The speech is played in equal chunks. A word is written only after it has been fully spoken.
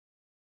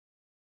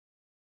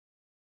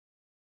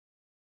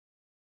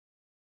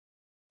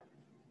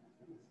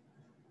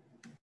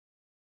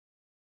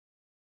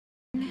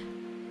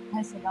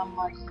na sila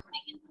marketing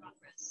in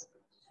progress.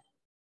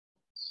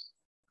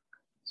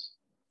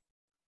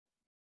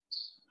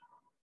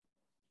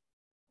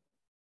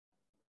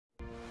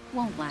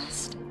 Won't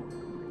last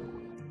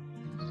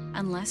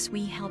unless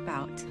we help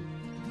out.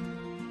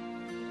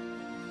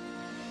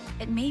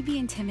 It may be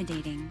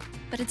intimidating,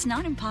 but it's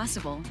not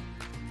impossible.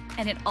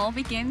 And it all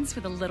begins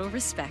with a little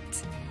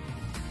respect.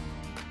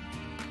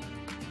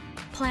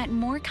 Plant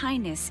more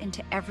kindness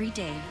into every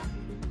day.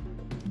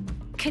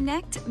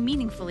 Connect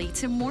meaningfully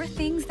to more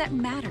things that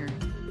matter.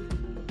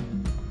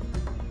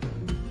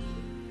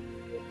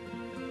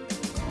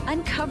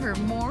 Uncover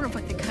more of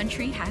what the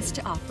country has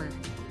to offer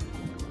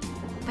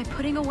by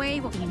putting away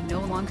what we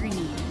no longer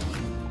need.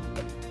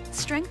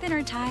 Strengthen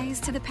our ties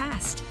to the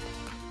past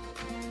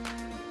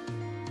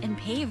and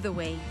pave the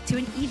way to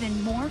an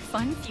even more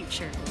fun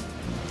future.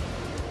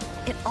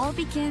 It all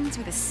begins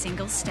with a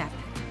single step.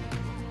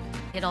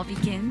 It all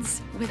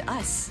begins with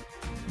us.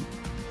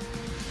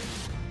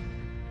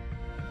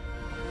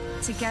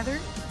 Together,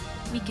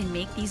 we can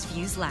make these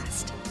views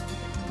last.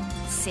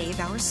 Save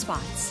our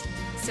spots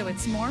so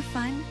it's more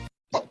fun.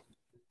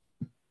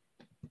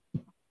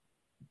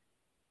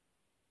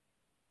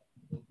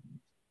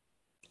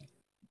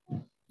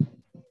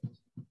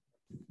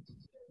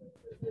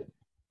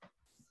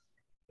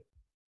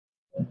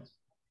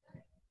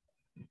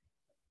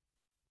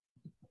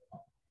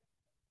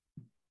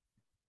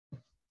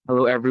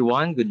 Hello,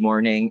 everyone. Good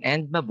morning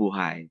and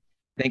mabuhay.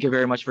 Thank you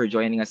very much for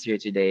joining us here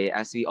today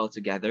as we all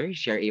together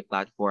share a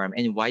platform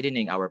in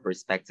widening our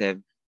perspective,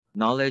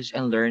 knowledge,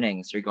 and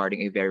learnings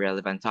regarding a very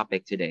relevant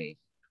topic today.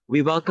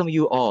 We welcome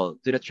you all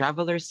to the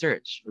Traveler's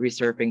Search,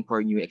 Resurfing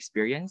for New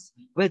Experience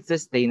with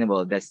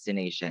Sustainable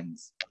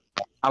Destinations.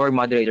 Our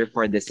moderator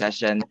for this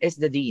session is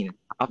the Dean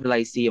of the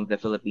Lyceum of the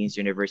Philippines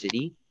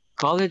University,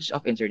 College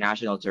of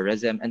International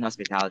Tourism and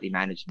Hospitality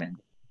Management.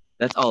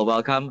 Let's all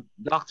welcome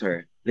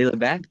Dr.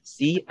 Lilibeth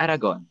C.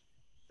 Aragon.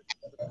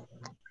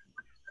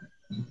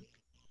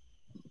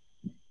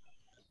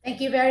 Thank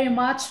you very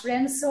much,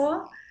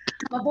 Renzo.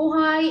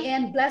 Mabuhay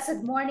and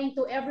blessed morning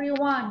to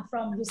everyone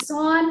from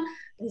Luzon,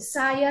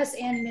 Visayas,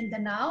 and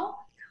Mindanao.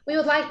 We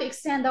would like to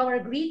extend our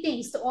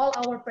greetings to all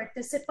our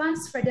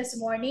participants for this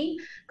morning.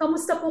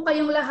 Kamusta po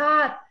kayong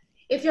lahat?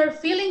 If you're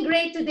feeling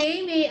great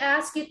today, may I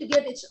ask you to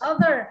give each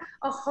other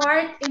a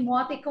heart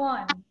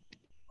emoticon.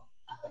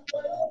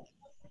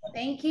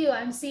 Thank you.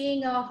 I'm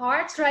seeing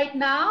hearts right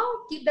now.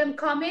 Keep them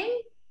coming.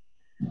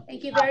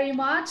 Thank you very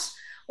much.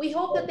 We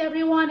hope that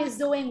everyone is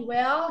doing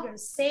well, you're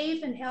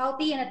safe and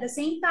healthy, and at the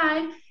same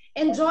time,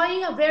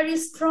 enjoying a very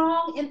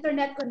strong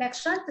internet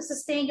connection to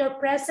sustain your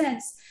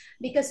presence,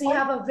 because we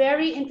have a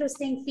very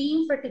interesting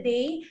theme for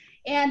today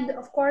and,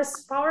 of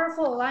course,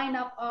 powerful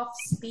lineup of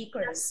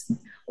speakers.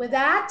 With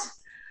that,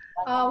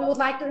 we would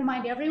like to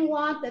remind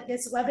everyone that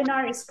this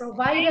webinar is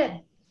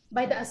provided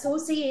by the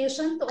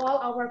association to all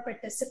our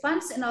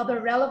participants and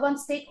other relevant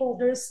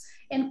stakeholders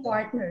and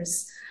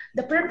partners.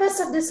 The purpose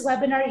of this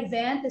webinar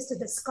event is to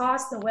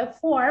discuss the web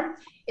form,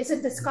 in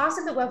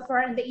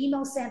the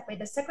email sent by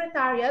the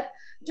Secretariat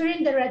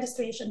during the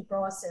registration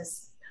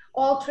process.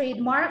 All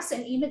trademarks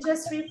and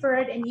images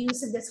referred and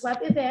used in this web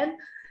event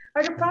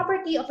are the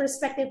property of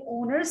respective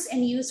owners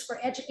and used for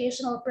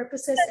educational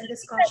purposes and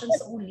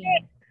discussions only.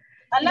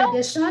 In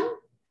addition,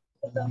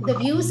 the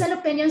views and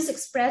opinions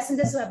expressed in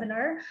this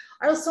webinar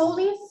are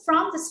solely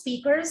from the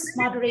speakers,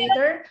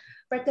 moderator,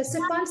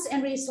 participants,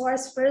 and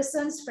resource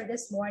persons for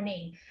this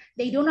morning.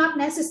 They do not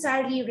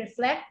necessarily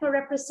reflect or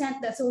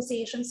represent the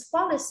association's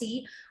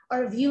policy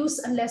or views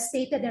unless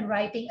stated in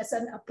writing as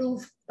an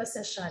approved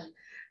position.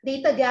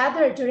 Data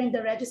gathered during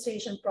the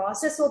registration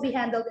process will be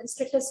handled in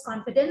strictest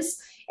confidence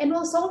and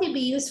will solely be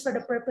used for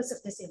the purpose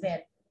of this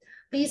event.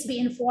 Please be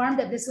informed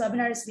that this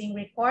webinar is being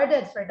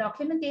recorded for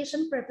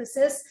documentation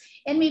purposes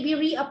and may be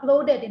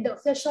re-uploaded in the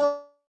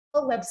official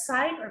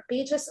website or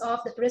pages of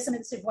the Tourism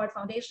Industry Board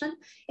Foundation,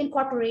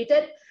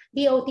 Incorporated,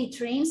 DOT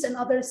Trains, and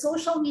other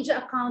social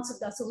media accounts of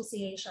the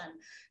association.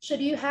 Should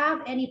you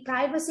have any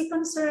privacy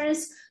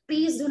concerns,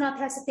 please do not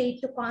hesitate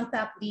to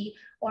contact the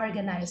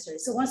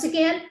organizers. So once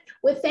again,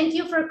 we thank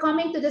you for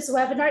coming to this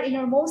webinar in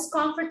your most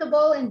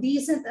comfortable and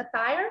decent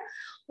attire.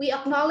 We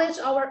acknowledge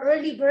our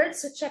early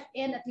birds who checked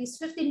in at least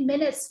 15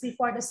 minutes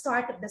before the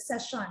start of the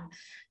session.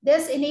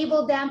 This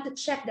enabled them to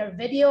check their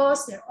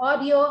videos, their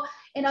audio,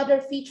 and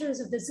other features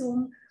of the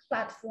Zoom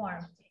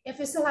platform. If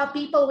we still have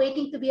people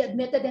waiting to be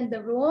admitted in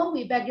the room,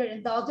 we beg your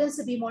indulgence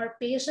to be more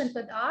patient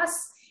with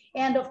us.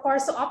 And of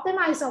course, to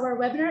optimize our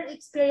webinar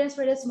experience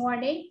for this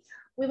morning,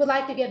 we would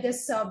like to give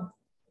this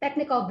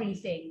technical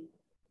briefing.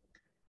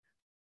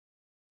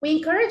 We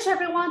encourage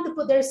everyone to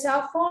put their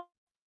cell phone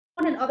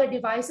and other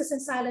devices in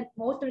silent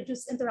mode to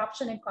reduce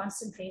interruption and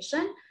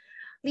concentration.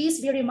 Please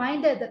be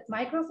reminded that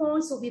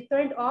microphones will be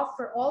turned off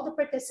for all the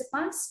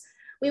participants.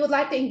 We would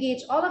like to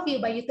engage all of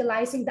you by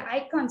utilizing the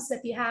icons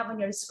that you have on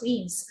your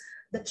screens,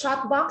 the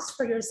chat box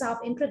for your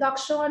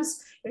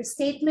self-introductions, your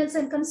statements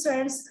and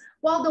concerns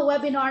while the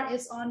webinar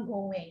is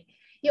ongoing.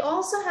 You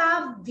also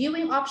have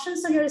viewing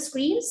options on your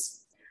screens.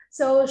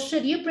 So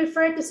should you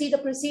prefer to see the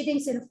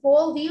proceedings in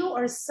full view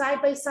or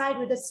side by side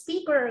with a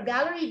speaker or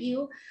gallery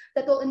view,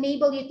 that will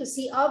enable you to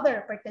see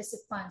other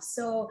participants.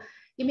 So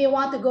you may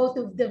want to go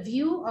to the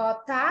view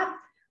tab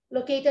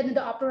located in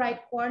the upper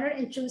right corner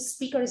and choose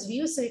speaker's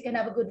view so you can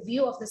have a good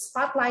view of the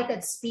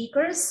spotlighted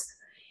speakers.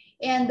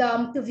 And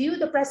to view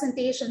the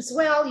presentations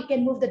well, you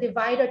can move the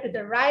divider to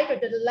the right or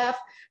to the left,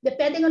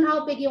 depending on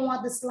how big you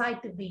want the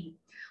slide to be.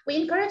 We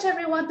encourage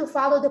everyone to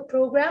follow the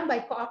program by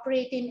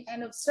cooperating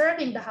and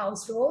observing the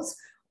house rules.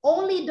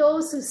 Only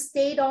those who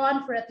stayed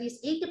on for at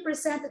least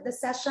 80% of the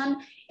session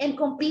and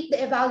complete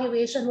the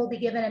evaluation will be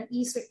given an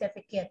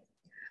e-certificate.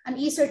 An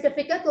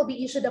e-certificate will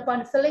be issued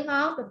upon filling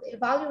out of the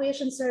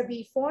evaluation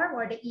survey form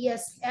or the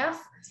ESF.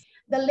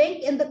 The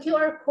link in the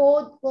QR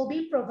code will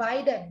be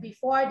provided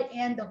before the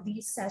end of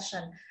this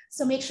session.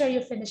 So make sure you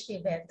finish the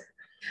event.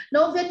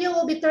 No video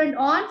will be turned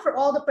on for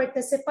all the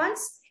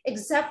participants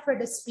except for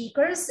the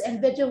speakers, and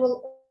video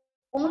will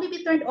only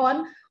be turned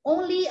on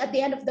only at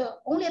the end of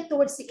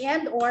towards the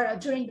end or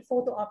during the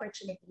photo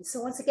opportunity.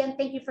 So once again,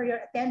 thank you for your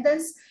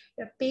attendance,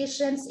 your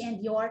patience,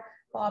 and your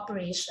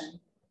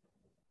cooperation.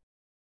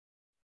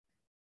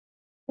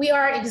 We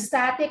are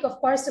ecstatic,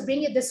 of course, to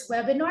bring you this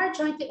webinar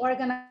jointly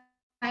organized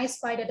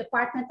by the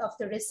Department of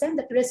Tourism,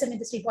 the Tourism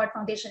Industry Board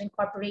Foundation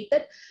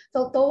Incorporated,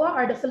 PhilToA,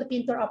 or the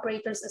Philippine Tour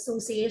Operators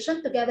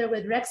Association, together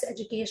with Rex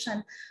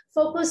Education,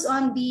 focus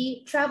on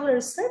the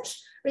traveler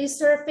search,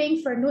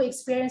 resurfing for new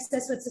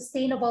experiences with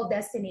sustainable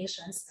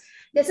destinations.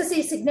 This is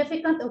a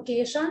significant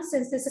occasion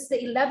since this is the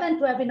 11th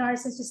webinar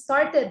since we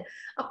started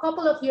a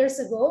couple of years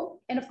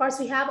ago. And of course,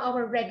 we have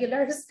our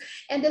regulars,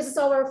 and this is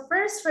our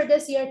first for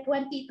this year,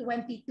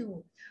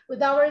 2022.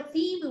 With our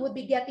theme, we would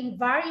be getting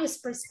various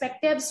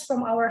perspectives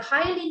from our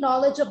highly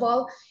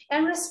knowledgeable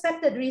and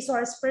respected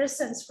resource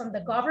persons from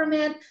the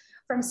government,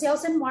 from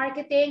sales and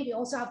marketing. We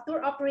also have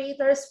tour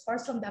operators, of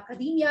course, from the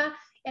academia,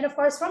 and of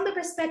course, from the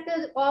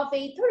perspective of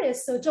a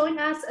tourist. So join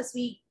us as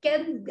we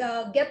can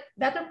get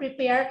better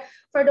prepared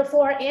for the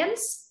 4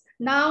 Ns: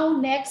 now,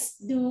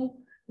 next, do,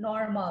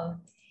 normal.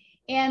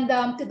 And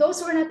to those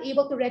who are not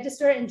able to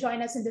register and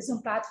join us in the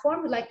Zoom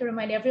platform, we'd like to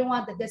remind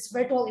everyone that this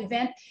virtual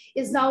event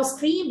is now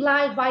streamed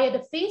live via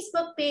the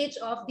Facebook page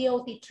of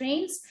DOT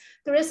Trains,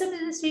 Tourism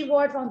Industry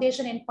Board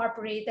Foundation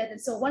Incorporated.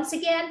 And so once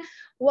again,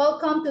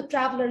 welcome to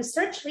Traveler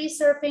Search,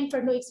 Resurfing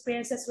for New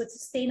Experiences with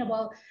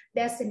Sustainable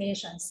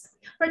Destinations.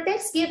 For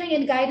Thanksgiving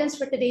and guidance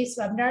for today's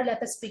webinar,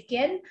 let us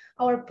begin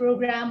our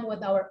program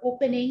with our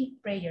opening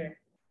prayer.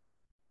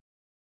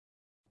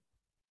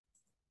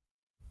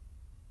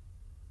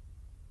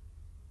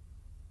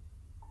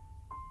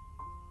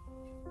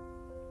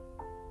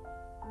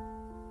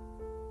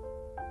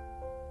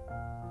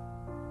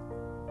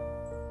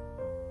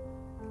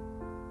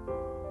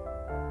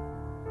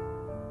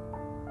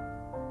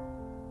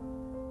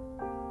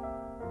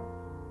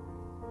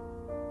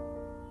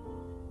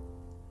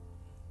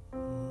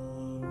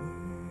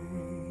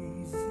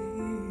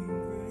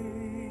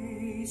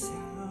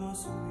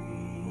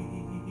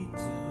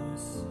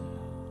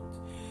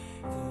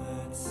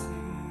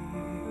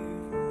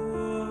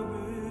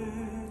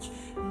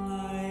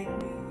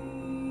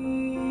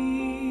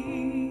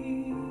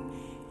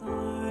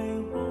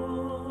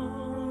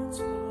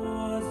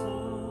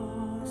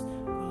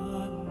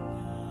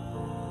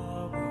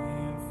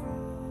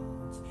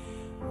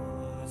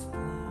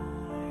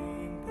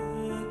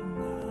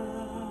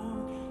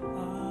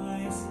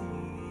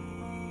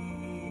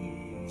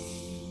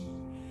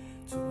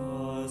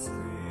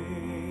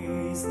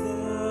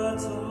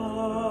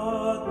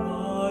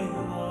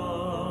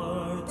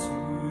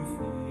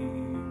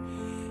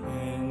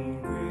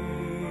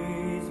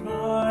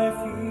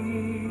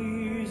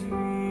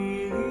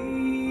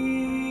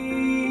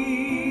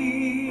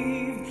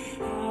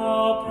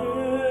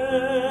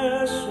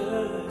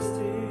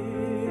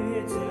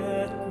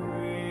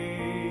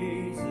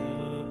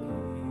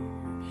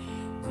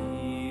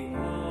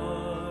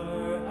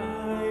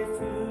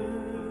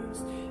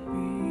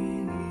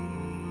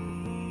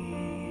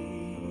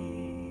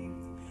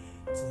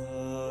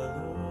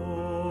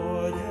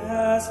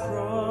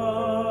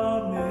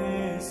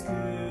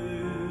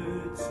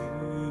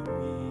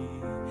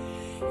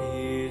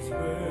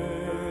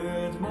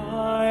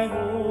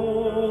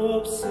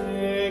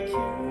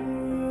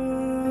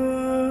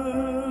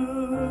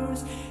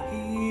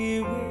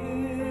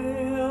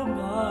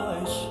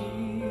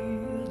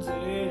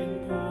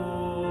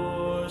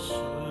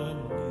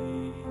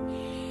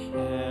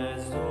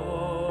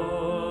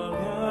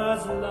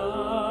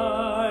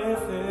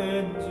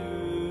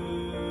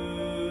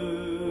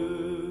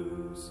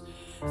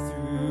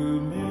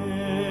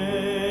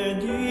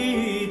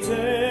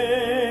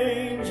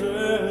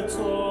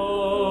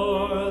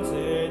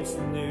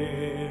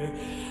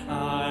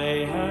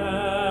 I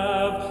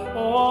have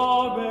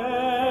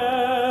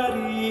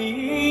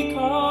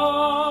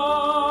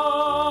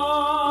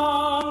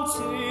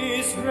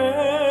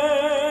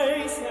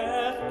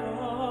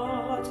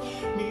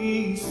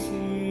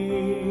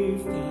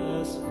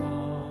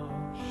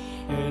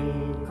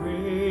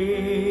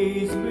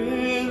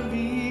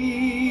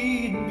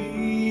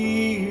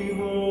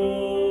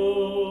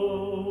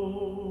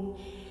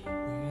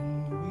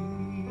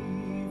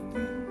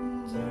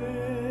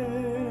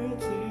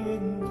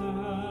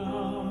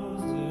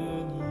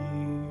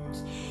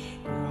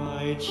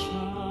bright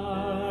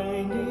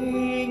shining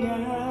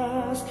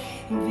as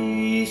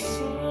the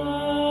sun.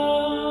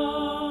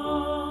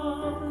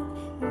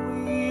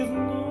 We've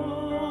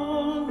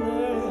no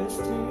less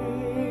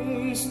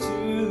days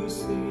to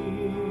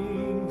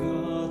sing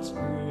God's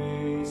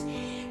praise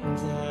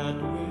that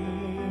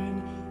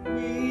when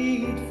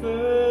we'd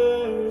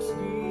first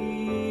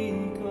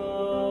begun.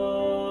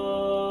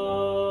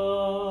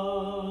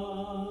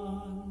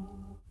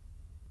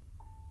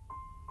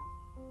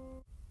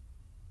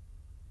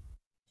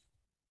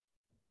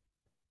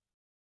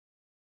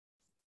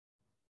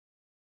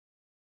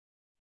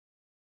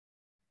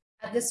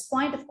 At this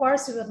point, of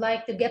course, we would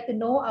like to get to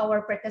know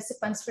our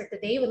participants for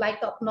today. We'd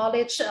like to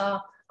acknowledge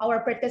our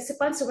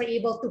participants who were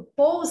able to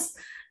post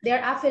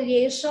their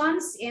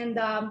affiliations. And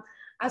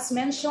as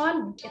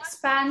mentioned, it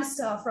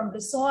spans from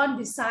Luzon,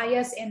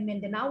 Visayas, and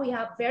Mindanao. We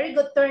have very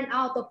good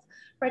turnout of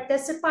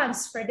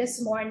participants for this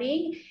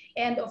morning.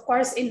 And of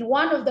course, in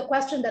one of the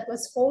questions that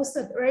was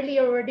posted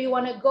earlier, where do you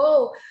want to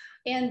go?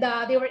 And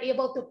they were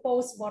able to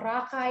post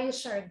Boracay,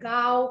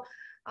 Siargao,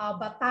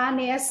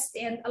 Batanes,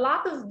 and a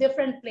lot of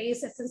different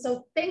places. And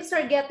so things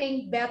are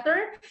getting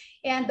better.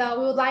 And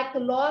we would like to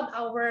laud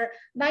our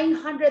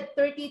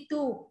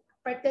 932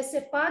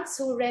 participants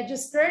who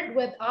registered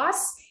with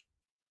us.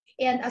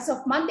 And as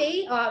of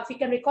Monday, if you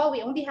can recall,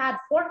 we only had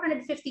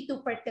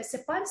 452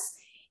 participants.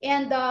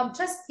 And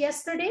just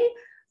yesterday,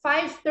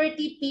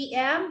 5:30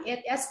 p.m.,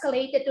 it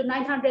escalated to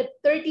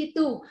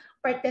 932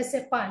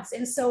 participants.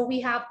 And so we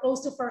have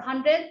close to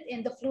 400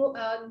 in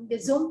the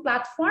Zoom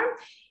platform,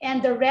 and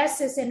the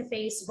rest is in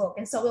Facebook.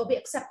 And so we'll be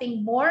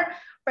accepting more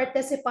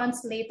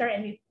participants later,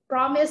 and we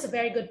promise a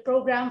very good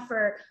program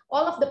for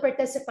all of the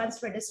participants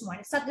for this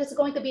morning. It's not just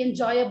going to be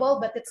enjoyable,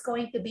 but it's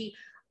going to be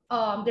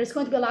there's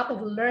going to be a lot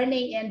of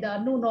learning and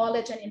new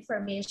knowledge and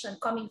information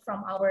coming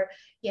from our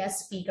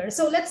guest speakers.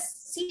 So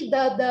let's see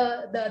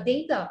the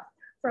data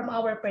from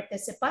our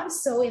participants.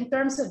 So in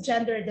terms of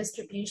gender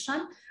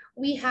distribution,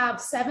 we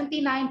have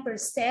 79%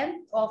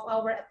 of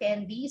our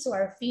attendees who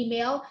are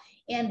female,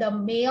 and the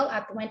male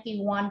at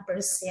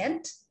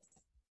 21%.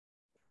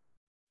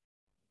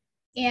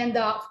 And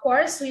of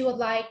course, we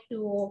would like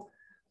to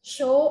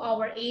show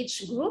our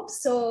age group.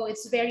 So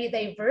it's very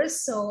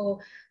diverse. So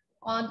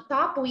on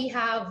top, we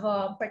have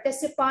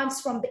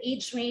participants from the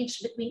age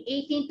range between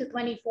 18 to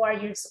 24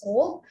 years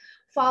old,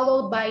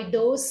 followed by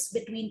those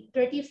between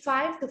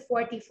 35 to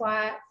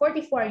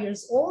 44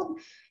 years old,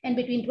 and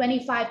between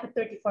 25 to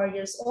 34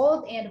 years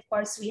old. And of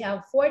course, we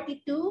have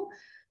 42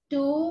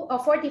 to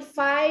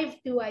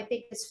 45 to, I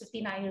think it's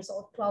 59 years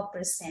old,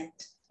 12%.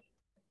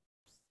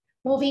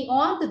 Moving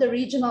on to the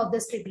regional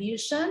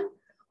distribution,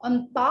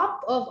 on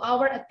top of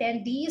our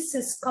attendees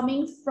is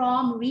coming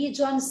from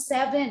Region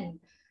 7.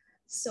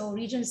 So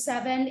Region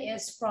 7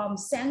 is from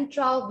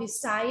Central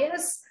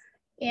Visayas,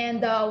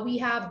 and we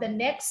have the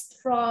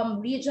next from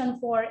Region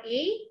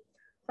 4A,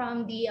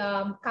 from the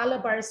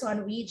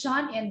Calabarzon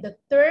region, and the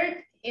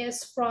third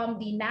is from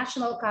the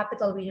National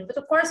Capital Region. But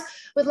of course,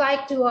 we'd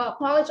like to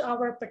acknowledge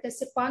our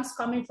participants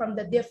coming from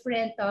the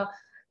different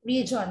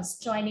regions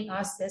joining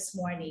us this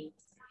morning.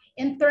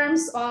 In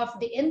terms of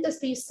the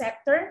industry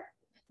sector,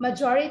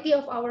 majority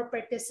of our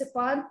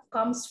participant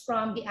comes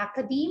from the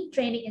academe,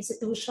 training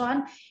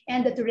institution,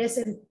 and the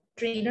tourism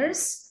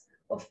trainers,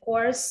 of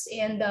course,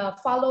 and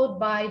followed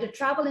by the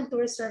travel and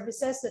tour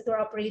services, the tour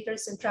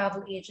operators and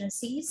travel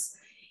agencies.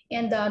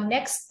 And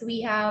next,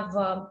 we have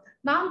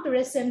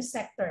non-tourism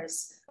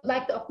sectors. I'd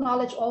like to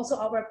acknowledge also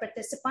our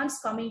participants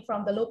coming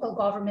from the local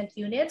government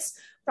units,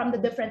 from the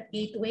different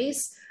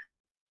gateways,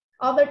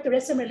 other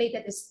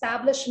tourism-related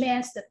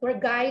establishments, the tour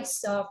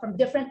guides from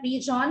different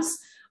regions,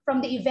 from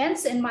the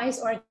events and MICE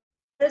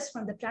organizers,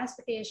 from the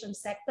transportation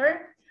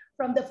sector,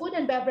 from the food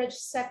and beverage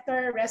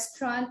sector,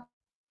 restaurant,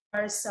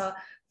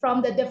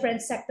 from the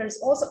different sectors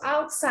also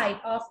outside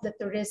of the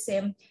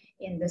tourism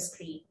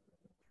industry.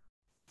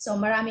 So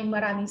maraming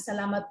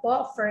salamat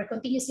po for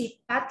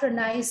continuously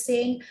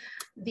patronizing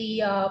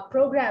the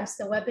programs,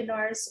 the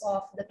webinars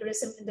of the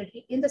Tourism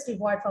Industry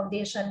Board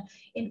Foundation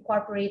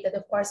Incorporated,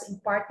 of course,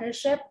 in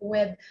partnership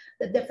with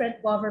the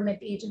different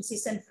government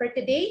agencies. And for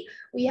today,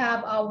 we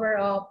have our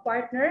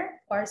partner,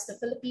 of course, the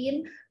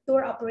Philippine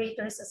Tour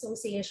Operators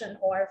Association,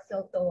 or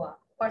PhilToA.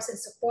 Of course, in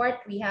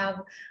support, we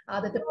have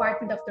the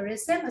Department of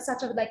Tourism. As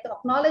such, I would like to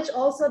acknowledge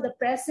also the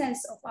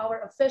presence of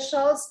our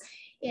officials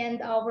and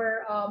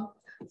our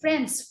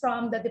friends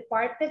from the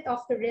Department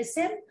of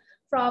Tourism,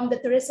 from the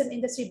Tourism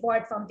Industry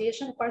Board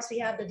Foundation. Of course, we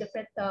have the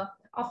different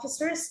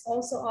officers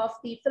also of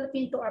the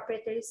Philippine Tour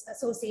Operators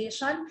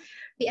Association,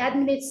 the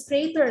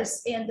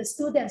administrators and the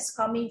students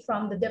coming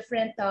from the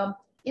different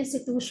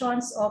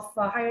institutions of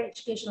higher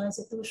educational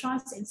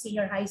institutions in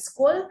senior high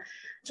school.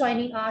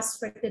 Joining us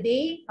for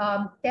today,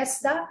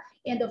 TESDA,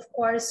 and of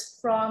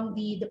course from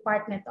the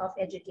Department of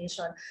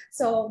Education.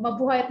 So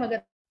mabuhay at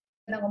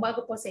magandang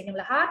umaga po sa inyong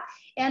lahat.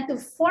 And to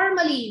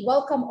formally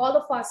welcome all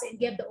of us and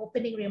give the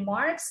opening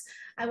remarks,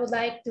 I would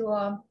like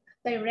to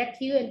direct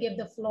you and give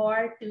the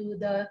floor to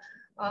the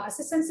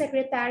Assistant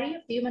Secretary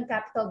of the Human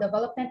Capital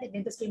Development and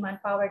Industry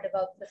Manpower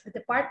Development of the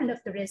Department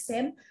of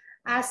Tourism,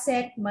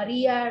 ASEC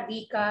Maria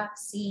Rica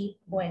C.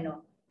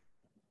 Bueno.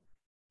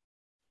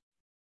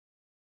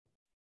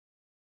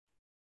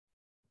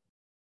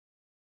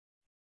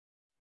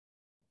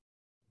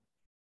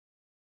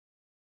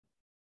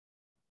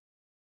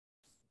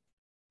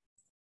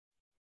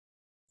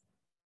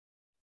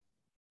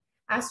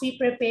 As we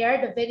prepare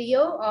the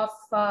video of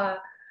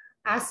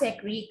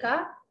ASEC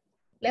Rica,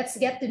 let's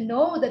get to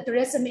know the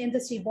Tourism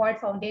Industry Board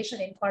Foundation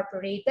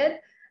Incorporated.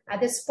 At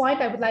this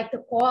point, I would like to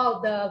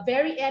call the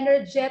very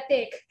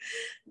energetic,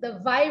 the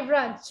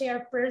vibrant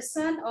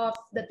chairperson of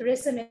the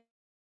Tourism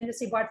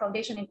Industry Board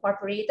Foundation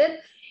Incorporated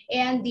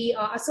and the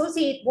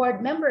associate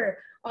board member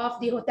of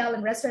the Hotel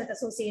and Restaurant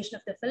Association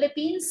of the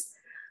Philippines.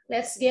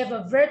 Let's give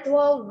a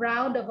virtual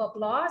round of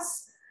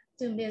applause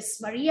to Ms.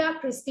 Maria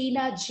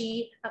Cristina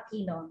G.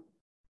 Aquino.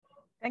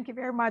 Thank you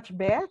very much,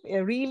 Beth.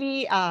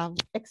 Really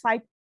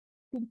exciting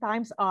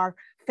times are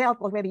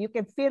felt already. You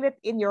can feel it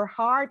in your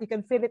heart, you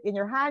can feel it in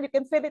your hand, you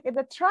can feel it in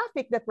the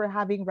traffic that we're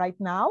having right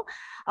now.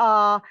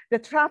 The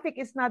traffic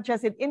is not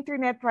just in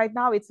internet right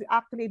now, it's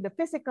actually the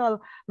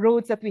physical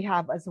roads that we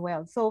have as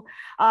well. So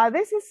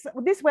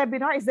this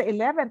webinar is the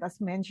 11th as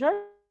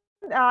mentioned.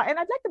 And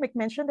I'd like to make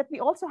mention that we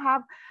also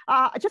have,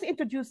 I just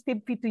introduced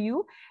TIBFI to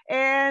you.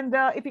 And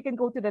if you can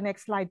go to the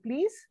next slide,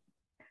 please.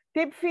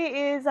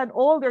 TIBFI is an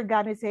old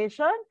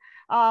organization.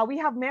 We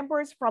have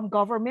members from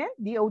government,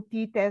 DOT,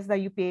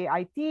 TESDA,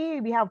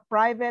 UPAIT. We have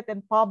private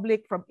and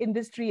public from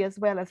industry as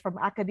well as from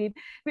academia.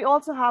 We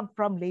also have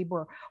from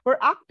labor. We're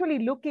actually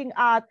looking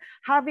at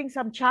having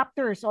some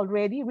chapters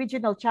already,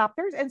 regional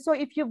chapters. And so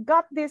if you've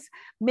got this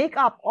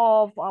makeup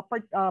of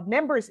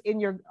members in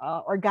your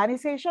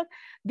organization,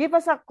 give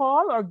us a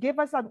call or give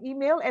us an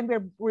email and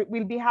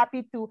we'll be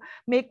happy to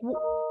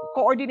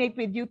coordinate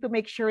with you to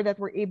make sure that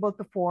we're able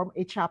to form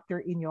a chapter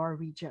in your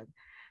region.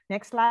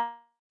 Next slide.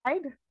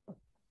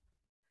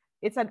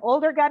 It's an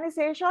old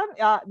organization,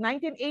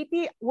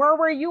 1980. Where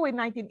were you in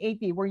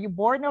 1980? Were you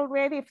born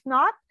already? If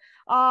not,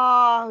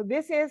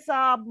 this is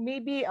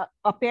maybe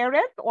a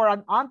parent or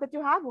an aunt that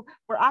you have.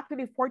 We're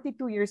actually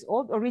 42 years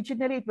old.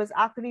 Originally, it was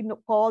actually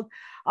called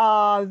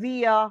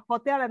the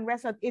Hotel and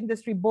Restaurant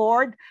Industry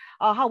Board.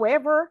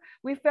 However,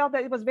 we felt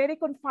that it was very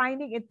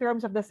confining in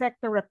terms of the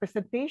sector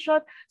representation.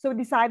 So we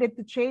decided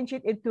to change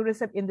it into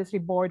Tourism Industry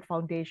Board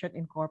Foundation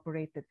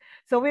Incorporated.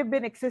 So we've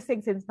been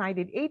existing since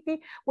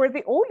 1980. We're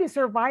the only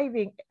surviving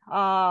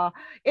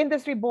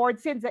industry board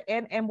since the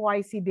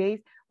NMYC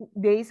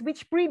days,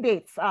 which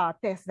predates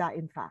TESDA,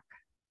 in fact.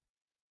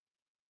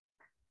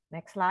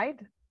 Next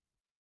slide.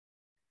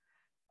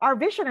 Our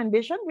vision and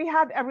mission, we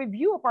had a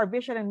review of our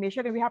vision and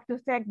mission, and we have to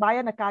thank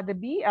Bayan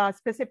Academy,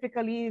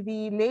 specifically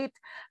the late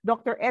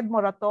Dr. Ed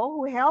Morato,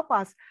 who helped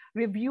us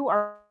review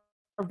our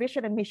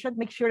vision and mission,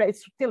 make sure that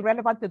it's still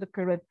relevant to the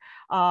current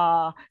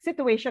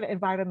situation and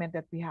environment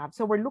that we have.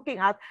 So we're looking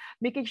at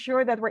making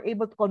sure that we're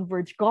able to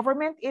converge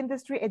government,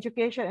 industry,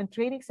 education, and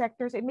training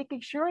sectors, and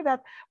making sure that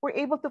we're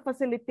able to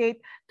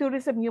facilitate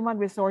tourism human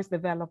resource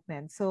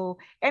development. So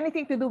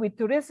anything to do with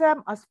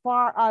tourism as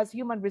far as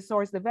human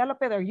resource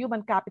development or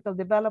human capital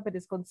development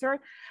is concerned,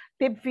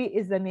 TIBFI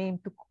is the name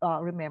to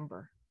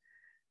remember.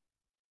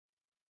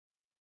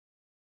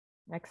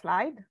 Next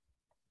slide.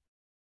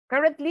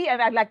 Currently,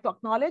 and I'd like to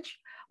acknowledge,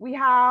 we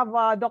have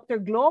Dr.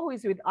 Glo, who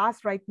is with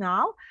us right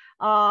now.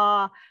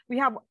 We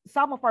have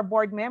some of our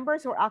board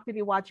members who are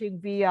actually watching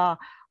via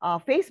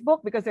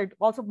Facebook because they're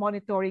also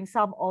monitoring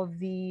some of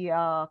the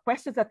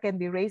questions that can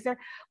be raised there.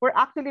 We're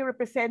actually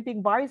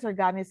representing various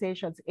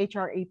organizations,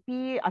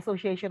 HRAP,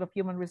 Association of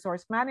Human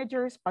Resource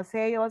Managers,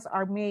 PASEOS,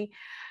 ARME,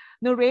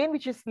 NURAIN,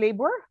 which is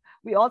labor.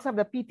 We also have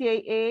the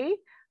PTAA,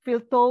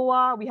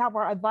 PhilTOA, we have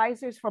our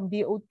advisors from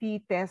DOT,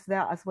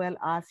 TESDA, as well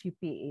as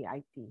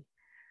UPAIT.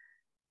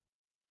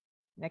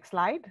 Next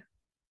slide.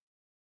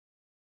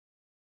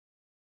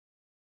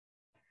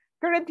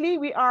 Currently,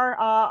 we are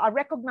a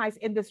recognized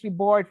industry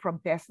board from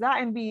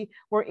TESDA, and we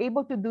were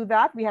able to do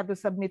that. We had to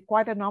submit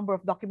quite a number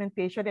of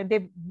documentation, and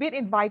they've been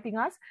inviting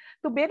us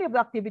to many of the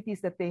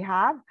activities that they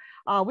have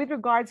with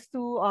regards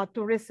to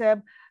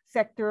tourism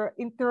sector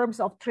in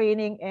terms of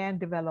training and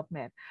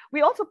development.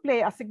 We also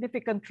play a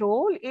significant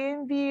role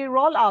in the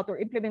rollout or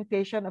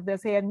implementation of the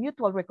ASEAN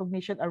Mutual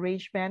Recognition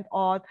Arrangement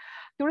on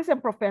Tourism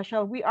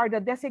Professional. We are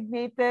the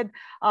designated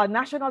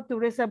National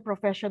Tourism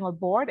Professional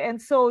Board. And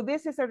so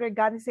this is an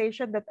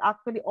organization that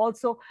actually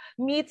also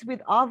meets with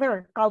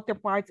other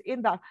counterparts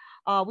in the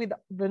with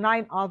the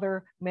 9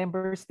 other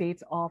member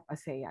states of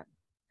ASEAN.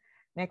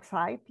 Next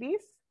slide,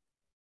 please.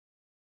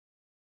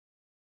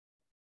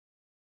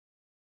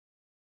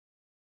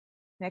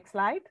 Next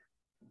slide.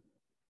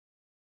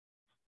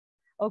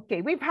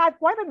 Okay, we've had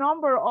quite a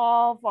number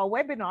of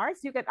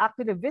webinars. You can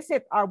actually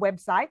visit our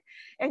website,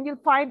 and you'll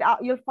find that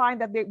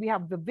we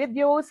have the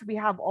videos. We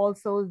have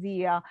also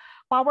the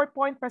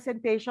PowerPoint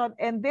presentation,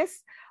 and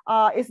this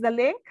is the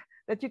link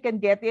that you can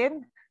get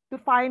in to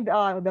find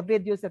the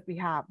videos that we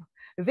have.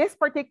 This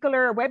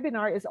particular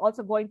webinar is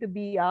also going to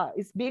be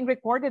is being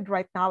recorded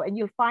right now, and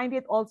you'll find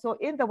it also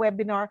in the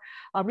webinar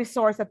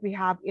resource that we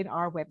have in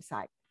our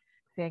website.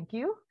 Thank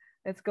you.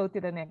 Let's go to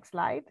the next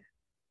slide.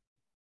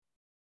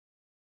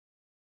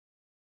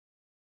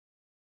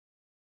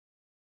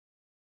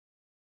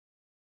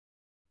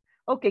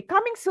 Okay,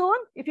 coming soon,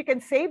 if you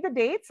can save the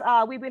dates,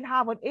 we will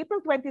have on April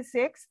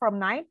 26th from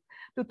 9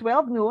 to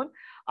 12 noon,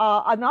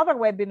 another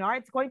webinar.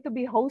 It's going to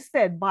be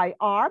hosted by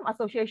ARM,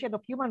 Association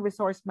of Human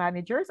Resource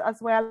Managers, as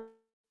well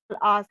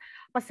as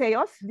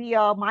PASEOS, the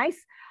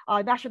MICE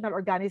national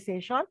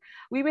organization.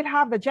 We will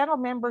have the general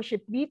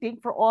membership meeting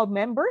for all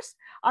members,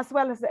 as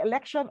well as the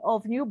election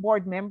of new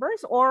board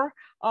members or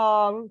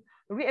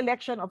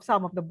re-election of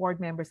some of the board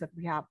members that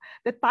we have.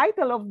 The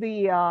title of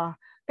the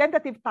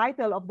tentative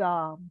title of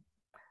the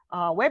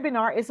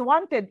webinar is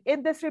Wanted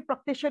Industry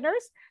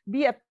Practitioners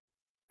Be a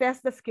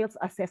Test the Skills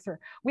Assessor.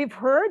 We've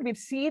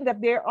seen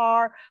that there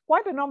are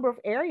quite a number of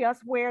areas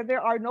where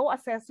there are no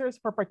assessors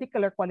for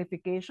particular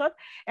qualification.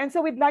 And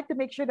so we'd like to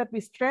make sure that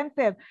we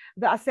strengthen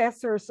the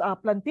assessors'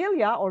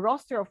 plantilla or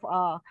roster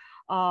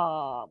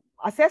of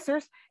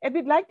assessors, and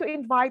we'd like to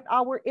invite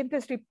our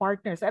industry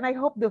partners. And I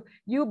hope that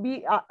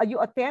you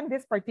attend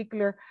this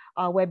particular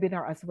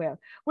webinar as well.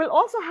 We'll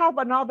also have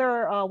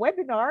another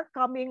webinar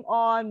coming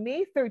on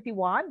May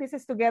 31. This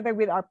is together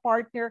with our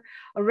partner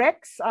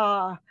Rex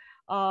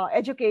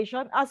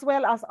Education, as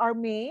well as our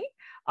May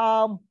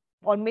on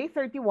May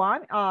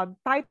 31.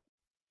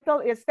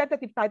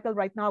 Tentative title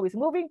right now is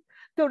Moving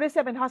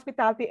Tourism and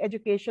Hospitality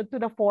Education to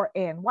the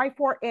 4N. Why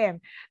 4N?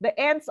 The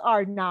N's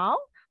are now,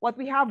 what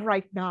we have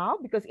right now,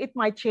 because it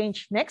might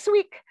change next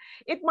week.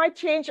 It might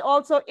change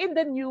also in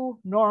the new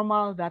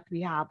normal that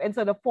we have. And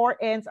so the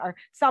 4Ns are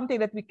something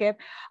that we can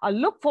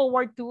look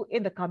forward to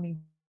in the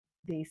coming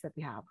days that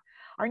we have.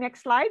 Our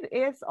next slide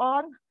is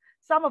on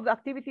some of the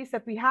activities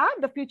that we have,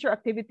 the future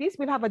activities.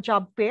 We'll have a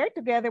job fair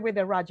together with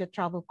the Raja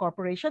Travel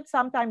Corporation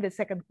sometime the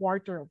second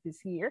quarter of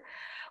this year.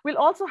 We'll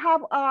also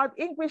have an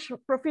English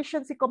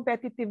Proficiency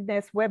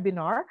Competitiveness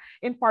webinar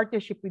in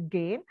partnership with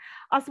GAIN,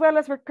 as well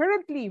as we're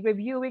currently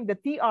reviewing the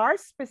TRs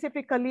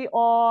specifically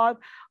on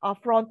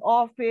front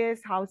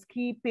office,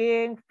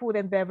 housekeeping, food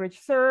and beverage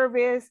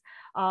service,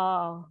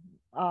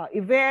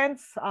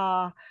 events. There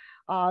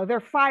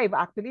are 5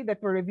 actually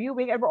that we're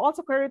reviewing, and we're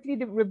also currently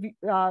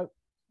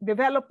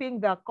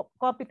developing the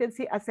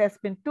competency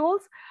assessment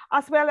tools,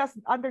 as well as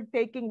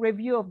undertaking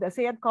review of the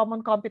ASEAN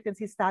Common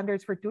Competency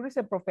Standards for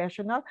Tourism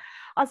Professional,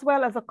 as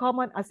well as a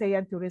common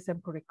ASEAN tourism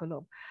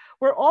curriculum.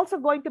 We're also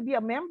going to be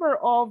a member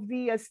of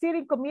the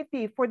steering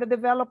committee for the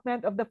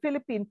development of the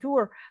Philippine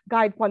Tour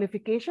Guide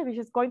qualification, which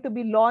is going to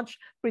be launched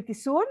pretty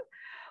soon.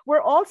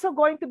 We're also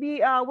going to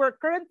be, we're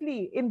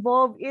currently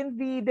involved in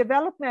the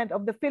development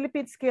of the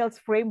Philippine Skills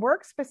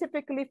Framework,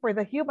 specifically for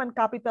the human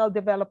capital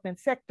development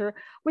sector,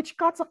 which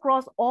cuts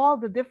across all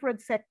the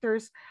different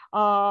sectors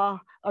or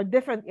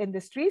different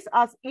industries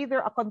as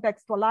either a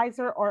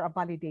contextualizer or a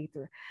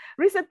validator.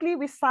 Recently,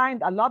 we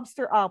signed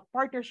a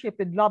partnership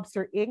with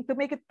Lobster Inc. to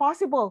make it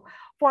possible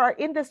for our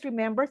industry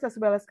members as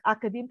well as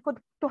academics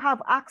to have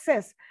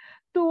access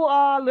to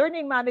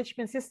learning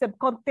management system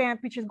content,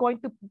 which is going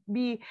to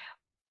be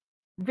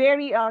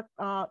very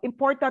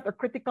important or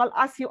critical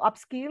as you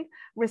upskill,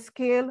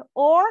 reskill,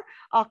 or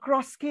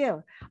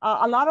cross-skill.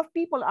 A lot of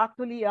people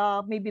actually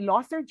maybe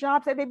lost their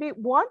jobs, and they may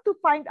want to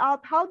find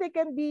out how they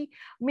can be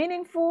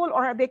meaningful,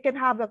 or they can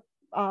have the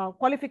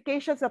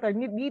qualifications that are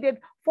needed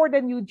for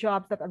the new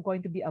jobs that are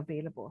going to be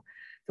available.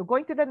 So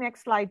going to the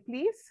next slide,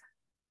 please.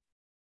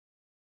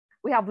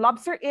 We have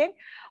Lobster Inc.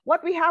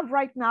 What we have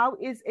right now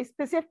is a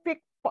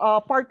specific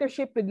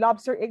partnership with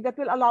Lobster Inc. that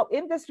will allow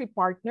industry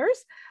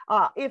partners,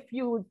 if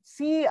you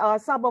see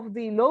some of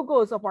the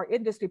logos of our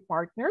industry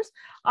partners,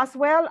 as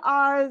well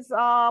as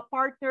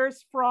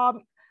partners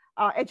from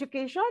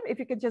education, if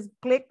you can just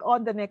click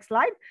on the next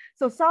slide.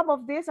 So some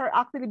of these are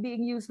actually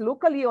being used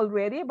locally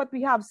already, but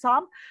we have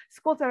some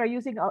schools that are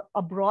using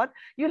abroad.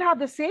 You'll have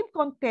the same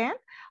content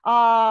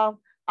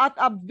at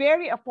a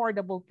very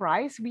affordable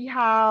price. We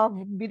have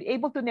been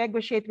able to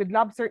negotiate with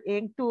Lobster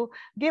Inc. to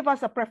give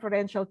us a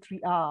preferential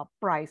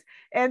price.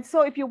 And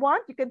so if you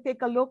want, you can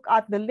take a look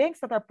at the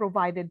links that are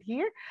provided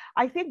here.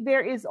 I think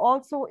there is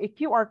also a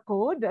QR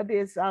code that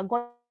is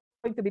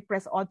going to be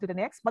pressed on to the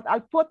next, but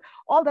I'll put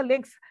all the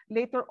links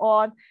later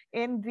on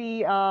in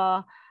the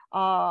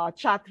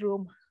chat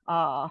room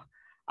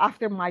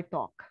after my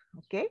talk,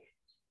 okay?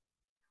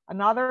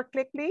 Another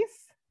click, please.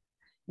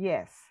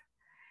 Yes.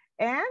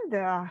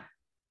 And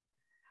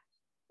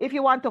if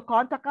you want to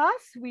contact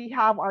us, we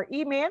have our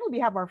email, we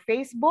have our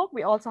Facebook,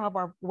 we also have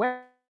our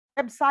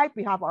website,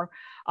 we have our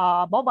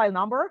mobile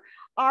number.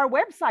 Our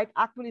website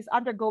actually is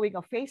undergoing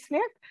a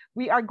facelift.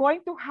 We are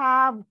going to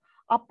have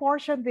a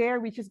portion there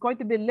which is going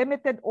to be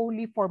limited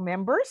only for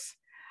members.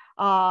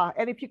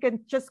 And if you can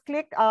just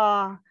click,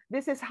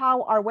 this is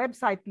how our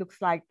website looks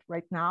like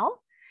right now.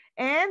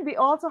 And we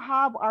also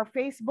have our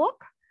Facebook.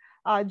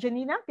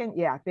 Janina,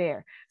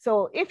 there.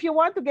 So if you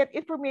want to get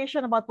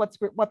information about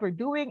what we're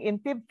doing in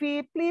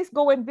TIBFI, please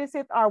go and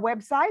visit our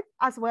website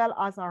as well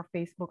as our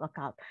Facebook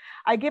account.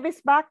 I give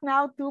this back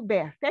now to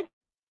Beth. Thank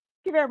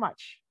you very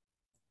much.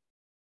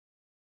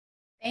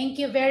 Thank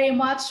you very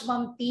much,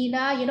 Ma'am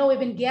Tina. You know, we've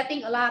been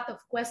getting a lot of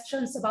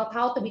questions about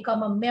how to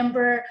become a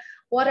member,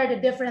 what are the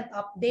different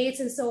updates.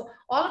 And so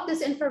all of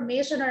this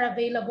information are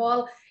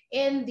available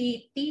in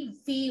the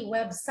TIBFI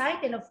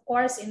website and of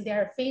course in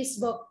their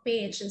Facebook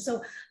page. And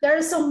so there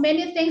are so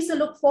many things to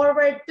look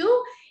forward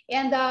to.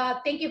 And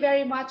thank you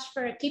very much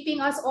for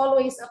keeping us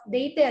always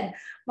updated,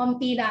 Ma'am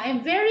Tina.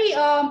 I'm very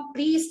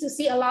pleased to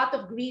see a lot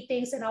of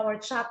greetings in our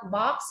chat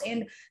box.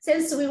 And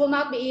since we will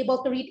not be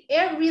able to read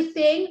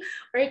everything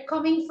where it's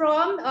coming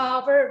from,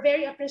 we're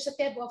very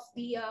appreciative of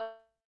the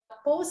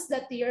posts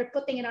that you're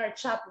putting in our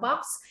chat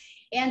box.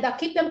 And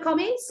keep them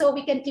coming so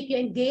we can keep you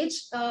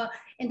engaged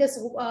in this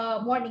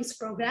morning's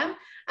program.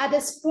 At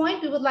this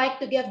point, we would like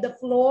to give the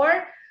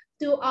floor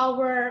to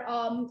our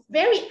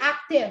very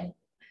active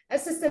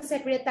Assistant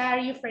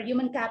Secretary for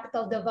Human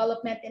Capital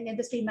Development and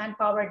Industry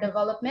Manpower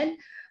Development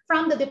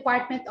from the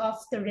Department of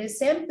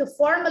Tourism to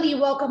formally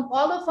welcome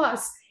all of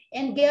us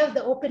and give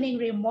the opening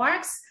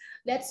remarks.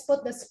 Let's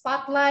put the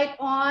spotlight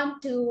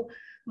on to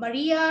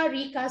Maria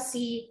Rica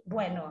C.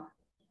 Bueno.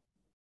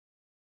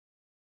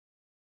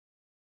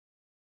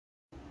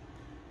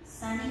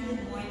 Sunny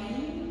good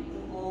morning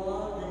to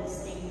all the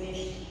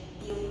distinguished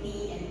DOT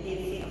and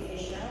TIBFI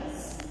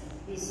officials,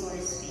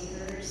 resource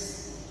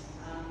speakers,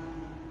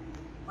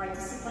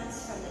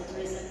 participants from the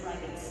tourism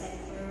private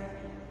sector,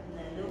 from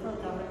the local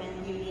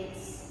government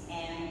units,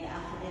 and the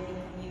academic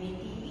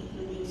community,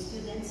 including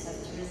students of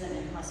tourism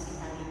and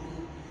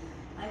hospitality.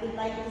 I would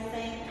like to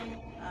thank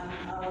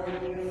our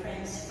dear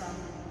friends from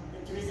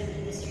the Tourism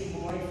Industry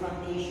Board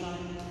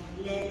Foundation,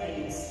 led by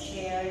its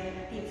chair,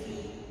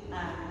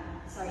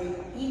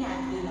 Ina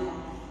Aquino,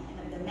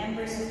 and of the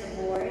members of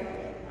the board,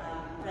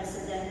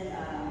 President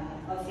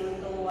of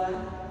Philtoa,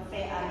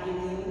 Fe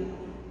Avenue,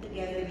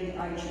 together with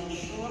Arjun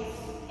Schultz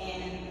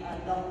and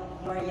Dr.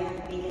 Gloria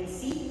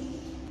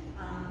Bigansi,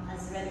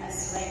 as well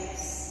as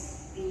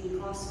Rex, the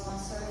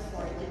co-sponsor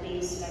for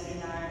today's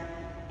webinar,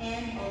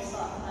 and also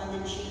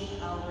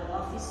acknowledging our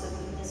Office of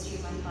Industry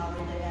Manpower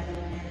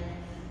Development,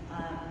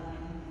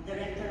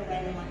 Director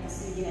Wena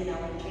Montesilio, and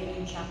our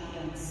training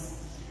champions.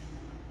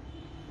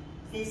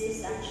 This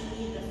is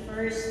actually the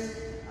first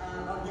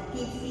of the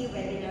TIBFI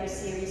webinar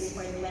series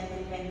for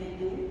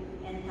 2022,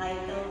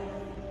 entitled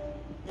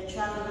The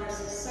Traveler's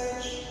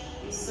Search,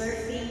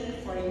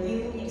 Resurfing for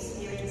New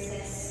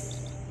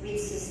Experiences with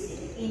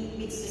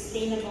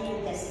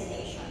Sustainable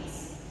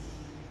Destinations.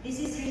 This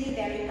is really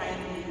very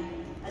timely,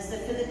 as the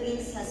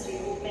Philippines has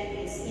reopened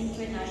its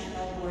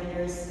international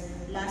borders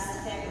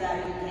last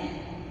February 10,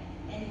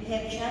 and we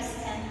have just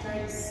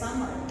entered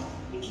summer,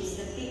 which is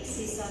the peak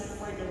season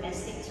for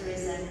domestic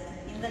tourism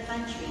in the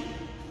country.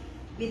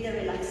 With the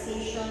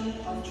relaxation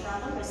of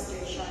travel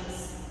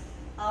restrictions,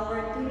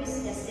 our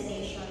tourist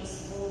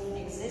destinations, both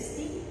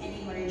existing and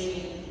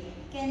emerging,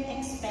 can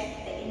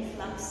expect the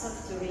influx of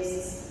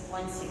tourists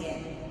once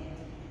again.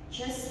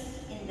 Just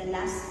in the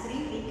last 3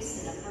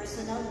 weeks, on a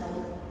personal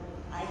note,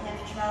 I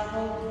have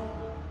traveled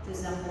to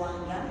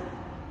Zamboanga,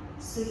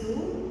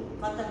 Sulu,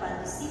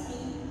 Cotabato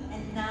City,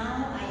 and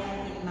now I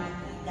am in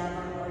Mati,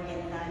 Davao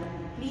Oriental.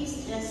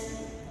 Please just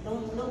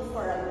don't look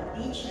for a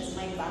beach as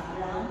my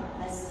background,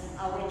 as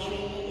our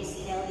training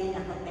is held in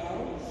a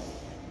hotel.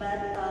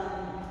 But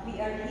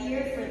we are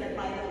here for the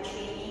pilot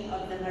training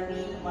of the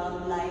Marine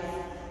Wildlife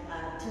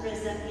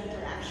Tourism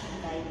Interaction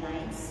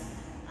Guidelines.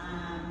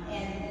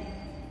 And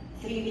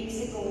 3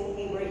 weeks ago,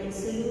 we were in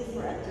Sulu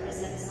for a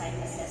tourism site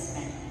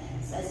assessment.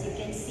 So as you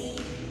can see,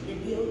 the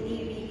DOD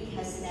really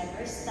has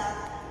never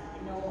stopped,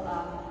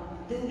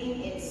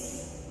 doing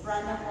its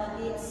run-up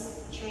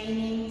audits,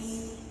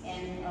 trainings,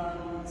 and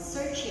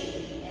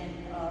searching and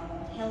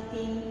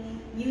helping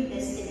new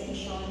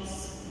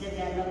destinations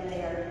develop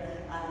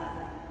their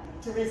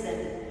tourism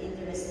in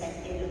the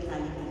respective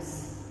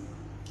localities.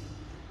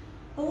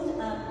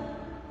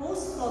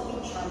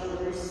 Post-COVID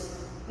travelers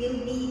will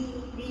be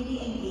really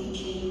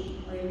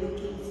engaging or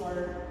looking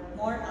for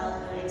more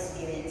outdoor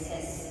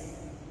experiences,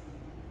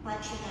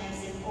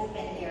 patronizing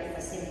open-air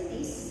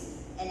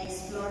facilities, and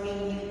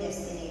exploring new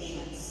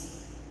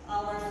destinations.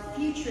 Our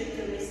future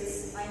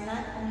tourists are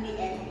not only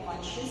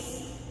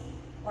eco-conscious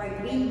or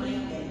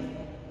green-minded,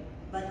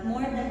 but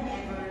more than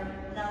ever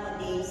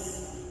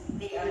nowadays,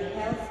 they are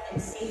health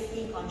and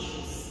safety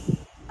conscious,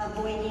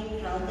 avoiding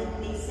crowded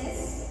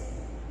places,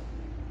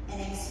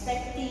 and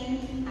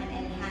expecting an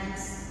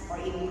enhanced or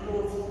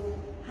improved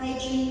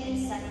hygiene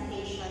and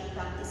sanitation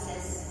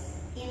practices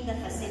in the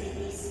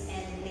facilities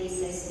and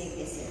places they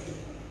visit.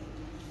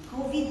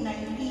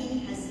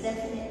 COVID-19 has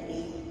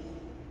definitely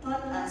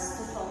taught us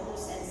to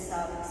focus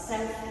on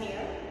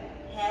self-care,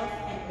 health,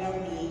 and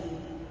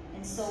well-being.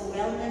 And so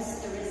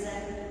wellness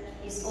tourism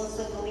is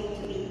also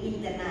going to be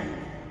in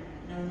demand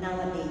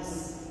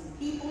nowadays.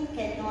 People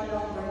can no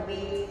longer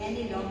wait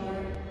any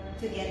longer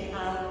to get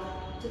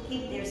out to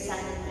keep their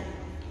sanity.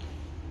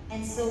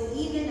 And so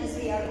even as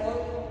we are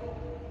all,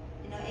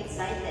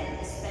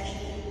 excited,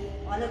 especially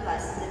all of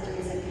us in the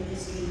tourism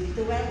industry,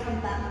 to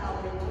welcome back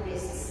our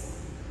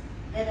tourists,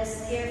 let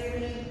us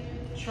carefully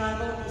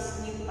travel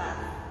this new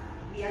path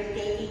we are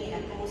taking in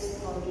a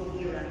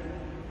post-COVID era.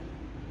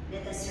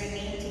 Let us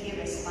remain to be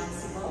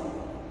responsible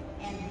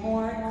and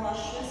more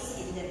cautious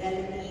in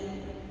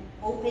developing,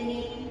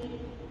 opening,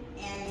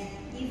 and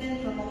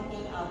even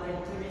promoting our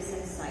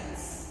tourism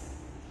sites.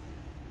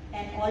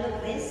 And all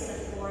of this,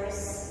 of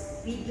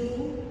course, we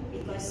do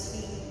because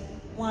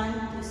we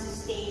want to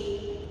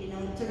sustain,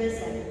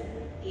 tourism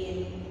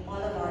in all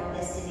of our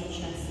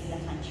destinations in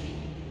the country.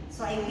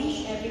 So I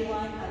wish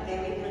everyone a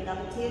very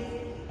productive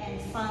and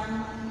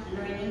fun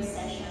learning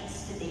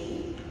sessions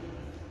today.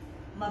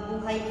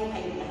 Mabuhay po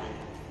kayo lahat.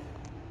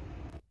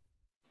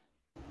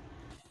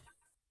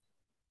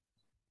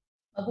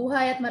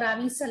 Mabuhay at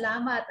maraming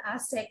salamat,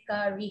 ASEC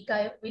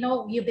Rika. We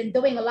know you've been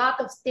doing a lot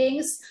of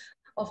things.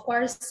 Of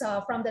course,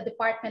 from the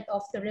Department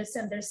of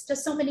Tourism, there's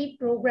just so many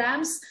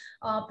programs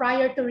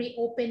prior to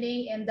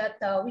reopening, and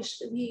that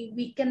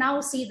we can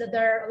now see that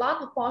there are a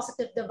lot of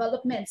positive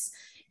developments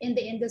in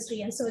the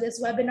industry. And so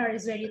this webinar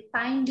is very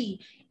timely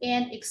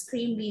and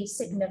extremely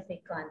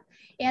significant.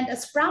 And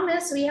as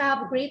promised, we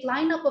have a great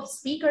lineup of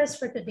speakers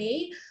for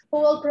today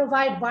who will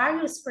provide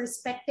various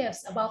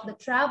perspectives about the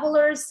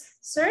traveler's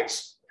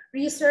search,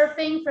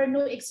 resurfing for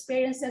new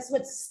experiences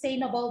with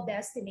sustainable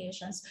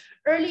destinations.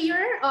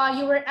 Earlier,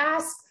 you were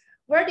asked,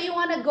 where do you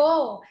want to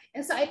go?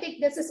 And so I think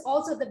this is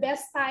also the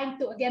best time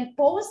to again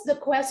pose the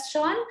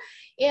question.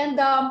 And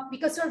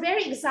because we're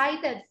very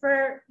excited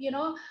for,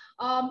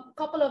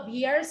 couple of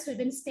years, we've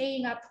been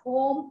staying at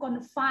home,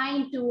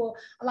 confined to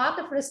a lot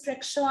of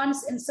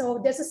restrictions. And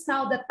so this is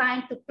now the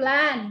time to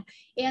plan.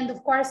 And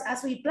of course,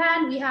 as we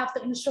plan, we have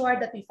to ensure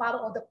that we follow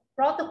all the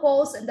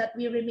protocols and that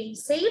we remain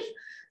safe,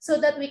 so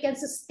that we can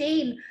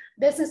sustain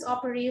business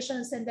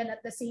operations, and then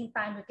at the same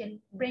time, we can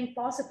bring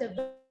positive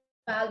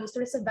values,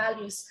 tourism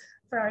values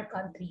for our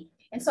country.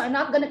 And so I'm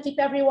not gonna keep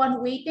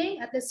everyone waiting.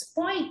 At this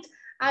point,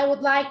 I would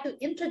like to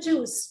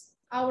introduce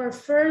our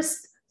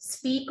first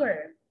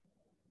speaker.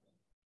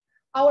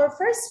 Our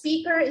first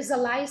speaker is a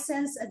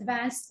licensed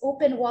advanced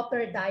open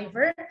water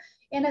diver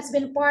and has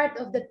been part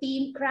of the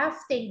team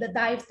crafting the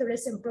dive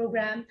tourism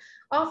program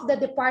of the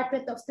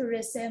Department of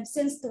Tourism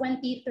since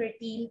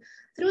 2013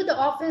 through the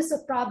Office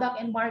of Product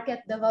and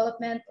Market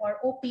Development, or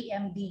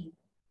OPMD.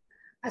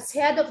 As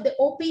head of the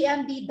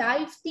OPMD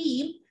dive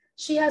team,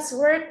 she has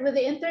worked with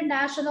the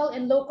international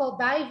and local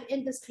dive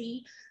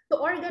industry to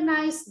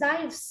organize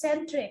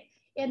dive-centric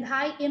and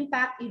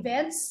high-impact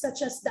events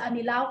such as the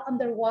Anilao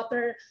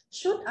Underwater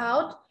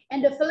Shootout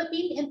and the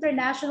Philippine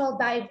International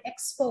Dive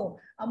Expo,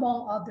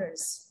 among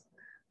others.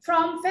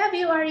 From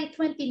February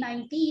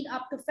 2019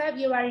 up to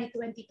February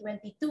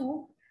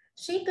 2022,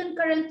 she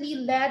concurrently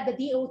led the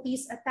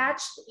DOT's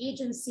attached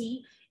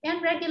agency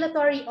and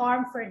regulatory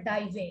arm for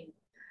diving,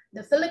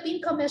 the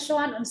Philippine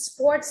Commission on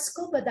Sports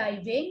Scuba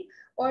Diving,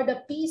 or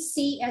the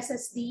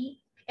PCSSD,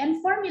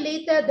 and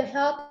formulated the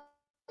health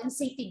and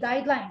safety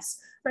guidelines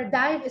for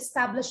dive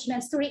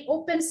establishments to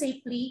reopen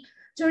safely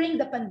during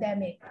the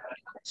pandemic.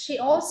 She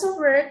also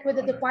worked with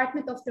the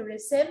Department of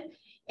Tourism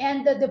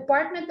and the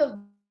Department of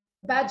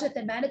Budget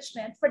and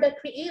Management for the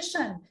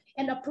creation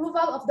and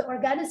approval of the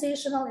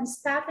organizational and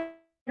staffing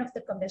of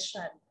the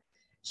Commission.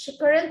 She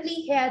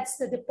currently heads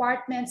the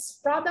department's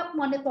Product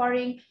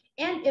Monitoring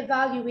and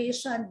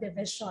Evaluation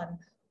Division,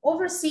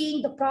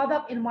 overseeing the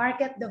product and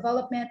market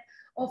development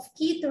of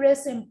key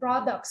tourism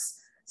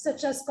products,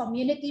 such as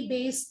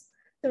community-based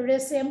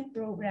tourism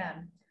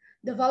program,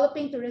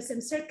 developing tourism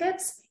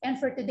circuits, and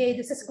for today,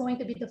 this is going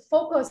to be the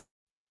focus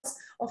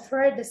of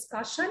her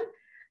discussion,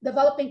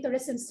 developing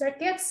tourism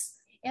circuits,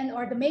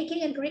 or the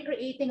making and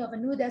recreating of a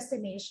new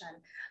destination.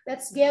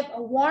 Let's give a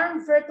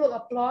warm virtual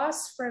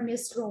applause for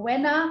Ms.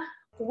 Rowena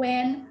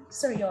Gwen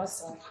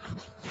Seryoso.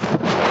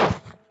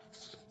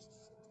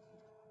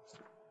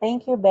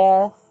 Thank you,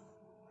 Beth.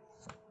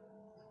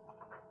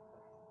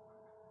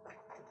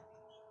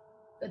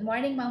 Good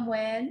morning, Ma'am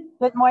Gwen.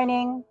 Good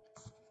morning.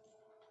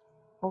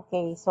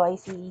 Okay, so I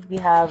see we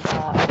have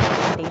a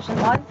presentation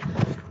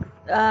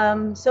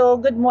on. So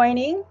good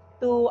morning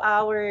to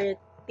our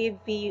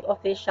TIBFI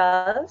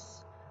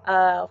officials,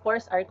 of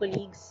course, our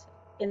colleagues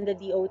in the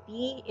DOT,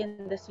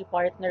 industry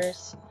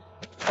partners,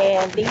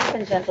 and ladies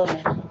and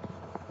gentlemen.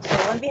 So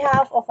on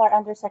behalf of our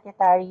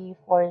Undersecretary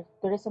for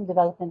Tourism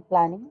Development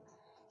Planning,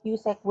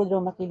 Yusek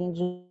Woodrow Makiling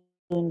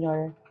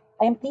Jr.,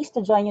 I am pleased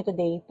to join you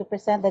today to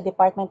present the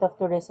Department of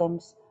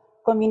Tourism's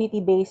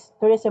community-based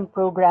tourism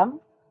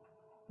program,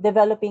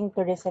 Developing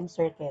Tourism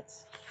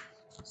Circuits.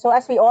 So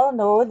as we all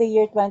know, the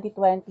year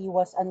 2020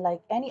 was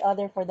unlike any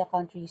other for the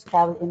country's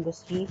travel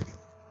industry,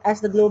 as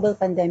the global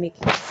pandemic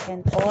hit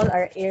and all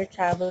our air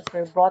travels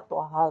were brought to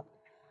a halt,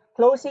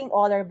 closing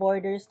all our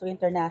borders to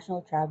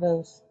international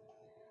travels.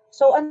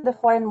 So as the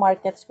foreign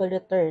markets will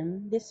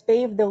return, this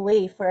paved the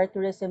way for our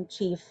tourism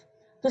chief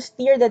to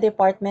steer the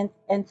department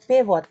and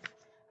pivot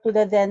to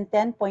the then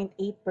 10.8%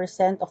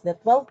 of the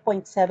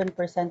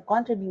 12.7%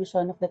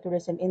 contribution of the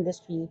tourism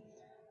industry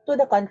to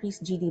the country's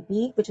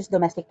GDP, which is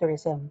domestic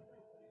tourism.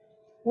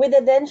 With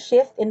the then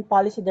shift in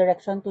policy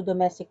direction to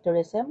domestic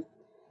tourism,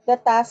 the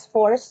Task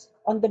Force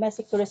on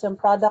Domestic Tourism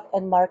Product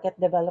and Market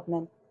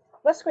Development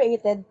was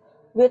created,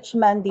 which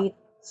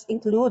mandates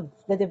include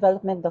the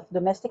development of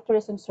domestic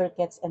tourism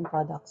circuits and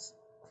products.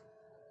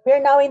 We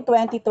are now in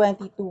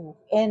 2022,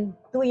 and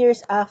 2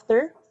 years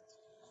after,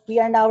 we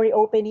have now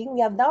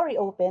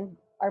reopened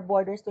our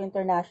borders to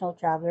international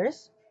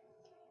travelers,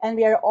 and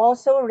we are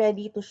also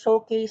ready to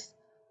showcase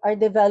our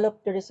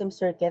developed tourism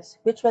circuits,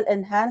 which will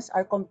enhance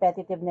our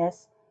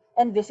competitiveness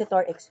and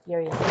visitor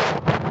experience.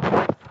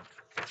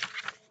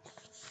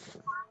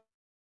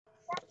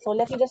 So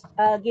let me just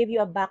give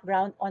you a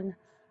background on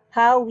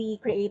how we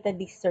created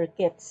these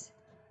circuits.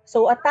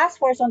 So a task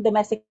force on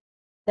domestic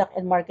product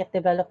and market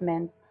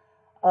development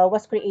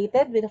was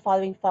created with the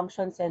following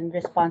functions and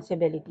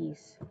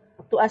responsibilities: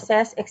 to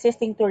assess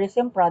existing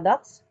tourism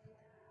products,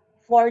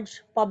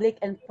 forge public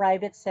and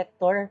private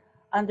sector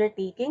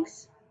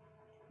undertakings,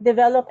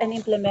 develop and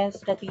implement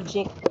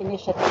strategic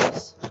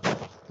initiatives,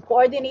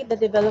 coordinate the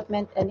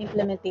development and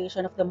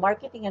implementation of the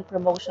marketing and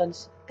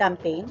promotions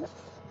campaign,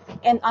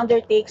 and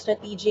undertake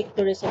strategic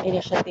tourism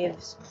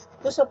initiatives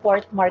to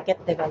support market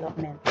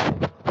development.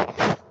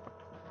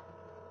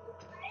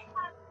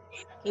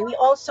 Okay, we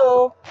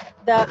also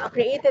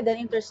created an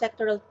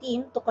intersectoral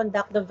team to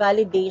conduct the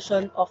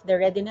validation of the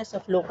readiness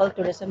of local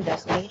tourism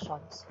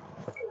destinations.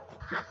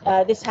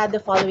 This had the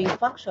following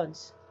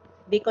functions.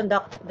 They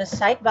conduct the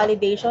site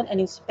validation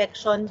and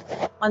inspection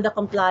on the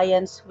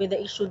compliance with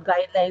the issued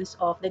guidelines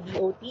of the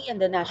DOT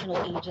and the national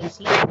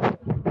agency,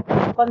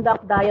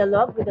 conduct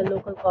dialogue with the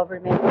local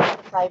government and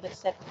the private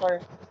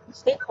sector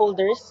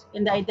stakeholders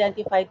in the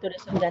identified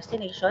tourism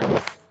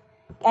destinations,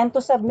 and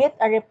to submit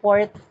a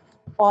report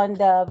on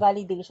the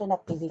validation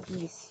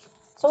activities.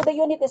 So the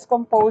unit is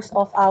composed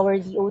of our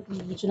DOT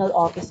regional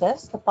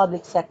offices, the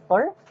public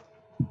sector,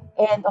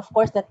 and of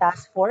course the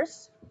task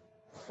force,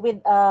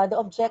 with the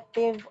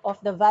objective of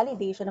the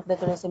validation of the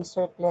tourism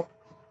circuit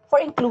for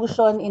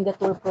inclusion in the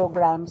tour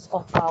programs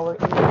of our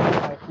industry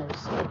partners.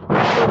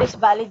 So this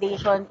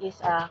validation is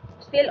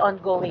still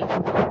ongoing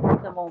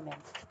at the moment.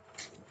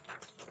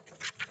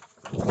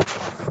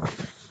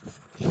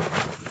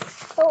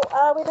 So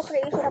with the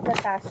creation of the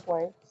task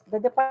force, the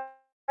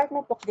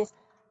department took this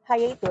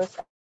hiatus as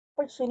an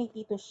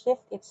opportunity to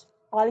shift its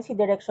policy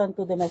direction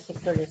to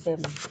domestic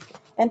tourism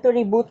and to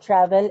reboot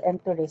travel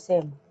and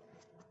tourism.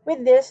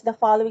 With this, the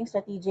following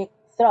strategic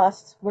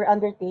thrusts were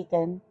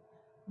undertaken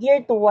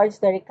geared towards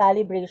the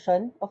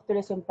recalibration of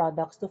tourism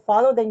products to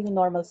follow the new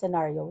normal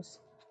scenarios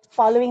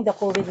following the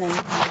COVID-19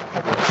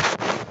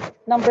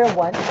 pandemic. Number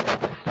one,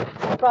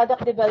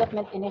 product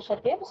development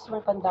initiatives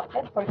were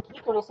conducted for key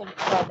tourism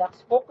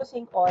products,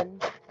 focusing on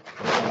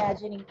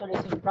reimagining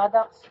tourism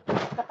products,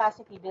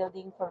 capacity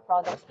building for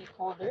product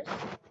stakeholders,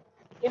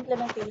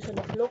 implementation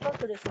of local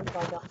tourism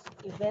products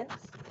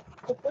events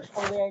to push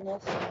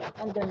awareness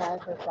and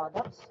demand for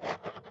products,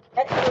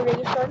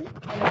 exploration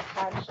and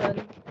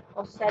expansion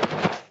of selling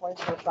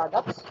platforms for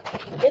products,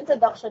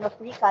 introduction of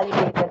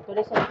recalibrated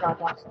tourism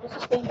products to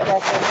sustain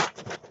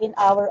presence in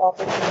our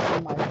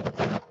opportunity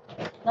market.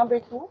 Number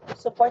two,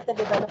 support the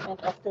development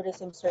of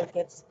tourism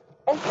circuits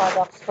and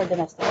products for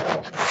domestic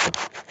tourism.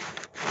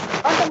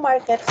 On the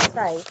market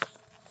side,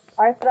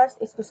 our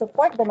thrust is to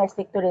support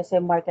domestic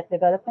tourism market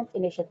development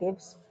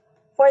initiatives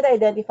for the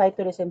identified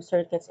tourism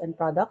circuits and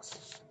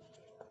products.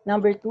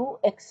 Number two,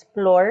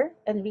 explore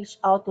and reach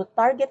out to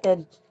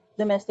targeted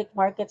domestic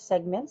market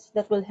segments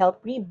that will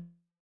help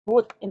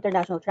reboot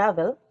international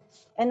travel.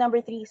 And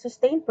number three,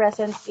 sustain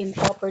presence in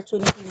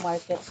opportunity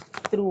markets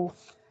through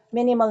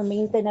minimal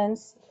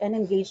maintenance and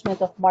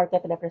engagement of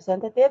market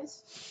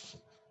representatives,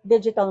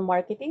 digital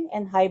marketing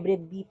and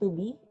hybrid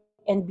B2B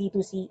and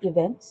B2C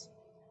events,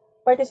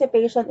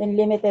 participation in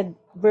limited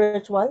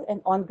virtual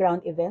and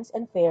on-ground events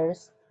and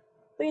fairs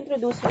to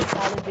introduce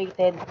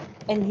recalibrated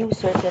and new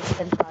circuits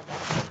and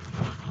products.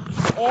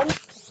 And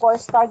of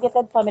course,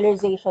 targeted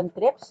familiarization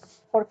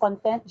trips for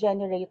content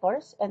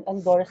generators and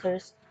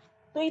endorsers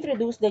to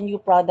introduce the new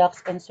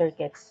products and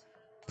circuits.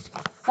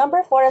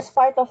 Number four, as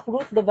part of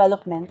route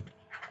development,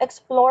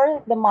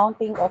 explore the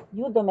mounting of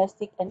new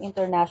domestic and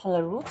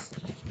international routes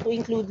to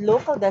include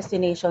local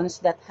destinations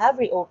that have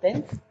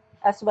reopened,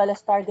 as well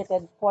as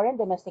targeted foreign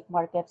domestic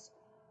markets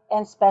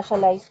and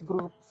specialized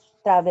group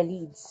travel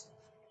leads.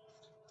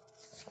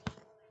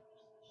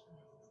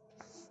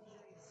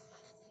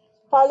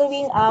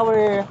 Following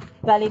our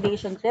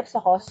validation trips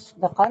across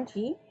the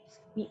country,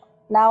 we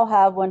now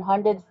have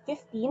 115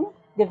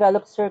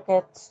 developed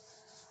circuits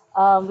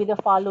with the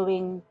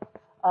following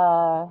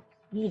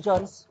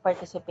regions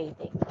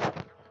participating.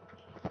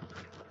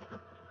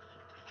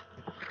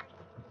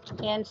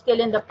 And still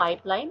in the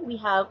pipeline, we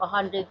have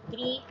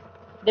 103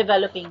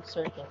 developing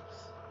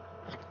circuits.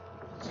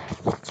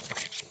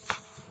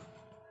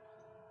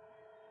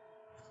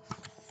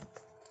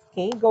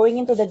 Okay, going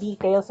into the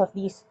details of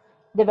these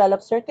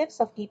developed circuits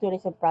of key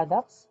tourism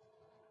products.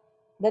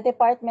 the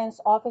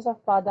department's Office of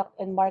Product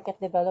and Market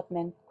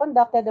Development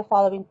conducted the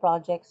following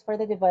projects for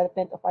the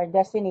development of our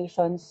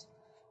destinations,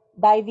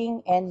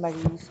 diving and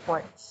marine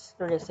sports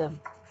tourism.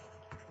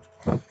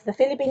 The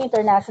Philippine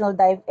International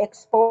Dive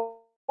Expo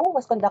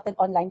was conducted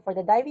online for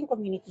the diving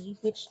community,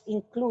 which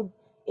include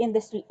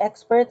industry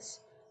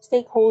experts,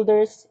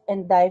 stakeholders,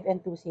 and dive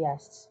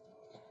enthusiasts.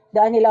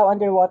 The Anilao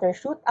Underwater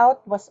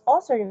Shootout was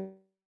also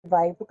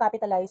revived to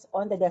capitalize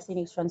on the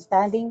destination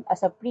standing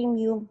as a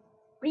premier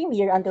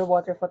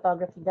underwater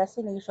photography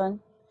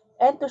destination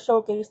and to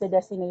showcase the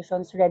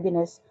destination's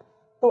readiness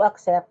to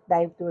accept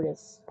dive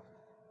tourists.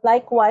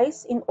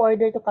 Likewise, in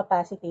order to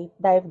capacitate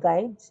dive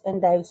guides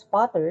and dive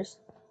spotters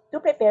to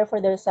prepare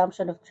for the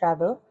resumption of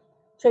travel,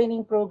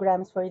 training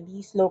programs for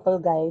these local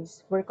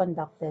guides were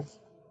conducted.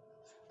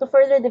 To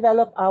further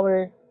develop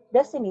our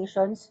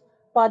destinations,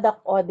 product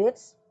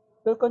audits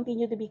will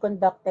continue to be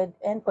conducted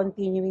and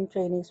continuing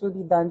trainings will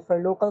be done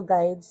for local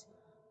guides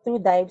through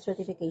dive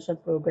certification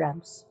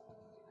programs.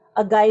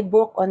 A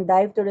guidebook on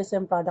dive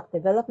tourism product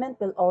development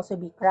will also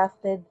be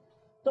crafted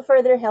to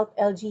further help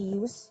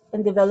LGUs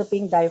in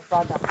developing dive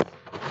products.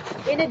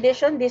 In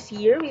addition, this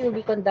year we will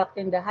be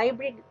conducting the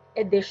hybrid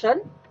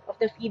edition of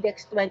the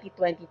FIDEX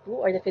 2022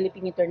 or the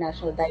Philippine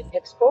International Dive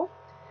Expo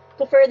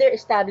to further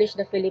establish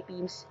the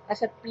Philippines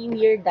as a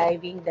premier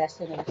diving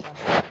destination.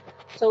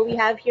 So we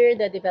have here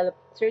the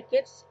developed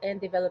circuits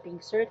and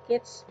developing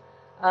circuits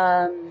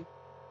on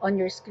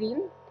your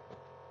screen,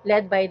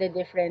 led by the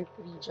different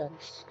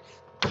regions.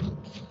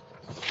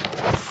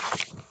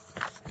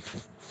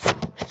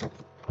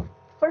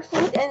 For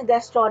food and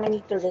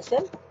gastronomy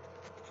tourism,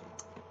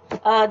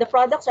 the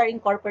products are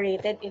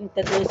incorporated in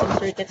the tourism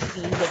circuits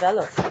being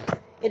developed.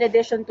 In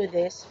addition to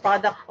this,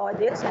 product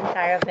audits and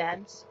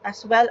caravans,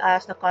 as well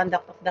as the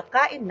conduct of the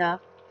Kain Na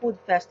Food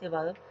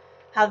Festival,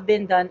 have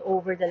been done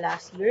over the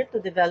last year to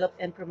develop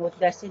and promote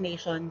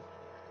destinations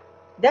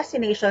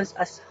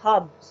as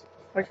hubs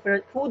for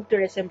food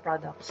tourism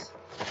products.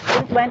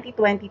 In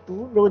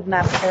 2022,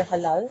 roadmaps for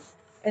halal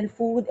and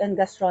food and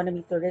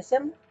gastronomy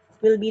tourism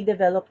will be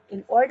developed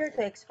in order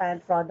to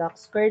expand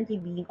products currently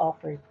being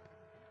offered.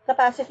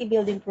 Capacity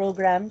building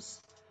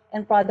programs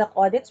and product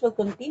audits will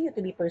continue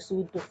to be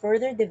pursued to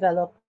further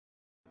develop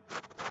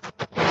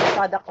the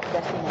product of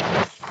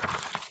destination.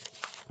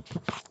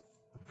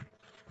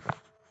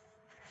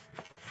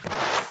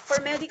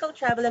 For medical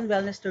travel and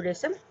wellness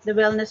tourism, the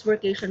Wellness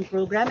Workation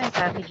Program and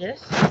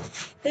packages,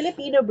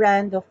 Filipino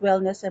brand of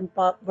wellness and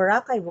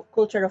Boracay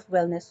culture of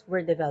wellness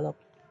were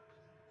developed.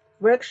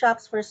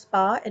 Workshops for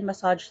spa and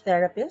massage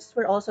therapists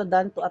were also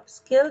done to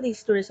upskill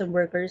these tourism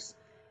workers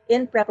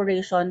in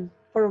preparation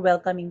for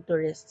welcoming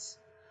tourists.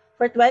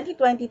 For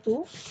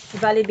 2022,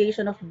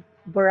 validation of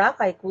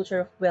Boracay culture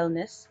of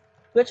wellness,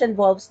 which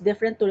involves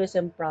different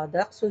tourism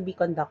products, will be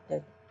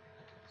conducted.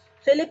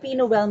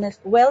 Filipino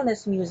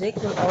wellness music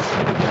will also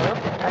be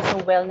developed as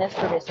a wellness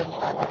tourism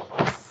product.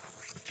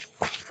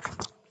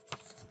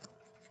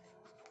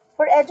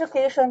 For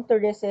education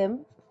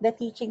tourism, the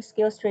teaching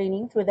skills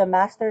training through the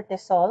Master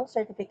TESOL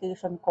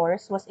certification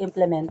course was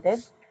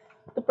implemented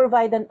to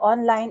provide an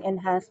online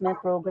enhancement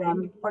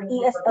program for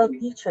ESL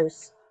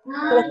teachers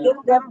to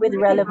equip them with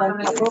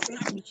relevant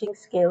appropriate teaching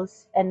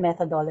skills and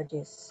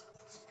methodologies.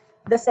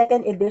 The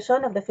second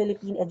edition of the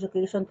Philippine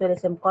Education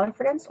Tourism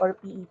Conference, or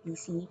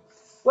PETC,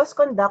 was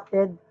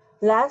conducted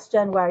last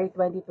January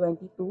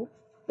 2022,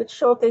 which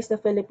showcased the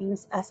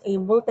Philippines as a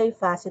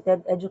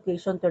multifaceted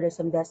education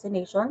tourism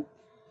destination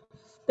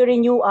to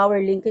renew our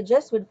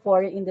linkages with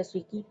foreign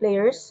industry key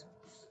players.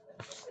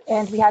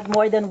 And we had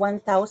more than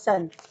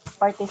 1,000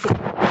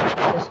 participating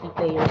industry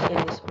players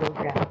in this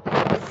program.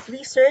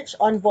 Research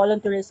on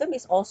volunteerism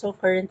is also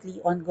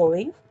currently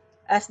ongoing,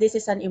 as this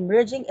is an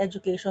emerging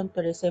education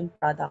tourism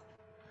product.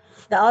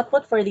 The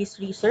output for this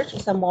research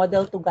is a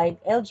model to guide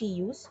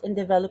LGUs in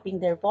developing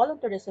their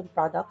volunteerism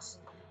products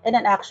and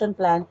an action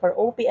plan for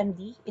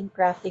OPMD in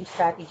crafting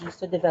strategies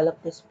to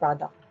develop this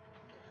product.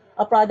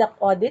 A product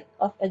audit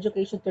of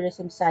education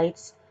tourism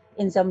sites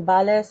in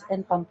Zambales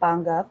and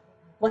Pampanga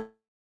was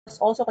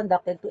also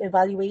conducted to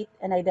evaluate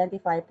and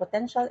identify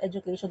potential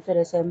education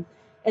tourism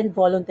and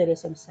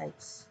volunteerism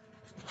sites.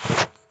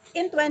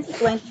 In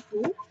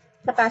 2022,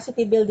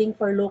 capacity building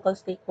for local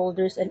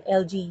stakeholders and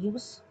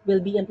LGUs will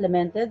be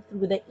implemented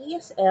through the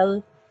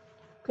ESL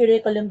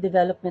Curriculum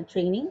Development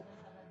Training,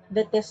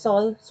 the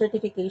TESOL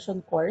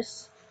certification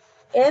course,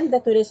 and the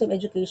Tourism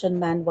Education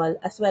Manual,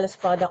 as well as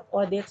product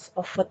audits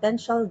of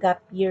potential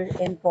gap year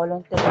and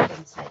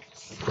volunteerism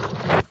sites.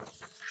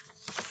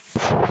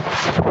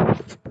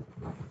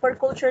 For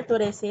culture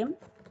tourism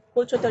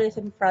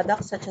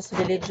products such as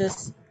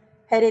religious,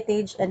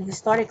 heritage, and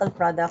historical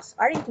products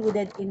are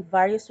included in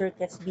various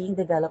circuits being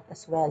developed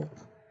as well.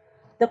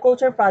 The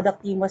culture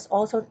product team was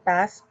also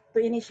tasked to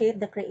initiate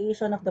the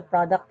creation of the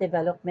product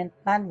development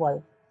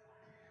manual.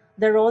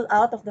 The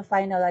rollout of the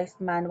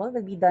finalized manual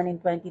will be done in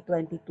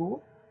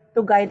 2022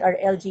 to guide our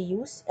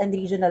LGUs and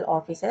regional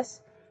offices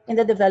in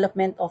the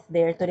development of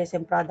their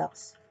tourism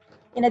products.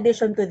 In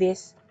addition to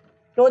this,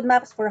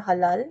 Roadmaps for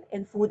halal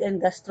and food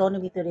and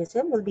gastronomy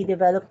tourism will be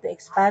developed to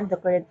expand the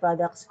current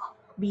products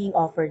being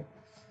offered.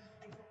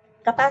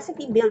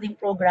 Capacity building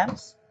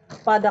programs,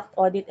 product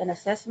audit and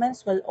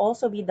assessments will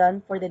also be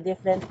done for the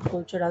different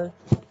cultural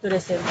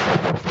tourism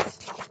segments.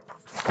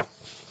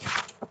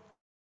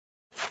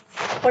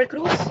 For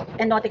cruise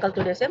and nautical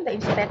tourism, the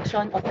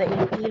inspection of the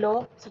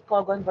Iloilo,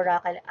 Sicogon,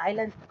 Boracay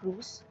Island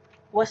cruise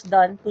was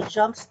done to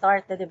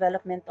jumpstart the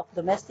development of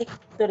domestic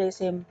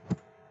tourism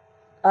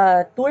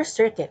tour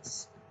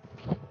circuits.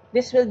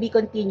 This will be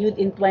continued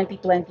in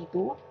 2022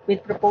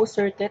 with proposed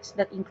circuits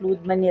that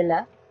include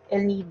Manila,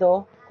 El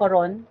Nido,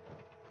 Coron,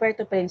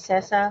 Puerto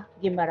Princesa,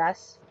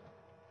 Guimaras,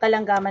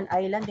 Kalangaman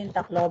Island in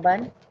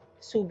Tacloban,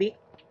 Subic,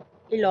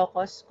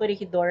 Ilocos,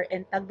 Corregidor,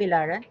 and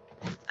Tagbilaran,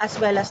 as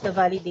well as the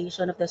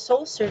validation of the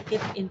Seoul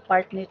Circuit in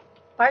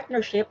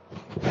partnership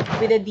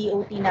with the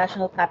DOT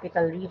National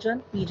Capital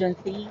Region, Region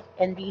 3,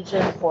 and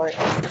Region 4.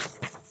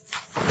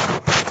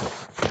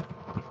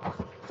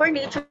 For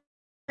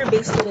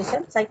nature-based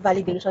tourism, site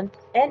validation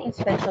and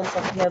inspections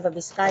of Nueva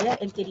Vizcaya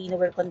and Quirino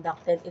were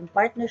conducted in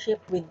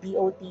partnership with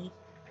DOT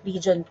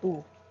Region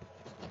 2.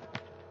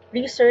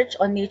 Research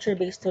on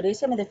nature-based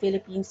tourism in the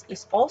Philippines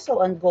is also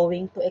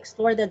ongoing to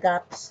explore the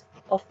gaps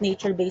of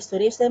nature-based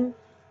tourism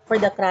for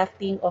the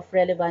crafting of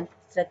relevant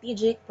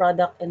strategic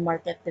product and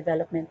market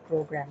development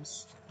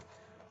programs.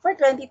 For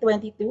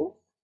 2022,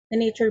 the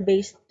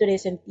nature-based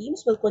tourism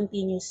teams will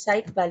continue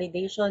site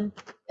validation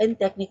and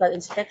technical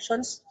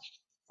inspections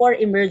for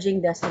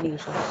emerging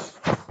destinations.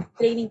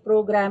 Training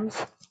programs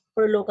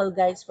for local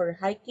guides for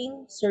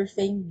hiking,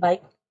 surfing,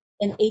 bike,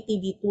 and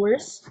ATV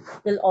tours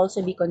will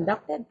also be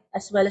conducted,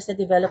 as well as the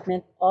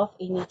development of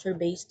a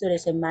nature-based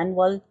tourism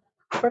manual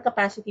for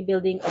capacity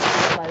building of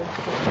local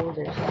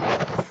stakeholders.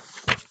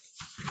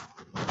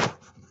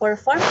 For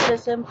farm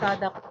tourism,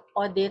 product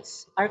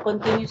audits are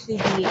continuously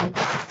being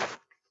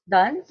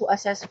done to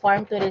assess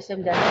farm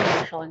tourism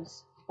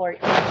destinations for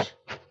each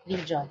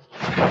region.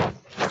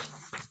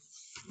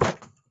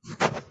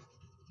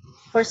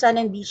 For sun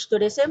and beach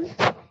tourism,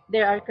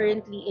 there are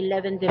currently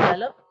 11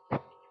 developed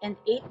and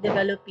 8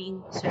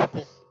 developing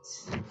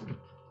circuits.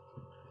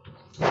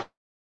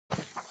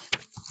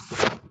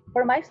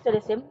 For MICE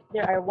tourism,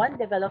 there are 1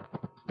 developed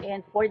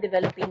and 4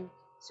 developing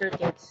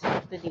circuits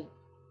to date.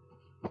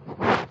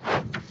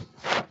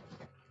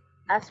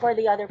 As for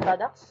the other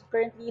products,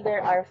 currently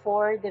there are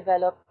 4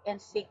 developed and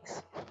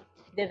 6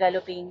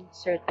 developing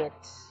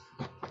circuits.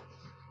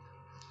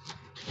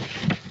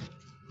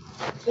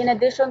 In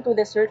addition to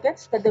the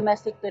circuits, the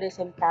Domestic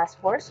Tourism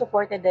Task Force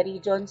supported the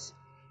regions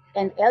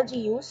and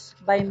LGUs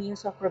by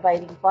means of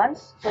providing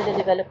funds for the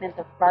development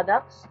of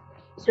products,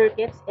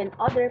 circuits, and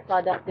other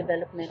product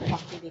development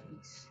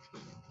activities.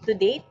 To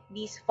date,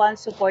 these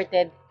funds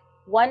supported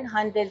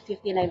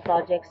 159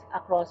 projects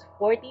across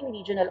 14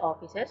 regional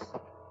offices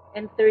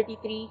and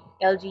 33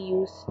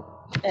 LGUs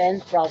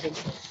and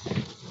provinces.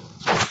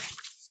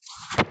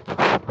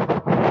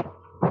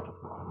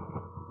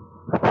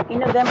 In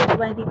November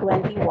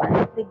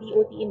 2021, the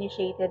DOT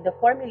initiated the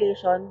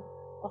formulation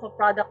of a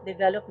product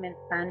development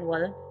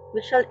manual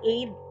which shall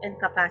aid and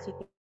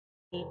capacitate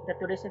the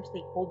tourism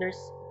stakeholders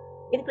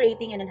in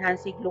creating and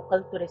enhancing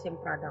local tourism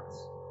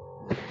products.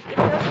 It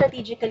will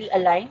strategically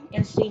align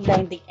and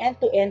streamline the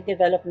end-to-end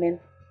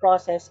development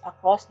process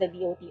across the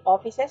DOT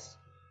offices,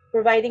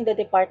 providing the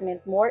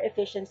department more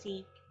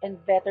efficiency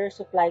and better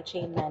supply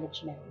chain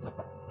management.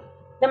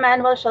 The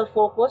manual shall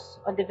focus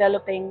on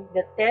developing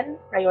the 10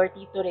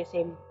 priority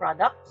tourism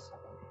products: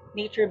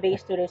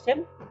 nature-based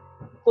tourism,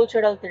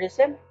 cultural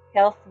tourism,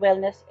 health,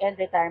 wellness, and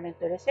retirement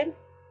tourism,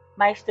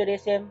 MICE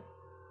tourism,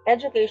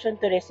 education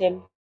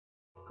tourism,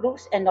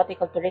 cruise and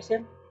nautical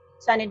tourism,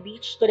 sun and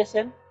beach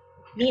tourism,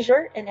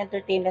 leisure and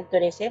entertainment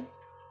tourism,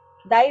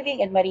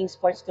 diving and marine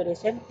sports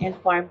tourism, and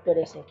farm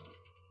tourism.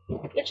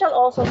 It shall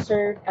also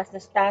serve as the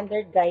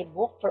standard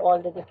guidebook for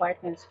all the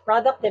department's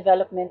product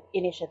development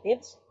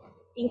initiatives,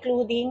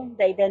 including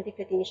the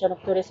identification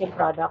of tourism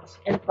products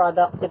and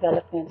product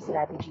development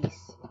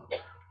strategies.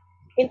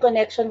 In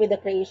connection with the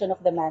creation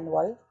of the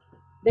manual,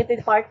 the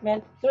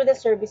department, through the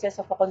services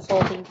of a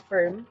consulting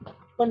firm,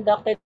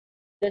 conducted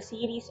a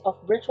series of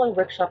virtual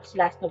workshops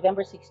last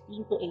November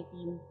 16 to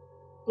 18,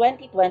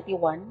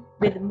 2021,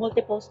 with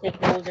multiple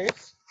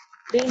stakeholders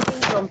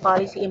ranging from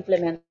policy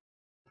implementers,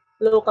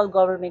 local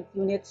government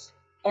units,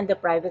 and the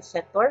private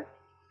sector,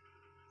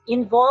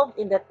 involved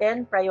in the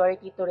 10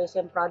 priority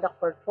tourism product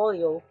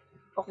portfolio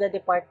of the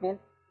department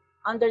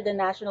under the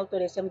National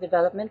Tourism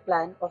Development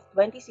Plan of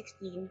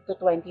 2016 to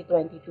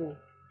 2022.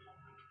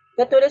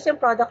 The Tourism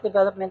Product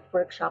Development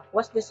Workshop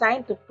was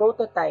designed to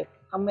prototype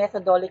a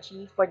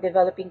methodology for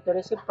developing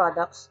tourism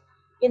products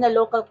in a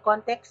local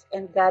context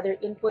and gather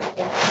input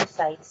and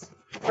insights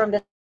from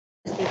the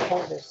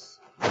stakeholders.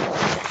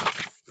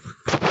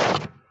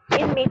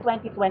 In May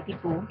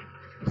 2022,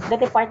 the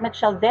department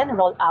shall then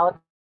roll out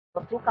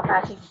through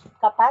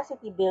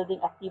capacity building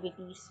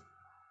activities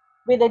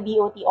with the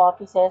DOT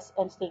offices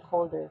and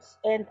stakeholders.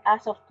 And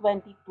as of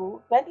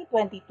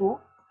 2022,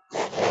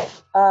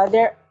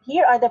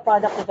 here are the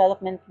product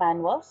development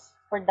manuals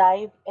for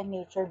dive and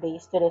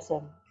nature-based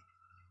tourism.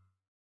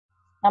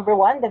 Number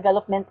one,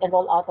 development and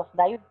rollout of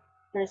dive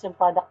tourism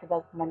product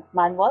development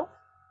manual,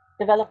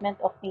 development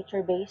of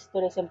nature-based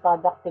tourism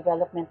product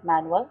development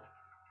manual.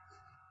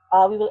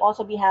 We will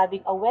also be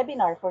having a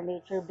webinar for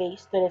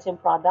nature-based tourism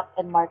product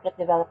and market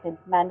development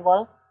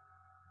manual,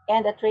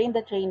 and a train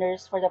the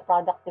trainers for the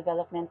product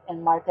development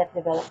and market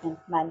development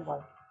manual.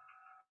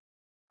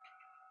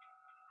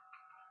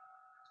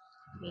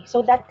 Okay,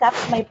 so that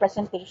caps my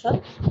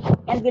presentation,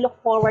 and we look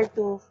forward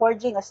to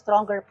forging a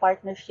stronger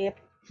partnership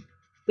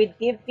with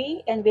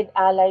TIBFI and with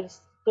allied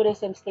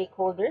tourism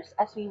stakeholders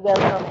as we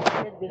welcome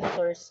 100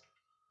 visitors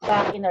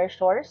back in our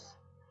shores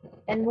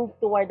and move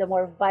toward a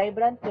more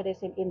vibrant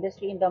tourism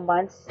industry in the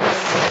months and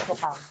years to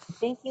come.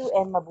 Thank you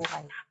and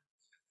mabuhay.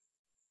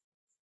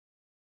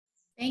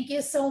 Thank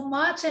you so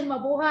much and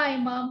mabuhay,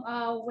 Ma'am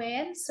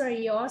Wen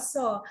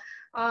Seryoso.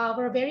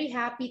 We're very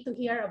happy to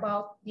hear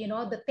about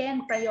the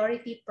 10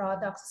 priority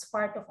products as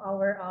part of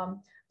our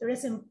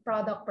tourism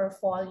product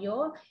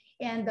portfolio,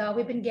 and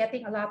we've been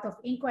getting a lot of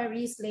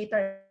inquiries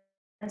later.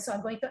 And so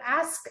I'm going to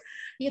ask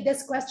you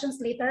these questions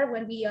later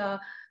when we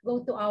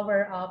go to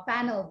our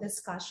panel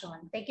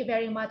discussion. Thank you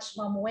very much,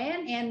 Ma'am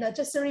Wen. And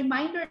just a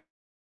reminder,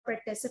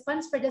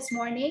 participants, for this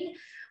morning,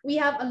 we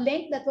have a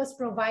link that was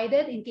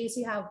provided in case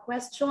you have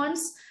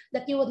questions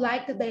that you would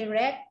like to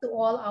direct to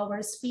all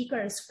our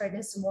speakers for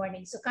this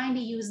morning. So kindly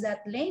use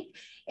that link,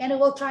 and we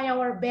will try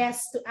our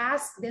best to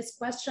ask these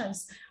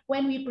questions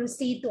when we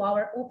proceed to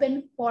our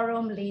open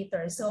forum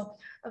later. So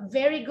a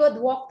very good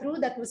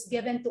walkthrough that was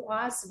given to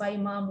us by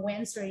Ma'am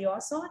Wen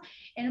Seryoso.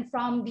 And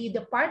from the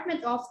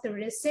Department of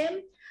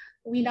Tourism,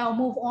 we now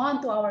move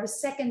on to our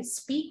second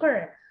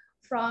speaker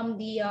from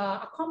the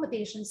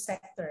accommodation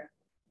sector.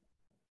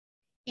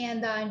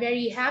 And I'm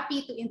very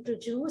happy to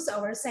introduce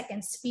our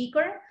second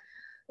speaker,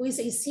 who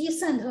is a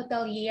seasoned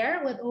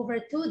hotelier with over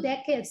 2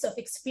 decades of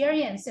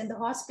experience in the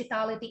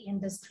hospitality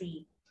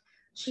industry.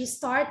 She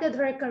started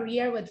her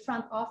career with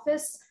front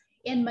office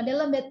in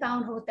Manila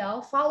Midtown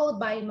Hotel, followed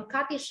by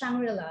Makati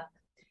Shangri-La.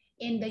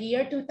 In the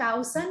year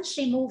 2000,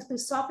 she moved to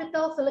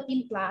Sofitel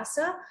Philippine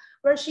Plaza,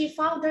 where she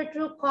found her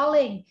true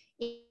calling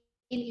in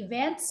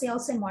event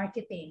sales and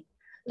marketing.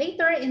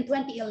 Later in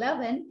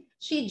 2011,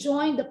 she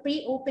joined the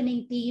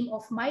pre-opening team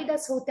of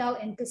Midas Hotel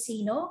and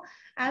Casino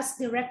as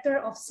Director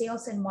of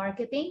Sales and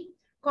Marketing,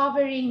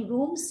 covering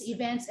rooms,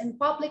 events, and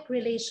public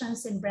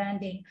relations and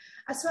branding,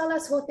 as well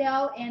as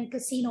hotel and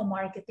casino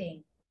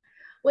marketing.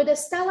 With a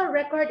stellar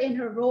record in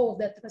her role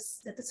that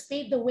has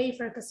paved the way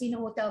for Casino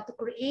Hotel to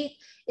create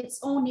its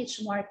own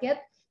niche market,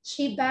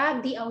 she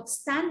bagged the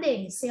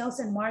Outstanding Sales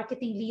and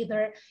Marketing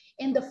Leader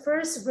in the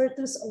first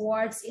Virtus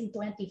Awards in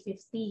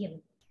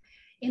 2015.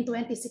 In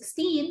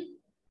 2016,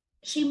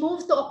 she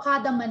moved to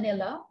Okada,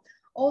 Manila,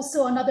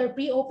 also another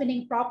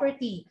pre-opening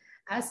property,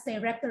 as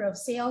Director of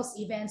Sales,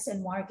 Events,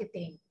 and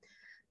Marketing.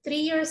 3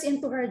 years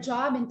into her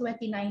job in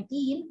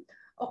 2019,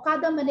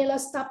 Okada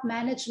Manila's top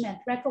management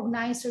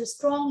recognized her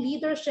strong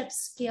leadership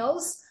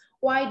skills,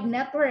 wide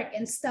network,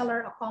 and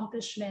stellar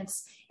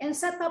accomplishments, and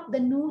set up the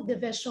new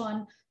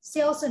division,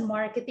 Sales and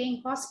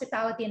Marketing,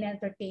 Hospitality and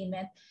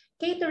Entertainment,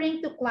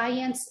 catering to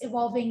clients'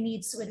 evolving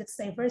needs with its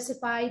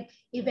diversified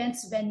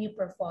events venue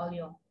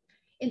portfolio.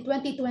 In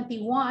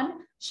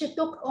 2021, she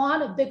took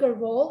on a bigger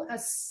role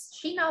as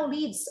she now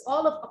leads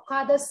all of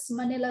Okada's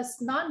Manila's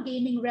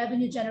non-gaming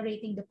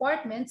revenue-generating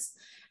departments,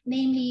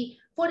 namely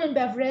food and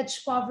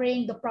beverage,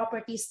 covering the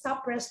property's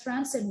top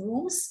restaurants and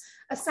rooms,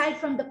 aside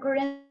from the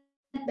current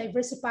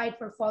diversified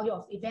portfolio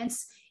of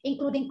events,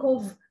 including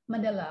Cove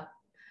Manila.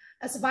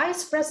 As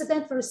Vice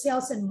President for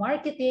Sales and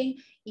Marketing,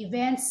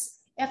 Events,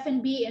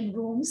 F&B, and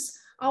Rooms,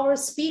 our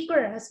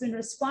speaker has been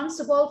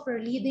responsible for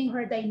leading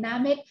her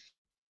dynamic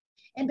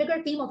and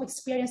bigger team of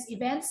experienced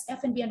events,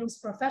 F&B, and rooms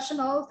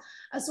professionals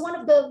as one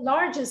of the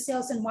largest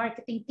sales and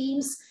marketing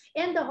teams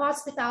in the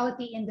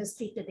hospitality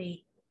industry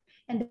today.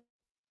 And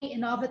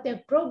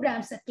innovative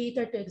programs that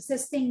cater to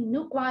existing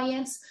new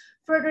clients,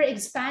 further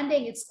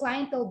expanding its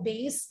clientele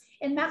base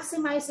and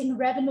maximizing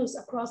revenues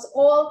across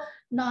all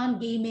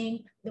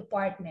non-gaming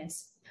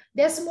departments.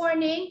 This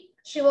morning,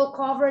 she will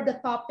cover the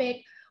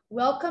topic,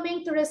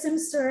 Welcoming Tourism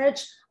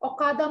Surge,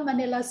 Okada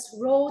Manila's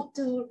Road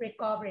to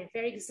Recovery.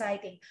 Very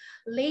exciting.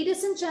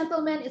 Ladies and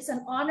gentlemen, it's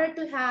an honor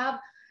to have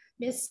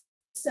Ms.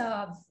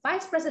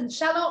 Vice President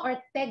Shelo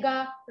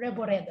Ortega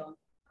Reboredo.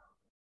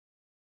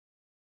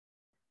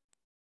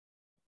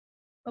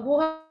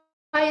 Mabuhay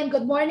and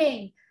good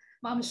morning,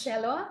 Ma'am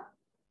Shelo.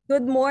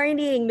 Good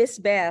morning, Miss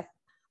Beth.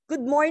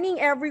 Good morning,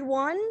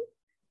 everyone.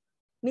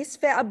 Ms.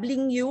 Fe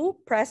Ablingyu,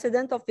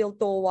 President of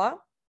Philtoa,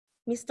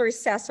 Mr.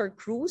 Cesar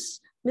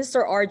Cruz,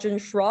 Mr. Arjun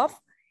Shroff,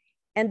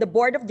 and the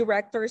Board of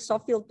Directors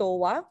of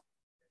Philtoa,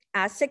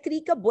 Secretary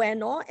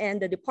Bueno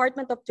and the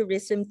Department of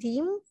Tourism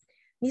team,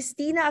 Ms.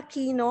 Tina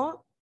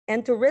Aquino,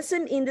 and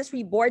Tourism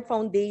Industry Board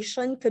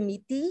Foundation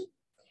Committee,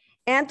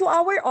 and to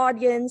our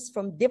audience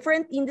from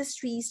different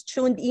industries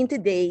tuned in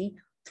today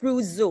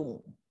through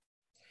Zoom.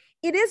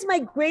 It is my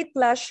great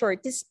pleasure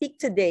to speak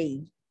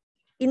today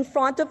in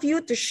front of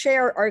you to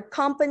share our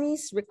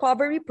company's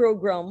recovery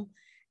program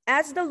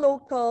as the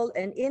local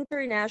and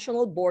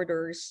international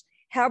borders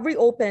have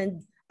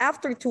reopened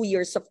after 2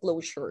 years of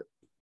closure.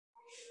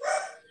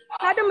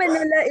 Ocado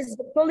Manila is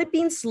the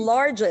Philippines'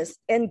 largest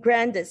and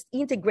grandest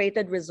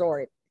integrated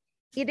resort.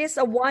 It is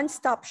a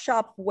one-stop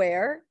shop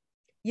where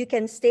you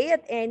can stay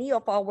at any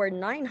of our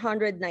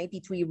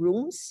 993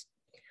 rooms.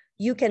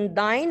 You can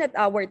dine at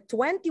our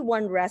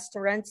 21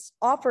 restaurants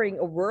offering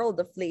a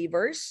world of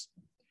flavors.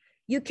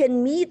 You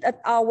can meet at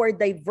our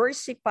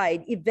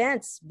diversified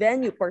events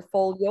venue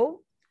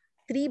portfolio,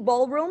 3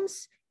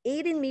 ballrooms,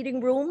 18 meeting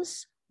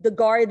rooms, the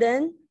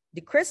garden,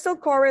 the Crystal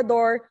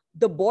Corridor,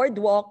 the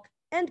Boardwalk,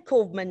 and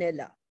Cove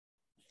Manila.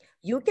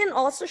 You can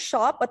also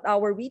shop at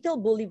our retail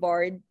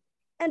boulevard,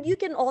 and you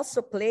can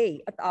also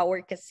play at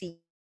our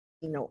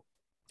casino.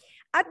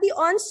 At the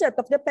onset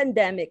of the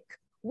pandemic,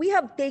 we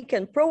have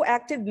taken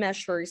proactive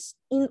measures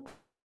in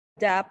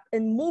adapt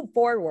and move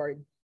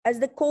forward as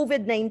the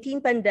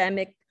COVID-19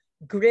 pandemic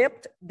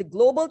gripped the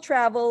global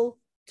travel,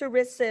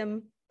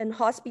 tourism, and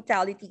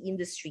hospitality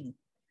industry.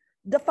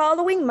 The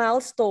following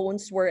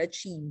milestones were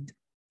achieved.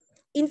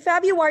 In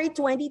February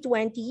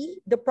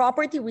 2020, the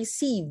property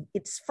received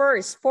its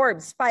first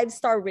Forbes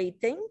 5-star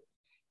rating,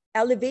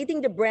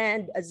 elevating the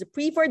brand as a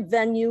preferred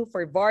venue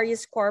for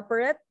various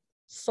corporate,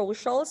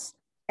 socials,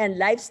 and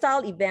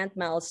lifestyle event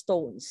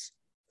milestones.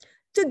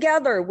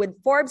 Together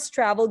with Forbes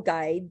Travel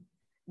Guide,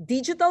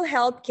 Digital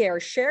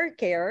Healthcare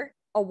ShareCare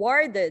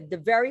awarded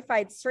the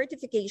verified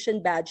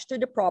certification badge to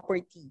the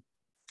property.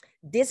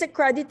 This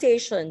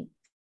accreditation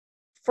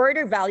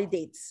further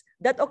validates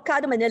that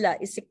Ocado Manila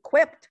is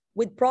equipped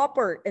with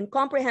proper and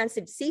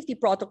comprehensive safety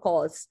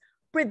protocols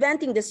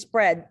preventing the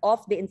spread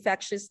of the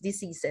infectious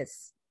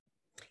diseases.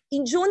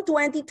 In June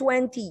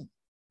 2020,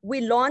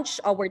 we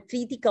launched our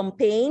 3T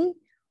campaign,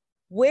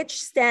 which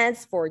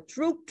stands for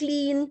True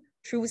Clean,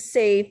 True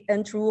Safe,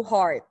 and True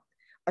Heart,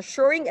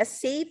 assuring a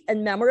safe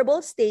and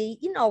memorable stay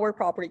in our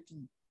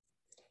property.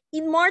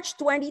 In March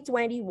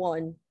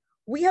 2021,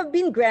 we have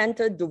been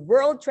granted the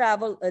World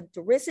Travel and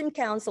Tourism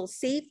Council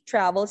Safe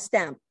Travel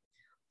Stamp,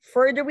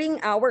 furthering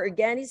our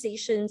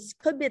organization's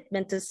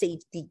commitment to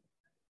safety.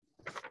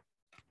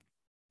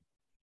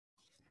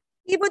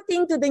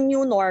 Pivoting to the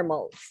new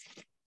normals.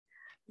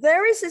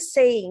 There is a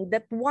saying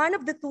that one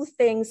of the two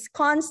things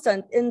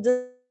constant in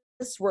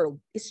this world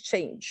is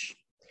change.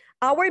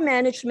 Our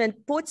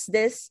management puts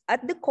this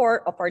at the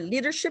core of our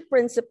leadership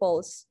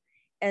principles,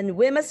 and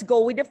we must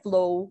go with the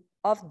flow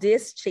of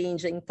these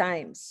changing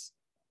times.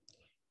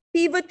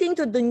 Pivoting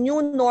to the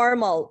new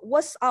normal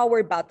was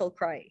our battle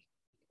cry.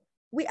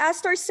 We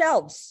asked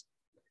ourselves,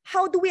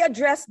 how do we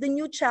address the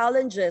new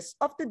challenges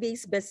of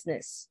today's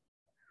business?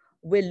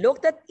 We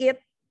looked at it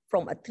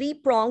from a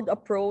three-pronged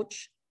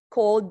approach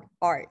called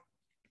ART.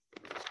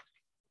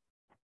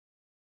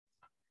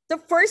 The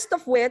first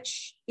of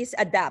which is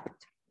ADAPT.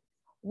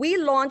 We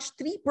launched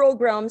 3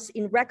 programs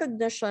in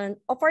recognition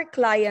of our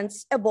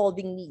clients'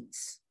 evolving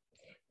needs.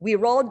 We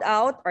rolled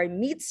out our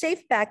Meet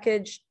Safe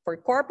package for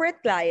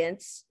corporate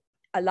clients,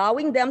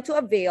 allowing them to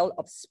avail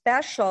of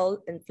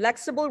special and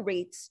flexible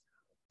rates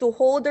to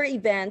hold their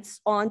events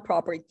on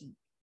property.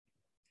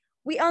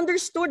 We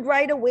understood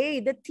right away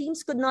that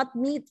teams could not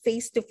meet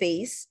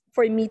face-to-face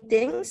for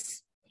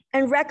meetings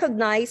and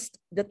recognized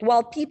that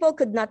while people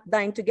could not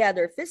dine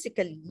together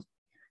physically,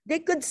 they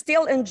could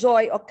still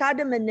enjoy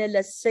Ocado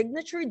Manila's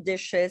signature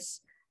dishes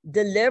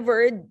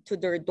delivered to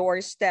their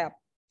doorstep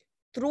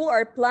through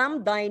our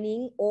plum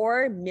dining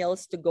or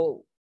meals to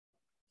go.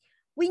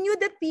 We knew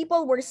that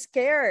people were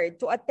scared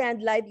to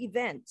attend live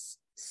events,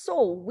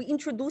 so we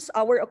introduced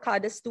our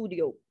Ocado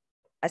Studio,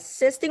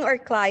 assisting our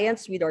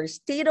clients with our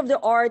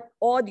state-of-the-art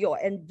audio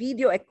and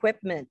video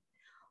equipment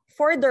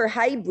for their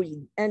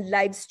hybrid and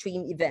live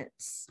stream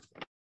events.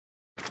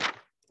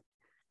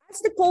 As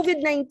the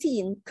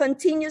COVID-19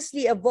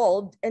 continuously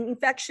evolved and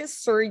infectious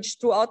surged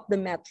throughout the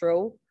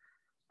metro,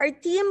 our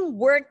team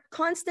worked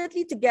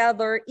constantly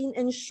together in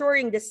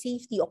ensuring the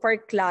safety of our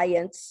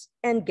clients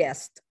and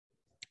guests.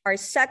 Our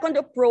second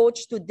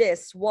approach to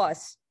this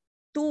was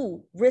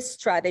to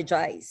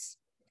re-strategize,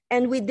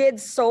 and we did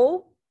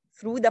so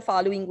through the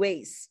following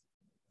ways.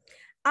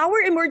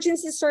 Our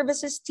emergency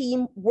services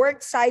team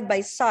worked side by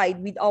side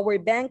with our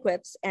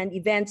banquets and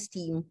events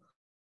team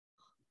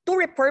to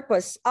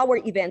repurpose our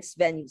events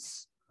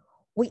venues.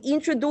 We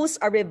introduced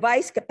a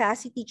revised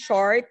capacity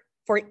chart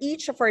for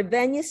each of our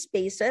venue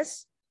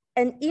spaces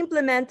and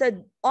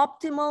implemented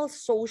optimal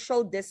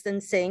social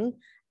distancing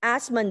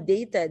as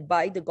mandated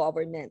by the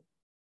government.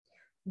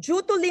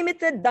 Due to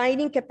limited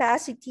dining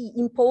capacity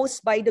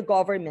imposed by the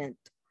government,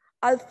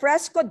 al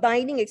fresco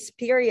dining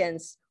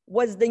experience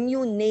was the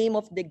new name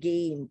of the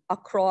game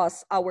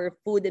across our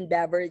food and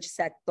beverage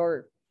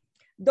sector.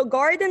 The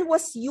garden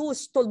was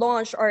used to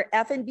launch our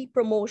F&B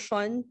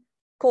promotion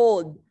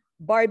called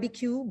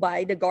Barbecue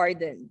by the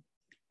Garden,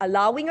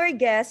 allowing our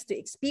guests to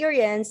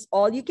experience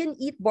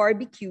all-you-can-eat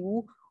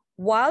barbecue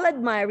while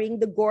admiring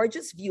the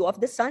gorgeous view of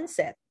the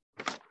sunset.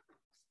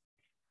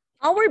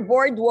 Our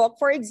boardwalk,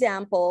 for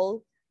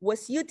example,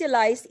 was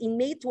utilized in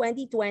May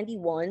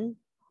 2021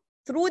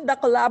 through the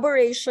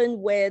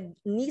collaboration with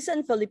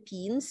Nissan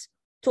Philippines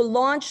to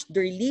launch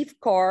their Leaf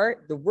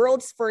car, the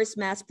world's first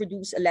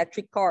mass-produced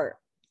electric car.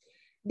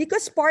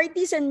 Because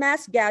parties and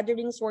mass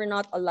gatherings were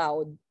not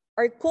allowed,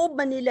 our Cove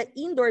Manila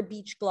Indoor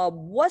Beach Club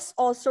was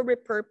also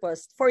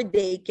repurposed for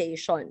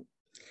daycation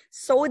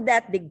so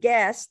that the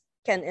guests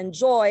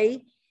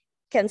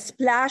can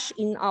splash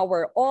in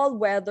our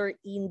all-weather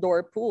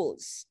indoor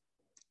pools.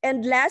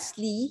 And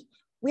lastly,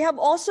 we have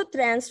also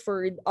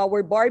transferred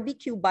our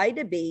barbecue by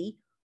the bay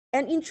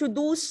and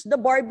introduced the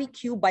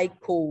barbecue by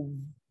Cove.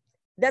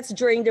 That's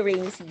during the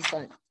rainy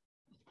season.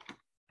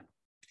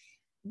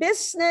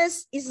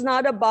 Business is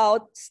not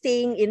about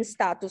staying in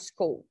status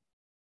quo.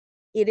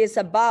 It is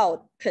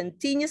about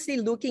continuously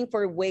looking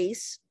for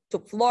ways to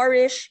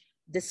flourish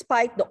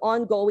despite the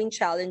ongoing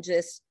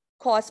challenges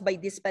caused by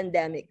this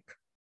pandemic.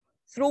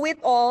 Through it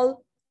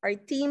all, our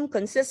team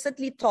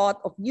consistently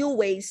thought of new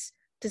ways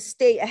to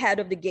stay ahead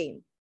of the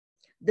game.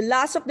 The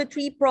last of the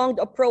three-pronged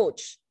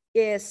approach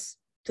is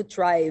to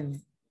thrive.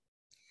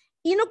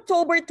 In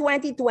October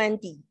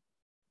 2020,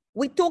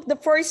 we took the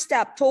first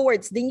step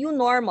towards the new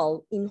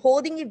normal in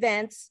holding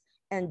events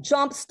and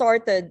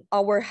jump-started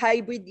our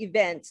hybrid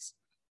events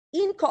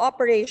in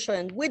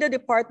cooperation with the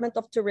Department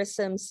of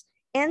Tourism's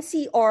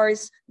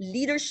NCR's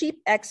Leadership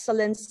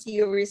Excellence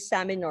Series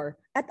seminar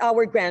at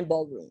our Grand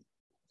Ballroom.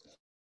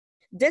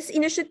 This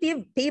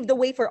initiative paved the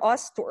way for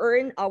us to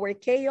earn our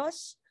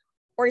CAOS,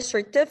 or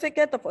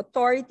Certificate of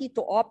Authority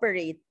to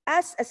Operate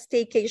as a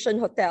staycation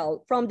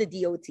hotel from the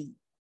DOT.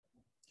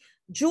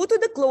 Due to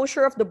the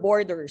closure of the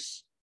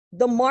borders,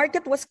 the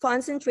market was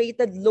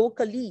concentrated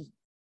locally,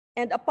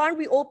 and upon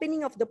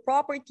reopening of the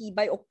property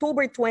by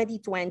October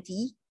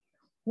 2020,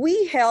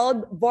 we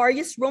held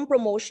various room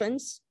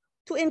promotions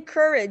to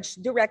encourage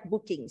direct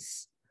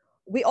bookings.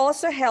 We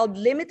also held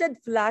limited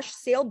flash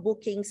sale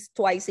bookings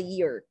twice a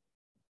year.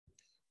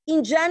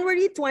 In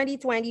January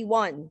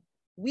 2021,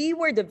 we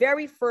were the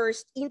very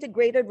first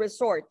integrated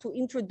resort to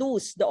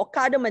introduce the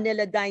Okada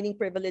Manila Dining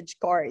Privilege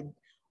Card,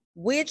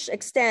 which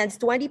extends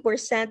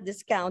 20%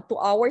 discount to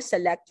our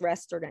select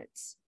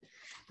restaurants.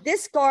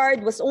 This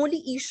card was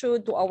only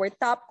issued to our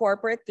top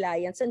corporate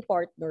clients and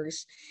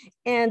partners,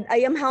 and I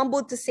am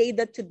humbled to say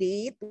that to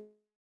date,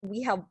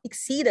 we have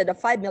exceeded the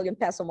 5 million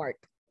peso mark.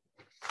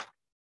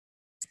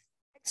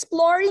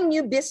 Exploring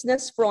new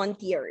business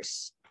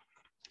frontiers.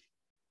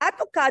 At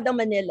Okada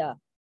Manila,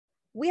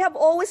 we have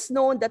always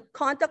known that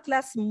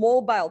contactless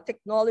mobile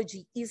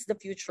technology is the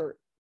future.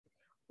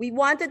 We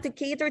wanted to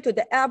cater to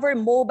the ever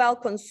mobile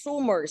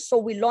consumers, so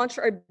we launched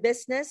our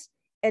business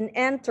and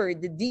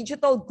entered the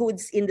digital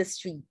goods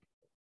industry.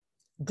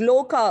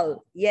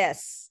 Glocal,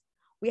 yes.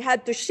 We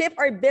had to shift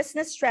our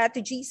business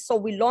strategy, so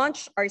we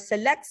launched our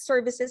select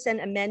services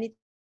and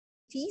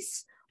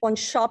amenities on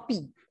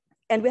Shopee.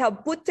 And we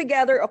have put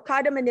together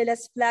Okada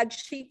Manila's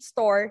flagship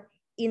store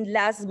in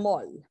Laz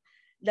Mall,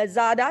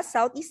 Lazada,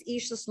 Southeast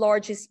Asia's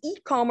largest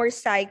e-commerce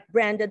site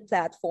branded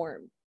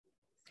platform.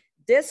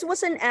 This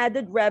was an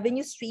added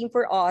revenue stream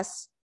for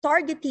us,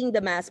 targeting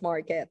the mass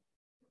market.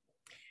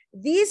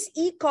 These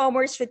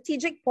e-commerce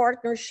strategic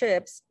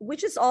partnerships,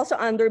 which is also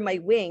under my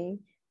wing,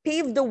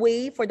 paved the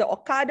way for the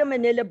Okada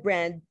Manila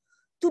brand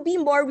to be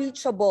more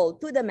reachable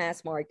to the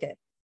mass market.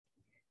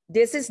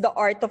 This is the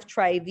art of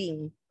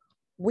thriving.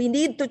 We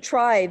need to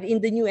thrive in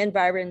the new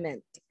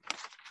environment.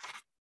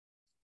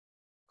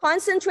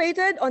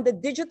 Concentrated on the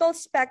digital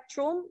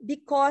spectrum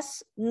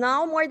because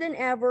now more than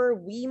ever,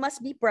 we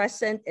must be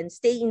present and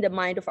stay in the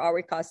mind of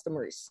our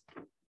customers.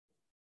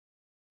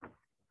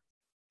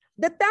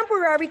 The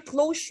temporary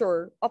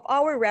closure of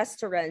our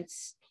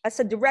restaurants as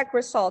a direct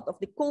result of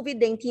the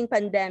COVID-19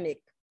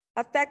 pandemic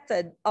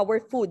affected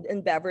our food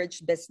and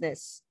beverage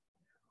business.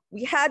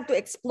 We had to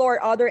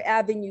explore other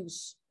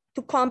avenues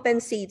to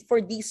compensate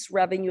for these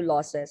revenue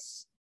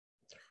losses.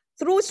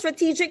 Through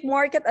strategic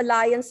market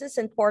alliances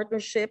and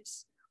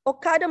partnerships,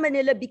 Okada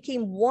Manila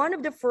became one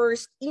of the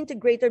first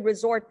integrated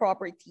resort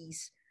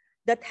properties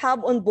that have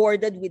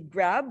onboarded with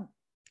Grab,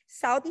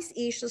 Southeast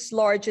Asia's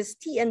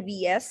largest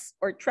TNVS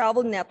or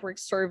travel network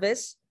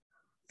service,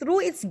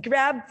 through its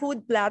Grab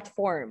food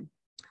platform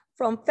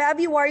from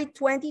February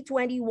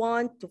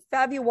 2021 to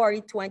February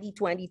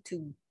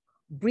 2022,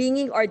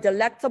 bringing our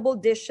delectable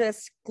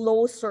dishes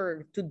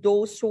closer to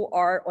those who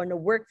are on a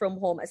work from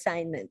home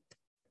assignment.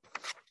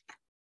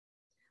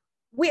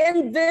 We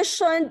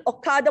envisioned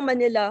Okada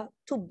Manila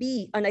to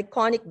be an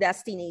iconic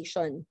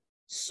destination.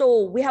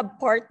 So we have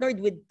partnered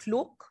with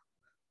Klook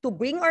to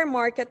bring our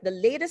market the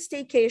latest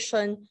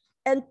staycation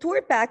and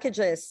tour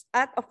packages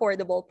at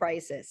affordable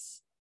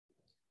prices.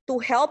 To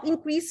help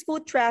increase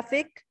foot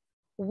traffic,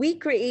 we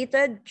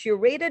created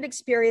curated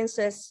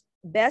experiences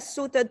best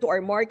suited to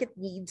our market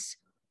needs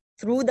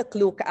through the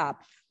Klook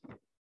app.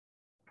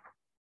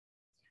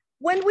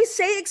 When we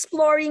say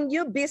exploring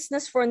new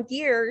business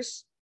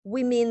frontiers,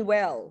 we mean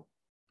well.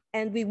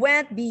 And we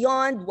went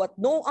beyond what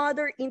no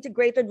other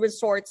integrated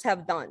resorts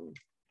have done.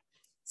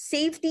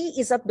 Safety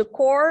is at the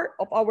core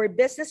of our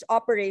business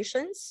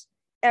operations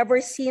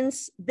ever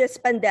since this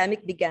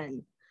pandemic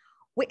began.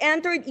 We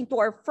entered into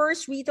our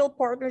first retail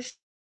partnership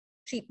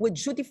with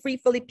Duty Free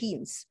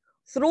Philippines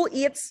through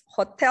its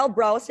Hotel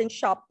Browse and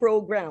Shop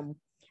program,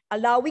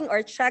 allowing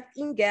our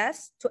checked-in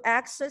guests to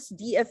access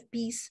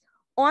DFP's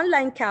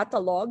online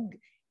catalog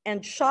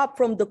and shop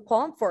from the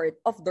comfort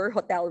of their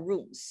hotel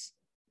rooms.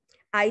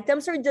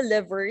 Items are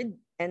delivered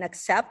and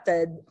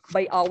accepted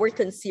by our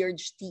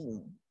concierge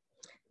team.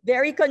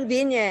 Very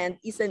convenient,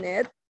 isn't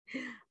it?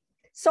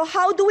 So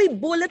how do we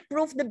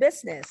bulletproof the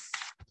business?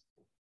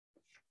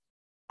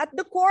 At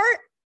the core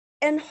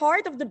and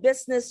heart of the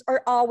business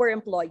are our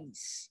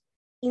employees.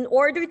 In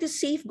order to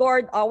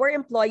safeguard our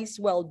employees'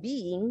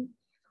 well-being,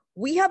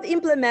 we have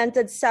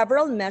implemented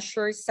several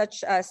measures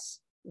such as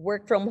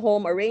work from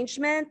home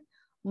arrangement,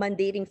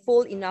 mandating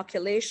full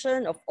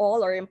inoculation of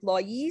all our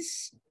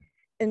employees,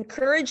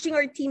 encouraging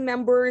our team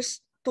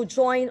members to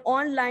join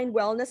online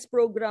wellness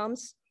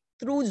programs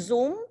through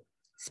Zoom,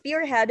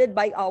 spearheaded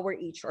by our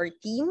HR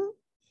team.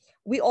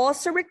 We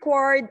also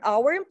required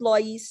our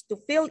employees to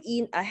fill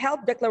in a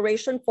health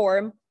declaration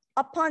form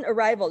upon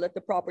arrival at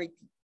the property.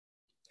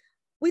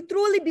 We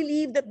truly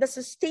believe that the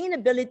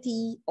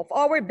sustainability of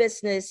our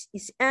business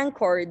is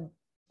anchored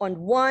on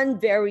one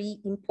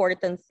very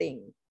important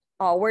thing,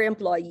 our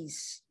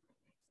employees.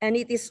 And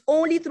it is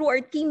only through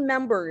our team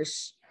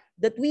members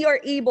that we are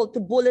able to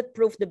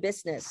bulletproof the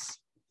business.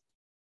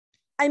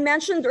 I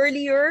mentioned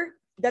earlier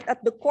that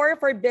at the core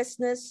of our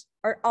business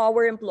are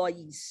our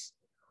employees.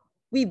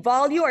 We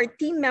value our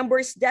team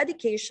members'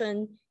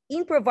 dedication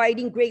in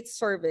providing great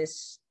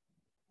service.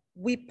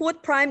 We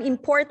put prime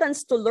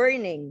importance to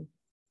learning,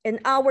 and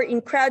our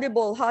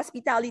incredible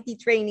hospitality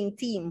training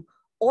team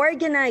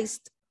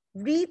organized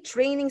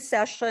retraining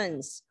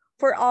sessions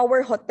for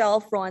our hotel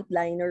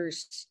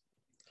frontliners.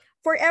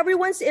 For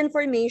everyone's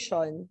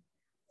information,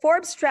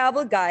 Forbes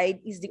Travel Guide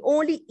is the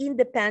only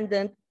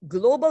independent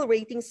global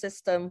rating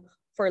system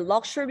for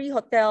luxury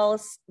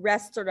hotels,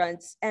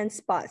 restaurants, and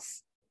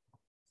spas.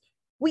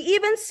 We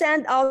even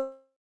send out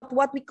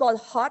what we call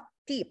hot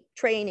tip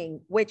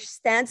training, which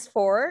stands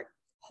for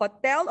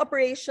Hotel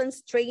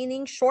Operations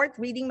Training Short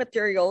Reading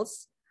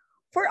Materials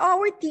for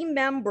our team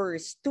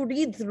members to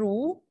read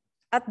through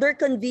at their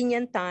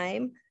convenient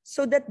time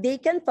so that they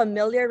can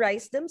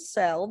familiarize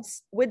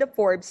themselves with the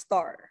Forbes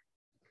star.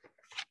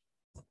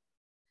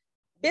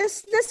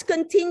 Business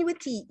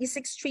continuity is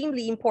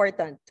extremely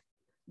important.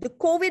 The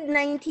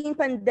COVID-19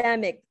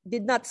 pandemic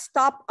did not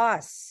stop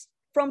us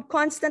from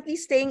constantly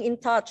staying in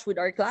touch with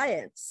our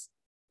clients.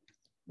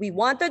 We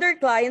wanted our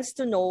clients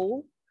to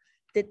know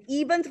that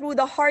even through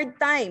the hard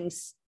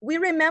times, we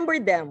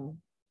remembered them.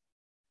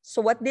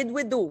 So what did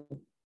we do?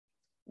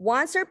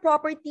 Once our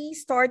property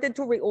started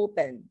to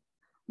reopen,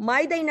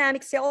 my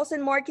dynamic sales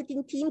and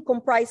marketing team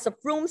comprised of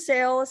room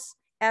sales,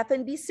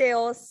 F&B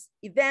sales,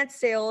 event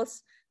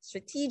sales,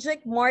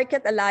 strategic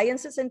market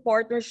alliances and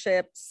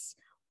partnerships,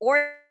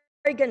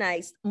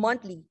 organized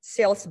monthly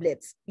sales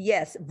blitz.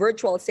 Yes,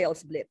 virtual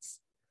sales blitz.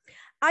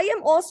 I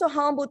am also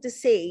humbled to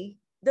say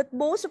that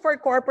most of our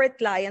corporate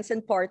clients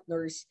and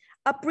partners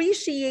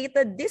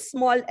appreciated this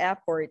small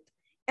effort,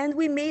 and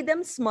we made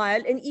them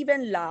smile and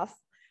even laugh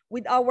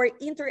with our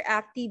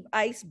interactive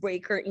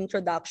icebreaker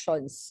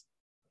introductions.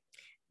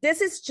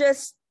 This is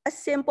just a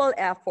simple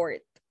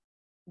effort,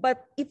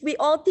 but if we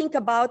all think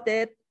about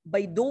it,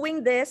 by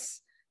doing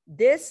this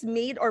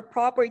made our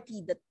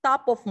property the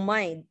top of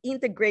mind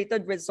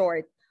integrated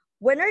resort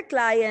when our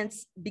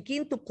clients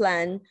begin to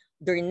plan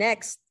their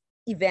next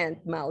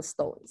event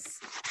milestones.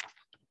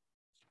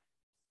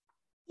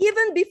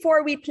 Even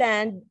before we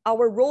planned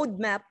our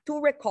roadmap to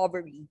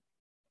recovery,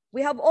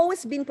 we have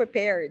always been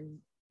prepared.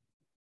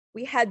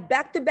 We had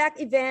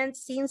back-to-back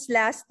events since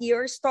last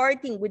year,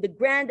 starting with the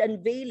grand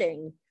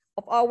unveiling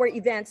of our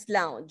events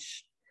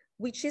lounge,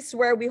 which is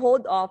where we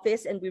hold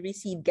office and we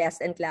receive guests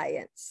and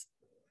clients.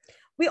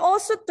 We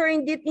also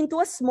turned it into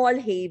a small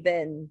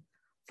haven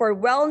for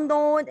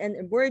well-known and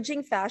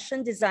emerging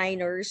fashion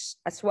designers,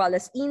 as well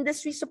as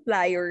industry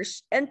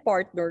suppliers and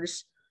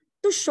partners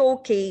to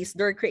showcase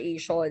their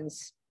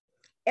creations.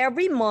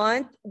 Every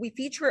month, we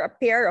feature a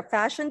pair of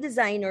fashion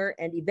designer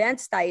and event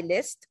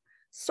stylist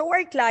so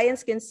our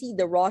clients can see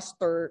the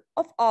roster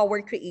of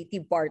our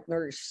creative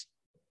partners.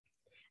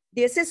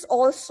 This is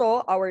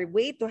also our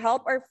way to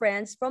help our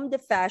friends from the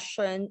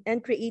fashion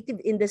and creative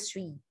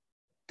industry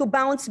to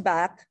bounce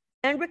back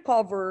and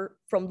recover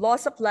from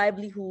loss of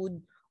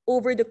livelihood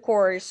over the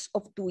course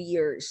of 2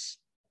 years.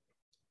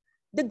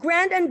 The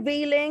grand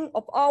unveiling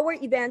of our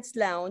events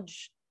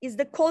lounge is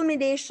the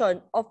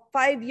culmination of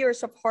 5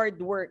 years of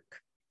hard work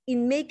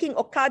in making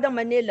Okada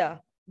Manila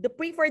the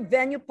preferred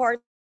venue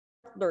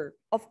partner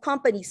of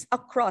companies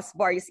across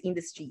various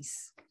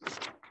industries.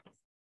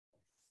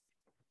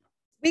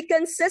 We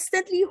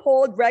consistently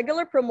hold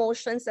regular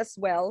promotions as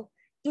well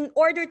in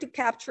order to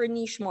capture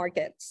niche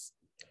markets.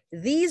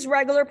 These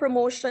regular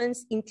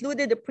promotions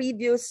included the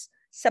previous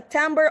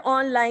September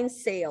online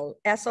sale,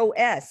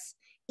 SOS,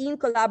 in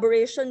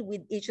collaboration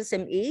with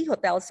HSMA,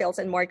 Hotel Sales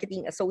and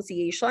Marketing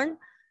Association,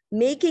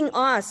 making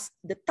us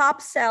the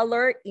top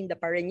seller in the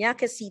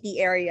Parañaque City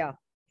area.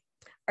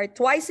 Our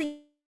twice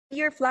a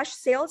year flash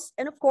sales,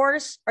 and of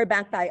course, our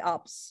bank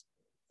tie-ups.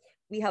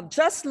 We have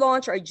just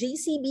launched our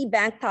JCB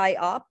bank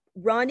tie-up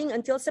running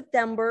until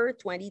September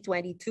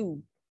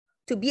 2022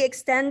 to be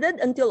extended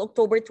until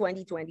October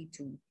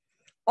 2022,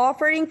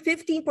 offering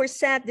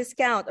 15%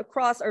 discount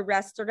across our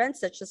restaurants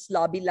such as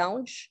Lobby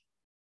Lounge,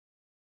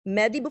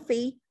 Medi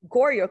Buffet,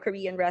 Goryeo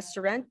Korean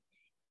restaurant,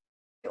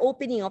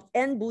 opening of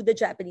Enbu, the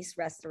Japanese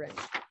restaurant.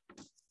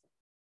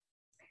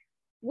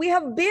 We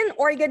have been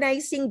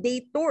organizing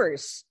day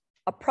tours,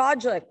 a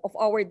project of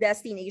our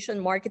destination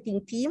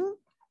marketing team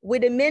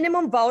with a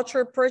minimum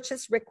voucher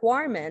purchase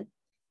requirement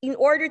in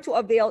order to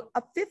avail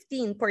a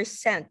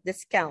 15%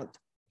 discount.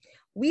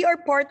 We are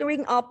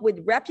partnering up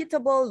with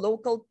reputable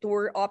local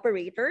tour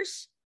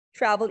operators,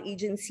 travel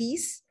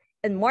agencies,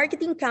 and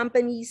marketing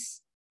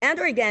companies and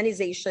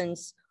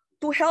organizations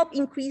to help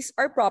increase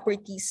our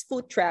property's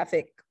foot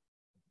traffic.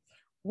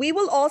 We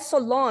will also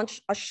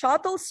launch a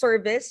shuttle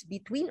service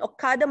between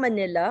Okada,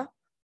 Manila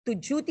to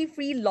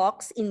duty-free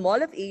locks in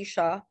Mall of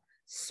Asia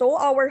so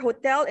our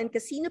hotel and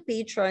casino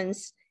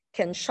patrons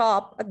can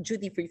shop at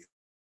duty-free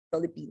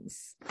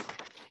Philippines.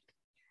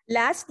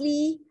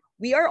 Lastly,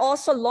 we are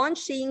also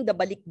launching the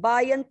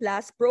Balikbayan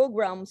Plus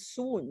program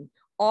soon,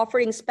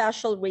 offering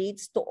special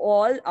rates to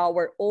all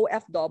our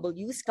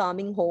OFWs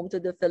coming home to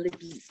the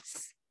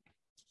Philippines.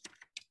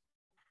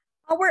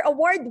 Our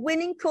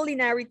award-winning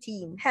culinary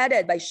team,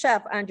 headed by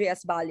Chef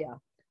Andreas Balya,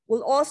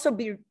 will also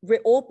be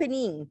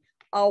reopening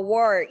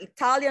our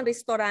Italian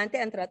Ristorante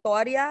and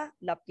Trattoria,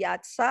 La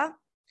Piazza,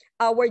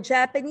 our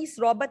Japanese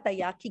Roba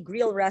Taiyaki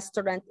Grill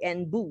Restaurant,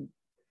 Enbu.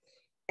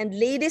 And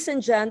ladies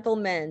and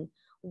gentlemen,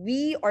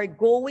 we are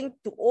going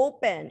to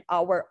open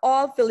our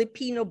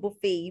all-Filipino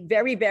buffet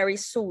very, very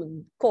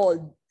soon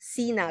called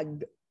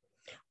Sinag.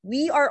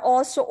 We are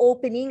also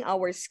opening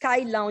our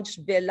Sky Lounge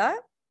Villa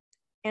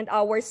and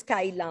our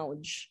Sky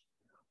Lounge.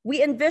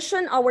 We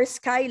envision our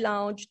Sky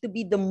Lounge to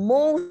be the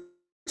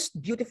most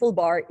beautiful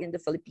bar in the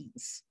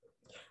Philippines.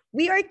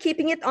 We are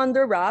keeping it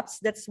under wraps.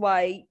 That's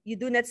why you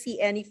do not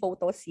see any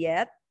photos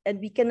yet. And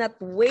we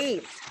cannot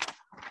wait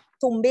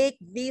to make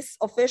these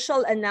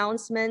official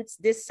announcements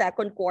this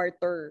second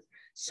quarter.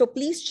 So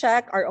please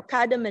check our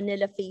Okada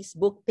Manila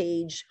Facebook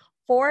page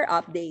for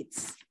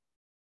updates.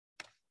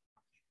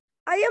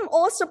 I am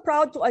also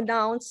proud to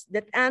announce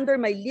that under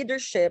my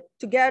leadership,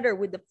 together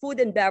with the Food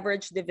and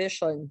Beverage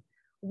Division,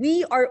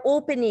 we are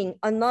opening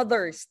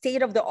another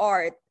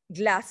state-of-the-art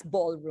glass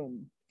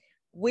ballroom,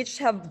 which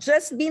have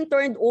just been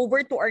turned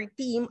over to our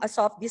team as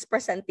of this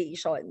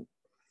presentation.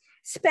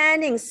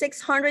 Spanning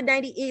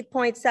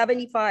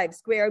 698.75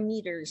 square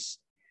meters,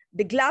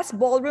 the glass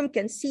ballroom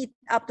can seat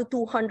up to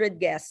 200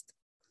 guests.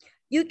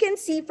 You can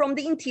see from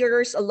the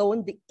interiors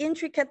alone the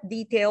intricate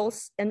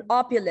details and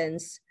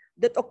opulence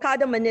that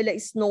Okada Manila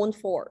is known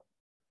for.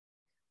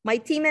 My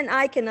team and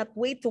I cannot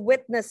wait to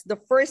witness the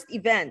first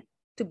event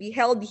to be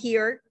held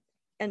here,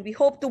 and we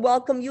hope to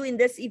welcome you in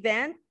this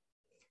event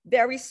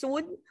very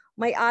soon.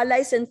 My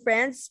allies and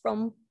friends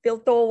from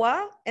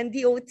PhilToa and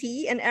DOT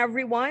and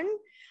everyone,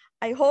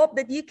 I hope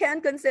that you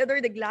can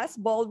consider the glass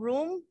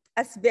ballroom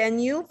as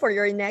venue for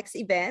your next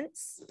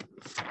events.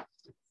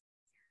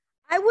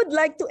 I would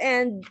like to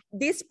end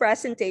this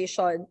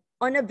presentation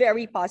on a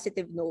very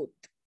positive note.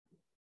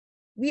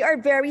 We are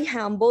very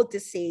humbled to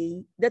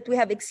say that we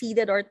have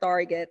exceeded our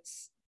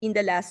targets in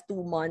the last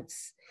 2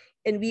 months,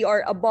 and we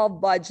are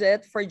above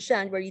budget for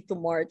January to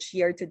March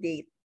year to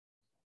date.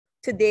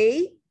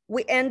 Today,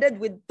 we ended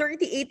with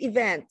 38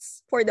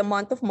 events for the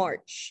month of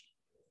March.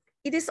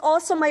 It is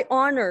also my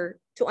honor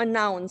to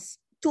announce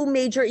 2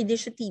 major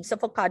initiatives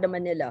of Okada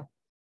Manila.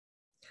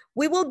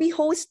 We will be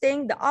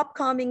hosting the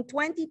upcoming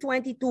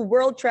 2022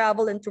 World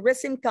Travel and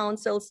Tourism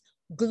Council's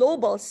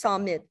Global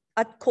Summit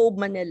at Cove,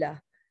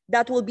 Manila.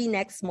 That will be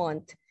next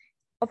month.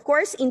 Of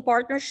course, in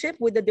partnership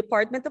with the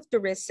Department of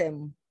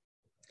Tourism.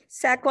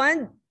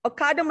 Second,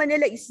 Okada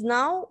Manila is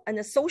now an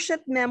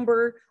associate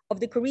member of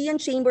the Korean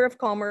Chamber of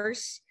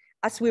Commerce,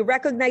 as we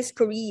recognize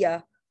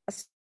Korea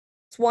as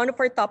one of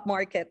our top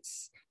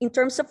markets in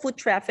terms of foot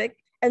traffic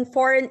and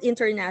foreign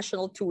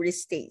international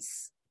tourist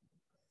stays.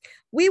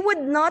 We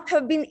would not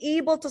have been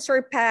able to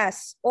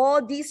surpass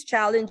all these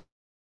challenges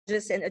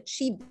and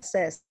achieve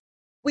success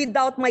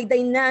without my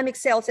dynamic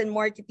sales and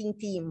marketing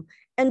team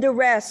and the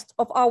rest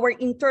of our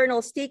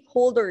internal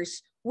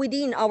stakeholders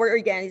within our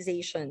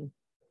organization.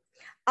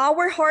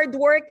 Our hard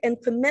work and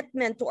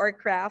commitment to our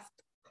craft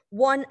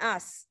won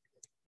us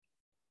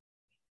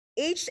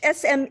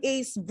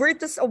HSMA's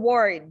Virtus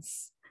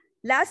Awards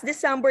last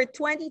December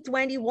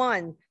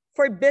 2021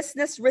 for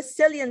business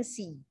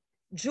resiliency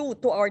due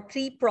to our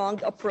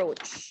 3-pronged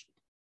approach.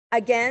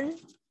 Again,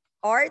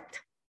 art,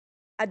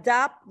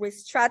 adapt,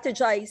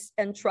 re-strategize,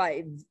 and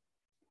thrive.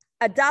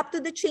 Adapt to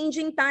the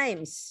changing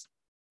times.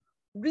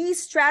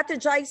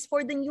 Re-strategize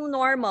for the new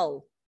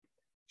normal.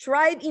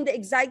 Thrive in the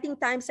exciting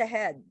times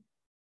ahead.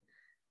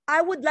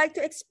 I would like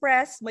to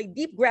express my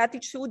deep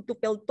gratitude to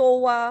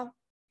PhilToa,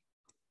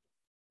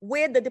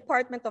 with the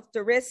Department of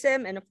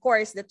Tourism, and of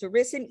course, the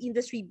Tourism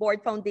Industry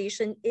Board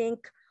Foundation, Inc.,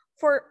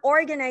 for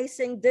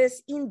organizing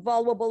this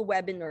invaluable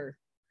webinar.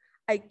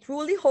 I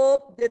truly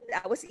hope that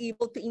I was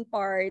able to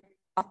impart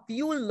a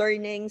few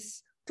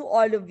learnings to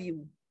all of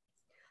you.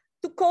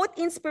 To quote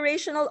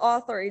inspirational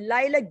author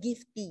Laila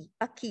Gifty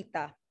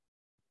Akita,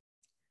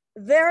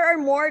 "There are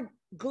more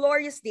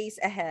glorious days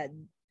ahead.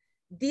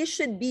 This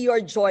should be your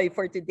joy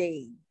for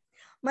today."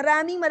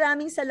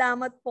 Maraming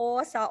salamat po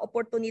sa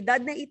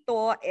oportunidad na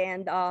ito,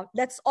 and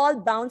let's all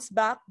bounce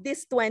back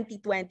this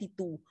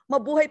 2022.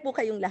 Mabuhay po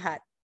kayong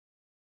lahat.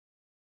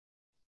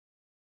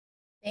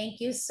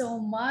 Thank you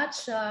so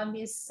much,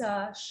 Ms.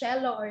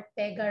 Shelo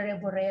Ortega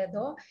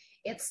Reboredo.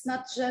 It's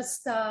not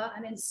just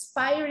an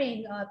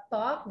inspiring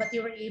talk, but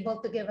you were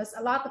able to give us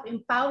a lot of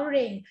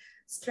empowering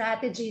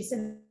strategies.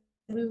 And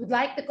we would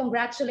like to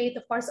congratulate,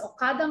 of course,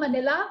 Okada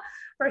Manila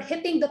for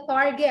hitting the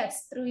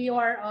targets through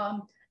your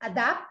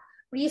adapt,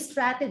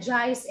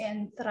 re-strategize,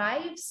 and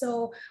thrive.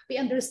 So we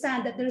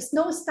understand that there's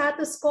no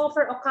status quo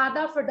for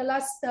Okada. For the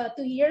last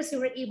 2 years, you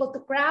were able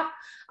to craft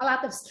a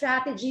lot of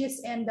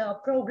strategies and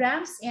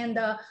programs. And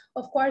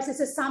of course,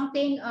 this is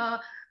something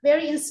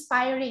very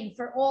inspiring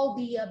for all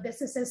the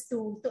businesses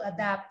to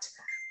adapt.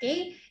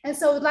 Okay, and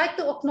so we'd like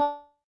to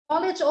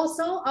acknowledge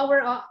also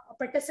our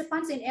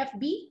participants in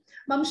FB.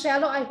 Ma'am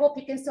Shelo, I hope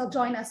you can still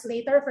join us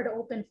later for the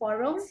open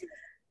forum.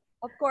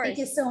 Of course. Thank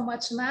you so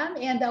much, ma'am.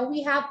 And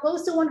we have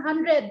close to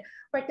 100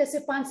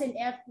 participants in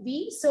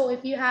FB. So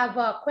if you have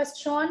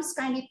questions,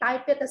 kindly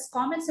type it as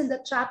comments in the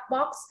chat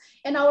box,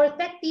 and our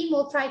tech team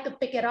will try to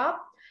pick it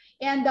up.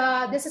 And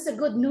this is a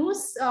good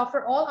news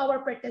for all our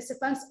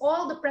participants.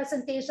 All the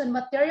presentation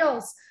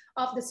materials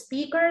of the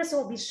speakers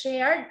will be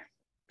shared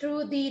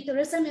through the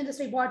Tourism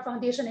Industry Board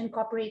Foundation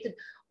Incorporated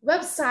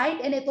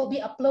website, and it will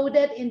be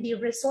uploaded in the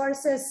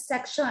resources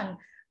section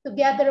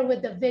together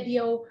with the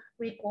video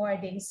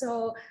recording.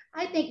 So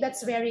I think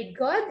that's very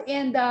good.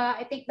 And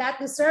I think that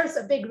deserves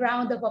a big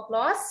round of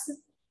applause.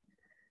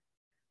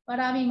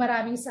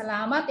 Maraming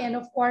salamat. And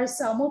of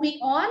course, moving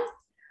on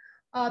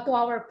to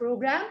our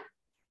program,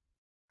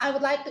 I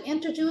would like to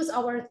introduce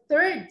our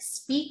third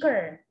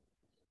speaker.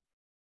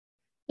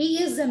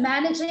 He is the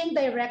Managing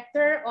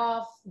Director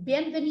of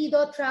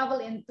Bienvenido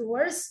Travel and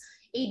Tours,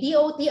 a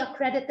DOT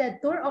accredited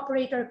tour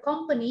operator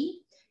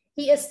company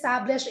he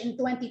established in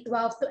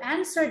 2012 to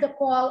answer the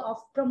call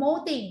of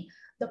promoting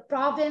the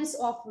province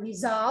of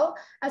Rizal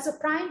as a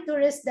prime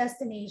tourist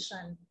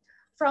destination.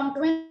 From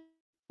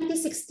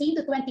 2016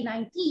 to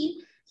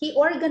 2019, he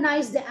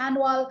organized the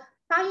annual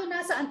Tayo Na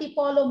sa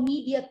Antipolo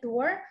Media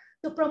Tour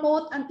to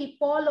promote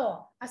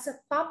Antipolo as a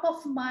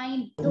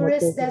top-of-mind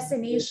tourist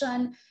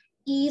destination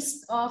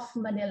east of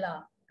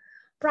Manila.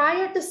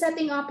 Prior to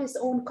setting up his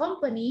own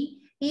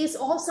company, he is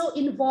also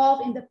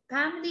involved in the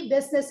family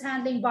business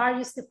handling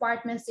various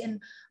departments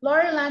in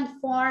Laurelland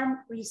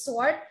Farm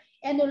Resort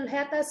and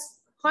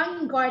Ulhetas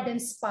Hanging Garden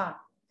Spa.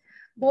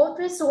 Both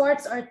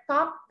resorts are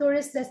top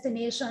tourist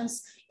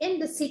destinations in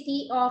the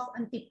city of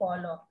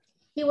Antipolo.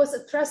 He was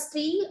a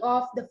trustee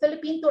of the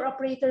Philippine Tour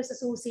Operators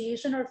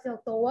Association, or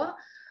PhilToA,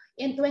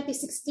 in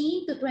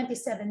 2016 to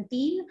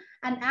 2017,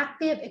 an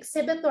active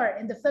exhibitor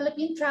in the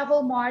Philippine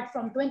Travel Mart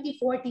from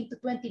 2014 to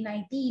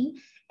 2019,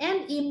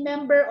 and a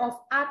member of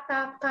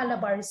ATA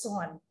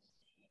Calabarzon.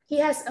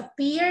 He has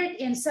appeared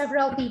in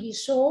several TV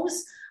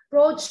shows,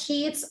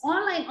 broadsheets,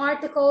 online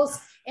articles,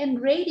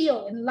 and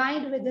radio in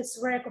line with his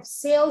work of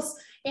sales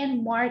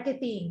and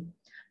marketing.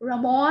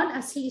 Ramon,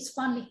 as he is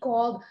fondly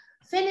called,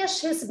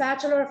 finished his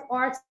Bachelor of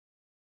Arts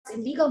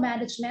in Legal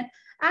Management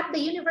at the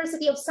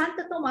University of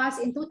Santo Tomas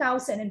in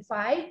 2005.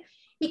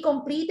 He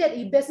completed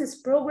a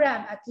business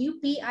program at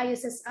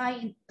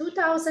UP-ISSI in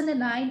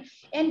 2009,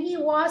 and he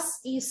was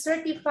a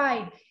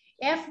certified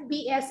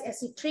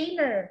FBSSE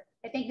trainer.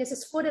 I think this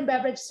is Food and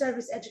Beverage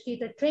Service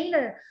Educator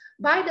trainer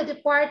by the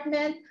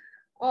Department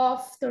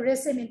of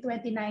Tourism in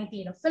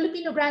 2019, a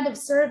Filipino brand of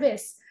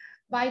service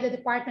by the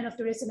Department of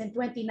Tourism in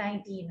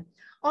 2019.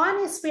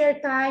 On his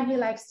spare time, he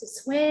likes to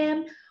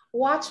swim,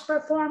 watch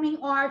performing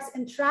arts,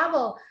 and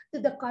travel to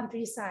the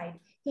countryside.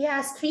 He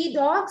has 3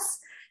 dogs,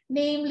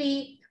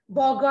 namely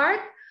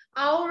Bogart,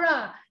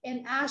 Aura,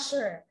 and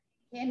Asher.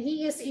 And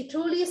he is a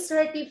truly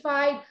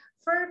certified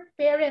fur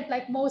parent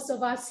like most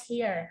of us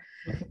here.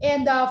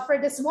 And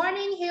for this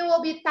morning, he will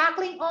be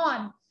tackling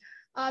on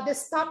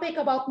this topic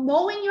about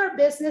knowing your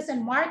business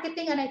and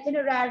marketing an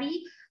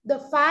itinerary, the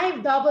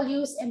 5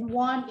 W's and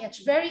 1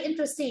 H. Very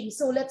interesting.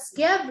 So let's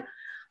give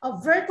a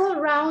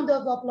virtual round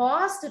of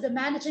applause to the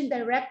Managing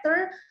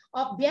Director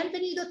of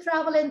Bienvenido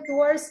Travel and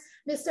Tours,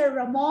 Mr.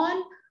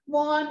 Ramon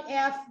Mon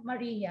F.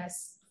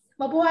 Marias.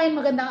 Mabuhay,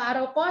 magandang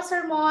araw po,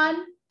 Sir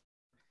Mon.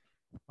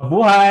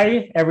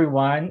 Mabuhay,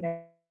 everyone,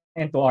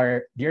 and to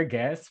our dear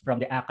guests from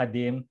the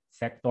academic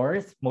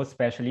sectors, most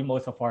especially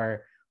most of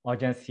our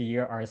audience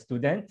here are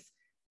students.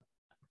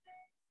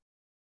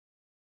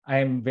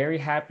 I'm very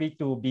happy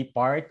to be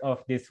part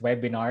of this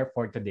webinar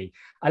for today.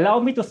 Allow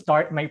me to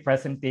start my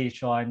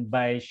presentation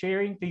by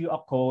sharing to you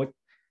a quote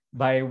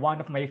by one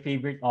of my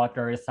favorite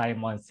authors,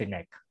 Simon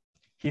Sinek.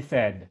 He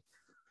said,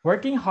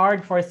 "Working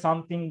hard for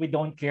something we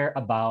don't care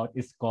about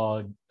is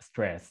called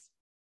stress.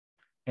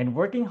 And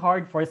working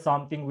hard for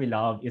something we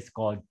love is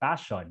called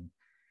passion.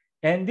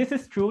 And this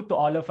is true to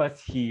all of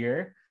us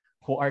here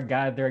who are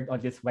gathered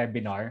on this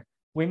webinar.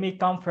 We may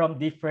come from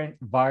different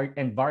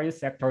various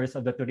sectors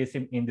of the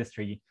tourism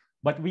industry,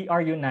 but we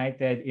are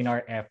united in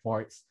our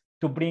efforts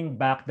to bring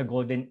back the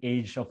golden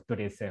age of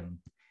tourism.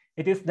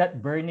 It is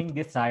that burning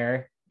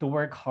desire to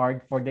work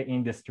hard for the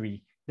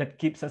industry that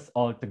keeps us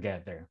all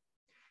together.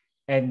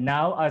 And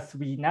now, as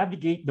we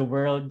navigate the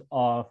world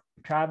of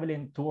travel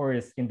and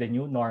tours in the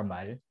new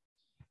normal,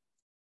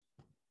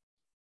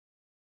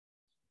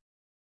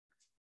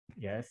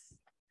 yes,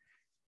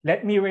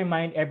 let me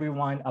remind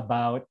everyone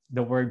about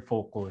the word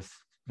focus.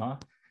 No?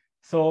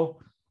 So,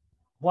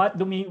 what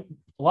do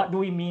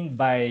we mean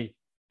by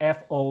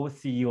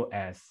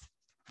FOCUS?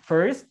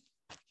 First,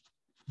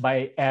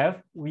 by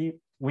F, we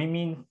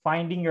mean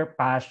finding your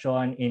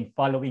passion in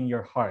following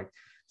your heart.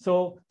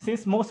 So,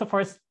 since most of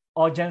our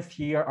audience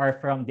here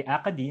are from the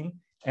academe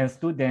and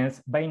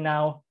students, by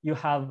now you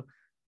have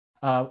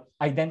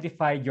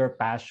identified your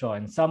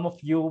passion. Some of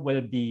you will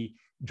be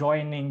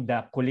joining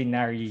the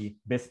culinary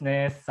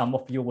business. Some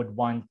of you would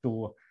want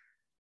to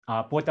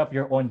put up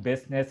your own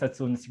business as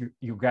soon as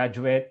you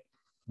graduate.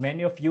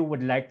 Many of you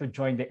would like to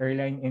join the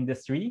airline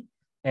industry,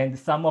 and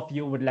some of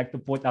you would like to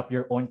put up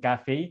your own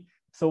cafe.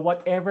 So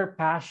whatever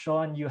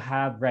passion you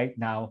have right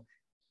now,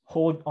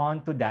 hold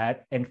on to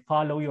that and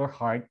follow your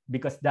heart,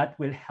 because that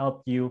will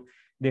help you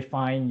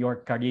define your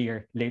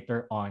career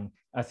later on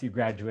as you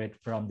graduate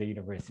from the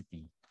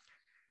university.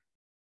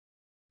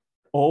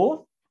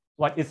 O,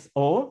 what is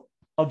O?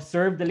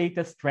 Observe the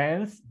latest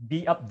trends,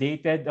 be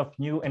updated of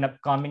new and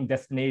upcoming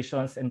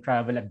destinations and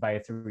travel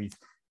advisories.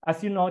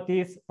 As you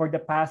notice, for the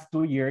past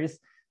 2 years,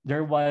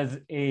 there was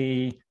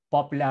a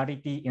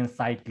popularity in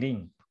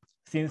cycling.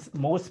 Since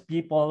most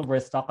people were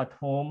stuck at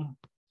home,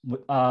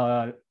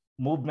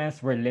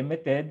 movements were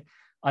limited,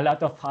 a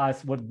lot of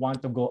us would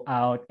want to go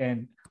out,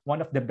 and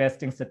one of the best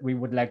things that we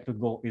would like to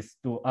go is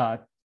to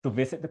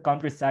visit the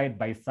countryside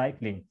by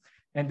cycling.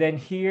 And then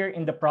here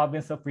in the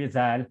province of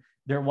Rizal,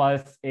 there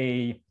was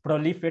a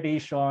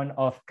proliferation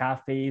of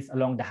cafes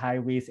along the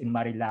highways in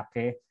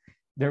Marilake.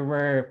 There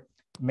were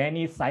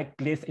many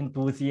cyclist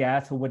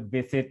enthusiasts who would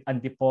visit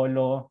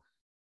Antipolo,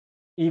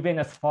 even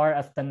as far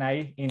as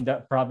Tanay in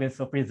the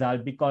province of Rizal,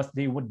 because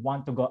they would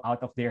want to go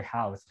out of their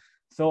house.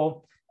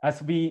 So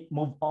as we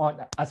move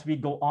on, as we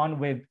go on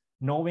with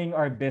knowing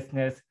our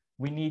business,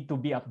 we need to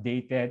be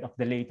updated of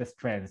the latest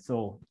trends.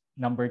 So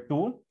number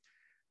 2,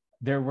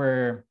 there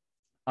were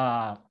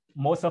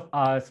most of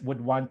us would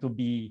want to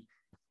be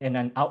in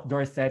an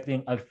outdoor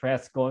setting, al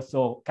fresco.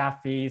 So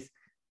cafes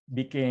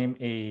became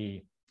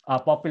a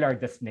popular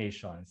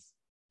destinations.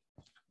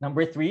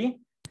 Number 3,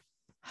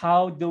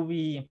 how do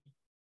we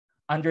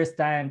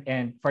understand?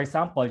 And for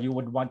example, you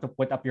would want to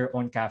put up your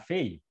own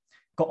cafe.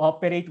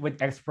 Cooperate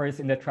with experts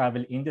in the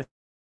travel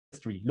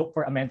industry. Look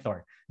for a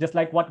mentor. Just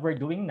like what we're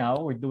doing now,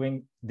 we're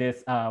doing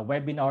this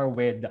webinar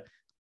with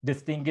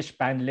distinguished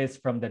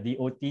panelists from the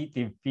DOT,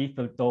 TIBFI,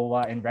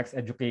 Philtoa, and Rex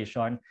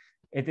Education.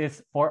 It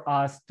is for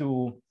us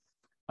to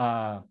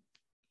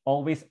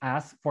always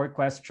ask for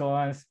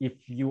questions.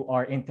 If you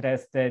are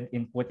interested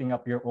in putting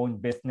up your own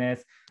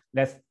business,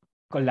 let's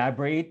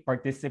collaborate,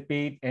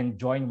 participate, and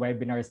join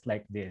webinars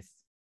like this.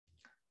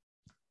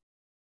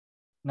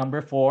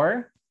 Number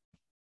 4,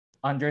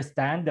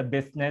 understand the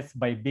business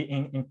by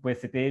being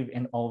inquisitive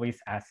and always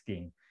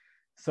asking.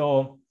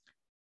 So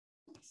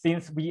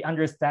since we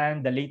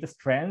understand the latest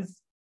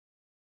trends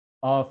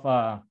of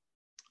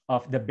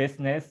the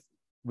business,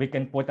 we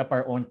can put up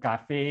our own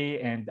cafe,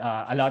 and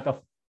a lot of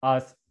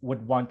us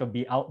would want to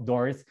be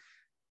outdoors.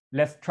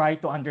 Let's try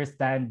to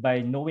understand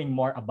by knowing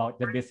more about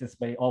the business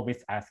by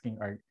always asking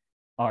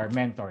our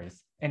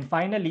mentors. And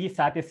finally,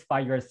 satisfy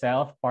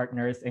yourself,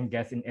 partners, and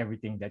guests in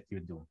everything that you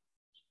do.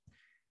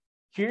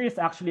 Here is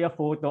actually a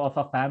photo of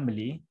a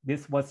family.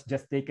 This was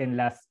just taken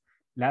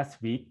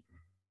last week,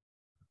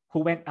 who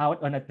went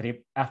out on a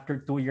trip after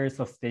 2 years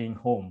of staying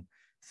home.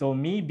 So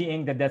me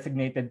being the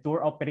designated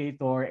tour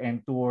operator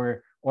and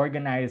tour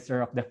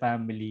organizer of the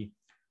family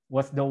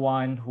was the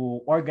one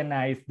who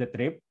organized the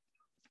trip.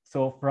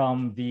 So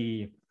from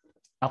the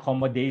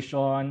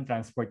accommodation,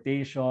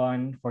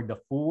 transportation, for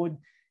the food,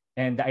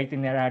 and the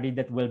itinerary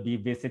that we'll be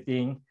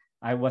visiting,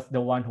 I was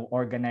the one who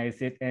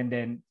organized it. And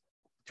then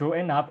true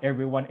enough,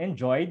 everyone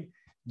enjoyed,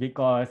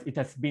 because it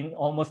has been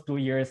almost 2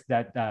 years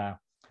that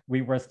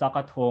we were stuck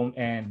at home,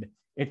 and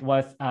it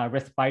was a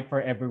respite for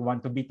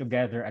everyone to be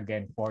together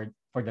again for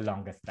the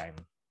longest time.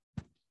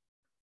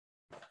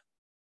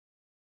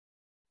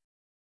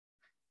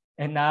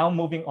 And now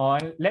moving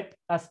on, let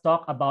us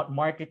talk about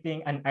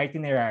marketing and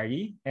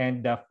itinerary and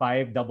the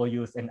 5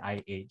 W's and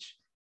IH.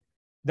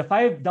 The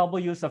 5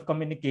 W's of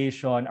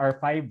communication are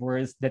 5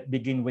 words that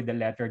begin with the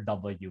letter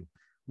W.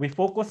 We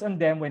focus on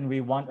them when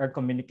we want our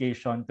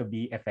communication to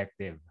be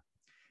effective.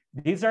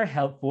 These are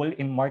helpful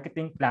in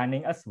marketing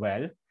planning as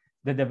well.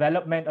 The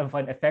development of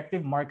an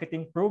effective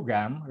marketing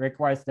program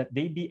requires that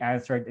they be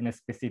answered in a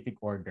specific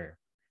order.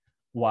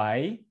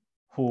 Why,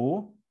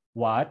 who,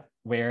 what,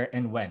 where,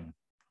 and when.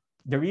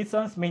 The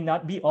reasons may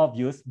not be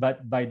obvious,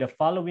 but by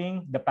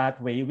following the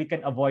pathway, we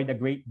can avoid a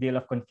great deal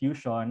of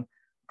confusion,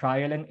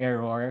 trial and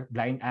error,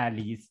 blind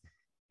alleys,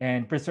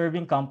 and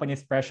preserving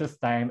companies' precious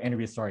time and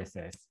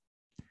resources.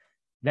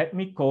 Let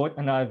me quote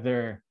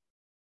Simon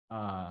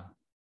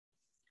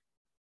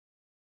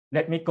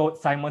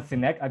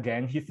Sinek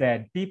again. He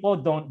said, "People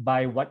don't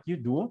buy what you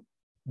do,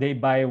 they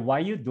buy why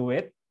you do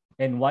it,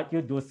 and what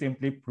you do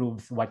simply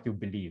proves what you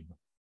believe."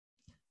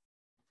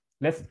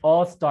 Let's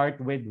all start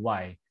with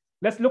why.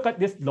 Let's look at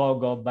this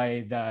logo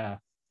by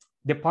the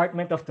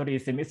Department of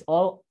Tourism. It's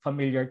all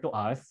familiar to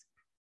us.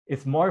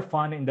 It's more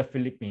fun in the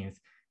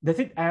Philippines.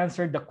 Does it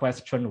answer the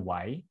question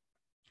why?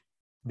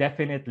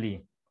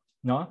 Definitely,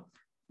 no?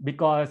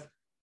 Because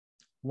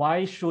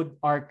why should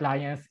our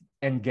clients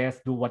and guests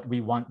do what we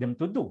want them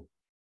to do?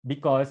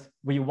 Because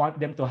we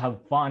want them to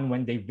have fun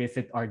when they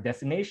visit our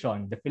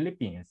destination, the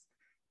Philippines.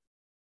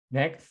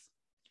 Next,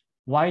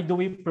 why do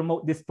we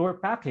promote this tour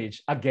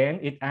package?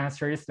 Again, it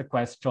answers the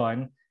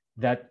question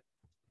that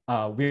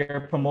we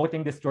are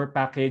promoting this tour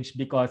package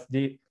because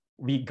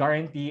we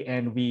guarantee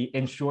and we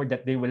ensure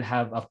that they will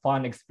have a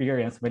fun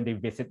experience when they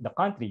visit the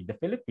country, the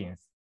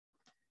Philippines.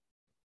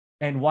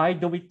 And why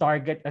do we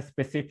target a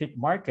specific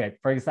market?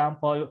 For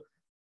example,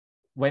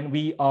 when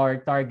we are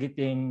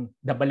targeting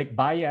the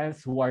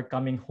balikbayans who are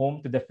coming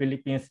home to the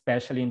Philippines,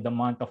 especially in the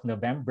month of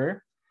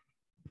November,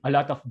 a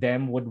lot of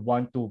them would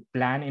want to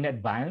plan in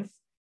advance,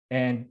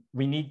 and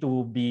we need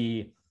to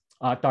be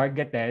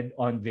targeted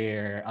on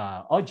their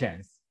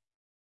audience.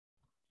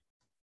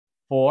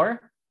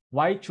 4,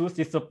 why choose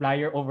this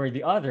supplier over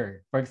the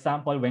other? For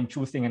example, when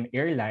choosing an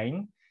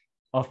airline,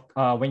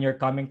 when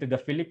you're coming to the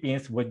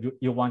Philippines, would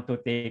you want to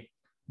take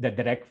the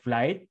direct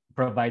flight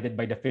provided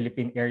by the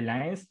Philippine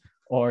Airlines,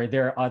 or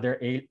there are other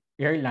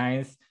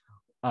airlines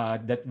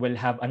that will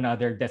have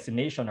another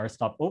destination or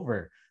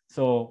stopover?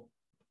 So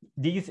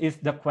this is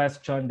the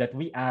question that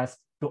we ask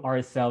to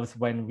ourselves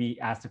when we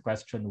ask the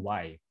question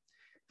why.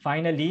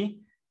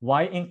 Finally,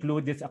 why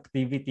include this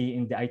activity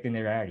in the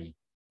itinerary?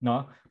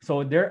 No?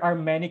 So there are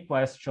many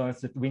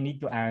questions that we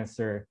need to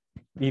answer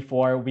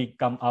before we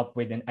come up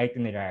with an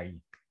itinerary.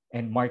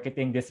 And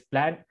marketing this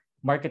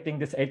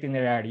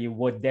itinerary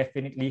would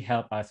definitely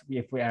help us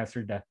if we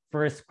answer the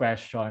first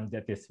question,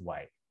 that is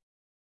why.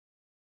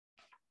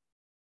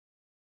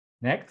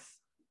 Next,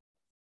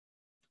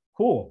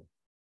 who?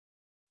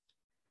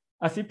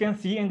 As you can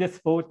see in this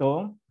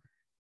photo,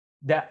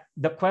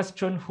 the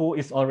question who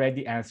is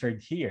already answered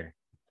here.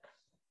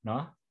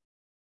 No?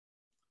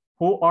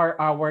 Who are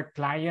our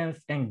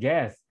clients and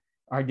guests?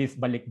 Are these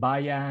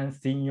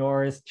balikbayans,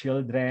 seniors,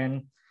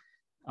 children,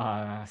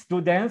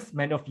 students?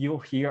 Many of you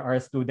here are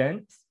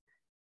students.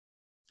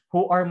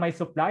 Who are my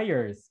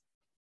suppliers?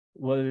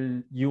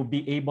 Will you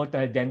be able to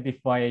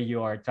identify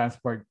your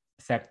transport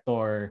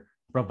sector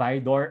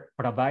provider,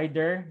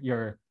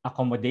 your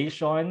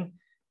accommodation,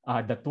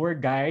 the tour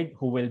guide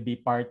who will be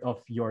part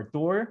of your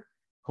tour?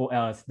 Who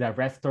else? The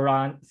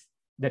restaurants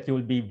that you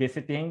will be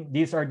visiting.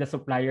 These are the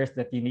suppliers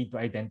that you need to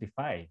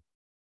identify.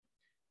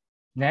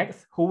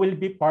 Next, who will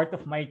be part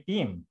of my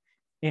team?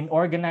 In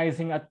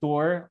organizing a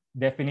tour,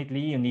 definitely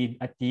you need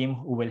a team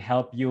who will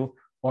help you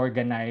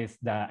organize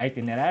the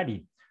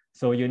itinerary.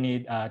 So you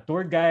need a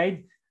tour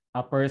guide,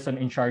 a person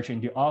in charge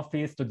in the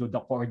office to do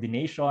the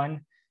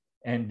coordination,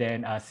 and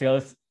then a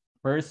sales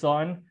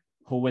person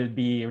who will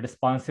be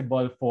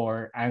responsible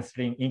for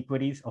answering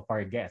inquiries of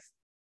our guests.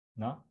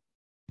 No?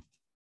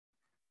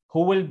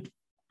 Who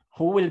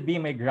will be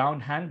my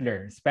ground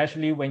handler,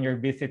 especially when you're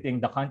visiting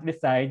the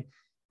countryside?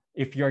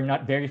 If you're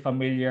not very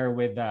familiar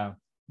with the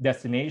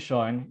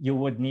destination, you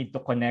would need to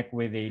connect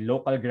with a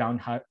local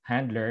ground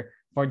handler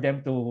for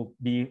them to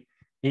be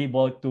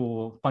able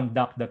to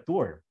conduct the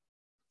tour.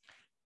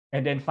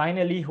 And then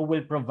finally, who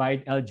will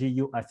provide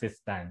LGU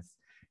assistance?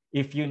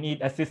 If you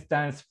need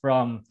assistance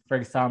from, for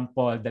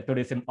example, the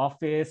tourism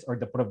office or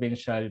the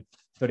provincial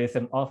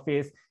tourism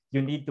office,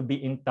 you need to be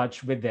in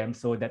touch with them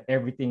so that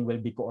everything will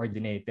be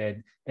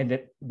coordinated and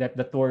that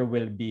the tour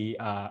will be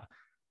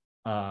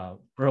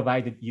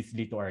provided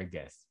easily to our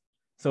guests.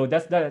 So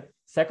that's the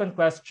second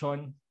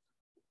question,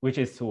 which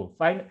is who.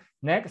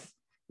 Next,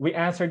 we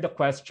answered the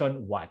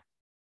question what.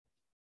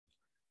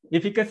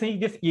 If you can see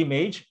this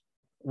image,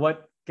 if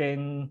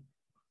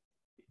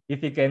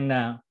you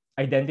can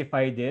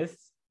identify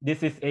this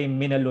is a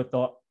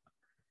minaluto,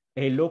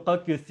 a local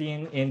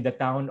cuisine in the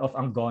town of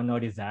Angono,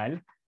 Rizal.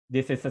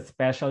 This is a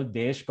special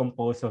dish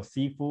composed of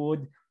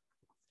seafood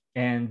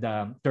and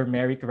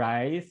turmeric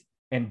rice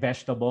and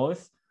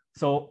vegetables.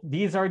 So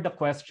these are the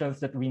questions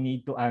that we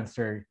need to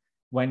answer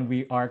when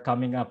we are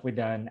coming up with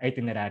an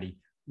itinerary.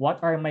 What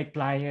are my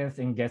clients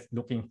and guests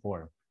looking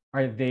for?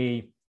 Are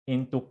they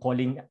into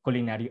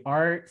culinary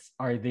arts?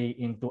 Are they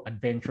into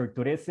adventure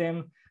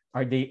tourism?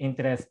 Are they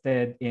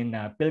interested in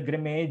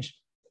pilgrimage?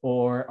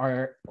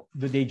 Or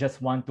do they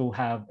just want to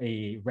have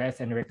a rest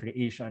and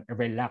recreation, a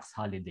relaxed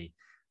holiday?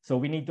 So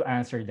we need to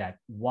answer that.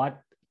 What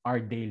are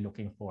they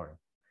looking for?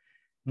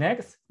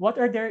 Next, what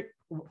are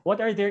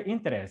their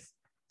interests?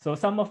 So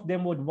some of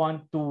them would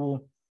want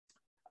to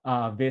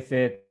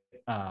visit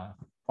visit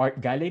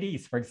art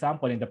galleries. For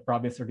example, in the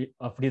province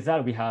of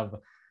Rizal, we have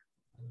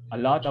a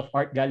lot of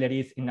art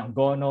galleries in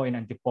Angono, in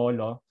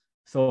Antipolo.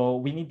 So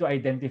we need to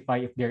identify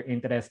if they're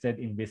interested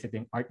in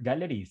visiting art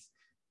galleries.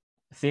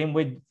 Same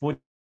with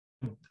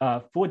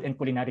food and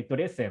culinary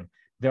tourism.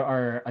 There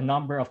are a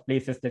number of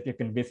places that you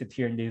can visit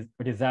here in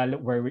Rizal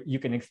where you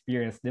can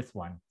experience this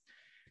one.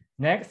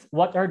 Next,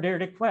 what are their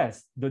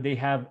requests? Do they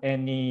have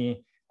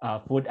any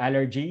food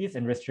allergies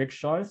and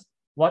restrictions?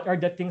 What are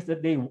the things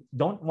that they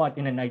don't want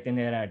in an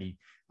itinerary?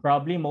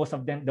 Probably most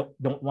of them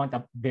don't want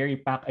a very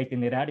packed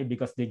itinerary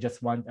because they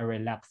just want a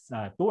relaxed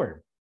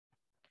tour.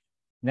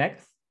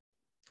 Next,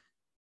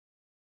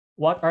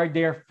 what are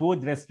their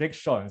food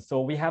restrictions?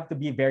 So we have to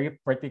be very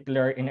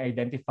particular in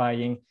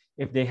identifying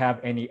if they have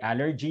any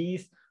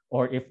allergies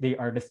or if they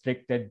are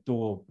restricted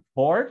to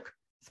pork,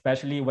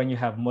 especially when you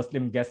have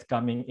Muslim guests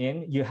coming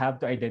in, you have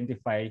to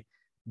identify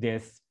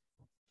this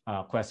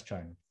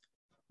question.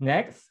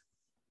 Next,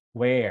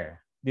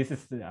 where? This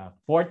is the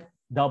fourth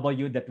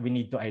W that we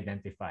need to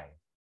identify.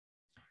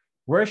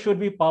 Where should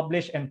we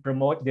publish and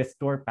promote this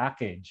tour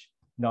package?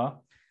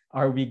 No?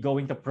 Are we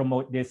going to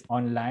promote this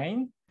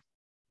online,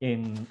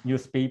 in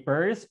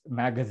newspapers,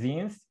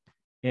 magazines,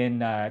 in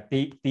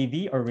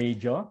TV or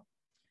radio?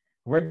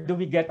 Where do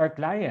we get our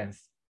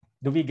clients?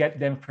 Do we get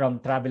them from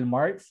travel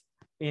marts?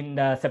 In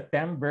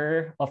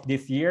September of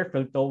this year,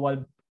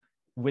 Philtowa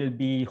will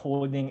be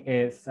holding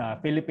its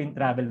Philippine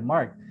Travel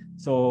Mart.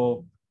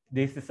 So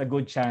this is a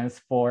good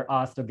chance for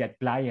us to get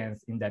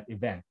clients in that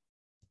event.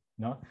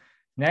 No?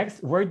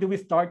 Next, where do we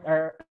start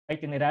our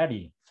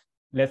itinerary?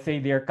 Let's say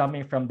they're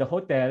coming from the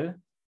hotel.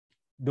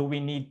 Do we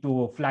need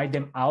to fly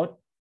them out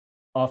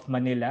of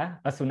Manila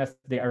as soon as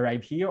they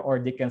arrive here, or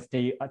they can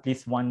stay at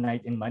least one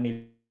night in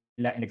Manila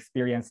and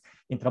experience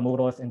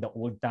Intramuros and the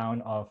old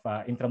town of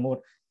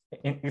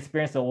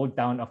experience the old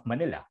town of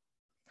Manila?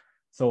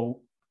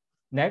 So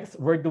next,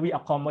 where do we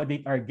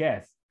accommodate our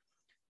guests?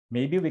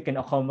 Maybe we can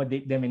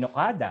accommodate them in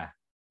Okada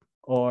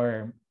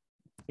or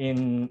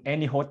in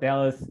any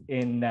hotels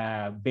in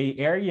Bay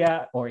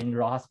Area or in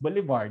Rojas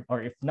Boulevard,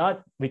 or if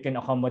not, we can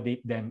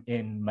accommodate them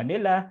in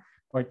Manila,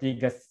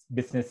 Ortigas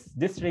Business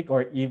District,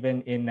 or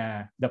even in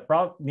the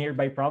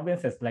nearby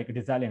provinces like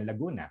Rizal and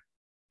Laguna.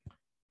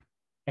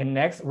 And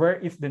next, where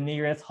is the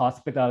nearest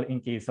hospital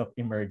in case of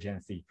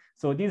emergency?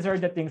 So these are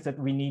the things that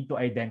we need to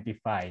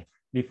identify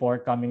before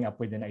coming up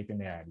with an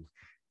itinerary.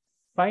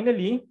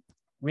 Finally,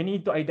 we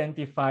need to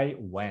identify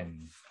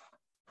when.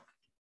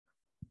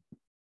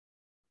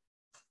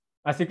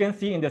 As you can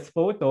see in this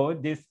photo,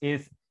 this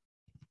is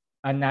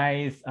a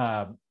nice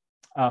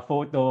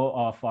photo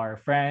of our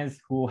friends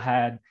who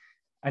had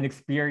an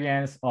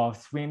experience of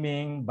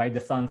swimming by the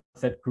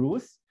sunset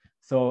cruise.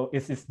 So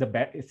is this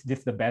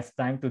the best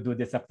time to do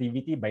this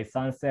activity, by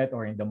sunset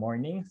or in the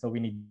morning? So we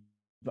need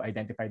to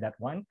identify that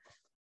one.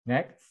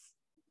 Next,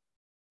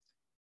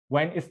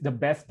 when is the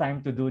best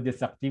time to do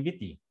this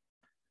activity?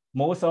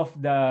 Most of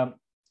the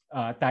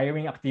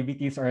tiring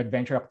activities or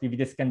adventure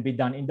activities can be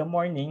done in the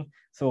morning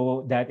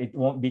so that it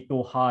won't be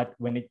too hot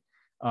when it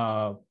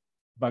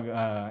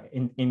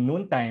in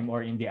noontime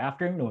or in the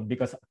afternoon,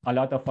 because a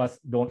lot of us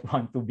don't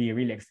want to be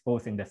really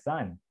exposed in the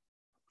sun.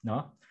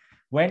 No?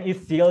 When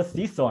is seal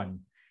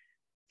season?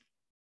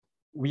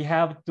 We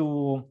have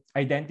to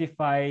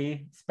identify,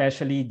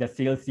 especially the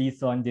seal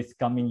season this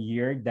coming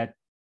year, that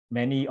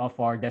many of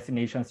our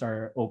destinations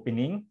are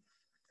opening.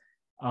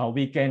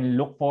 We can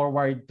look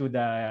forward to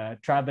the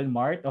Travel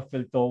Mart of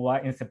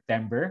Philtowa in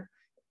September,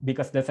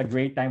 because that's a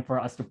great time for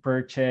us to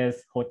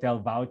purchase hotel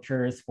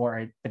vouchers for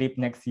our trip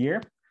next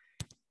year.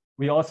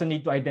 We also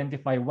need to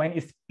identify when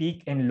is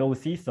peak and low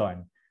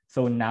season.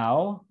 So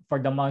now, for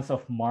the months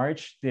of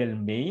March till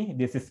May,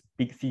 this is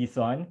peak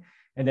season.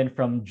 And then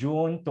from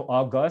June to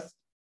August,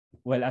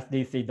 well, as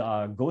they say,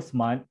 the ghost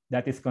month,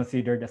 that is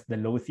considered as the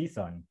low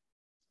season.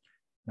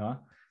 No?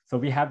 So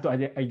we have to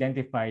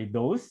identify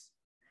those.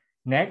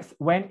 Next,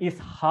 when is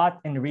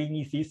hot and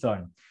rainy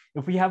season?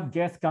 If we have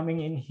guests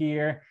coming in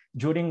here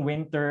during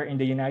winter in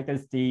the United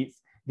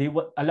States,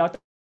 a lot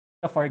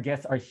of our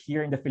guests are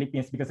here in the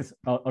Philippines because it's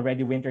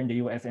already winter in the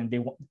US, and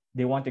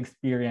they want to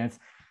experience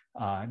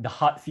the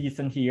hot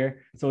season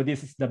here. So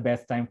this is the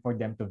best time for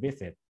them to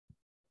visit.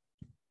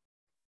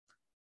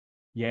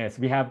 Yes,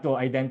 we have to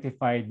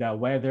identify the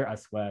weather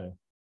as well.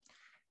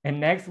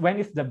 And next, when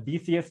is the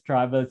busiest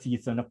travel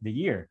season of the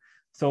year?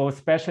 So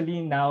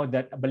especially now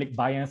that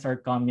balikbayans are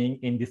coming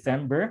in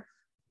December,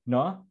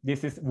 no,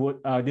 this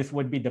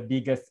would be the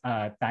biggest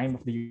time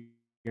of the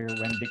year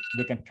when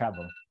they can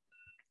travel.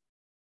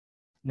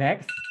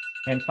 Next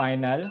and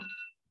final.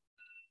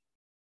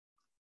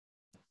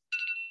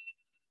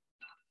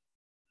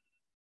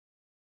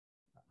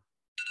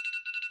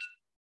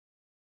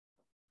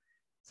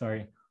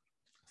 Sorry.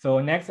 So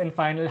next and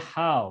final,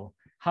 how?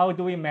 How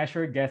do we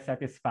measure guest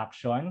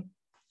satisfaction?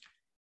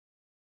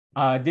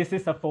 This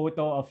is a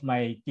photo of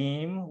my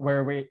team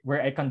where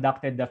I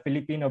conducted the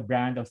Filipino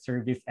brand of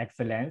service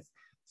excellence.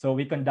 So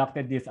we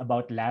conducted this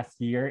about last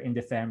year in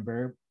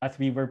December as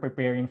we were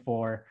preparing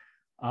for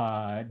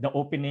the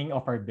opening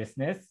of our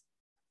business.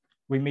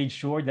 We made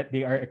sure that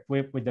they are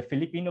equipped with the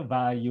Filipino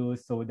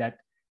values so that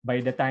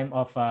by the time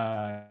of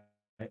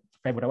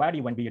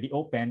February, when we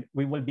reopen,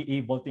 we will be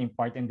able to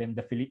impart in them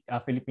the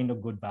Filipino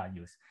good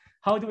values.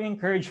 How do we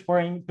encourage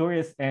foreign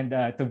tourists and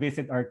to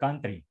visit our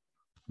country?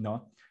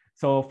 No?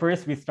 So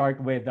first, we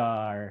start with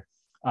our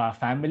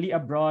family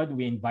abroad.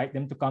 We invite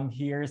them to come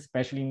here,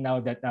 especially now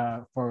that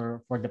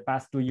for the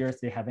past 2 years,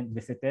 they haven't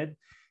visited.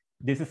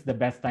 This is the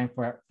best time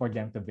for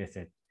them to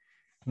visit.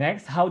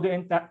 Next, how do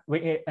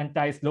we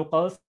entice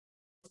locals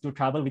to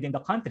travel within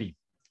the country?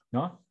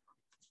 No?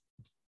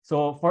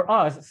 So for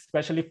us,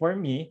 especially for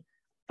me,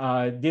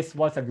 this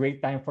was a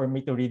great time for me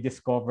to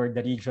rediscover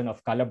the region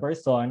of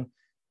Calabarzon.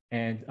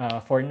 And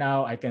for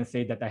now, I can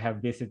say that I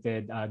have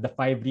visited the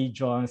 5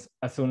 regions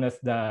as soon as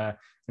the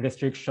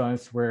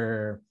restrictions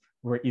were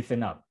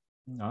easing up.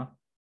 No?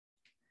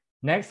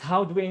 Next,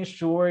 how do we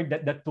ensure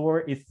that the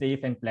tour is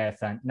safe and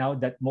pleasant now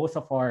that most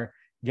of our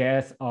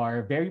guests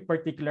are very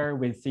particular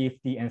with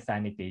safety and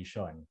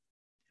sanitation?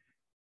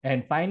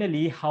 And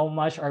finally, how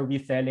much are we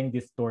selling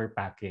this tour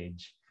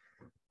package?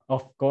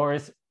 Of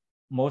course,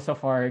 most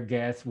of our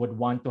guests would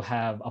want to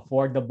have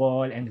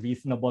affordable and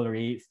reasonable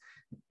rates.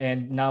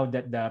 And now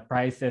that the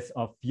prices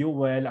of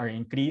fuel are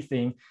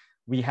increasing,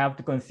 we have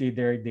to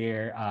consider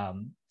their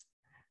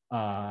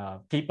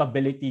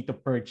capability to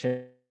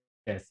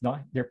purchase, no?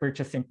 Their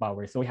purchasing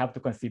power. So we have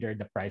to consider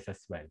the price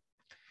as well.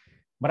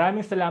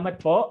 Maraming salamat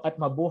po at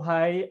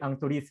mabuhay ang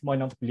turismo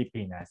ng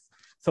Pilipinas.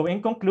 So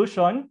in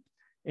conclusion,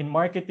 in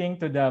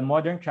marketing to the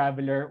modern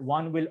traveler,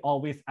 one will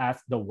always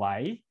ask the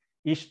why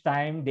each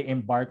time they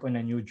embark on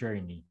a new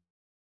journey.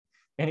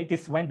 And it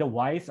is when the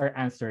whys are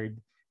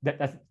answered that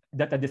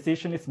a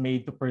decision is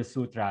made to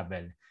pursue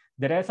travel.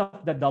 The rest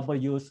of the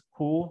W's,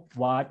 who,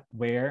 what,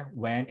 where,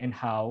 when, and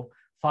how,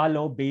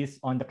 follow based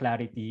on the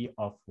clarity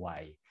of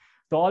why.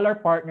 To all our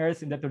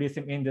partners in the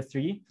tourism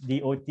industry,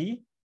 DOT,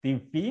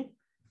 TIBFI,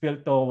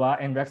 PhilToa,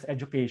 and Rex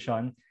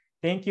Education,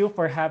 thank you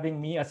for having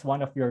me as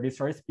one of your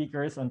resource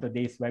speakers on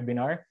today's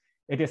webinar.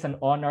 It is an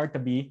honor to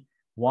be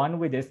one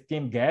with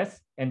esteemed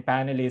guests and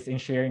panelists in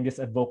sharing this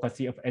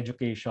advocacy of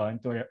education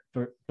to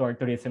our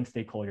tourism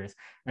stakeholders.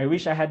 I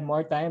wish I had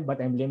more time,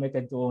 but I'm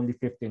limited to only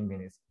 15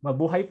 minutes.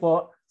 Mabuhay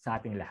po sa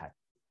ating lahat.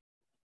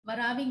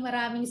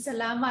 Maraming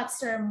salamat,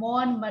 Sir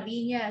Mon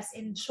Marinas.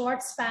 In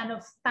short span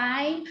of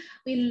time,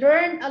 we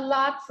learned a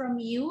lot from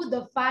you,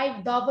 the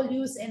 5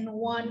 W's and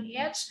 1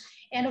 H.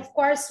 And of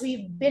course,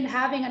 we've been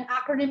having an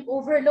acronym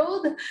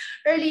overload.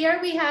 Earlier,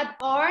 we had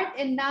art,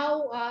 and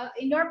now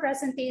in your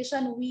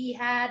presentation, we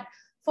had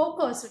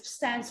focus, which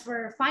stands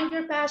for find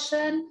your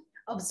passion,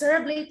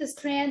 observe latest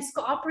trends,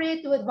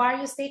 cooperate with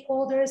various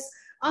stakeholders,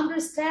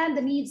 understand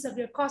the needs of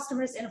your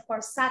customers, and of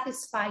course,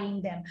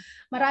 satisfying them.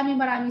 Maraming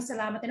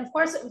salamat. And of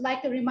course, I would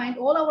like to remind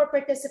all our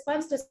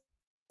participants, just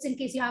in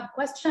case you have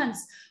questions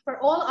for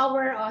all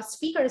our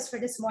speakers for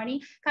this morning,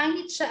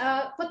 kindly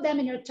put them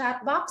in your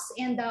chat box,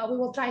 and we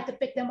will try to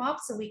pick them up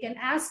so we can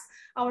ask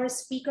our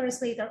speakers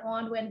later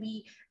on when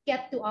we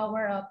get to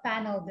our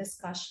panel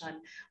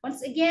discussion.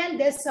 Once again,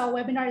 this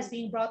webinar is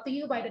being brought to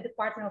you by the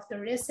Department of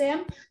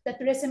Tourism, the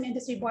Tourism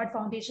Industry Board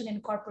Foundation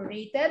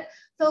Incorporated,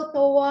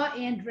 PhilToa,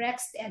 and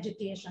Rex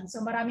Education.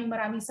 So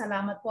maraming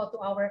salamat po to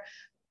our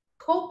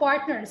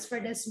co-partners for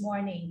this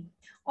morning.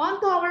 On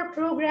to our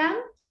program.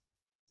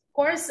 Of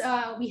course,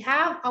 we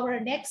have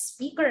our next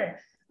speaker,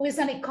 who is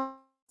an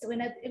economist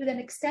with an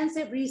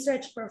extensive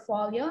research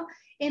portfolio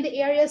in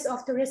the areas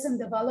of tourism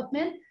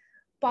development,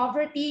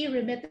 poverty,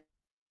 remittance,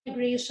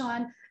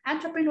 migration,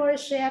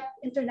 entrepreneurship,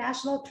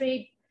 international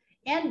trade,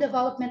 and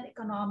development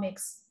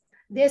economics.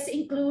 This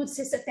includes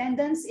his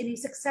attendance in a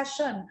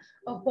succession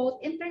of both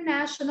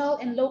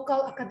international and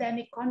local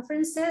academic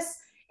conferences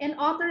and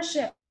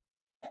authorship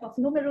of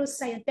numerous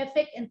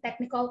scientific and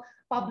technical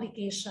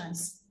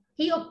publications.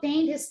 He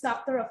obtained his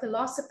Doctor of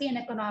Philosophy and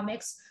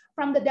Economics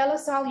from the De La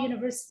Salle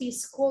University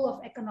School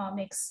of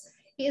Economics.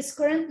 He is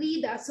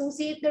currently the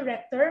Associate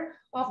Director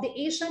of the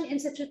Asian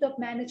Institute of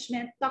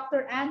Management,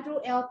 Dr.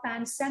 Andrew L.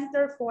 Tan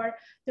Center for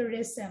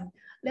Tourism.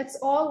 Let's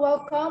all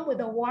welcome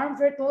with a warm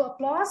virtual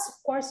applause, of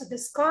course, to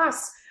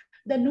discuss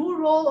the new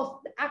role of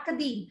the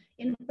academe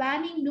in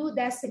planning new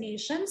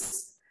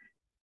destinations,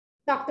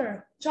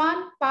 Dr.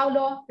 John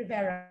Paulo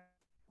Rivera.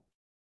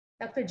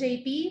 Dr.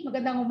 JP,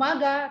 magandang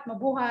umaga at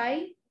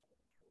mabuhay.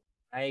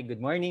 Hi,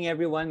 good morning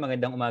everyone.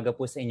 Magandang umaga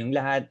po sa inyong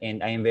lahat, and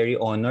I am very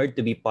honored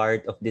to be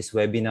part of this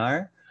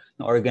webinar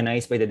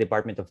organized by the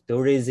Department of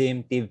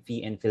Tourism,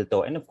 TIBFI, and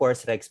PhilToa, and of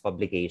course Rex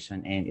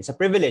Publication. And it's a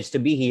privilege to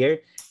be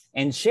here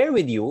and share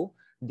with you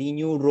the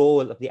new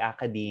role of the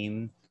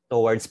academe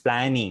towards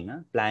planning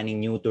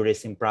new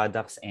tourism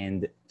products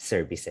and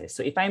services.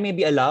 So if I may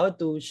be allowed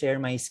to share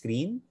my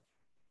screen.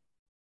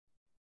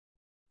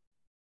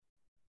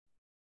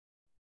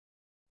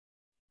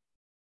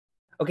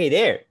 Okay,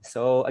 there.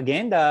 So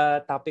again,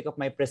 the topic of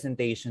my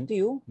presentation to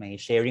you, my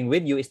sharing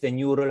with you, is the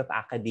new role of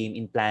academe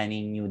in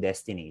planning new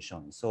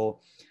destinations. So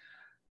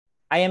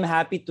I am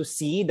happy to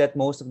see that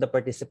most of the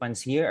participants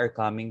here are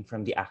coming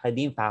from the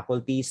academe,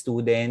 faculty,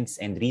 students,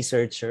 and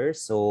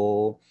researchers.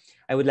 So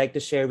I would like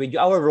to share with you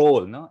our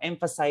role, no?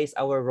 Emphasize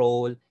our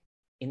role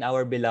in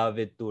our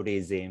beloved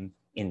tourism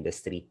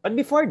industry. But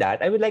before that,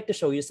 I would like to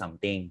show you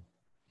something.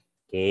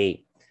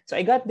 Okay. So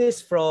I got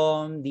this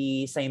from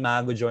the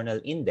Saimago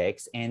Journal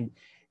Index, and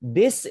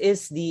this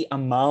is the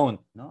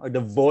amount, no, or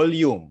the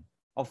volume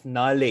of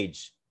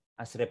knowledge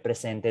as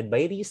represented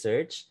by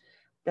research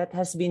that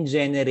has been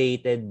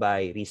generated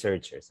by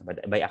researchers,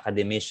 by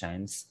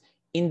academicians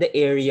in the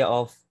area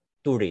of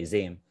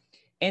tourism.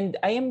 And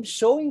I am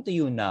showing to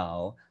you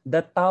now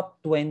the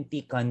top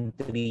 20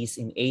 countries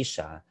in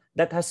Asia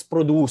that has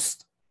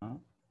produced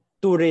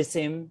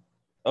tourism,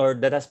 or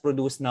that has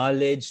produced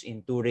knowledge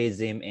in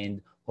tourism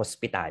and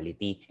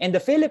hospitality. And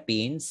the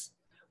Philippines,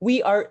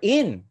 we are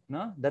in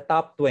the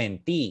top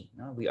 20.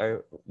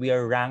 We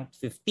are ranked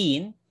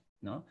 15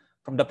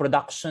 from the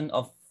production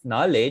of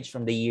knowledge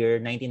from the year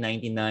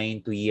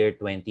 1999 to year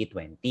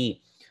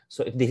 2020.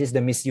 So if this is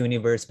the Miss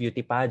Universe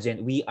beauty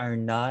pageant, we are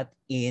not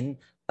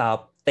in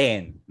top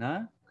 10.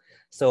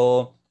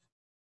 So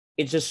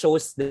it just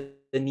shows the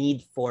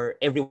need for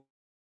every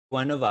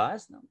one of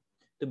us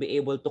to be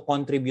able to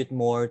contribute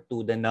more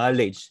to the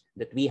knowledge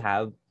that we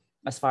have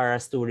as far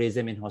as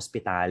tourism and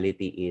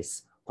hospitality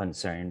is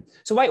concerned.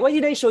 So why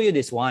did I show you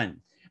this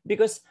one?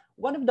 Because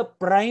one of the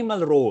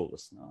primal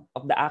roles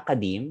of the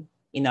academe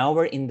in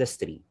our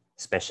industry,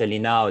 especially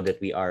now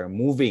that we are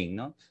moving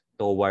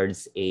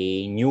towards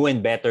a new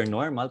and better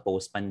normal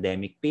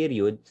post-pandemic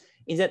period,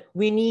 is that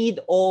we need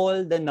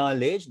all the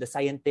knowledge, the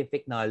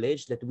scientific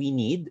knowledge that we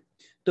need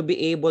to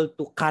be able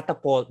to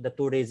catapult the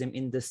tourism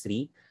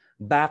industry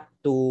back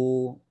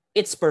to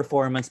its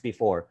performance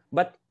before,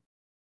 but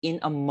in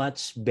a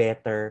much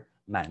better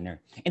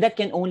manner. And that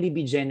can only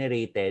be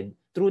generated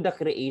through the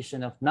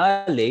creation of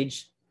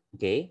knowledge,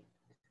 okay,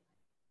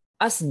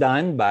 as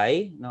done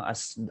by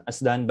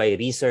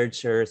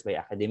researchers, by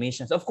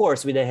academicians, of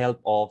course, with the help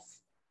of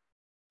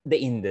the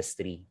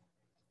industry,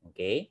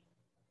 okay?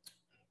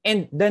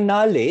 And the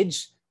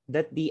knowledge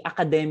that the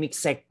academic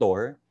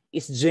sector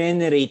is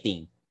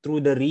generating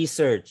through the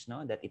research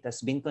that it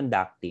has been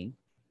conducting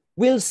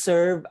will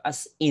serve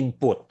as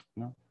input,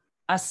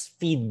 as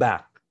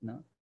feedback,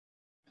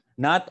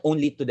 not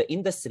only to the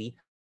industry,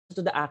 but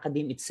to the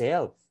academe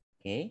itself,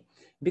 okay?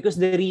 Because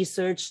the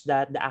research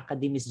that the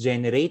academe is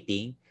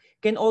generating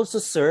can also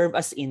serve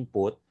as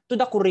input to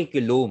the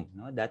curriculum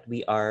that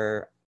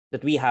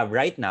we have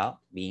right now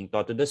being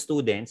taught to the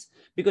students,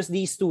 because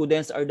these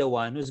students are the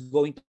one who's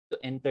going to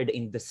enter the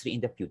industry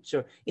in the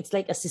future. It's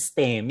like a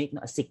systemic,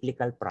 a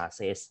cyclical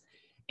process.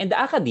 And the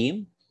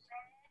academe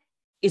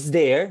is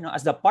there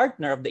as the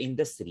partner of the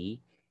industry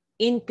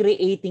in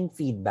creating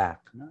feedback,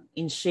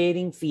 in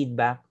sharing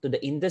feedback to the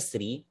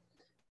industry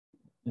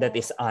that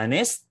is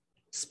honest,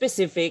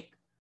 specific,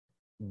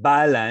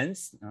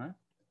 balanced,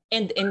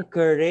 and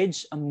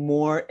encourage a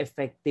more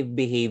effective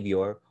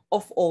behavior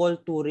of all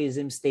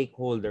tourism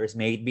stakeholders,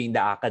 may it be in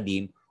the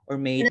academe or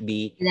may it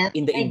be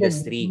in the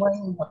industry. Good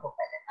morning pa po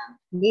pala,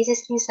 ma'am. This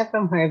is Lisa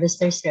from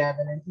Harvesters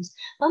Travel.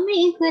 Ma'am,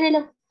 may inquiry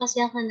lang po kasi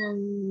ako ng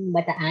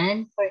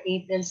Bataan for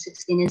April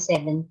 16 and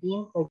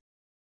 17.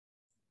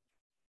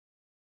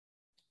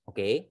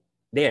 Okay,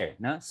 there.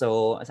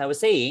 So as I was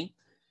saying,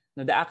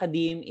 the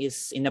academe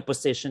is in a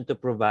position to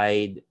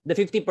provide the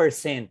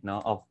 50%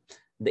 of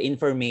the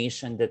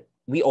information that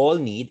we all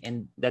need,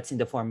 and that's in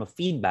the form of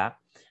feedback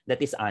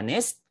that is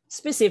honest,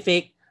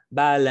 specific,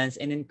 balanced,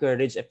 and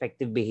encourage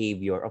effective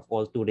behavior of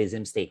all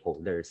tourism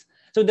stakeholders.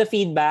 So the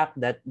feedback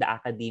that the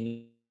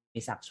academe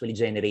is actually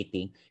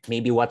generating may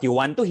be what you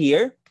want to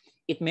hear.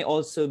 It may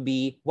also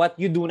be what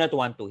you do not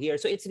want to hear.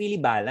 So it's really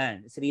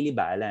balanced. It's really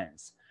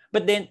balanced.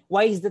 But then,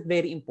 why is that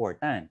very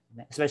important?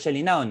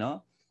 Especially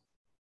now,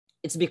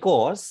 It's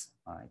because,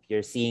 if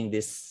you're seeing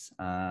this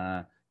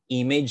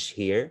image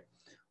here,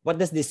 what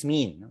does this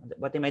mean?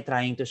 What am I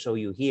trying to show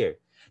you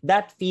here?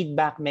 That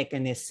feedback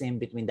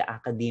mechanism between the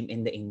academe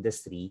and the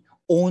industry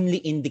only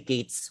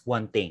indicates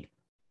one thing.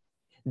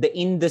 The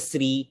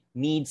industry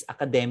needs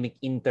academic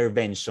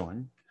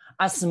intervention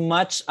as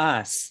much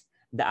as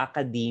the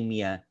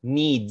academia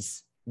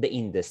needs the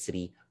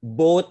industry.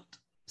 Both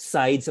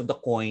sides of the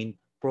coin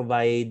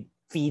provide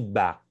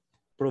feedback,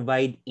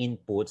 provide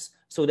inputs,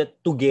 so that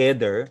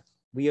together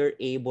we are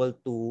able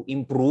to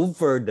improve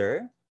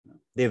further,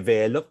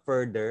 develop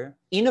further,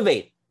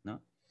 innovate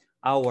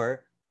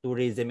our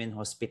tourism and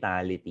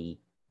hospitality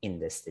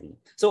industry.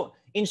 So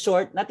in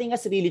short, nothing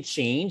has really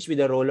changed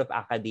with the role of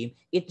academe.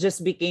 It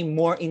just became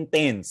more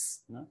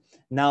intense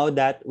now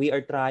that we are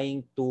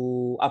trying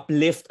to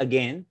uplift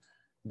again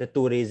the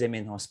tourism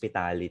and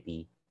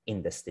hospitality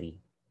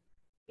industry.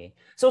 Okay.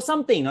 So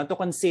something to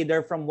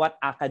consider from what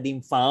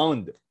academe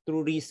found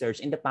through research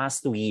in the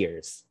past 2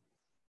 years.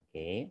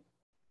 Okay.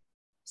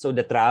 So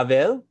the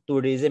travel,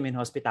 tourism, and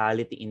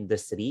hospitality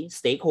industry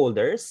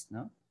stakeholders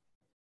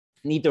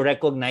need to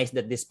recognize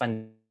that this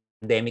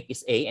pandemic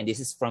is and this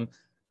is from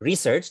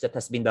research that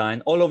has been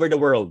done all over the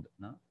world,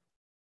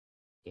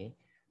 okay,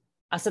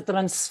 as a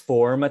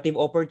transformative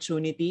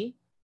opportunity,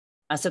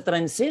 as a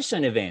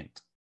transition event,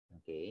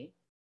 okay,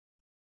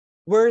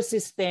 where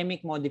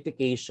systemic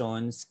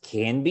modifications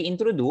can be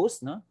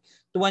introduced, no,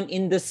 to an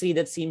industry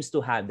that seems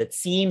to have,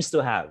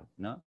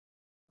 no,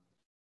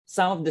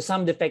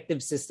 some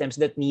defective systems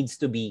that needs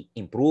to be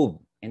improved.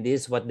 And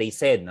this is what they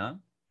said, no?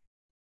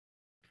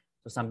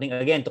 So something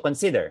again to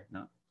consider,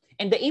 no?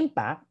 And the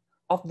impact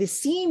of the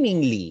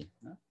seemingly,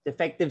 no,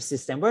 defective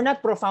system were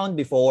not profound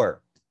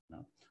before,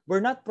 no?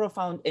 Were not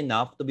profound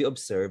enough to be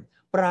observed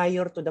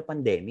prior to the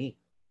pandemic.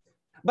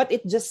 But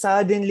it just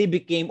suddenly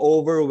became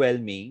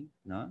overwhelming,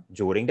 no,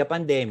 during the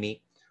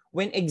pandemic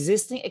when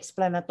existing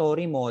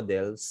explanatory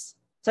models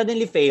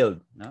suddenly failed,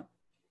 no?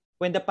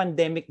 When the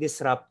pandemic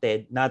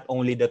disrupted not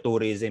only the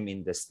tourism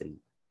industry,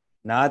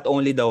 not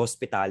only the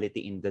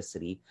hospitality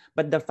industry,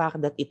 but the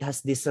fact that it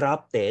has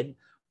disrupted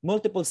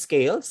multiple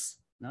scales,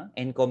 no,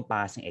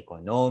 encompassing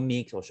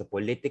economic,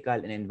 socio-political,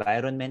 and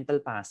environmental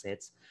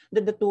facets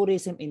that the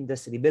tourism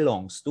industry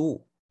belongs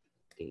to.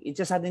 Okay? It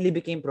just suddenly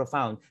became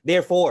profound.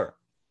 Therefore,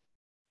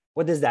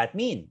 what does that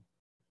mean?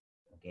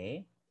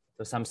 Okay,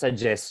 so some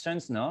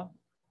suggestions, no?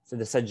 So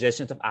the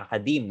suggestions of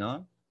academe,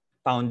 no?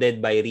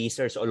 Founded by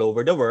research all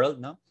over the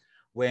world, no?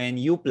 When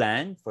you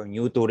plan for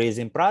new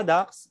tourism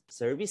products,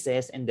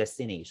 services, and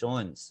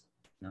destinations.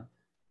 No?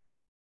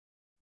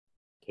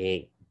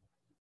 Okay.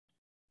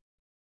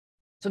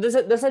 So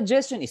the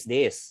suggestion is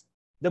this.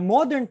 The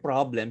modern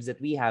problems that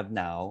we have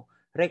now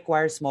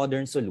requires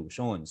modern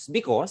solutions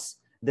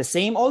because the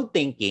same old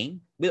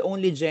thinking will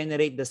only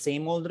generate the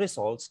same old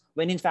results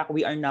when in fact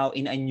we are now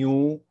in a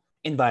new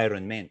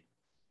environment.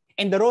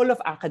 And the role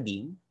of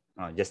academe,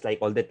 just like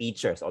all the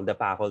teachers, all the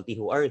faculty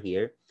who are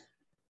here,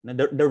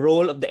 the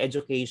role of the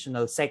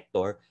educational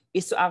sector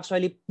is to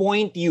actually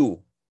point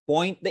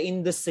the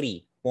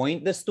industry,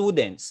 point the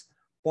students,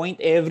 point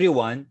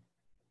everyone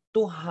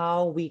to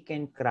how we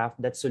can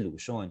craft that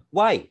solution.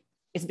 Why?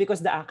 It's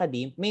because the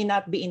academe may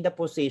not be in the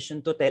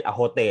position to tell a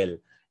hotel,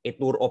 a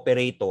tour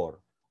operator,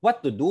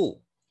 what to do.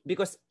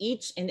 Because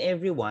each and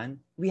every one,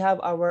 we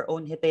have our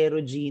own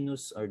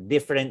heterogeneous or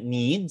different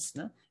needs,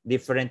 no?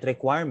 Different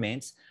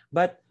requirements,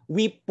 but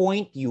we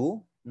point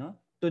you, no,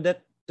 to the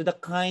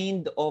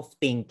kind of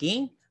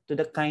thinking, to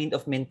the kind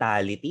of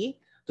mentality,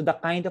 to the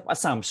kind of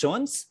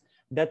assumptions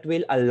that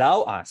will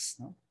allow us,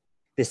 no,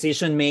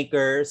 decision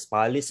makers,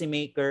 policy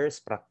makers,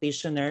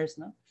 practitioners,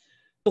 no,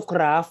 to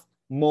craft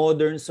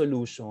modern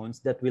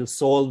solutions that will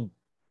solve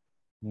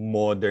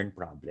modern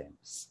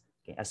problems.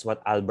 Okay, as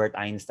what Albert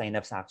Einstein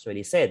has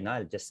actually said, no?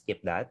 I'll just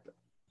skip that.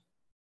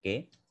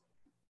 Okay.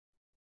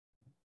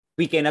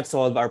 We cannot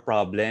solve our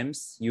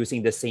problems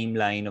using the same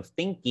line of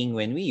thinking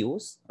when we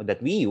use, or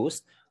that we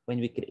used when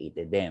we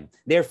created them.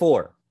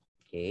 Therefore,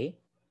 okay,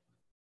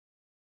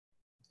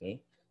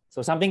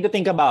 so something to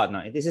think about.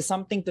 No? This is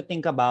something to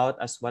think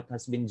about as what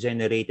has been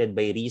generated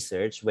by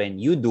research when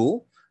you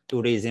do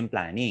tourism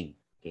planning.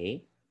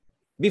 Okay,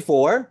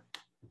 before,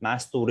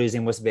 mass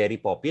tourism was very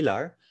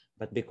popular,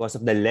 but because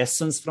of the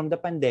lessons from the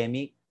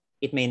pandemic,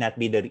 it may not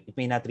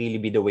really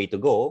be the way to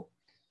go.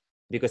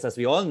 Because as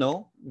we all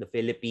know, the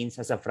Philippines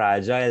has a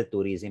fragile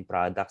tourism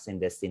products and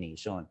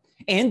destination.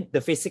 And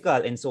the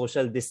physical and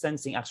social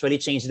distancing actually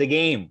changed the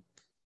game.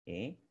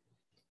 Okay?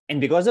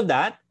 And because of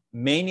that,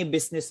 many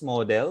business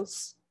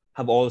models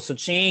have also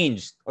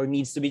changed or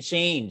needs to be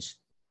changed.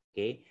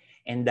 Okay?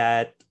 And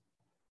that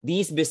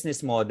these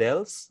business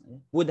models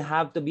would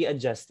have to be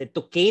adjusted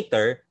to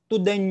cater to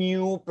the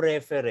new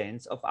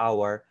preference of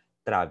our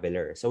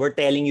travelers. So we're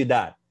telling you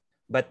that.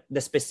 But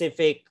the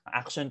specific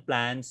action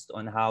plans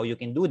on how you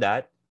can do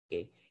that,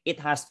 okay, it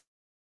has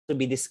to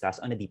be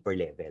discussed on a deeper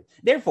level.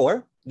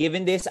 Therefore,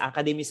 given this,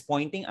 academy is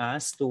pointing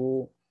us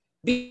to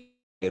be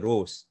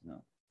virus,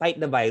 no? Fight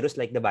the virus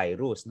like the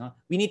virus. No?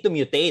 We need to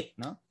mutate.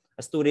 No?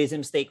 As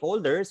tourism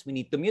stakeholders, we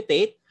need to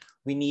mutate.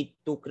 We need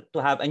to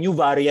have a new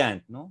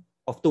variant, no,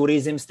 of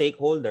tourism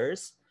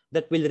stakeholders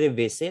that will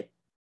revisit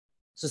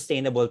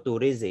sustainable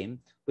tourism,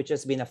 which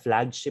has been a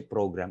flagship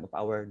program of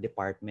our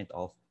Department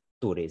of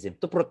Tourism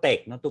to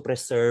protect, no, to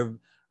preserve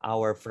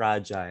our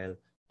fragile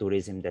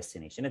tourism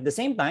destination. At the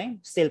same time,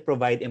 still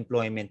provide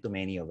employment to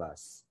many of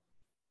us.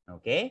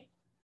 Okay?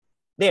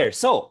 There.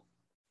 So,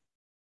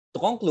 to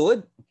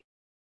conclude,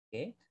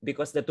 okay,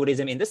 because the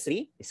tourism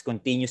industry is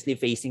continuously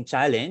facing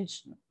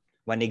challenge,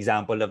 one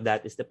example of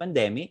that is the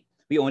pandemic,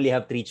 we only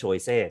have three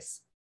choices.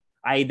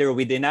 Either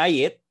we deny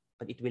it,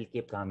 but it will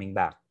keep coming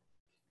back.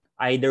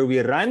 Either we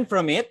run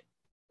from it,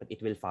 but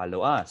it will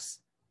follow us.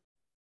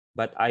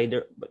 But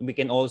we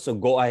can also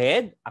go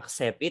ahead,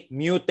 accept it,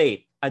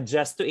 mutate,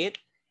 adjust to it,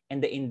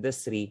 and the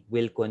industry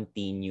will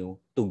continue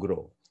to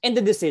grow. And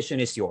the decision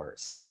is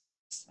yours.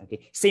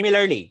 Okay.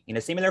 Similarly, in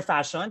a similar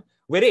fashion,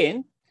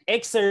 wherein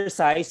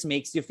exercise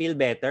makes you feel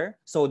better,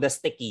 so does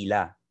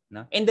tequila.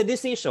 No? And the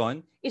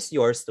decision is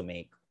yours to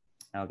make.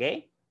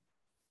 Okay?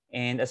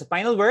 And as a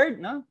final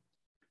word, no,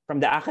 from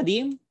the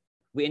academe,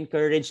 we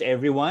encourage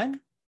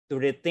everyone to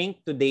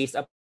rethink today's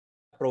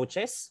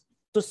approaches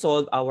to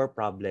solve our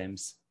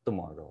problems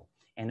tomorrow.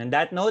 And on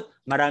that note,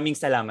 maraming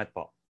salamat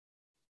po.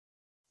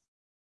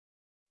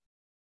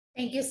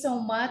 Thank you so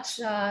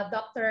much,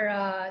 Dr.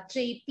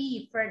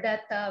 JP, for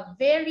that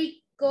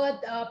very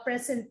good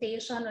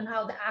presentation on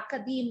how the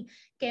academe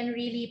can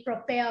really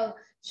propel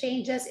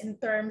changes in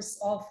terms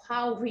of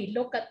how we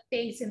look at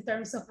things, in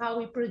terms of how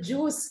we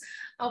produce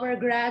our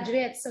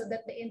graduates, so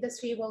that the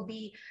industry will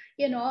be,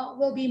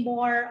 will be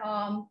more,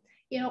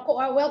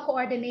 well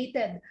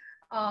coordinated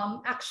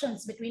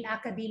actions between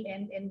academia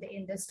and the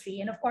industry.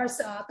 And of course,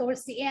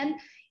 towards the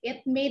end,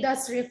 it made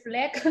us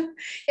reflect.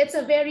 It's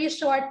a very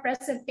short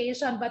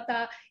presentation, but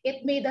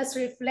it made us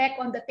reflect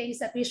on the things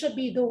that we should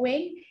be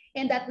doing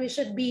and that we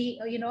should be,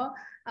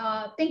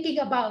 thinking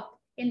about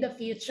in the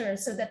future,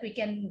 so that we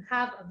can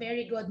have a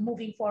very good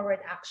moving forward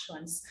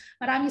actions.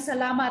 Maraming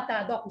salamat,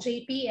 Doc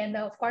JP. And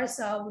of course,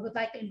 we would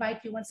like to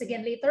invite you once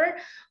again later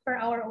for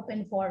our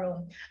open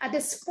forum. At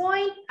this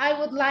point, I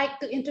would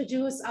like to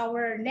introduce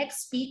our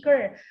next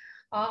speaker,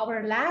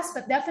 our last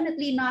but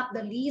definitely not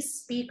the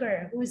least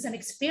speaker, who is an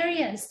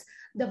experienced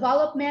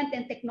development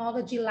and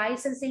technology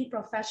licensing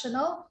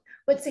professional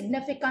with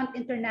significant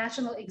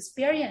international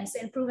experience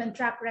and proven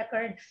track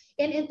record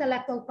in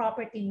intellectual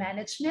property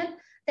management,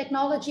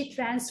 technology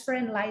transfer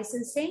and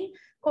licensing,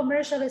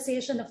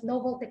 commercialization of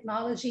novel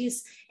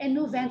technologies, and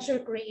new venture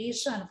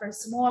creation for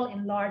small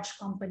and large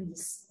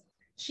companies.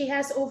 She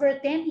has over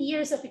 10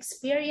 years of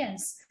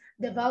experience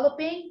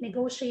developing,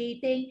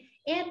 negotiating,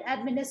 and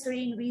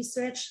administering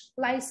research,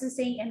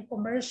 licensing, and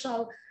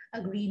commercial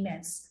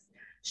agreements.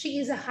 She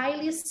is a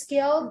highly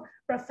skilled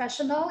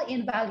professional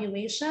in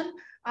valuation,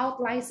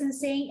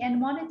 out-licensing, and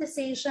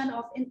monetization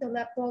of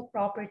intellectual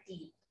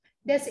property.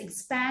 This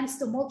expands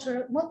to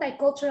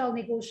multicultural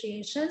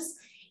negotiations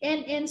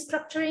and in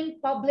structuring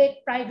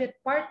public-private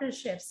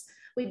partnerships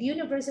with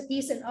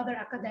universities and other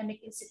academic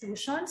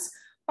institutions,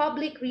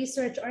 public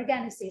research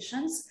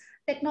organizations,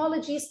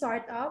 technology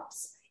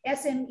startups,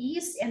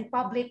 SMEs, and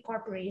public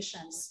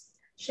corporations.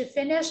 She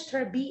finished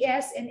her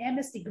BS and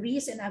MS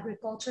degrees in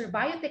agriculture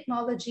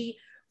biotechnology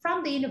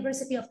from the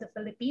University of the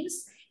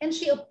Philippines, and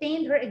she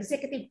obtained her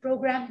executive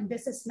program in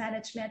business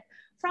management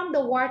from the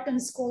Wharton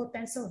School of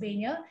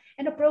Pennsylvania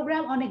and a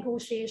program on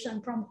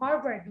negotiation from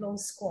Harvard Law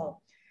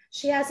School.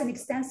 She has an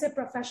extensive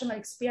professional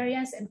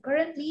experience, and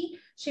currently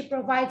she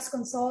provides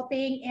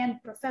consulting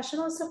and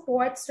professional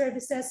support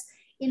services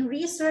in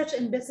research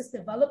and business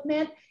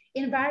development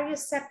in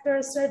various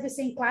sectors,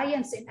 servicing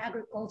clients in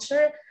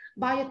agriculture,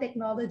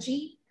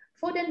 biotechnology,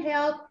 food and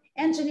health,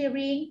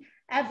 engineering,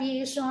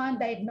 aviation,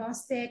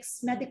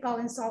 diagnostics, medical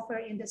and software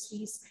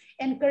industries.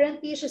 And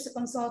currently she's a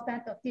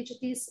consultant of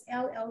Digitis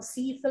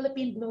LLC,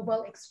 Philippine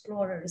Global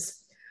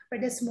Explorers. For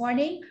this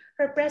morning,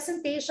 her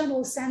presentation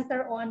will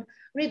center on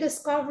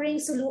rediscovering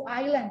Sulu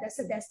Island as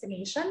a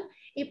destination,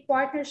 a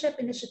partnership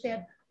initiative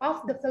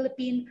of the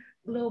Philippine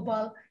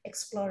Global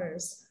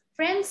Explorers.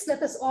 Friends,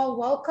 let us all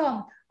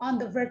welcome on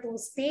the virtual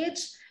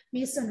stage,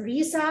 Ms.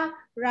 Sonrisa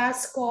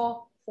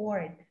Rasco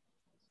Ford.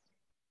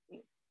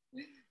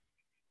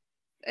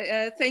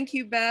 Thank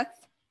you,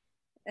 Beth.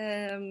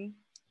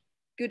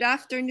 Good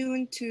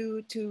afternoon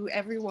to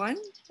everyone.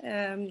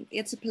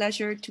 It's a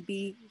pleasure to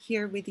be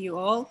here with you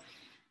all.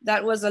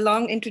 That was a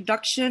long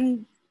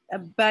introduction,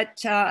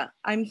 but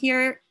I'm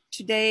here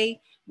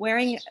today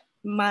wearing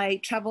my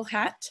travel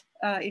hat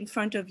in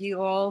front of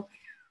you all,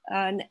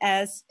 and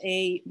as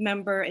a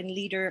member and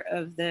leader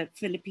of the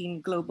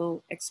Philippine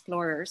Global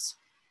Explorers.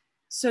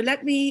 So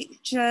let me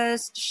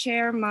just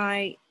share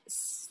my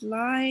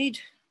slide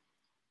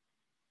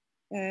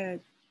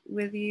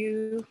with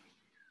you.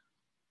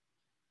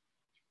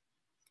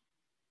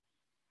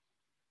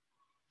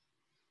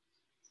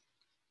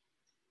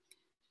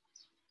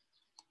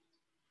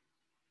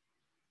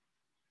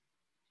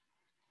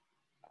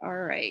 All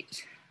right.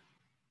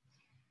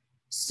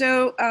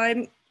 So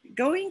I'm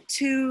going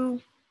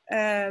to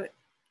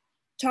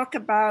talk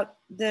about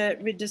the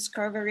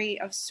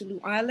rediscovery of Sulu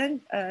Island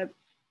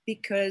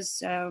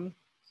because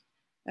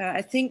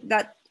I think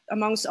that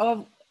amongst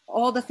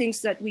all the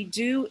things that we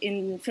do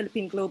in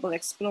Philippine Global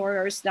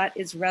Explorers, that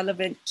is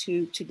relevant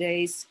to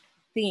today's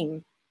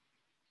theme.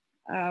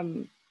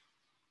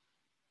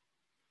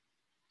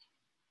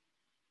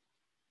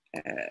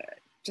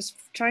 Just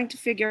trying to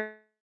figure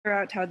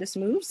out how this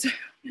moves.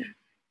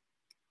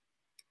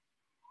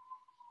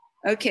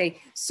 Okay,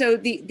 so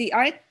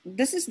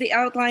this is the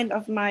outline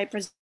of my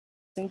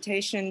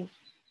presentation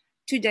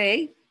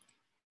today.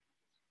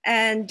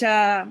 And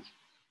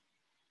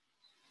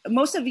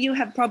most of you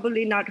have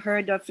probably not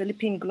heard of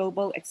Philippine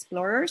Global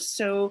Explorers.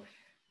 So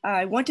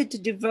I wanted to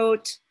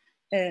devote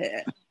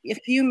a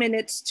few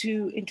minutes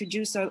to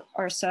introduce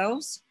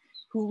ourselves,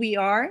 who we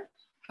are,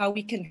 how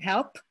we can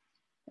help,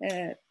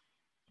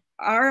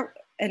 our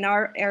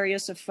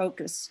areas of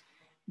focus.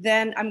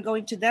 Then I'm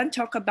going to then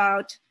talk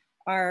about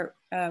our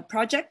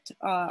project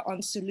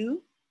on Sulu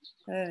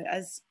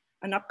as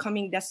an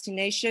upcoming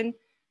destination,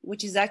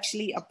 which is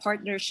actually a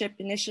partnership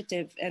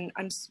initiative. And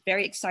I'm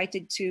very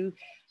excited to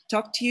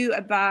talk to you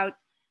about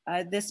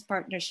this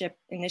partnership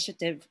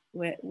initiative,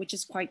 which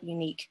is quite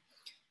unique.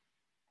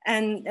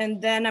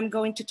 And then I'm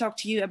going to talk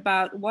to you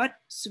about what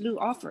Sulu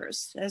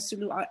offers,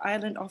 Sulu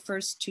Island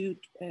offers to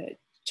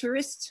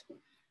tourists,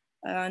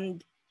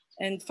 and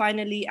And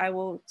finally, I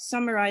will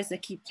summarize the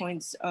key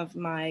points of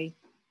my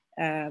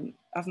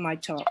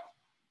talk.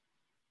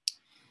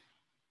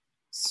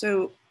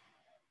 So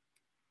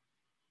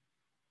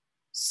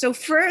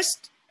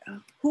first,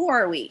 who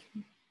are we?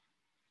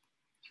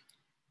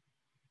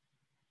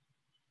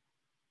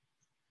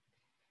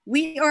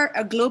 We are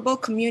a global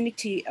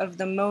community of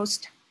the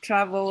most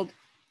traveled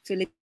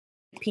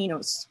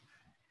Filipinos.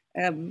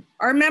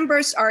 Our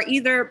members are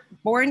either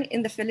born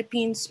in the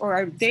Philippines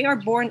or they are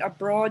born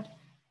abroad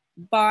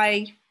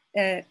by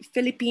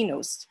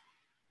Filipinos.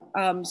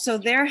 So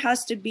there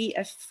has to be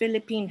a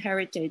Philippine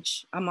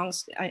heritage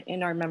amongst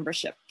in our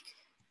membership.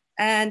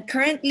 And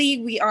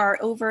currently we are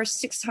over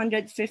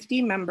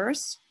 650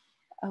 members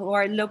who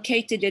are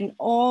located in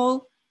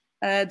all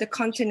the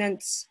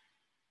continents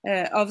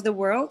of the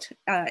world,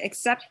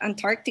 except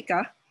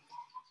Antarctica.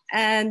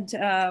 And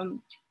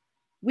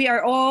we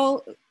are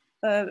all,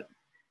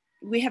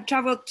 we have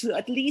traveled to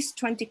at least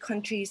 20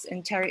 countries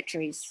and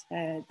territories.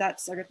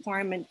 That's a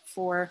requirement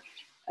for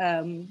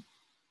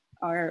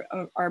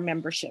our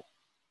membership.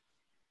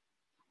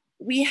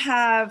 We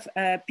have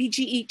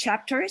PGE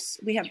chapters.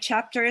 We have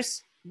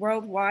chapters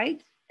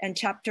worldwide and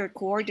chapter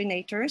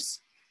coordinators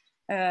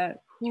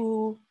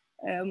who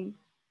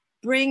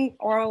bring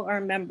all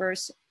our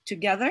members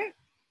together.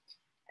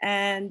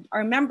 And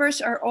our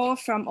members are all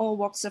from all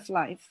walks of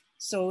life.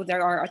 So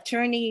there are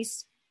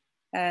attorneys,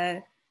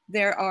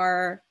 there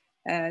are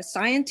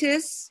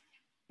scientists,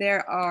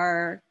 there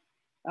are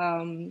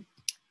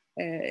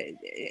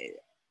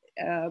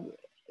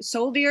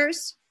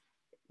soldiers,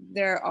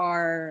 there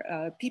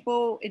are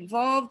people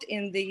involved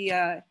in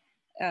the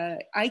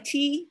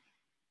IT,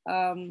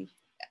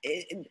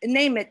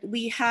 name it.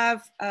 We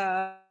have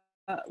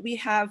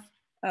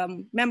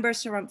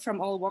members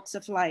from all walks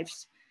of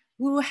life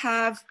who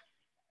have,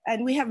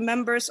 and we have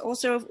members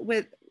also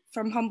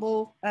from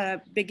humble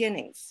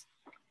beginnings.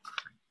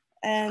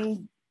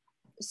 And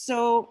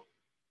so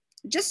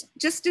just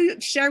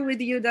to share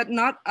with you that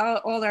not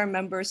all our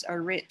members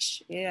are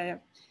rich. Yeah.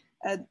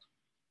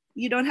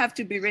 You don't have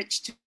to be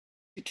rich to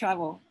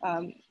travel.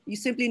 You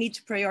simply need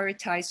to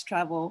prioritize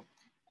travel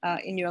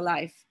in your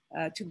life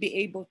to be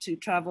able to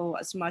travel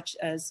as much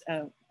as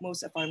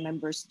most of our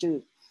members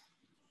do.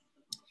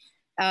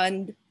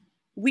 And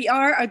we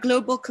are a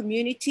global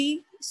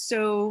community,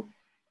 so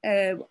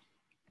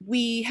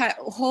we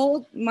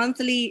hold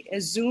monthly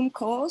Zoom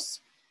calls.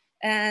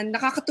 And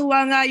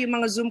nakakatuwa nga yung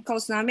mga Zoom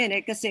calls namin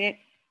kasi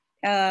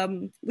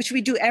which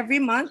we do every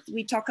month.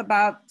 We talk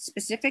about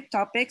specific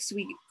topics.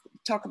 We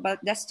talk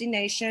about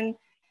destination,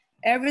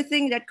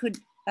 everything that could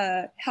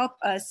help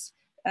us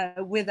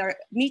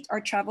meet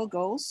our travel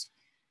goals.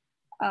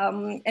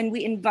 And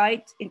we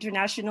invite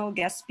international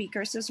guest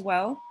speakers as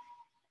well.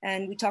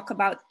 And we talk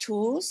about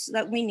tools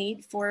that we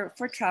need for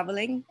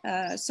traveling.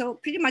 So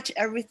pretty much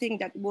everything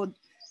that would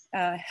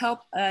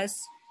help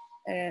us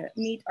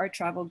meet our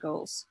travel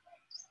goals.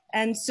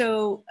 And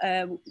so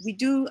we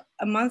do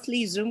a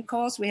monthly Zoom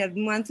calls. We have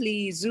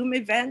monthly Zoom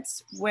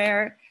events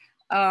where,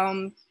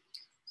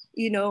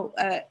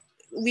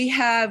 we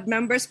have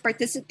members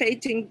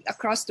participating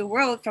across the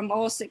world from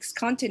all 6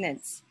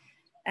 continents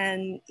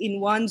and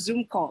in one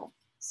Zoom call.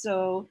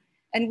 So,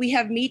 and we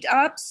have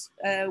meetups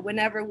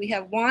whenever we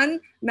have one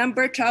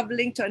member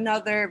traveling to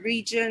another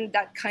region,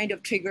 that kind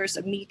of triggers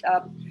a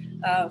meetup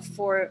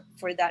for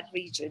that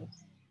region.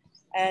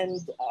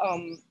 And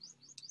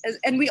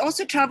we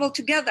also travel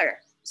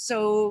together.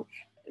 So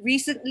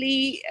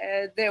recently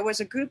there was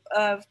a group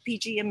of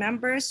PGA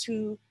members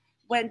who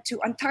went to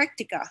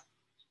Antarctica.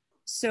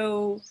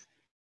 So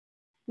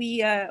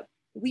we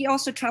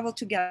also travel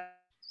together.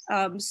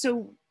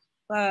 So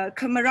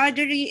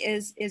camaraderie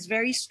is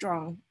very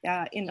strong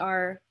in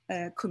our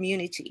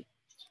community.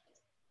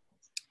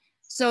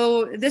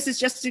 So this is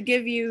just to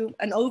give you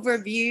an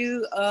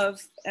overview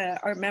of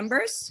our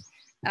members.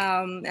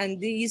 And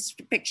these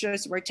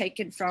pictures were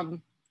taken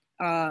from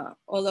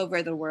all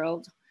over the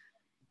world.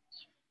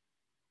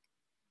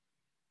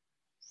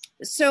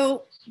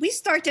 So we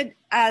started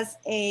as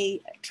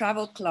a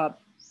travel club,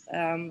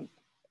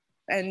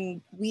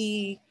 and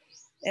the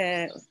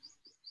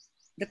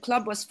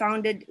club was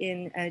founded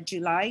in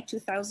July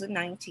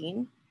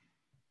 2019,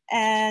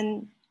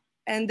 and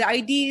the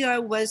idea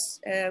was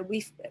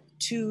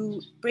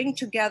to bring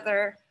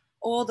together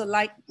all the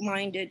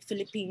like-minded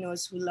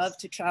Filipinos who love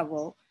to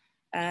travel,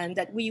 and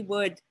that we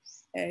would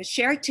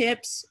share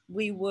tips,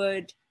 we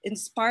would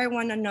inspire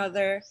one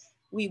another,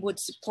 we would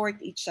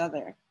support each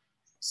other.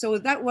 So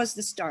that was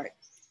the start.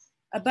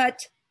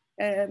 But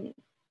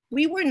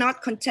we were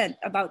not content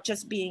about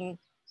just being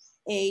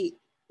a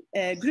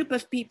group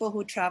of people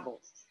who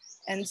travel.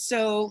 And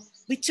so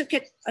we took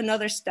it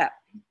another step,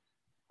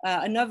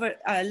 another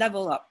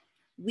level up.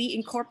 We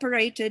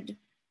incorporated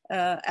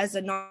as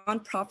a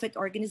nonprofit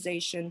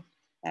organization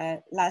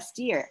last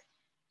year.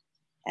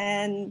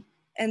 And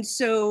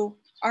so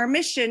our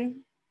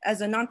mission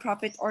as a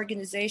nonprofit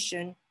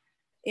organization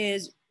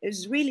is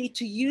really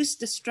to use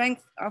the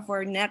strength of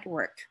our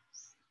network,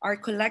 our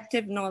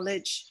collective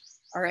knowledge,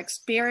 our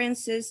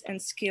experiences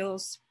and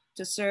skills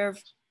to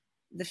serve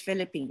the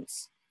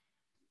Philippines.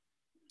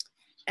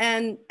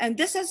 And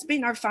this has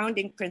been our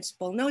founding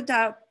principle. No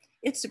doubt,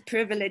 it's a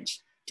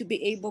privilege to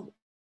be able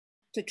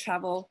to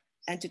travel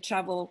and to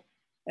travel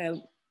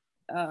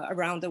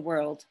around the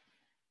world.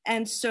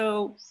 And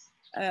so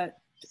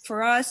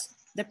for us,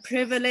 the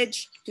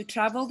privilege to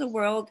travel the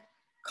world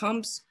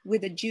comes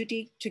with a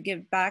duty to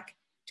give back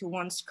to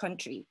one's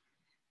country.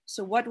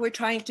 So what we're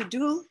trying to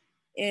do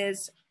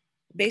is,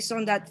 based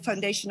on that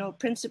foundational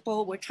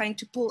principle, we're trying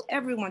to pull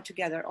everyone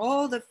together,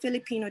 all the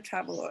Filipino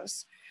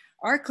travelers,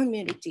 our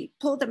community,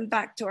 pull them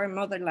back to our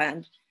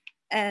motherland,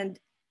 and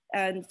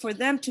for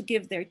them to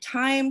give their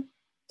time,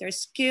 their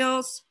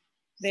skills,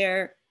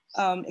 their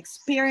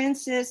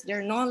experiences,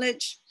 their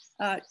knowledge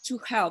to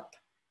help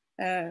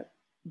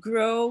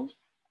grow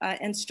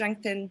and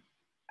strengthen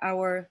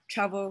our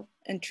travel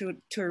and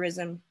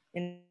tourism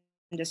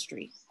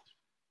industry.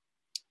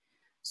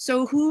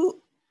 So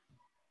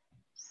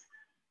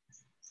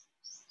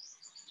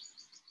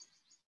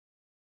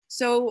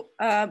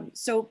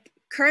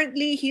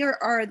currently here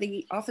are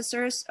the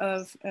officers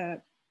of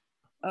the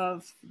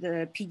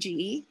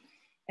PGE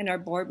and our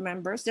board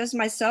members. There's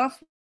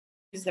myself,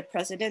 who's the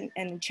president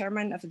and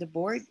chairman of the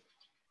board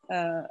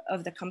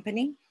of the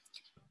company.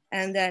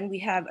 And then we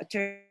have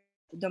Attorney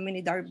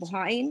Dominidar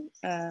Buhain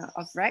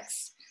of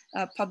Rex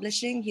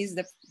Publishing. He's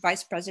the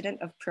vice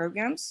president of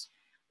programs,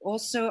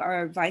 also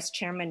our vice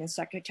chairman and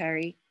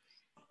secretary.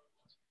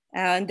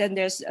 And then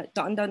there's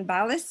Don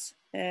Ballas,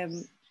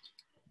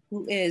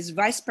 who is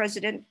vice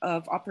president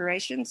of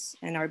operations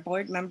and our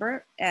board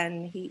member,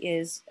 and he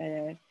is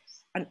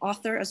an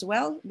author as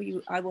well.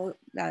 I will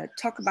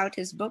talk about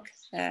his book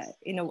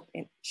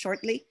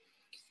shortly.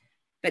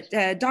 But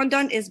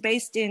Don is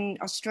based in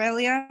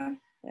Australia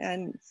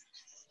and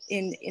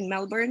in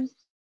Melbourne.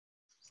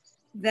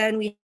 Then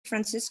we have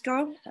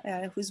Francisco,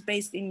 who's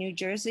based in New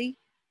Jersey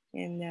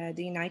in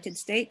the United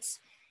States.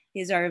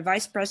 He's our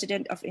vice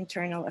president of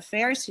internal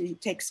affairs, who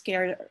takes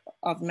care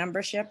of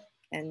membership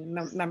and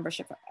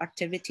membership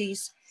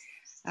activities.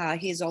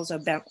 He's also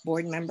a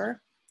board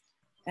member.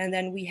 And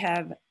then we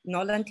have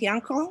Nolan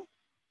Tiangco,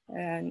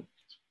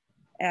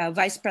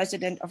 vice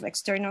president of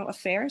external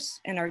affairs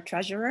and our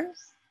treasurer.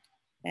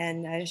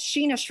 And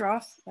Sheena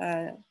Shroff,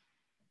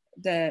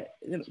 the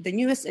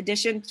newest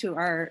addition to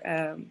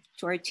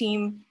our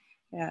team,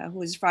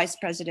 who is vice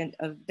president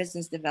of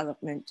business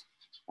development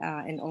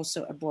and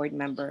also a board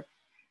member.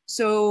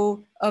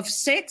 So of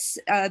 6,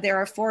 there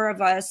are 4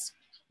 of us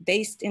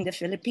based in the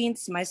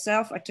Philippines: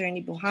 myself,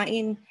 Attorney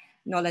Buhain,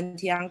 Nolan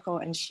Tiangco,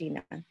 and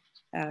Sheena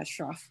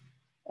Shroff.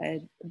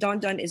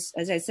 Don is,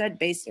 as I said,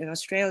 based in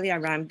Australia.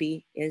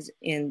 Rambi is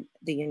in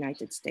the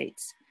United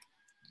States.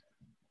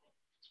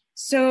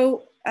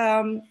 So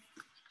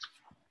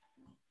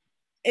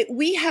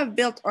we have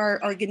built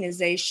our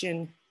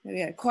organization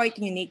quite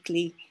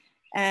uniquely,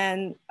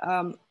 and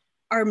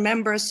our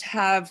members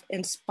have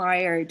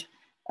inspired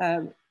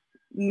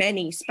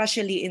many,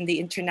 especially in the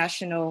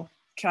international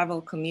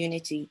travel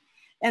community.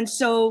 And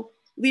so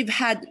we've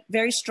had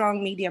very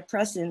strong media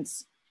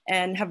presence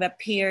and have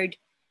appeared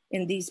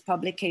in these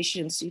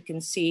publications. You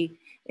can see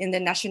in the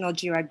National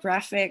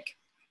Geographic,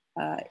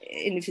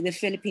 in the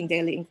Philippine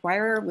Daily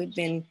Inquirer. We've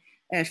been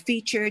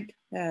featured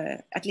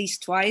at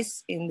least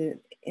twice in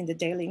the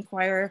Daily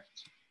Inquirer.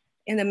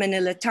 In the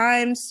Manila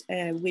Times,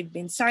 we've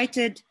been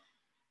cited.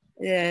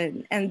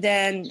 And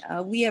then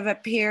we have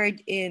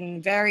appeared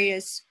in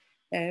various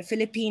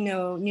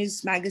Filipino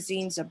news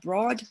magazines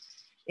abroad,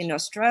 in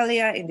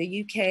Australia, in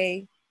the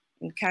UK,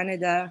 in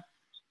Canada,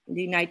 in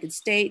the United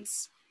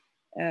States.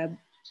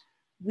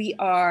 We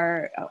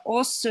are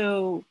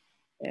also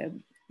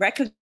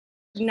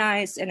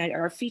recognized and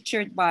are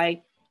featured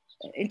by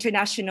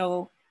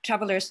International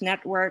Travelers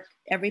Network,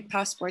 Every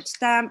Passport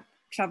Stamp,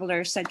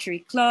 Traveler Century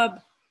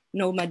Club,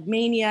 Nomad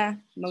Mania,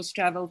 Most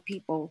Traveled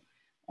People.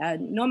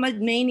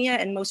 Nomad Mania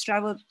and Most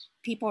Traveled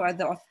People are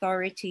the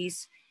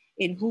authorities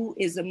in who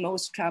is the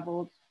most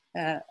traveled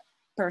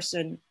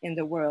person in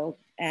the world.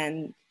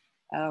 And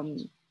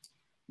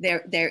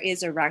there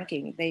is a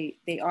ranking.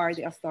 They are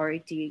the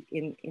authority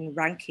in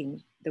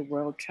ranking the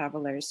world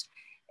travelers.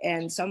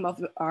 And some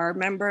of our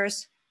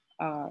members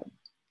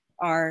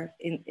are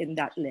in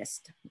that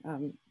list.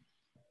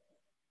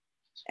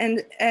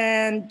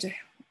 And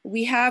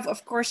we have,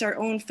 of course, our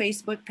own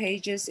Facebook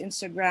pages,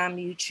 Instagram,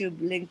 YouTube,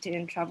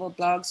 LinkedIn, travel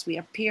blogs. We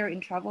appear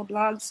in travel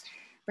blogs,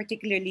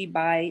 particularly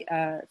by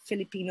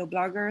Filipino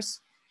bloggers.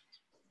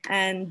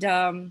 And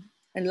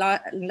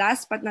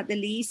last but not the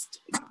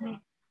least,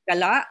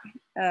 Gala.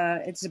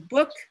 It's a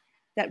book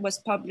that was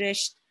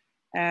published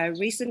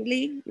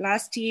recently,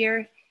 last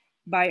year,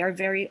 by our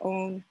very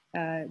own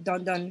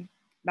Don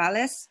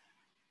Ballas.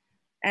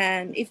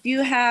 And if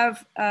you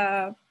have,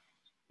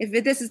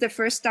 if this is the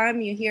first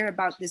time you hear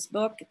about this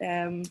book,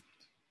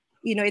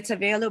 it's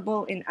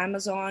available in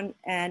Amazon,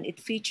 and it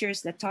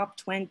features the top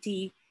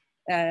 20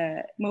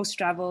 most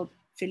traveled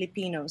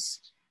Filipinos.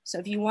 So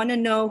if you want to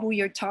know who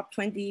your top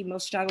 20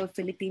 most traveled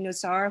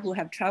Filipinos are, who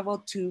have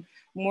traveled to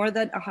more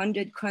than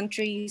 100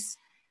 countries,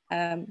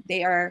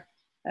 they are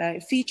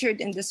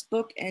featured in this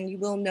book, and you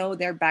will know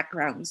their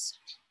backgrounds,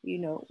 you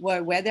know,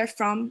 where they're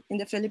from in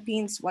the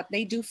Philippines, what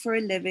they do for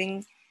a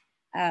living,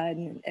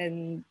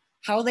 and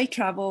how they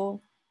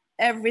travel,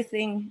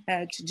 everything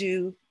to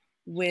do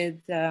with,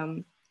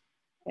 you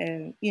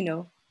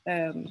know,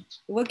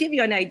 we'll give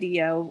you an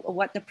idea of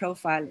what the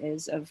profile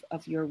is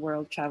of your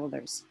world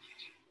travelers.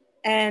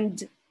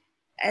 And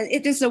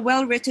it is a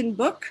well-written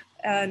book,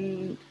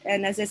 and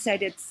as I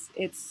said,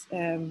 it's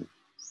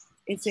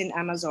in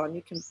Amazon.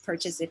 You can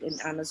purchase it in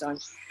Amazon.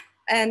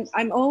 And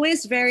I'm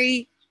always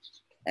very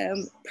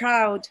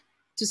proud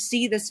to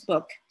see this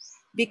book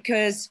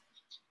because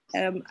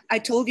I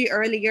told you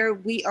earlier,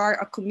 we are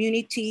a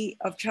community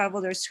of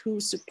travelers who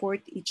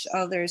support each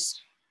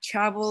other's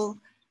travel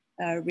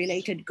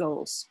related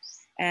goals.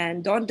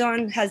 And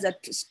Don has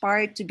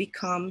aspired to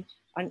become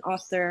an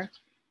author.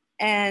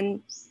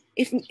 And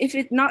if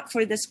it not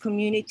for this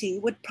community,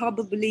 would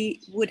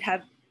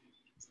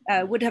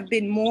have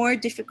been more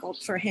difficult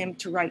for him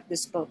to write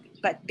this book.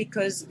 But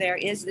because there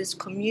is this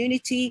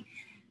community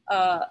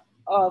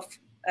of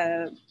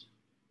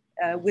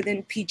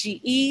within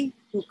PGE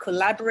who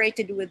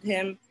collaborated with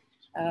him,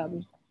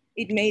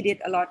 it made it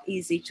a lot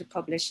easy to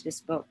publish this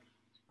book.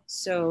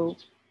 So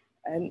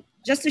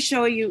just to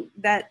show you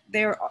that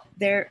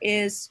there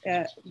is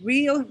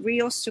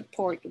real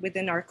support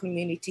within our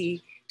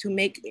community to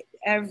make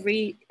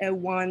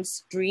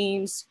everyone's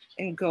dreams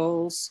and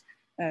goals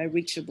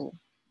reachable.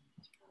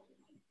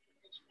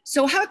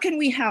 So how can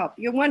we help?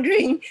 You're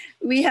wondering,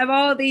 we have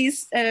all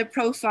these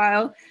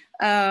profile.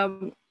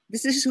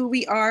 This is who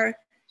we are.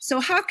 So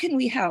how can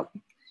we help?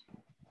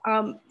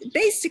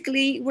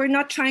 Basically, we're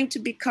not trying to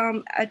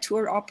become a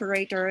tour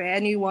operator,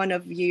 any one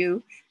of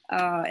you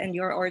and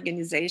your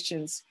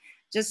organizations.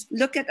 Just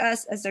look at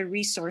us as a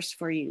resource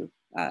for you.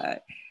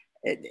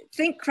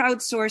 Think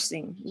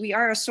crowdsourcing. We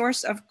are a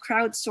source of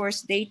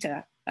crowdsourced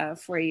data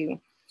for you.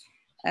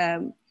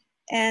 You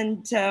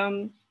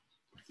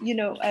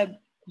know,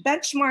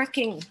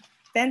 benchmarking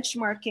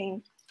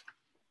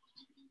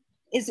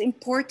is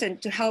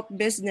important to help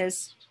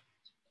business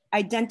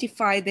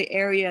identify the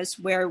areas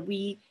where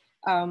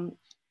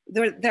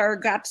there are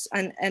gaps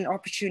and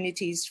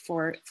opportunities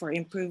for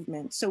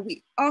improvement. So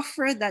we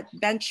offer that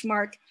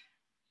benchmark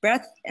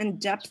breadth and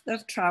depth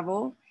of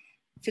travel,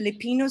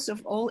 Filipinos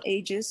of all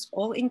ages,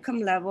 all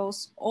income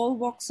levels, all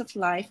walks of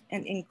life,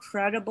 and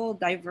incredible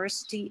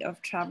diversity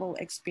of travel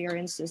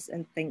experiences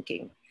and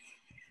thinking.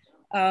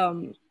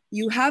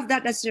 You have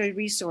that as a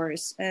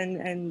resource,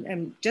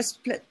 and just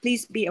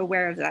please be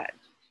aware of that.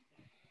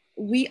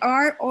 We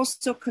are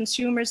also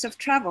consumers of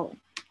travel.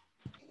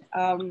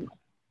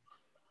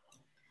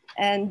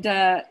 In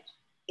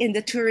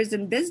the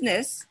tourism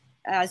business,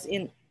 as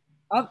in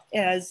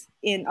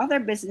other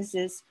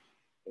businesses,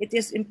 it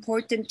is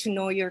important to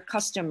know your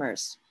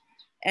customers.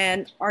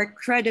 And our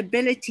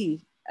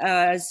credibility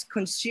as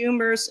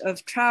consumers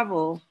of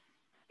travel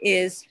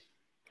is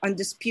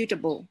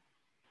undisputable.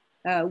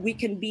 We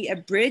can be a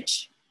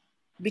bridge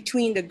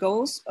between the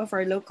goals of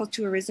our local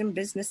tourism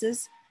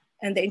businesses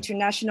and the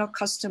international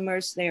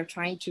customers they are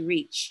trying to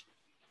reach.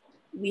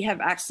 We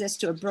have access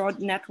to a broad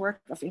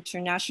network of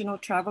international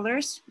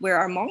travelers.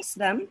 We're amongst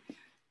them.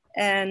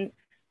 And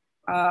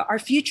our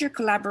future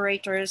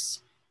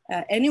collaborators,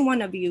 any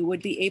one of you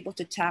would be able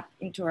to tap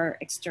into our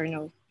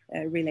external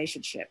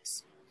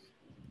relationships.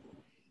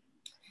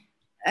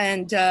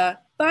 And,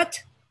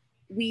 but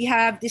we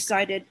have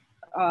decided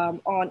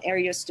on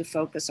areas to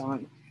focus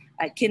on.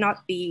 It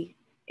cannot be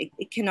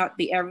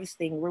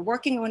everything. We're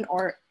working on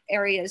our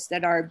areas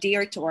that are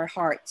dear to our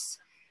hearts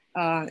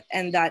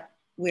and that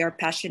we are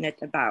passionate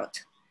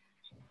about.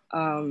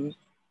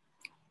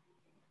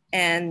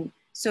 And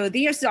so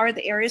these are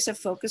the areas of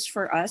focus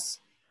for us: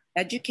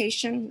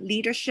 education,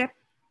 leadership,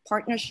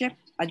 partnership,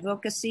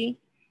 advocacy,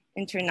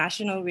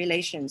 international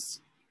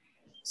relations.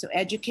 So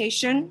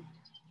education,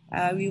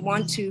 we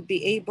want to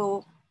be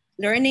able,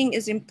 learning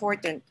is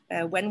important.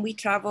 When we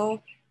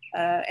travel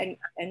and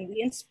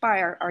we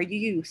inspire our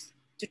youth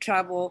to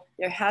travel,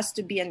 there has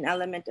to be an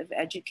element of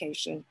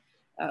education,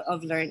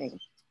 of learning.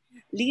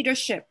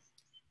 Leadership,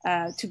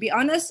 to be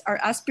honest, our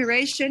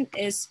aspiration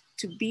is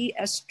to be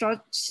a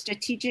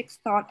strategic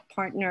thought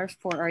partner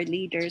for our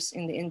leaders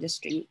in the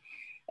industry,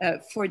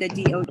 for the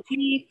DOT,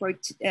 for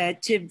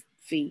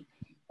TIBFI.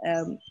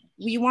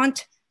 We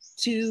want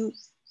to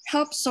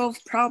help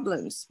solve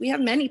problems. We have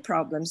many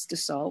problems to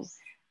solve,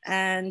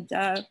 and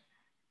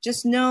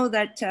just know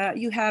that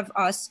you have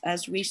us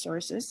as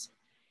resources.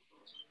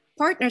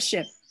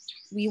 Partnership,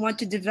 we want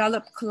to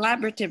develop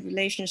collaborative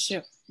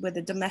relationship with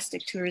the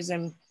domestic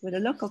tourism, with the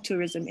local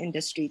tourism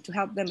industry to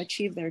help them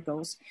achieve their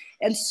goals.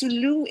 And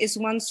Sulu is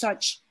one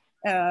such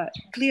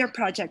clear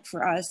project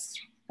for us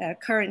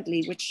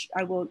currently, which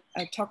I will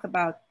talk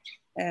about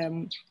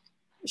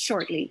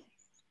shortly.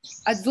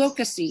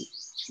 Advocacy,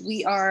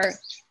 we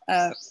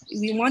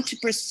want to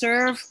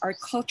preserve our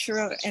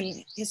cultural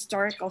and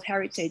historical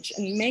heritage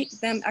and make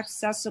them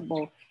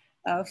accessible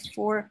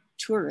for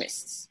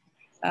tourists,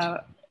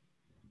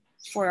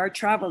 for our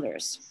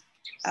travelers.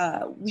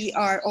 We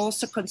are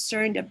also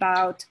concerned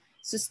about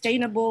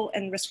sustainable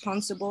and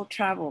responsible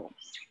travel.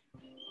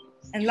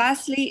 And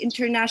lastly,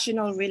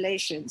 international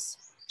relations.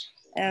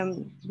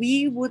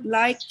 We would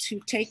like to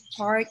take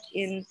part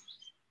in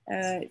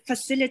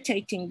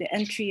facilitating the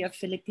entry of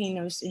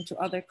Filipinos into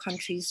other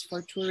countries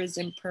for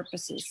tourism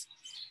purposes.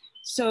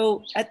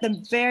 So at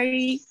the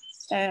very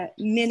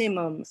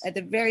minimum, at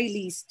the very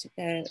least,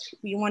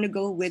 we want to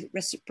go with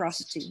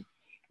reciprocity,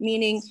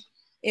 meaning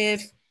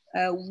if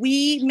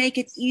we make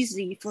it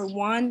easy for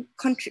one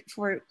country,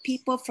 for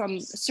people from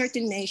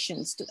certain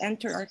nations to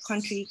enter our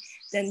country,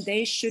 then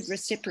they should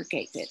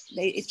reciprocate it.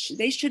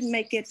 They should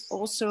make it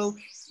also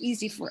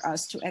easy for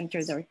us to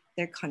enter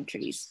their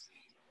countries.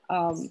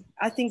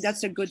 I think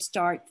that's a good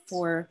start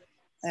for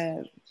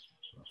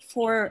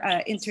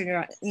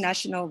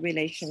international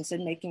relations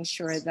and making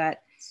sure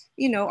that,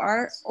 you know,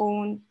 our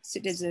own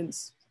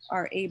citizens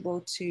are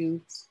able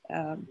to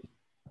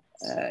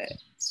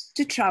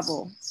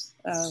travel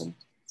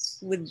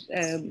with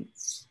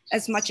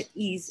as much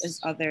ease as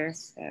other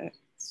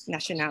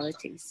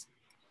nationalities.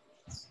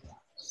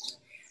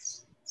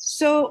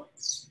 So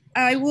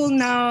I will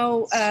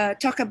now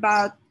talk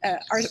about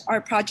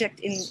our project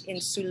in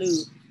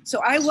Sulu. So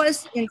I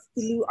was in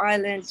Sulu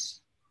Island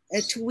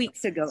 2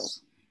 weeks ago.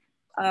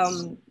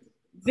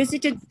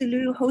 Visited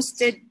Sulu,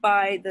 hosted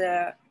by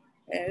the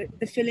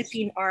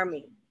Philippine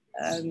Army,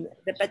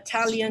 the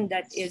battalion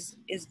that is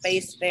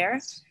based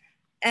there.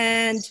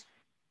 And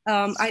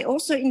I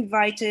also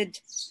invited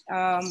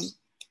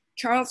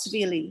Charles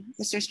Vili.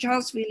 Mr.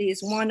 Charles Vili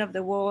is one of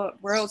the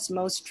world's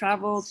most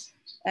traveled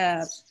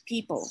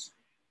people.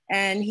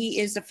 And he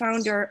is the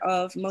founder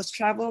of Most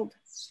Traveled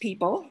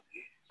People,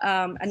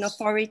 an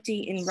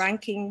authority in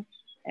ranking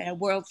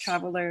world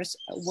travelers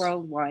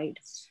worldwide.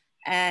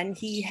 And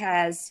he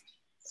has,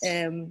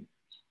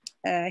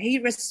 he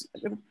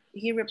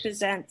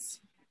represents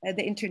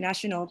the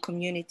international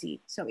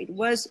community. So it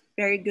was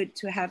very good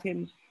to have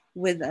him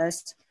with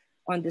us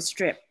on this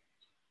trip.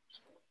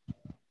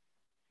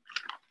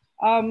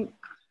 And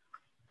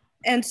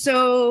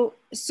so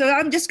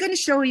I'm just going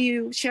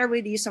to share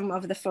with you some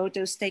of the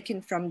photos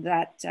taken from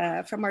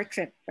from our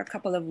trip a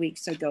couple of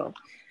weeks ago.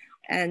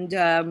 And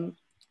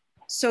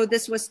so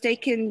this was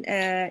taken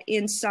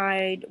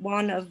inside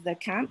one of the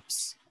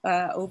camps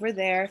over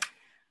there.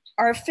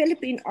 Our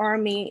Philippine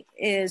Army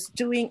is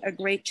doing a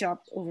great job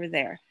over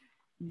there.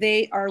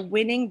 They are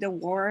winning the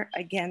war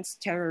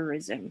against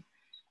terrorism.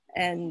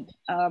 And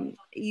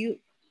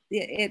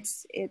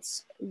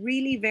it's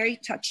really very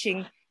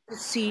touching to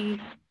see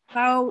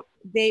how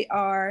they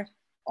are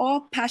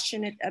all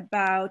passionate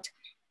about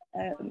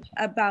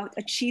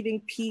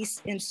achieving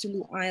peace in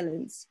Sulu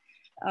Islands.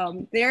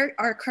 There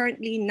are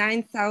currently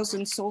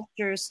 9,000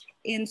 soldiers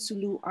in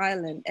Sulu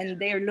Island, and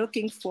they're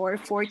looking for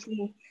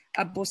 14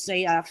 Abu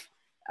Sayyaf.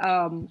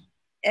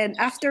 And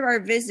after our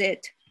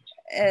visit,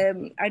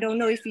 I don't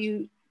know if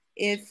you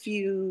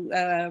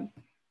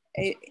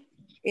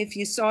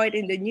saw it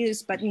in the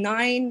news, but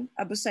 9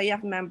 Abu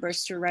Sayyaf members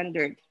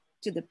surrendered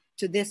to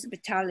this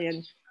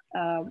battalion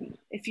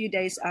a few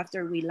days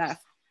after we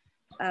left.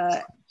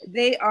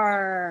 They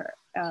are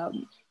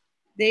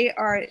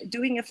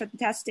doing a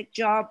fantastic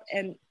job,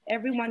 and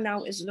everyone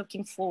now is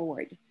looking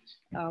forward.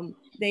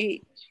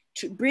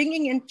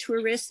 Bringing in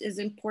tourists is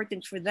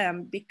important for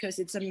them because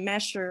it's a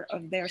measure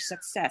of their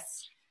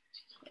success.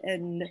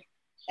 And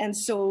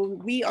so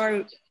we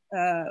are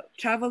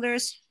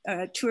travelers,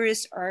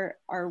 tourists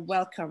are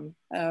welcome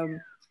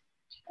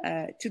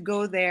to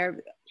go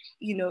there.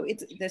 You know,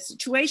 the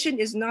situation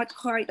is not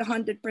quite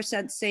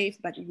 100% safe,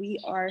 but we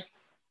are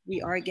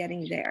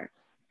getting there.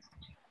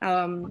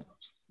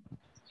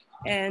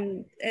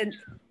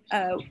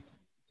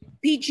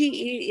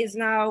 PGE is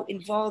now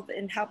involved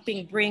in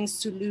helping bring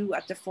Sulu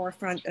at the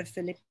forefront of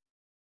Philippine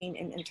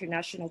and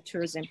international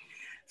tourism.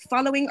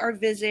 Following our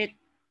visit,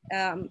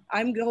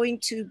 I'm going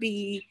to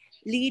be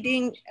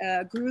leading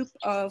a group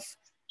of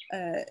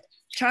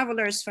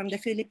travelers from the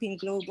Philippine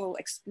Global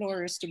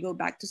Explorers to go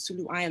back to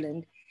Sulu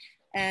Island.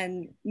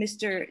 And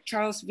Mr.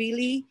 Charles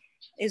Vili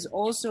is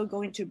also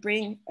going to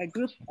bring a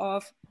group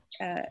of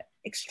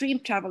extreme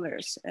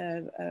travelers,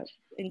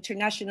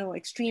 international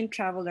extreme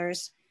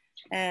travelers.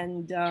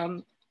 And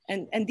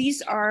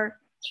these are,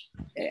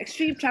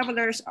 extreme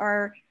travelers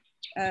are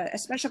a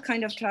special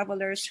kind of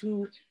travelers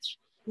who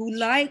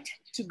like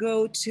to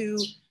go to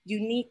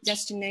unique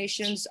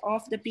destinations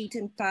off the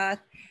beaten path.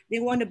 They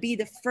want to be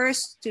the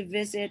first to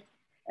visit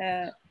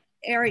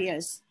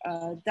areas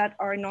that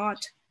are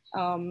not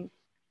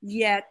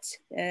yet,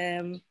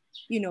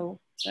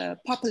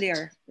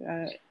 popular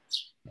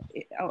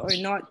or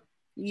not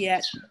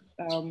yet,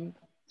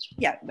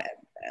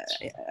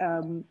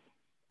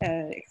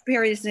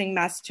 experiencing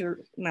mass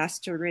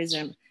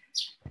tourism.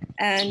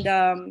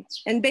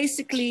 And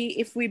basically,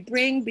 if we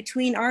bring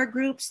between our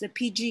groups, the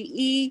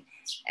PGE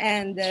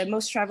and the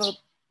Most Traveled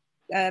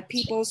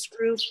People's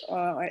Group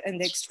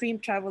and the Extreme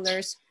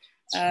Travelers,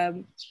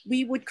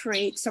 we would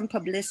create some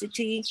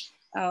publicity.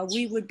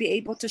 We would be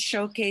able to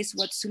showcase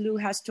what Sulu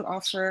has to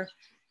offer.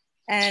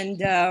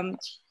 And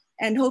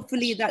And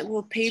hopefully that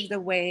will pave the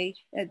way,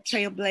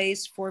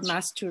 trailblaze for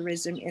mass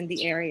tourism in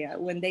the area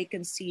when they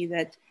can see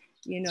that,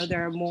 you know,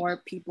 there are more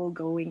people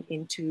going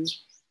into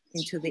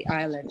the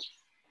island.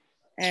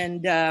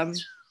 And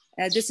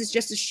this is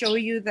just to show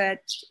you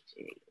that,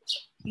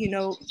 you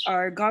know,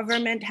 our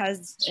government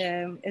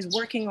is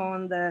working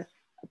on the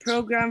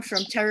program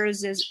from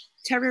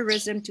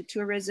terrorism to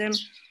tourism.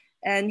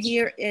 And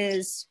here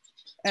is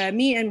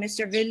me and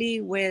Mr.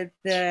 Villi with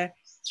the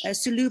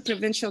Sulu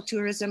Provincial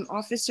Tourism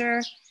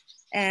Officer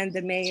and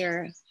the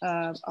mayor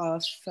of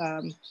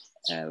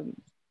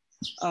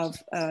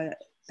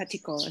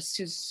Patiko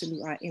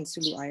in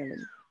Sulu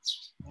Island.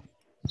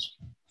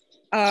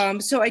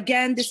 So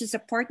again, this is a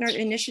partner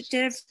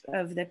initiative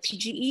of the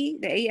PGE,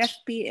 the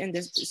AFP, and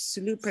the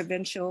Sulu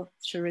Provincial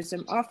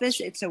Tourism Office.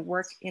 It's a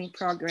work in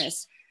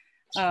progress,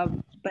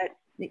 but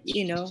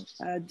you know,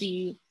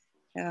 the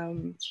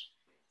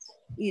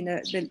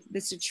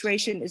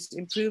situation is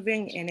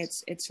improving and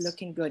it's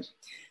looking good.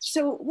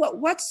 So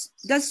what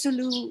does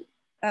Sulu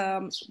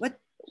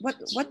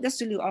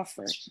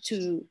offer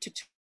to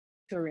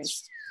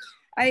tourists?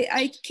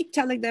 I keep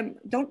telling them,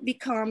 don't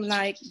become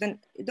like,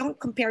 don't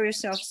compare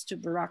yourselves to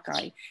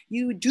Boracay.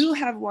 You do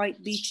have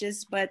white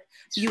beaches, but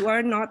you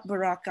are not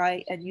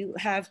Boracay, and you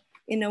have,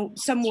 you know,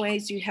 some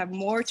ways you have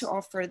more to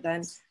offer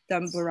than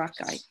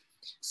Boracay.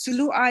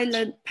 Sulu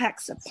Island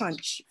packs a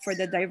punch for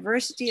the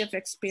diversity of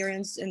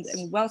experience and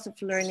wealth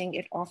of learning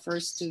it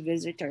offers to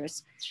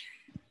visitors.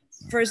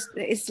 First,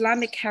 the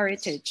Islamic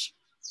heritage,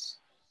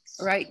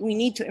 right? We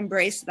need to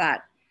embrace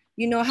that.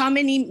 You know how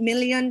many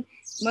million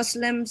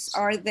Muslims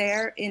are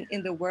there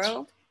in the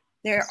world?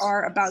 There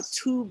are about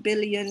 2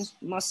 billion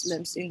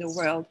Muslims in the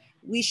world.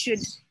 We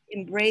should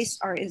embrace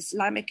our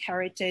Islamic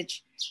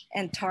heritage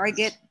and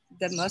target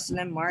the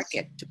Muslim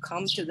market to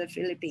come to the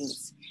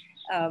Philippines.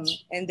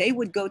 And they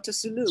would go to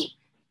Sulu.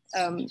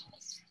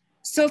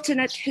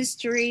 Sultanate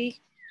history,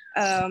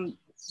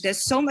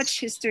 there's so much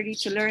history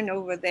to learn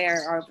over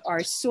there.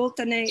 Our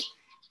Sultanate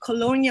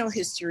colonial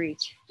history,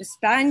 the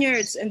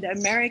Spaniards and the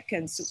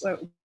Americans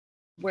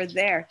were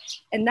there.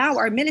 And now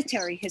our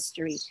military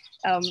history.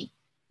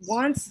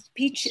 Once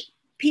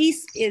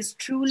peace is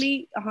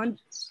truly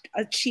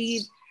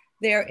achieved,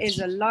 there is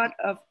a lot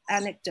of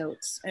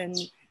anecdotes and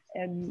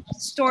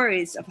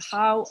stories of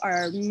how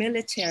our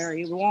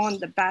military won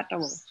the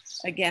battle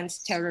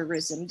against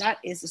terrorism. That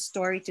is a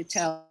story to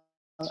tell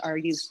our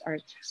youth, our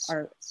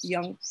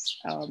young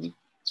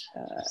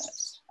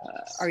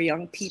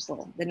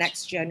people, the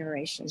next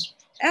generation.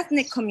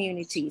 Ethnic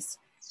communities.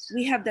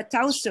 We have the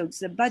Tausugs,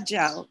 the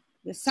Bajau,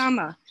 the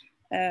Sama.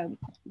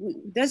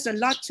 There's a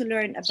lot to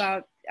learn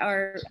about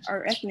our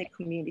ethnic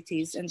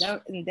communities and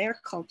their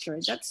culture.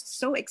 That's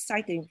so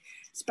exciting,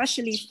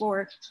 especially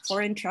for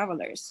foreign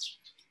travelers.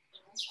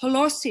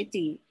 Holo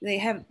City, they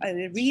have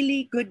a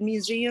really good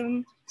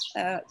museum,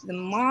 the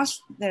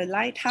mosque, the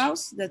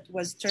lighthouse that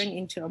was turned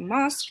into a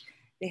mosque.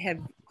 They have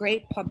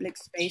great public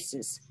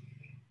spaces.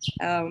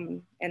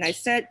 And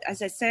as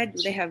I said,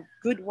 they have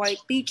good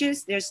white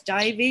beaches, there's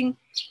diving,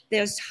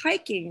 there's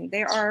hiking,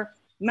 there are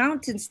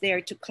mountains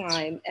there to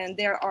climb, and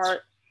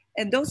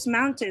those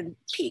mountain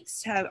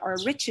peaks are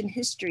rich in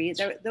history.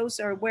 Those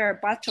are where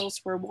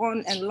battles were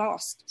won and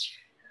lost.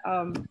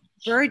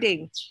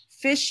 Birding,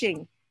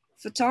 fishing,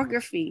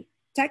 photography,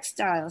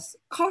 textiles,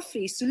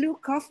 coffee, Sulu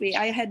coffee.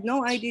 I had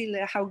no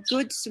idea how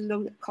good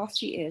Sulu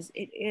coffee is.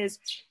 It is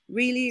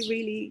really,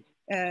 really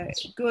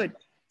good.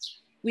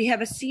 We have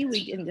a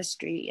seaweed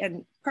industry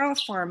and pearl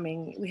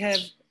farming. We have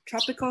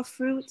tropical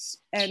fruits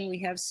and we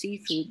have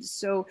seafood.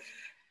 So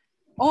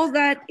all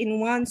that in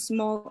one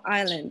small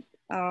island.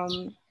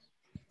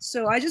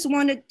 So I just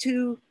wanted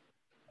to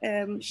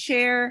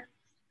share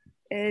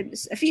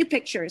a few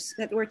pictures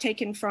that were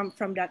taken from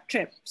that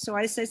trip. So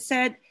as I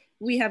said,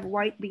 we have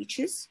white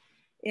beaches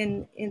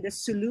in the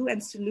Sulu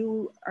and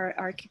Sulu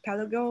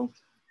archipelago.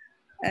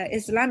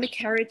 Islamic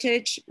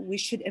heritage, we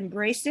should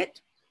embrace it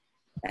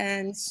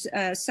and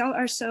sell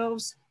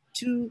ourselves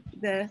to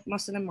the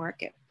Muslim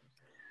market.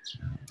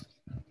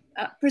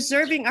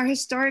 Preserving our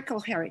historical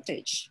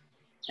heritage.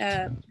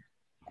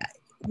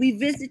 We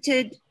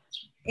visited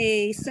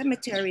a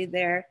cemetery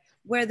there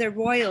where the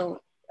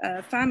royal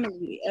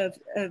family of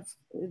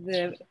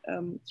the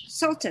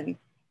Sultan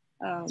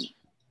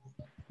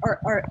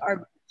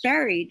are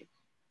buried,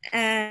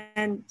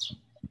 and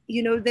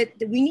you know that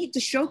we need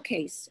to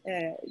showcase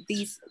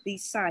these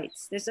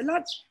sites. There's a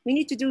lot we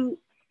need to do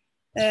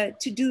a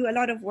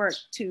lot of work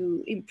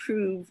to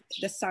improve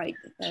the site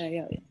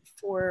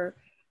for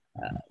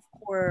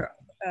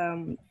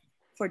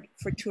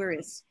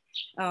tourists.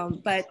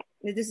 But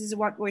this is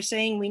what we're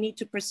saying. We need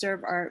to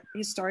preserve our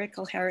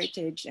historical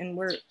heritage, and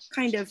we're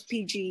kind of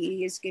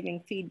PGE is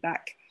giving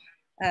feedback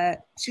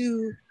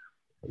to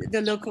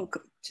the local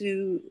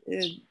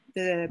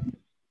the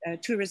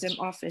tourism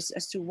office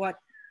as to what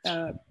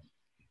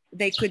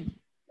they could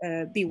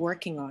be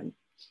working on.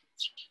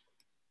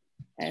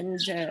 And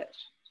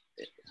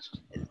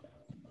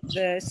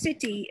the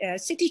city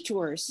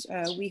tours,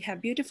 we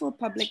have beautiful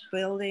public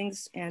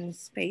buildings and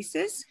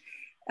spaces.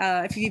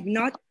 If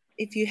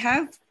if you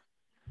have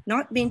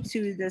not been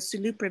to the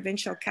Sulu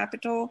provincial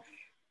capital,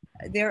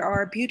 there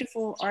are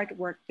beautiful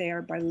artwork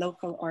there by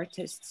local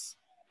artists.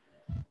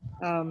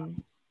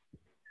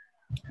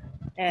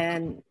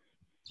 And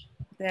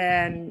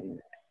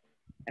then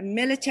a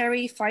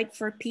military fight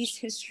for peace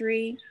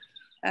history.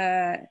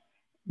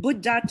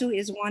 Buddatu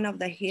is one of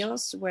the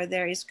hills where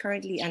there is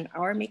currently an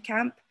army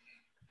camp,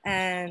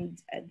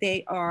 and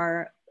they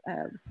are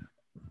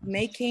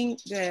making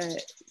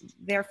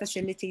their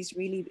facilities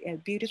really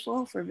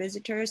beautiful for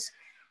visitors.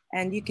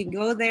 And you can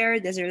go there.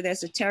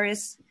 There's a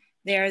terrace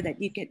there that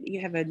you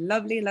have a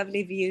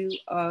lovely view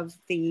of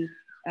the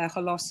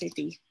Holo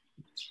city.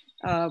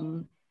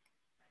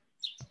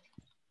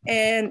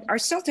 And our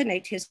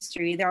Sultanate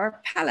history, there are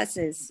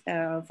palaces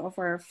of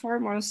our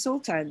former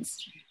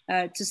sultans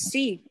to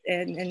see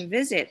and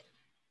visit.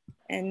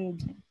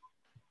 And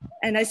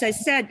as I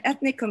said,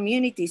 ethnic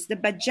communities, the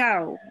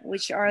Bajau,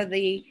 which are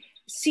the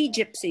sea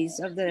gypsies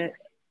of the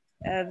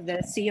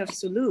Sea of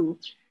Sulu.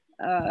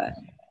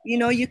 You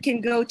know, you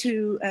can go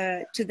to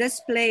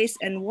this place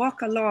and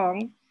walk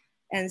along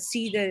and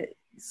see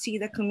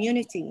the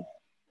community.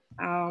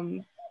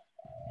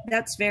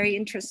 That's very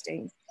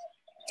interesting.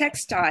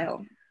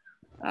 Textile,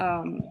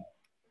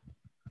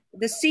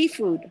 the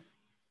seafood.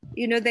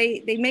 You know,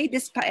 they made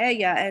this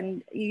paella,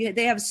 and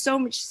they have so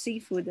much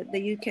seafood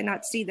that you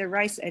cannot see the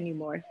rice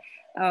anymore.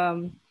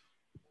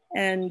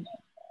 And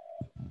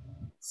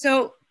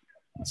so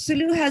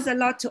Sulu has a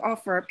lot to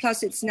offer,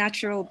 plus its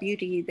natural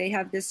beauty. They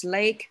have this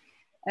lake,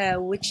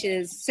 which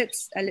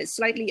sits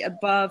slightly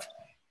above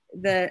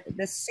the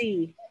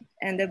sea,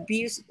 and the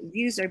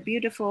views are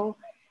beautiful.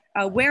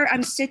 Where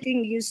I'm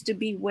sitting used to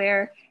be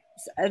where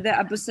the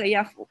Abu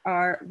Sayyaf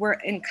were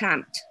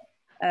encamped.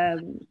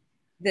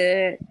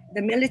 The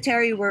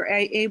military were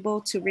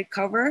able to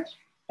recover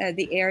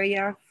the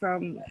area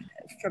from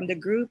the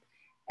group,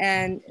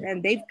 and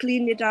they've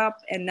cleaned it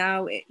up, and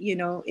now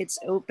it's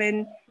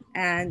open,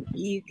 and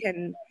you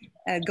can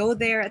go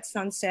there at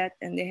sunset,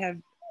 and they have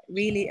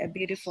really a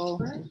beautiful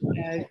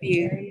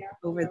view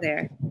over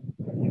there.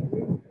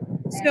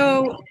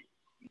 So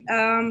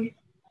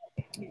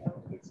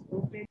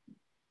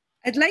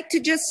I'd like to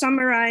just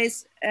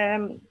summarize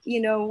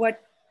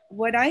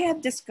what I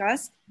have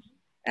discussed,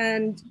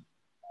 and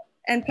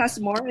plus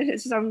more,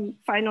 some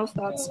final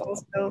thoughts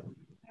also.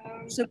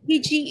 So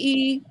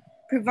PGE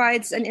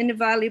provides an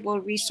invaluable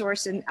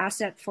resource and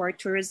asset for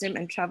tourism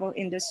and travel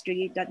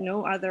industry that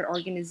no other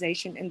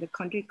organization in the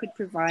country could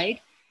provide.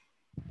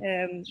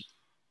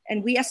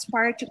 And we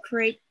aspire to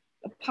create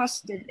a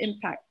positive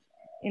impact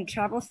in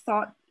travel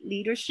thought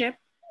leadership,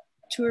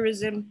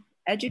 tourism,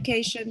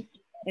 education,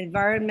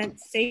 environment,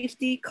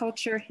 safety,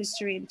 culture,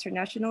 history,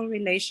 international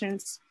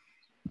relations.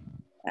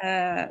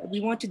 We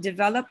want to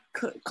develop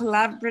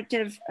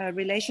collaborative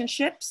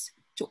relationships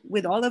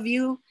with all of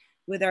you,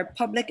 with our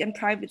public and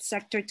private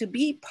sector, to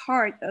be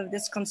part of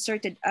this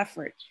concerted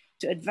effort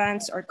to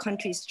advance our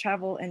country's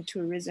travel and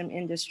tourism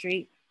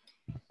industry.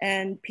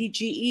 And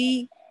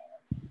PGE's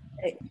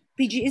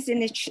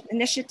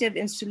initiative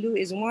in Sulu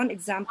is one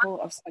example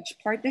of such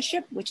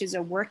partnership, which is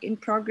a work in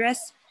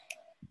progress.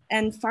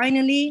 And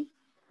finally,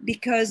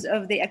 because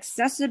of the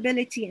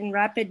accessibility and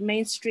rapid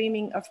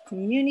mainstreaming of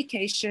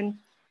communication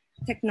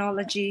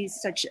technologies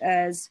such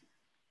as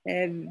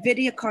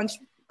video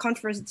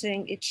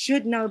conferencing, it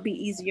should now be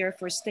easier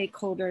for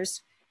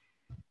stakeholders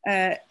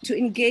to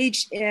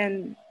engage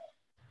and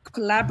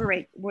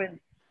collaborate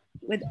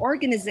with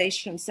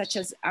organizations such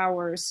as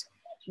ours,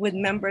 with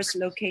members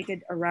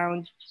located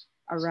around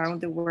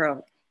the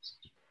world.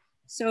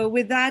 So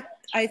with that,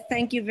 I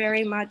thank you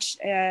very much.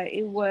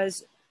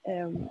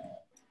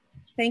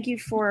 Thank you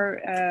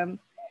for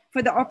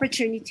the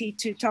opportunity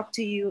to talk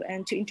to you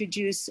and to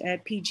introduce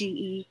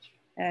PGE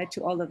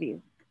to all of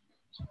you.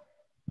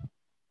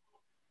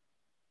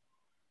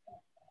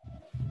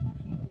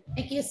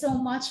 Thank you so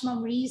much,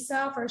 Ma'am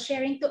Risa, for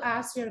sharing to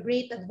us your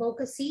great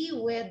advocacy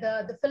with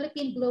the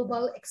Philippine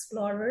Global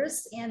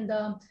Explorers and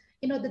the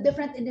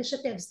different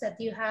initiatives that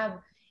you have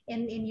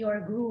in your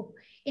group.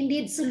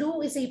 Indeed,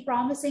 Sulu is a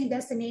promising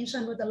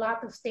destination with a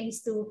lot of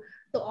things to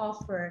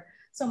offer.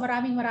 So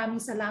maraming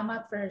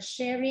salamat for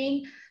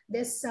sharing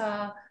this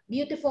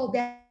beautiful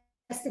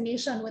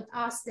destination with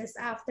us this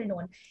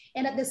afternoon.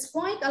 And at this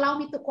point, allow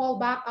me to call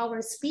back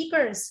our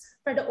speakers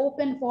for the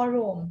open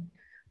forum.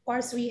 Of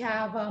course, we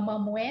have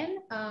Ma'am Wen,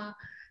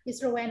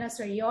 Ms. Rowena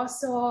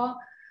Seryoso,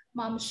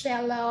 Ma'am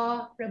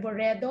Shella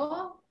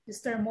Reboredo,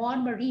 Mr.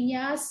 Mon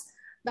Marinas,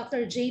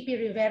 Dr. JP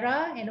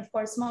Rivera, and of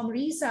course, Ma'am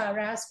Risa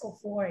Rasco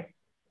Ford.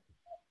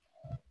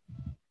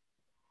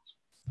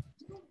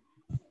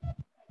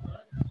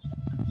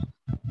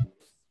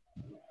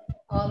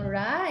 All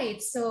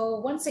right,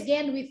 so once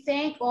again, we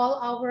thank all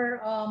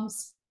our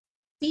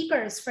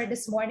speakers for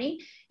this morning.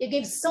 You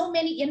gave so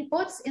many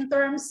inputs in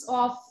terms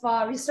of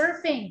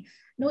resurfing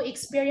new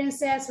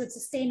experiences with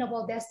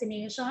sustainable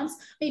destinations,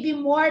 maybe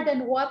more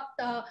than what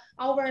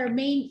our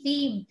main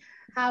theme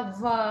have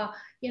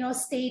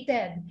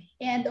stated.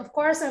 And of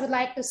course, I would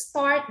like to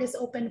start this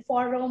open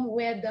forum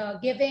with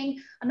giving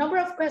a number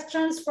of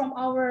questions from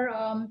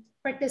our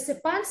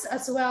participants,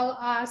 as well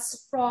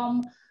as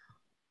from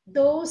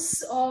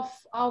those of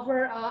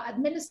our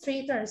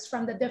administrators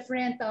from the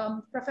different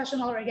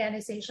professional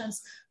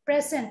organizations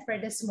present for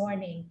this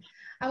morning.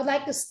 I would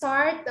like to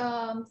start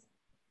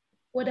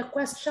with a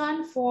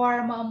question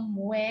for Ma'am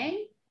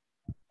Weng.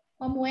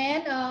 Ma'am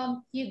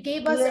Weng, you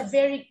gave us a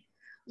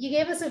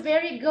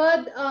very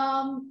good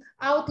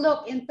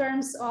outlook in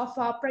terms of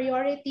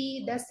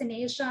priority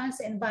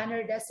destinations and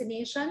banner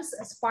destinations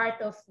as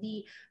part of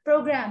the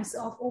programs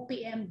of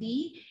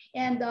OPMD.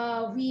 And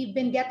we've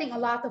been getting a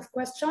lot of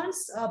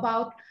questions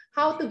about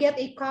how to get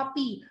a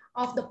copy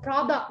of the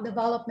product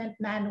development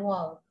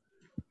manual.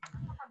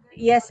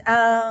 Yes,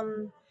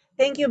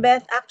 thank you,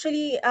 Beth.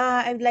 Actually,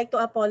 I'd like to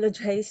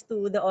apologize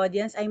to the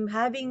audience. I'm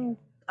having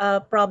a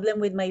problem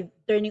with my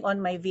turning on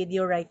my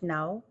video right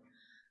now.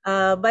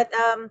 But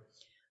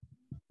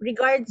with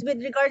regards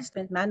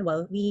to the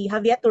manual, we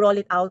have yet to roll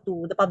it out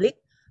to the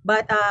public.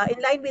 But in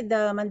line with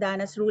the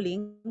Mandana's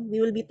ruling, we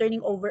will be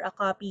turning over a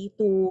copy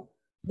to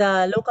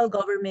the local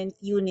government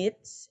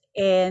units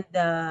and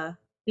the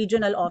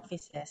regional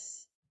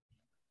offices.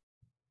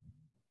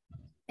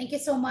 Thank you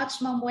so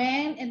much, Ma'am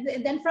Weng. And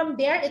then from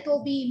there, it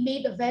will be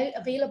made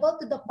available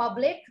to the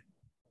public?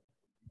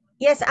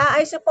 Yes,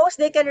 I suppose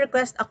they can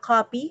request a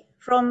copy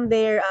from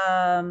their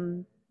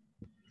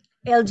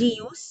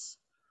LGUs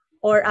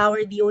or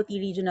our DOT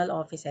regional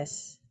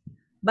offices.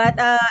 But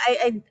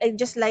I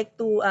just like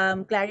to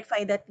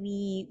clarify that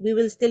we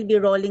will still be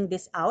rolling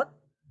this out.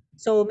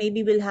 So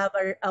maybe we'll have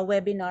a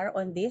webinar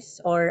on this,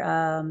 or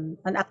an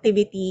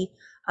activity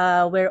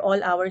where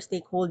all our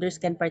stakeholders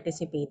can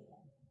participate.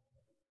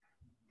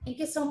 Thank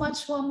you so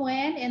much, Ma'am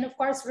Weng. And of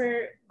course,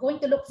 we're going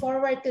to look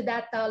forward to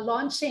that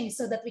launching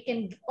so that we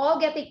can all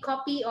get a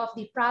copy of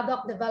the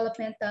product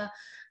development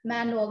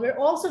manual. We're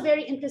also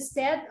very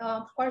interested,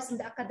 of course, in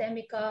the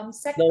academic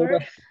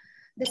sector.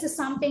 This is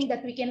something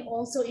that we can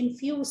also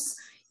infuse,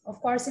 of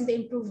course, in the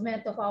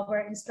improvement of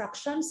our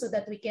instruction, so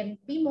that we can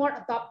be more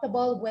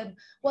adaptable with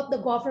what the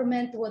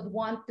government would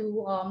want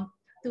to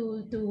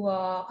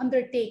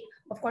undertake,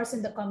 of course,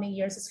 in the coming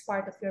years as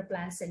part of your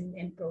plans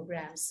and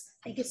programs.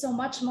 Thank you so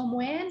much, Ma'am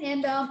Weng.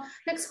 And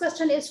next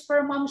question is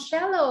for Ma'am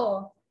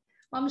Shello.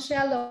 Ma'am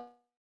Shello,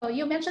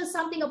 you mentioned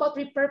something about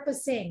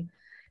repurposing,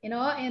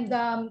 and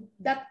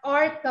that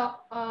ART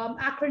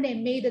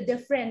acronym made a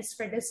difference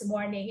for this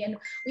morning. And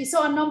we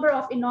saw a number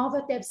of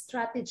innovative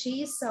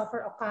strategies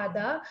for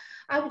Okada.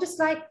 I would just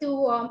like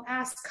to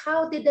ask,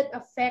 how did it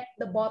affect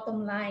the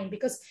bottom line?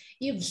 Because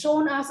you've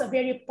shown us a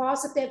very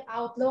positive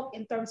outlook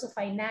in terms of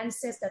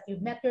finances, that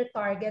you've met your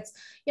targets.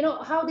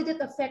 How did it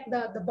affect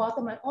the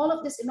bottom line? All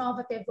of these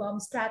innovative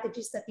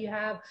strategies that you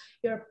have,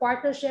 your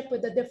partnership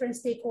with the different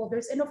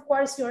stakeholders, and of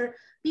course, your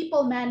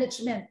people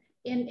management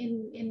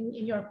in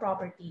your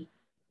property.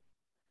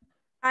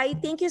 I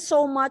thank you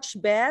so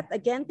much, Beth.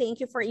 Again,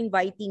 thank you for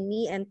inviting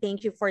me, and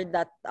thank you for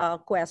that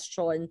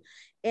question.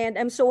 And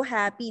I'm so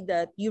happy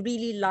that you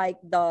really like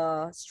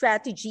the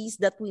strategies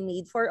that we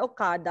made for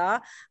Okada.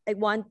 I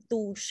want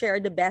to share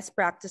the best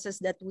practices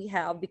that we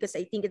have, because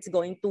I think it's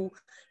going to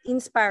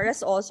inspire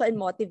us also and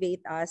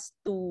motivate us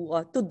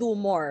to do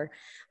more.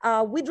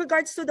 With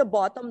regards to the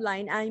bottom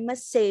line, I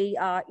must say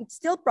it's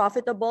still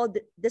profitable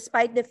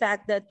despite the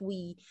fact that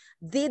we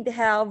did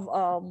have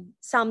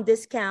some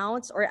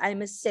discounts, or I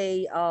must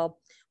say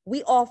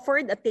we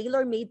offered a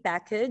tailor-made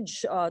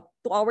package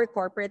to our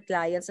corporate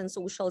clients and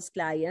socials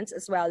clients,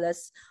 as well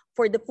as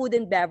for the food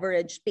and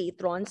beverage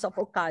patrons of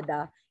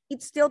Okada.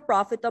 It's still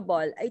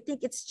profitable. I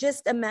think it's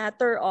just a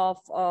matter of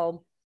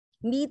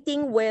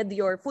meeting with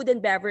your food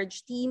and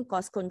beverage team,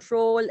 cost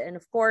control, and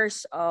of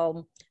course,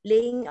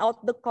 laying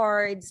out the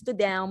cards to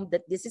them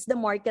that this is the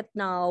market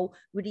now.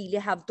 We really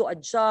have to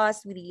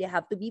adjust. We really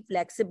have to be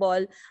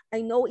flexible.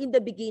 I know in the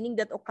beginning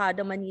that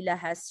Okada Manila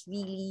has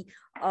really,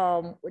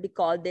 what do you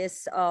call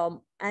this?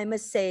 I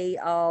must say,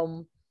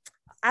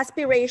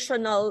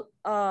 aspirational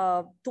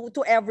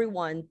to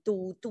everyone,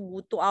 to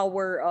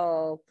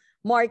our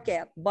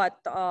market, but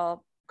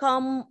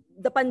come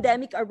the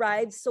pandemic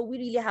arrives, so we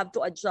really have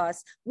to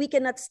adjust. We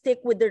cannot stick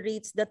with the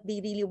rates that they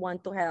really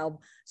want to have.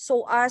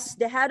 So as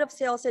the head of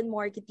sales and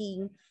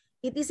marketing,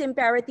 it is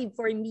imperative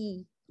for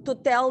me to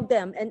tell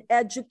them and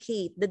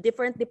educate the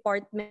different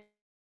departments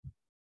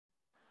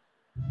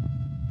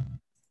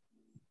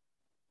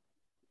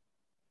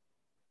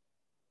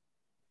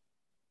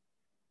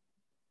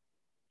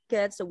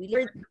so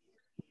we're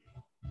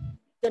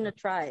gonna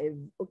thrive,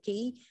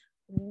 okay?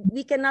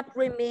 We cannot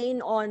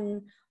remain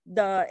on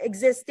the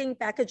existing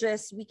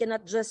packages. We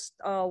cannot just,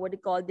 what do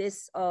you call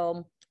this?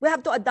 We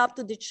have to adapt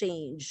to the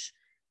change.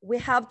 We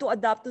have to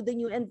adapt to the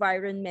new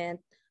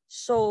environment.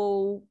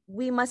 So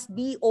we must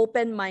be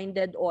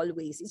open-minded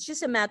always. It's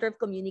just a matter of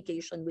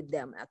communication with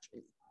them,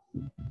 actually.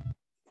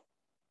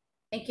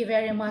 Thank you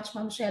very much,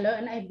 Ma'am Shelo.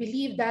 And I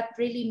believe that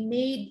really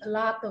made a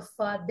lot of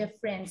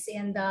difference.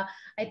 And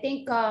I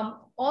think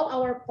all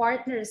our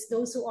partners,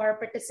 those who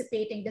are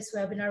participating this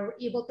webinar, were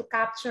able to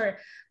capture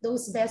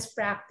those best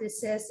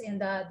practices, and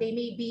they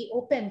may be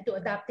open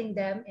to adapting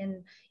them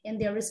in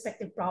their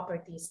respective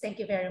properties. Thank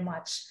you very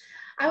much.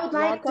 I would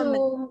like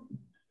to,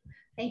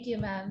 thank you,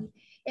 ma'am.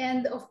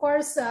 And of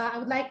course, I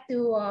would like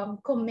to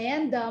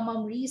commend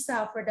Ma'am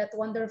Risa for that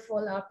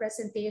wonderful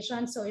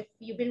presentation. So if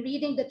you've been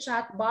reading the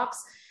chat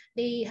box,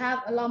 they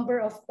have a number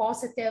of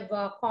positive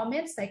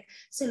comments, like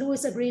Cebu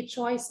is a great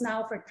choice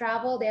now for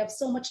travel. They have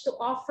so much to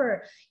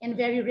offer and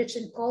very rich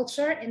in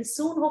culture. And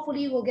soon,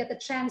 hopefully, we'll get a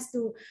chance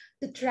to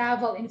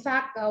travel. In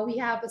fact, we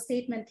have a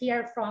statement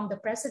here from the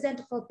president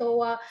of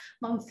PhilToa,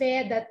 Ma'am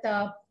Fe, that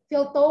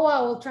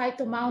PhilToa will try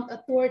to mount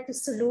a tour to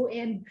Sulu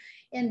and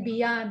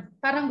beyond.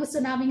 Parang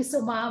gusto naming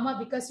sumama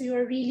because we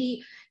were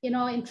really,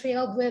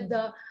 enthralled with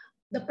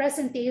the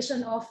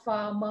presentation of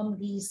Ma'am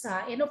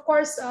Risa. And of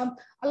course, a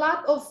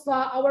lot of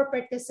our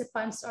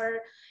participants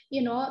are,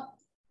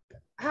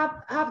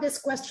 have this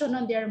question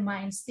on their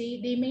minds.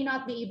 They may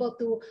not be able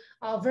to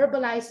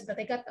verbalize, but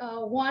I got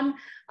one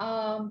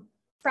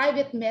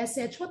private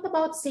message. What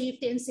about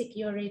safety and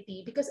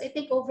security? Because I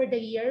think over the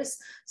years,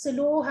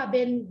 Sulu have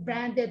been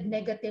branded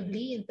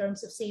negatively in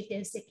terms of safety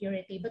and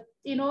security. But,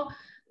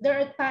 there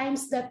are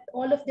times that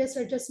all of this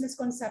are just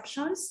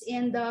misconceptions.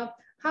 And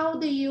how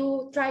do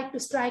you try to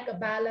strike a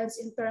balance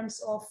in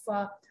terms of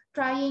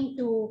trying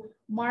to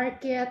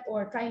market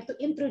or trying to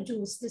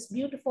introduce this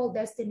beautiful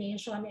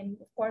destination, and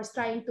of course,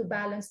 trying to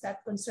balance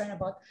that concern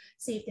about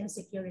safety and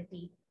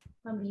security?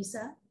 Ma'am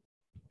Risa?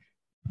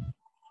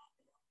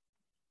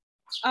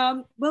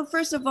 Well,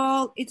 first of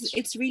all,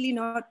 it's really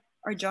not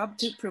our job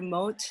to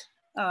promote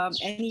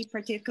any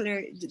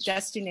particular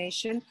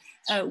destination.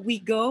 We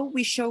go,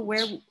 we show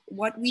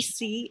what we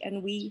see,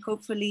 and we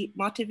hopefully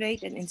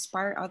motivate and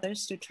inspire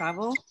others to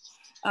travel.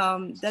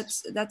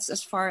 That's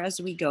as far as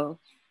we go.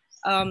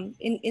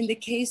 In the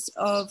case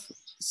of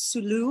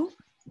Sulu,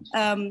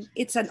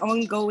 it's an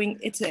ongoing,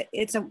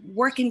 it's a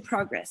work in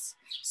progress.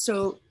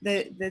 So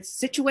the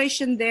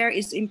situation there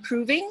is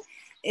improving.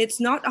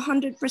 It's not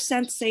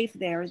 100% safe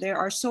there. There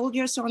are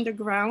soldiers on the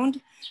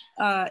ground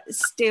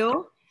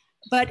still,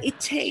 but it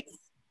takes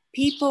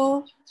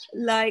people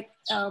like,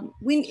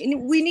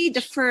 we need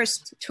the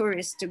first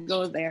tourists to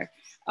go there.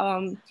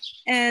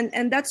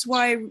 And that's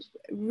why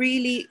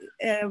really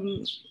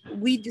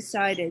we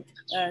decided,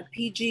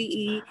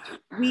 PGE,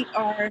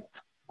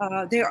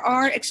 there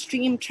are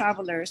extreme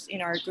travelers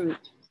in our group.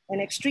 And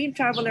extreme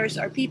travelers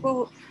are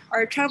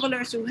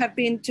travelers who have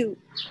been to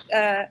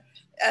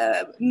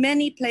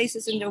many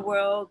places in the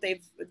world.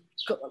 They've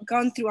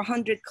gone through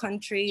 100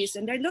 countries,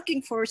 and they're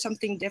looking for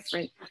something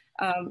different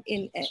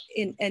in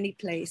any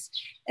place.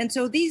 And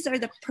so these are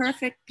the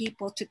perfect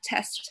people to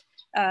test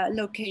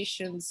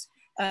locations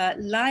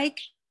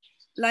like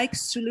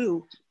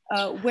Sulu,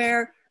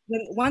 where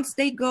once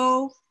they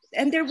go,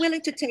 and they're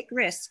willing to take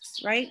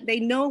risks, right? They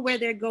know where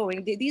they're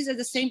going. These are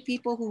the same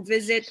people who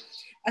visit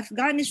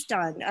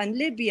Afghanistan and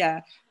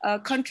Libya,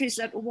 countries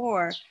at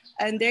war,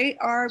 and they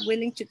are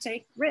willing to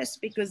take risks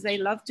because they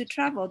love to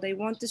travel. They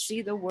want to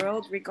see the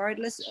world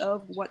regardless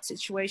of what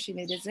situation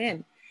it is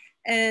in.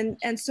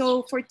 And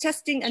so for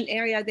testing an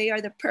area, they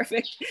are the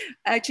perfect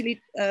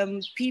actually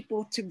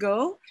people to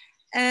go.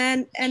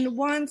 And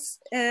once,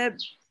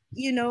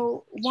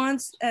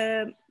 once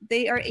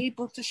they are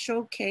able to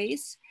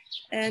showcase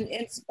and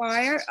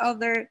inspire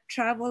other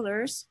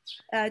travelers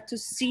to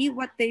see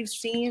what they've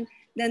seen,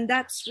 then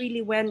that's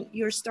really when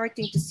you're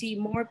starting to see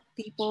more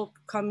people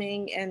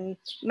coming and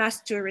mass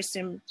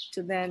tourism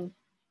to then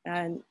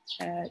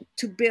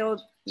to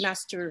build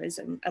mass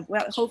tourism.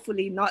 Well,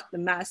 hopefully not the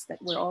mass that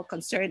we're all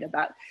concerned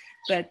about,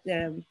 but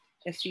a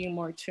few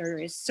more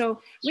tourists. So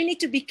we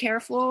need to be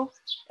careful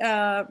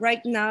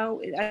right now.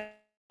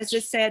 As I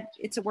said,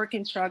 it's a work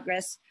in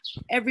progress.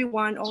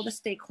 Everyone, all the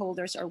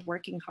stakeholders are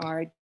working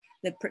hard.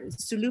 The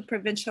Sulu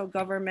provincial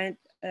government,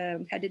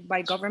 headed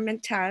by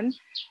Government Tan,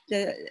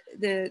 the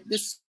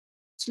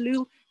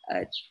Sulu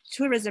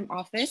tourism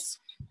office,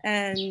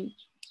 and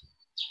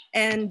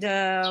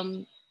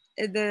the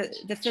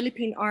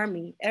Philippine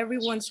Army,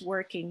 everyone's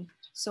working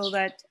so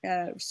that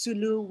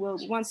Sulu will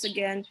once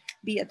again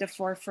be at the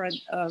forefront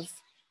of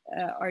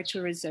our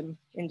tourism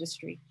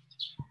industry.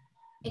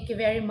 Thank you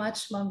very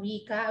much, Ma'am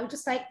Rika. I would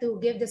just like to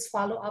give this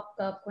follow-up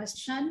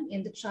question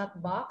in the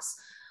chat box.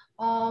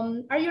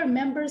 Are your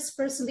members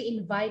personally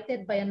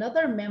invited by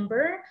another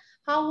member?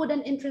 How would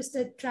an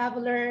interested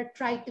traveler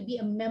try to be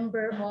a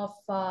member of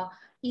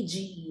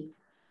PGE?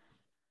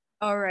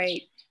 All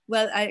right.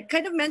 Well, I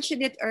kind of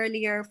mentioned it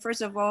earlier.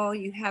 First of all,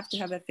 you have to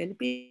have a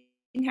Philippine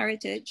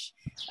heritage.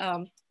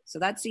 So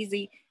that's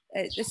easy.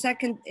 The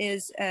second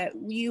is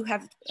you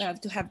have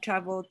to have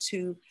traveled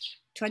to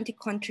 20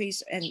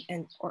 countries and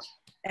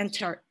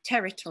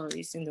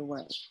territories in the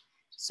world.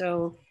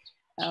 So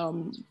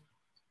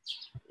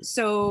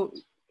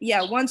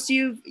yeah, once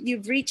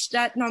you've reached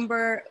that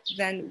number,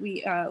 then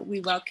we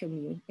welcome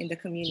you in the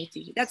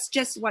community. That's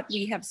just what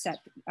we have set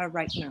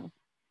right now.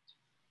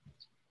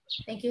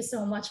 Thank you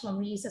so much, Ma'am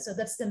Risa. So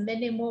that's the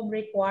minimum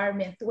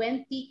requirement,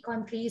 20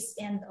 countries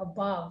and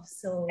above.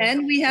 So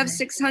And we have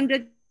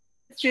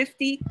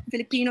 650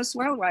 Filipinos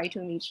worldwide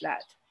who needs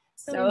that.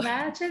 So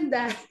imagine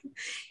that.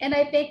 And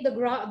I think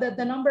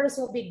the numbers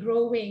will be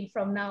growing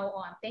from now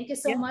on. Thank you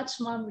so much,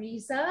 Ma'am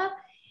Risa.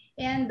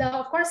 And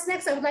of course,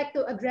 next I would like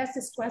to address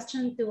this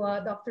question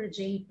to Dr.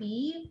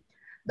 JP.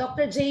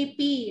 Dr.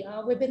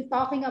 JP, we've been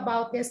talking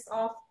about this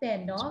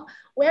often, no?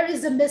 Where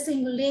is the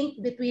missing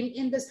link between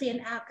industry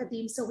and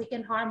academia so we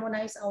can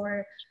harmonize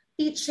our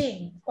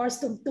teaching, of course,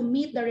 to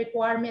meet the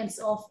requirements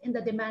of in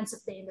the demands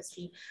of the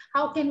industry?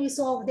 How can we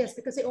solve this?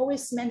 Because they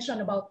always mention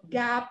about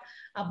gap,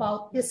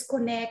 about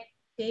disconnect.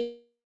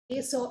 Okay,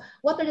 so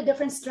what are the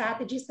different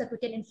strategies that we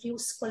can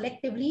infuse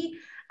collectively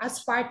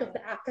as part of the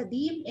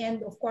academe?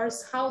 And of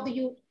course, how do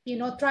you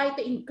try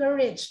to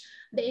encourage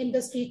the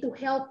industry to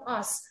help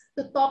us,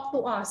 to talk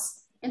to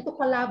us, and to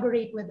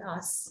collaborate with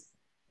us?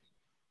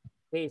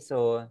 Okay,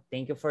 so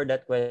thank you for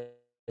that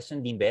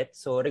question, Dean Beth.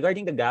 So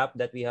regarding the gap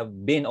that we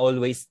have been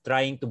always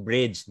trying to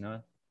bridge,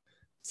 no,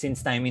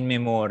 since time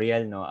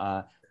immemorial,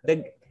 no,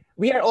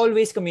 we are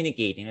always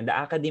communicating, and the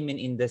academe and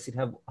industry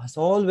has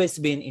always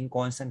been in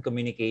constant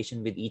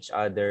communication with each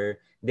other,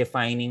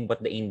 defining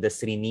what the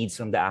industry needs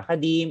from the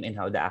academe and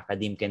how the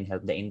academe can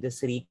help the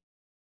industry,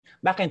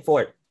 back and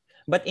forth.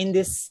 But in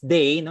this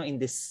day, no, in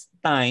this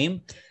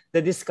time,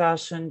 the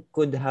discussion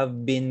could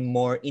have been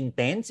more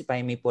intense, if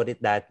I may put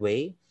it that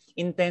way.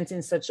 Intense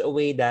in such a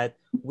way that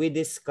we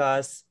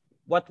discuss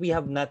what we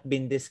have not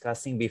been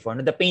discussing before,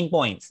 no, the pain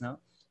points. No,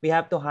 we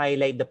have to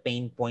highlight the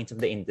pain points of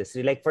the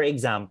industry. Like, for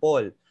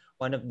example,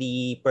 one of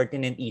the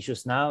pertinent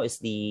issues now is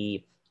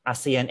the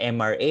ASEAN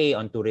MRA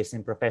on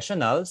tourism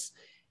professionals.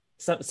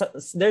 So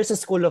there's a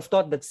school of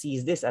thought that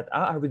sees this at,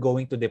 are we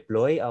going to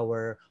deploy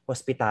our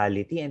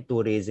hospitality and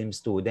tourism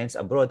students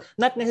abroad?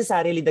 Not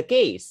necessarily the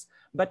case,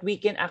 but we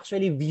can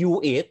actually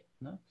view it,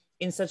 no,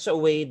 in such a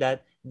way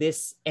that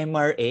this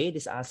MRA,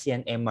 this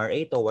ASEAN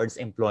MRA towards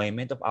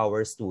employment of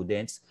our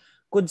students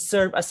could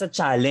serve as a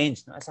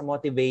challenge, no, as a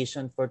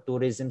motivation for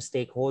tourism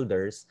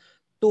stakeholders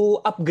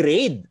to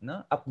upgrade,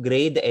 no?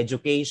 Upgrade the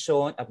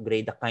education,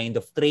 upgrade the kind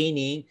of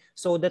training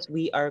so that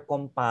we are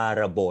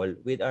comparable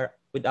with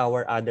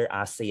our other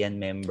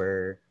ASEAN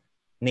member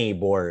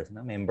neighbors,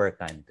 no? Member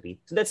country.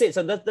 So that's it.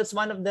 So that's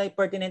one of the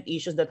pertinent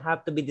issues that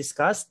have to be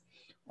discussed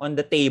on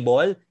the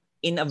table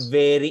in a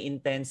very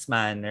intense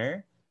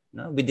manner.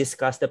 No? We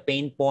discuss the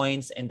pain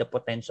points and the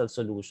potential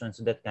solutions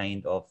to that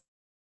kind of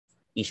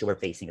issue we're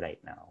facing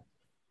right now.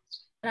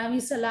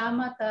 Maraming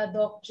salamat,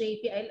 Doc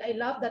JP. I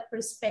love that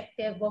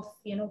perspective of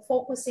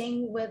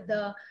focusing with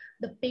the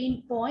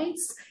pain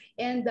points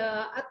and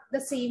at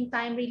the same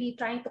time really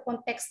trying to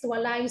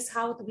contextualize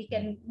how we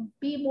can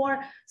be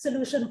more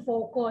solution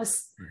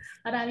focused.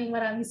 Maraming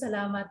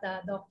salamat,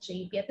 Doc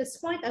JP. At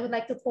this point, I would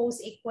like to pose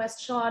a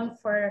question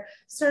for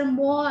Sir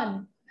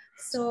Mon.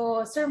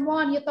 So, Sir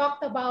Mon, you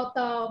talked about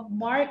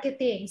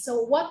marketing.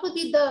 So, what would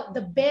be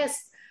the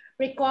best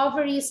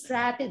recovery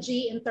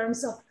strategy in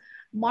terms of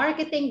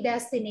marketing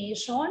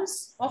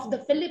destinations of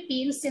the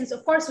Philippines, since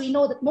of course we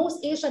know that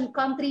most Asian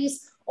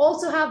countries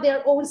also have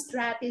their own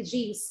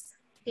strategies,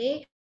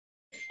 okay?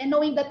 And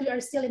knowing that we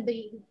are still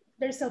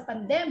there's a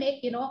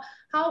pandemic,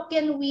 how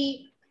can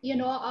we,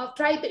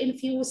 try to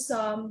infuse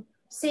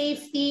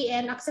safety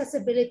and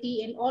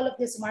accessibility in all of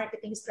these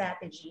marketing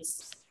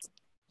strategies?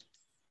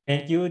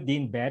 Thank you,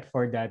 Dean Beth,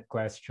 for that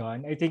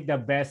question. I think the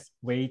best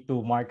way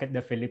to market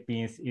the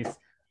Philippines is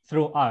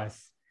through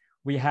us.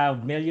 We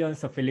have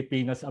millions of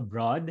Filipinos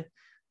abroad.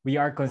 We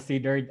are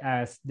considered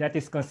as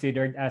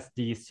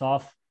the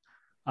soft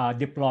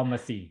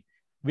diplomacy.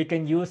 We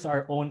can use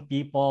our own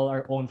people,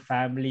 our own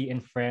family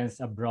and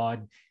friends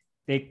abroad,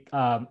 take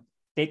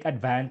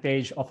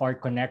advantage of our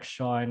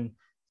connection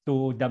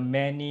to the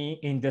many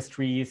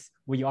industries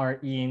we are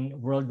in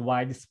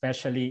worldwide,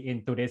 especially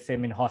in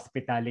tourism and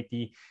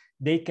hospitality.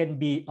 They can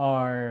be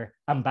our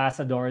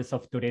ambassadors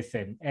of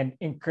tourism and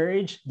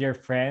encourage their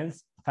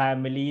friends,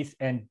 families,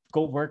 and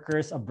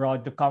co-workers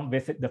abroad to come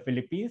visit the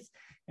Philippines.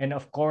 And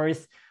of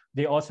course,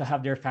 they also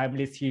have their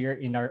families here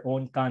in our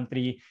own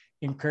country.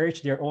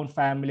 Encourage their own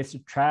families to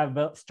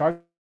travel,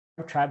 start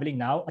traveling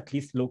now, at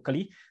least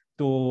locally,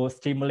 to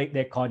stimulate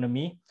the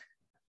economy.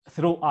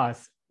 Through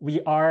us,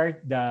 we are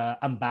the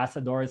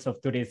ambassadors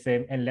of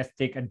tourism, and let's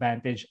take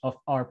advantage of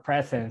our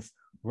presence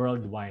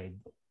worldwide.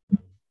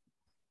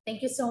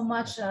 Thank you so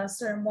much,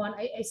 Sir Mon.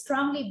 I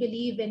strongly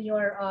believe in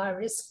your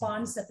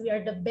response that we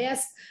are the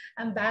best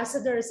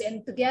ambassadors,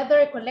 and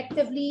together,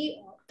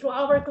 collectively, through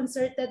our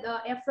concerted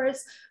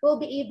efforts, we'll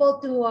be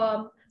able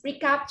to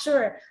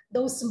recapture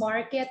those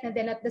markets and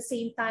then at the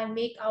same time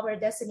make our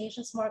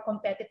destinations more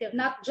competitive,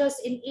 not just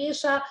in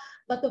Asia,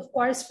 but of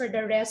course for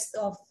the rest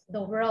of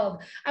the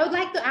world. I would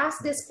like to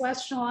ask this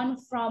question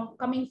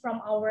coming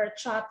from our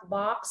chat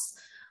box.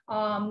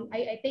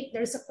 I think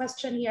there's a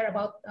question here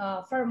about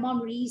for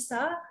Mom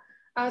Risa.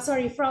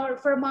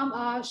 for Ma'am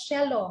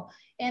Shello,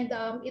 and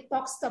it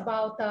talks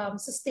about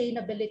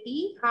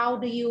sustainability. How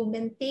do you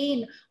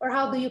maintain or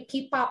how do you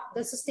keep up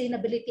the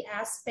sustainability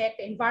aspect,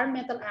 the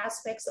environmental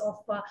aspects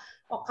of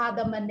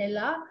Okada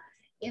Manila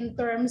in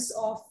terms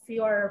of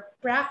your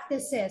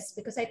practices?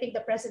 Because I think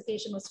the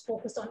presentation was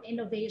focused on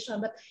innovation,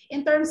 but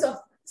in terms of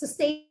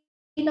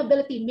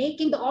sustainability,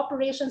 making the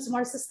operations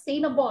more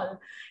sustainable,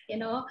 you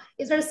know,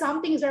 is there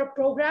a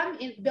program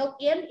built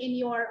in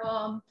your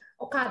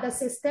Okada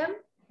system?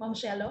 Ma'am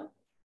Shello?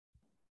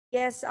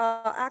 Yes,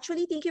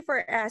 actually, thank you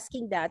for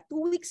asking that.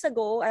 2 weeks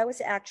ago, I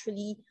was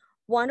actually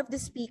one of the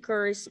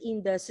speakers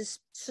in the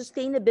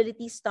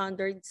Sustainability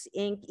Standards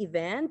Inc.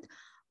 event,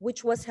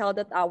 which was held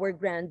at our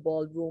Grand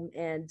Ballroom.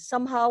 And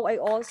somehow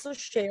I also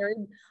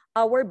shared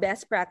our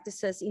best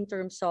practices in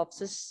terms of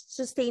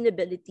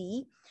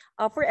sustainability.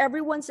 For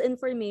everyone's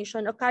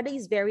information, Okada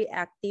is very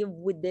active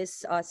with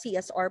this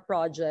CSR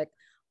project,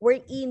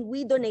 wherein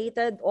we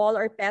donated all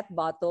our PET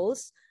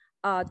bottles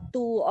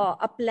to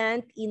a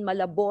plant in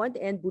Malabon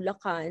and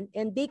Bulacan,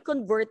 and they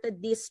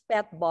converted these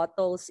PET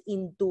bottles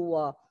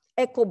into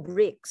eco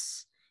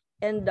bricks.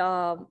 And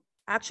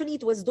actually,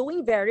 it was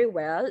doing very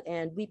well,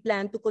 and we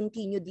plan to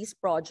continue this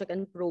project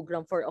and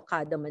program for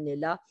Okada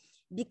Manila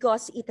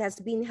because it has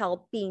been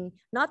helping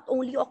not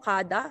only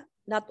Okada,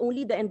 not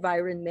only the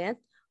environment,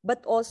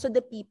 but also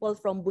the people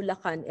from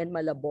Bulacan and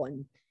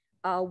Malabon.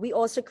 We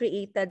also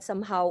created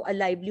somehow a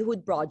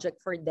livelihood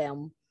project for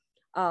them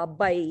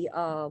by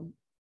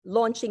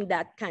launching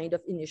that kind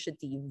of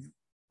initiative.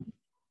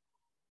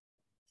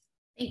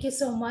 Thank you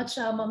so much,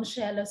 Ma'am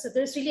Shello. So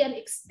there's really an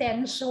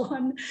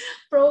extension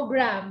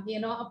program, you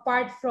know,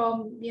 apart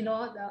from, you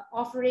know,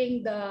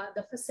 offering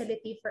the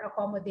facility for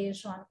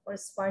accommodation, of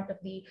course, part of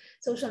the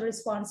social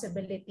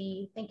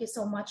responsibility. Thank you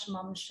so much,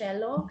 Ma'am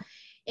Shello.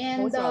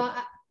 And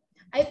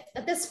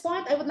at this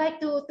point, I would like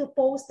to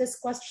pose this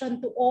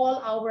question to all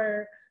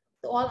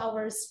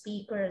our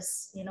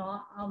speakers. You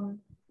know,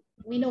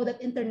 we know that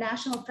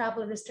international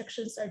travel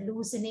restrictions are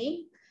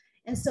loosening.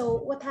 And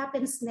so what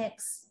happens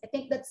next? I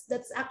think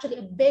that's actually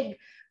a big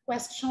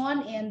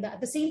question. And at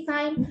the same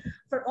time,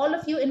 for all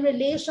of you in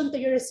relation to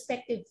your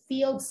respective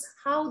fields,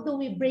 how do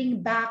we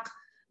bring back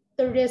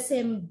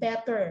tourism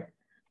better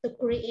to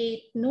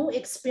create new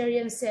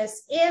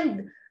experiences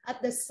and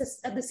at the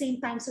same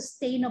time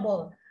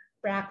sustainable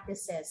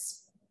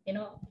practices? You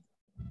know,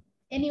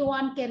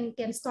 anyone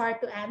can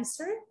start to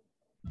answer?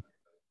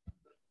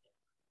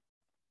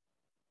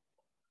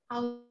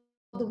 How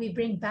do we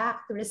bring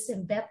back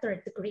tourism better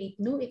to create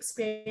new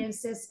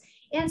experiences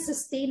and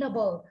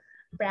sustainable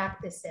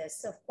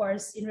practices? Of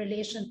course, in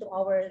relation to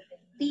our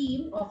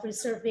theme of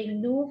reserving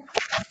new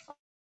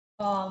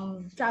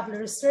travel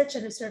research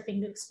and reserving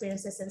new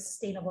experiences and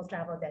sustainable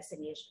travel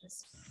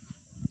destinations.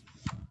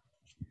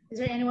 Is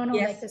there anyone who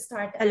would like to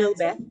start? Hello,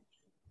 Beth.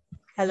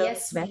 Hello,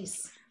 yes, Beth.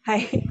 please.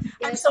 Hi.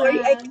 Yes, I'm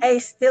sorry, I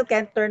still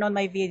can't turn on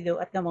my video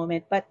at the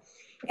moment, but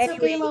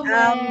anyway,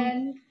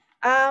 okay,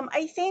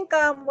 I think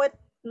what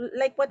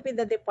with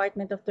the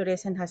Department of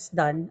Tourism has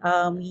done,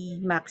 we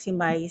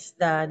maximize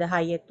the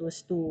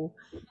hiatus to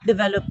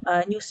develop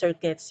new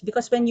circuits,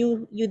 because when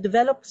you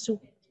develop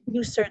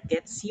new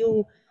circuits,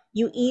 you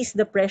ease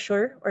the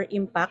pressure or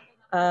impact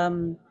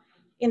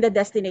in the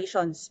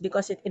destinations,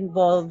 because it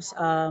involves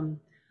 2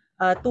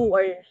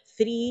 or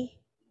 3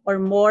 or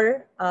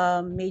more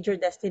major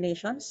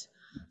destinations.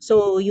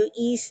 So you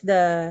ease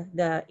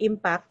the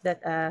impact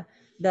that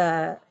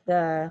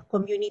the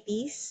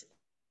communities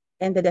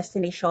and the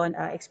destination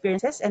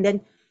experiences, and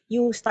then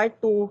you start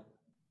to,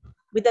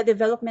 with the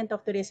development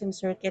of tourism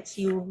circuits,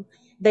 you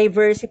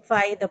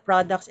diversify the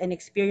products and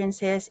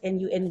experiences,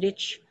 and you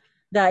enrich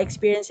the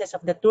experiences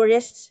of the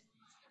tourists,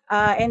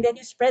 and then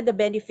you spread the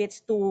benefits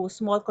to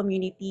small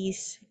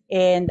communities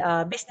and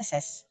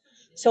businesses.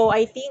 So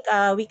I think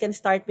we can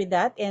start with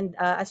that, and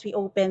as we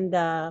open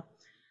the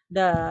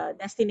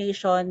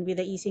destination with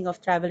the easing of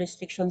travel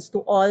restrictions to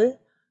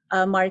all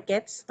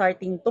markets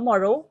starting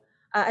tomorrow,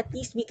 at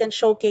least we can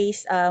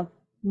showcase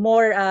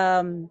more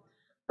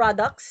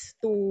products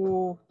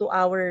to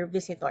our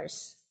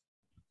visitors.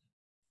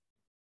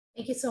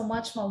 Thank you so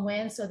much, Ma'am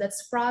Wen. So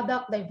that's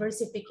product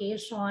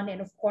diversification,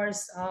 and of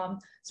course,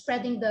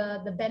 spreading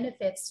the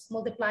benefits,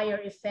 multiplier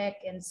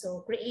effect, and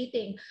so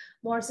creating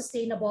more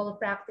sustainable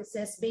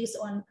practices based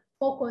on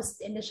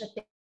focused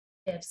initiatives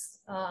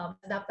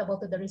adaptable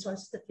to the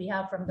resources that we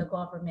have from the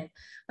government.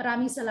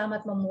 Maraming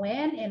salamat, Ma'am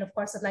Wen. And of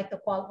course, I'd like to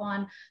call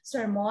on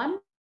Sir Mon.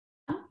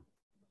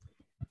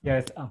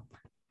 Yes.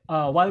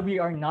 While we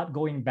are not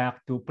going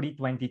back to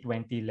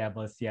pre-2020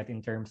 levels yet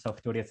in terms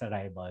of tourist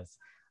arrivals,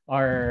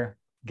 our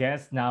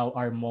guests now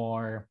are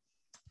more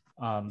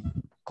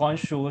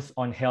conscious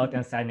on health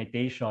and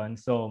sanitation.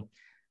 So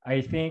I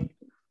think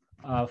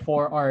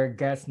for our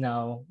guests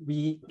now,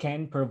 we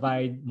can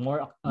provide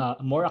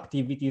more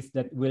activities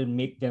that will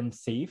make them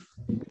safe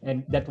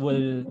and that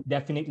will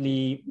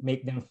definitely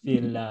make them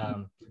feel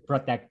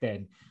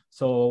protected.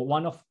 So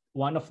one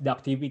of the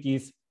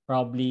activities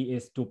probably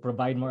is to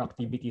provide more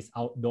activities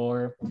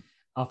outdoor.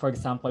 For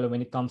example,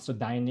 when it comes to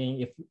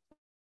dining, if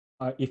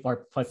if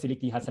our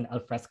facility has an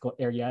alfresco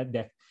area,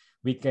 that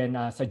we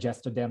can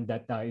suggest to them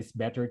that it's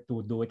better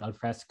to do it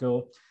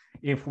alfresco.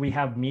 If we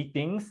have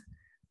meetings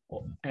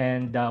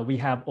and we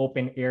have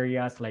open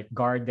areas like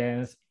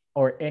gardens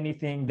or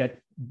anything that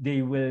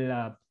they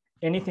will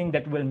anything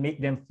that will make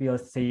them feel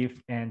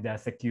safe and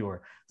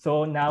secure.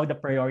 So now the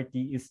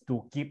priority is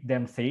to keep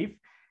them safe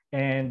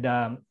and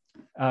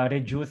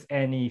reduce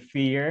any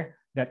fear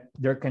that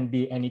there can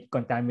be any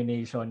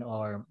contamination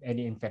or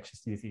any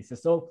infectious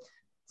diseases.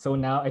 So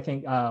now I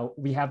think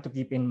we have to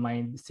keep in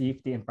mind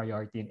safety and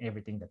priority in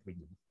everything that we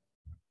do.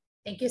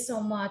 Thank you so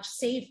much.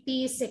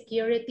 Safety,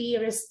 security,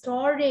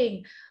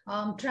 restoring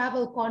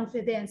travel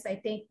confidence. I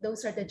think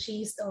those are the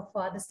gist of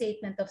the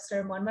statement of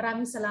Sir Mon.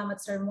 Maraming salamat,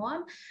 Sir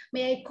Mon.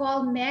 May I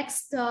call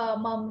next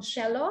Ma'am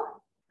Shelo?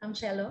 Ma'am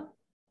Shelo?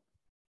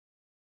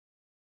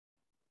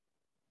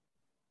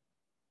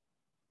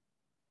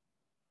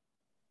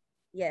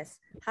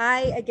 Yes.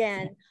 Hi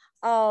again.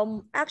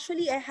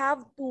 Actually, I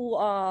have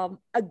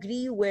to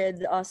agree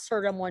with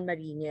Sir Ramon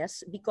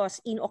Marines because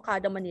in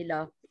Okada,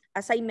 Manila,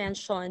 as I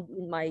mentioned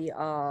in my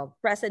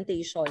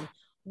presentation,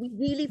 we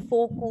really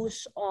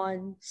focus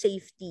on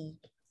safety.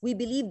 We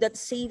believe that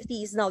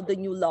safety is now the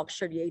new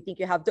luxury. I think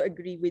you have to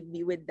agree with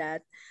me with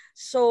that.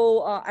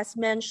 So as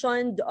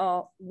mentioned,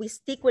 we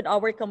stick with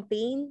our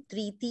campaign,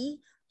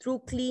 Treaty,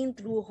 through clean,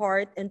 through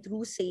heart, and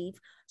through safe.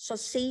 So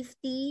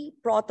safety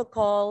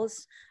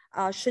protocols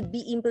should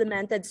be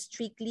implemented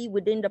strictly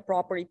within the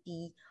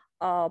property.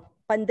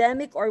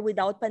 Pandemic or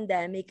without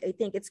pandemic, I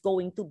think it's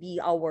going to be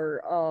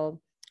our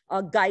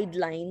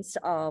guidelines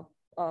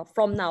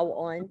from now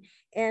on.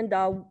 And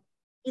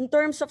in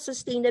terms of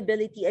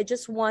sustainability, I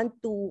just want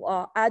to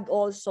add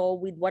also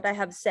with what I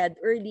have said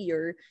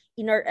earlier,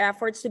 in our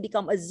efforts to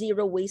become a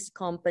zero waste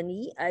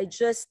company, I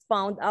just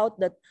found out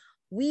that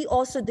we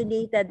also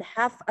donated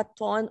 1/2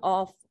 ton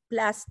of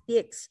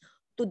plastics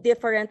to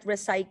different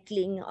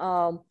recycling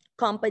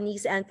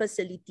companies and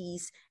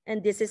facilities.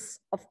 And this is,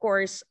 of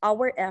course,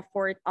 our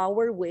effort,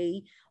 our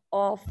way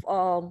of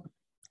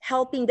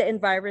helping the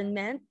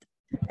environment.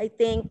 I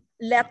think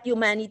let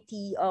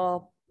humanity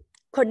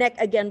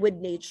connect again with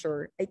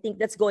nature. I think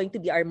that's going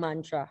to be our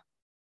mantra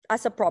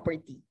as a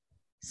property.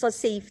 So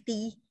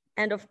safety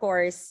and of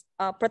course,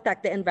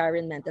 protect the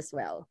environment as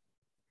well.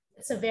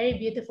 It's a very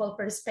beautiful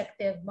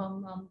perspective,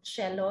 Ma'am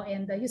Shelo.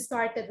 And you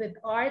started with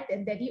art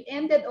and then you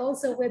ended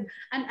also with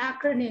an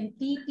acronym,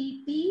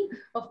 TTT.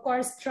 Of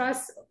course,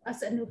 trust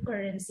as a new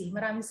currency.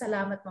 Maraming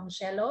salamat, Ma'am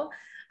Shelo.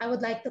 I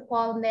would like to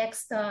call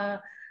next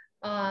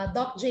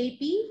Doc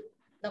JP.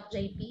 Doc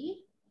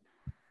JP.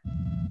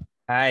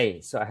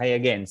 Hi. So hi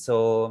again.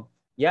 So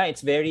yeah,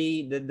 it's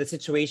the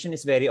situation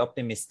is very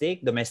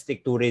optimistic.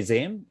 Domestic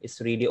tourism is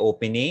really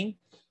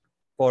opening.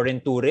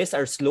 Foreign tourists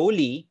are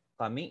slowly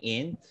coming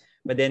in.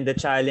 But then the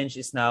challenge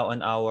is now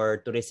on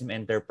our tourism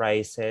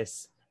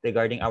enterprises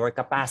regarding our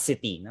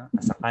capacity, no?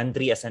 As a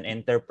country, as an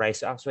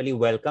enterprise, to actually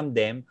welcome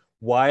them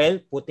while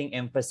putting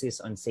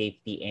emphasis on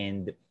safety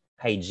and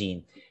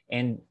hygiene.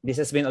 And this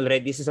is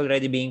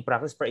already being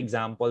practiced, for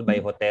example,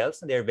 by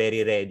hotels. They're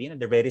very ready,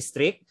 they're very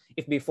strict.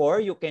 If before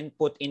you can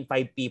put in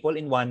 5 people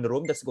in one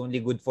room, that's only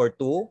good for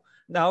 2.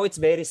 Now it's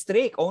very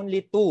strict,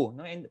 only 2.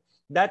 No? And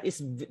that's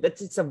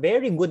a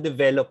very good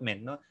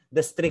development. No?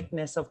 The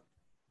strictness of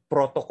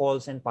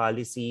protocols and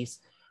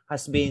policies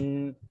has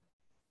been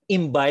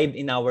imbibed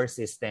in our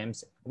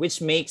systems,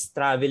 which makes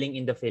traveling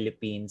in the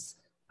Philippines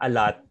a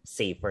lot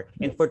safer.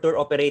 And for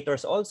tour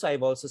operators also,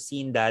 I've also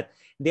seen that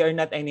they are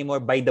not anymore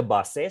by the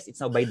buses,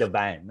 it's now by the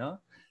van. No?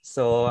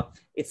 So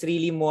it's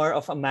really more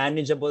of a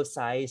manageable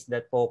size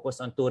that focus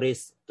on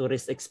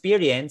tourist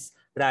experience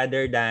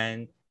rather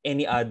than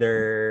any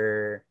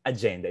other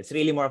agenda. It's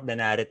really more of the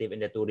narrative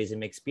and the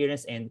tourism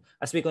experience. And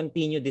as we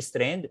continue this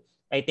trend,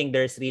 I think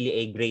there's really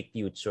a great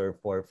future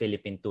for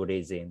Philippine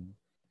tourism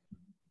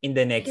in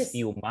the next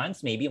few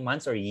months, maybe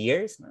months or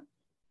years. No?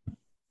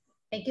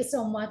 Thank you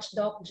so much,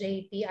 Doc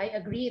JP. I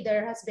agree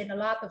there has been a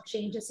lot of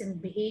changes in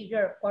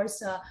behavior, of course,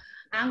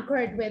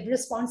 anchored with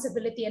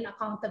responsibility and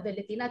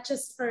accountability, not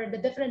just for the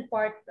different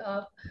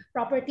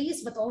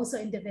properties, but also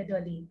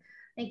individually.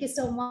 Thank you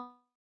so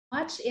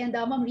much. And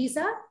Ma'am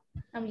Riza?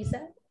 Ma'am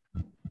Riza?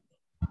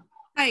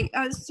 Hi,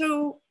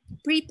 so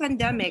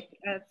pre-pandemic,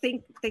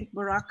 think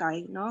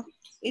Boracay, no?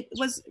 It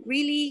was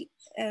really,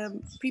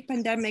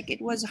 pre-pandemic,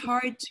 it was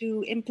hard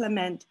to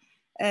implement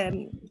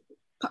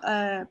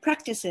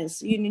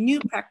practices, new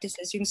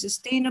practices,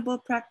 sustainable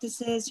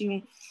practices,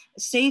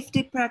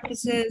 safety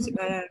practices,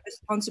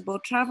 responsible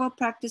travel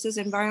practices,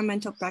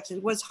 environmental practices.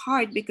 It was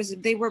hard because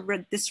they were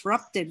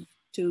disruptive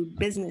to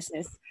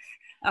businesses.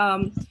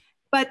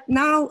 But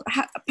now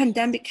a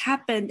pandemic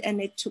happened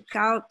and it took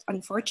out,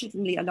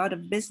 unfortunately, a lot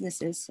of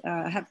businesses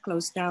have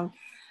closed down.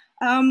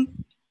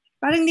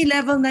 Parang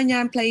ni-level na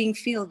niya ang playing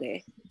field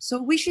eh.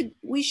 So we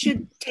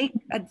should take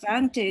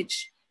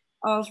advantage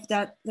of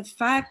that, the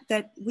fact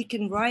that we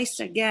can rise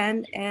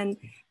again and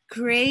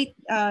create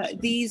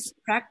these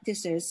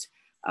practices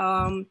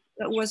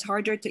that was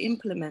harder to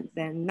implement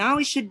then. Now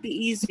it should be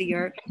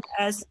easier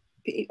as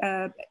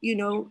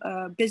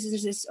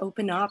businesses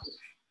open up,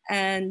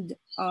 and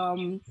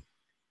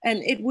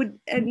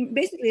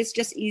basically it's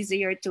just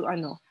easier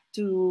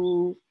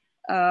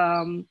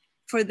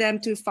for them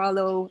to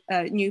follow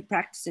new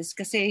practices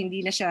kasi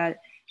hindi na siya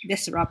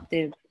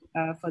disruptive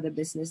for the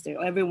business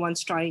there.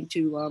 Everyone's trying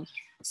to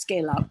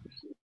scale up.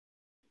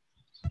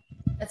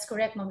 That's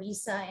correct, Ma'am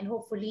Lisa, and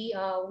hopefully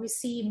we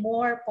see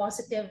more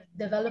positive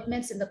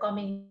developments in the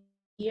coming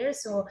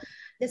years. So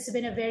this has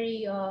been a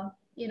very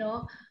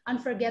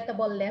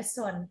unforgettable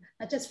lesson,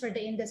 not just for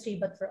the industry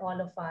but for all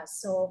of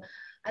us. So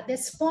at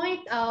this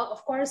point,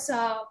 of course,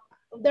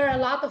 there are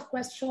a lot of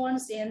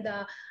questions, and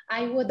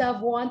I would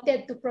have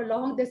wanted to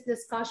prolong this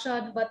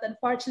discussion, but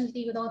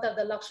unfortunately we don't have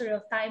the luxury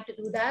of time to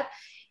do that.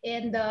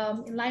 And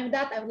in line with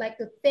that, we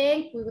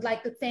would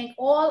like to thank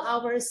all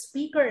our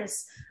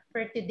speakers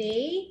for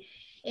today.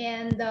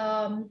 And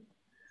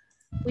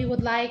we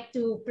would like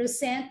to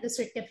present the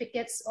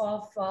certificates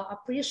of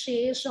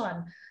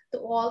appreciation to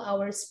all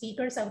our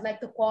speakers. I would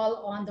like to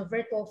call on the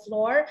virtual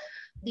floor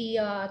the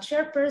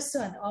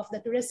chairperson of the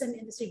Tourism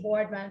Industry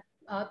Board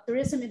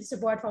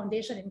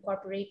Foundation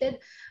Incorporated,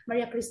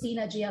 Maria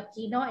Cristina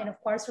Giacchino, and of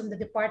course from the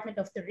Department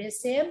of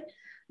Tourism,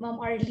 Ma'am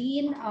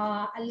Arlene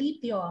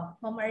Alipio.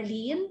 Ma'am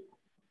Arlene,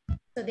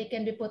 so they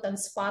can be put on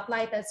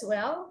spotlight as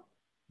well.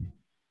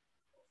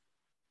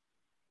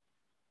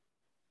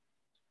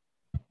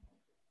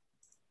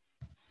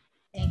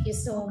 Thank you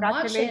so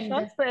much.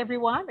 Congratulations to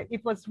everyone.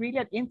 It was really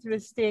an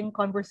interesting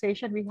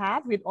conversation we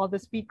had with all the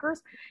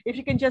speakers. If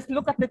you can just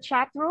look at the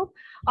chat room,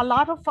 a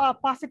lot of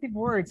positive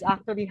words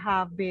actually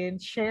have been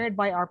shared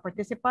by our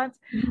participants.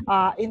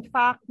 In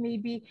fact,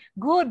 maybe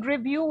good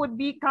review would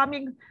be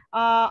coming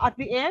at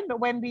the end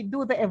when we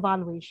do the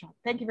evaluation.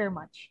 Thank you very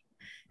much.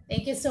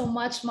 Thank you so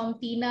much, Ma'am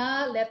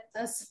Tina. Let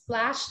us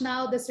flash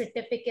now the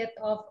certificate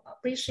of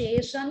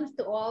appreciation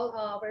to all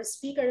our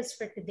speakers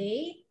for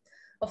today.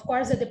 Of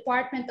course, the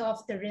Department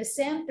of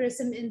Tourism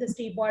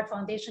Industry Board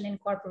Foundation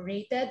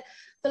Incorporated,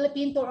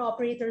 Philippine Tour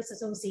Operators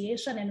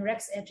Association, and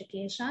Rex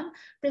Education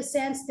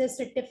presents this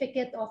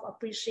certificate of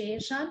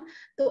appreciation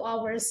to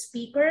our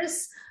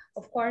speakers.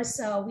 Of course,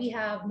 we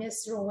have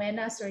Ms.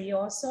 Rowena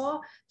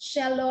Seryoso,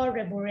 Shelo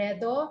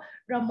Reboredo,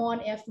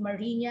 Ramon F.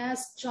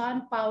 Marinas,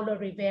 John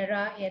Paulo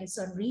Rivera, and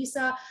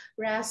Sonrisa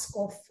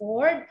Rasco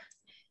Ford.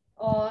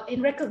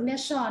 In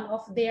recognition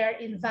of their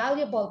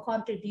invaluable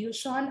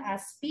contribution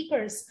as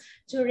speakers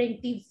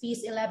during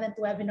TIBFI's 11th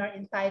webinar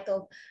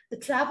entitled The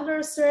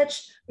Traveler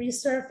Search,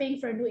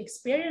 Resurfing for New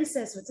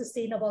Experiences with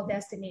Sustainable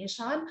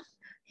Destination,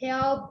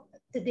 held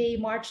today,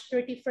 March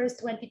 31st,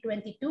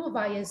 2022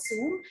 via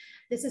Zoom.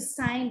 This is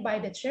signed by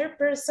the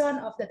chairperson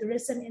of the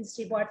Tourism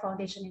Industry Board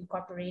Foundation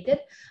Incorporated,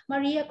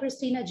 Maria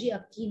Cristina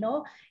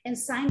Giacchino, and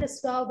signed as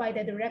well by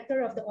the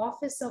Director of the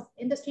Office of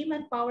Industry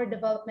Manpower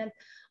Development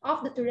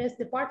of the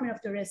Department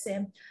of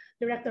Tourism,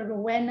 Director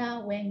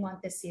Rowena Weng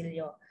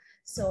Montesilio.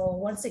 So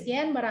once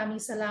again, maraming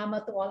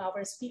salamat to all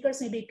our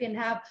speakers. Maybe you can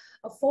have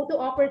a photo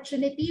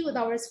opportunity with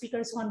our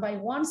speakers one by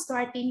one,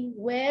 starting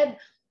with,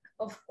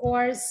 of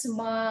course,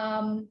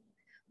 Ma'am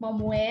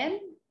Wen,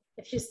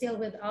 if she's still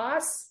with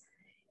us.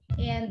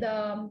 And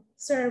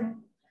Sir,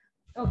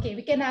 okay,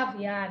 we can have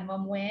yan,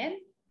 Ma'am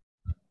Wen.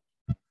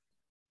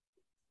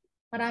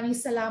 Maraming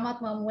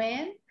salamat, Ma'am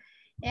Wen.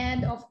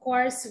 And of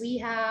course, we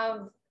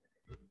have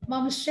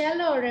Ma'am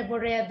Shelo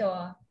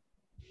Reboredo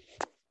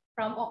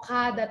from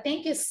Okada.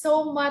 Thank you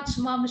so much,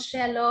 Ma'am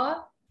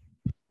Shelo.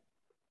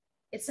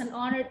 It's an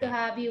honor to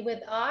have you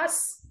with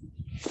us.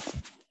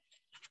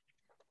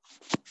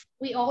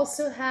 We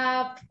also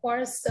have, of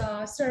course,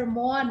 Sir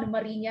Mon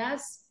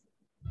Marinas.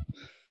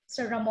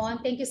 Sir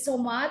Ramon, thank you so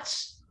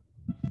much.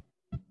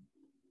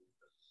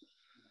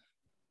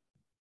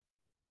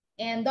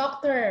 And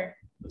Dr.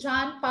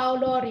 John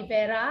Paulo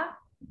Rivera.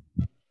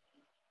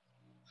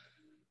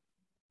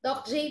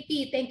 Doc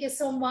JP, thank you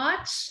so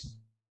much.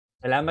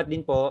 Salamat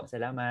din po.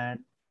 Salamat.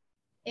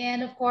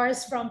 And of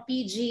course, from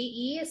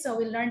PGE,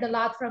 so we learned a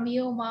lot from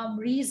you, Ma'am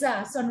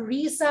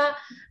Sonrisa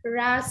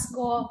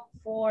Rasco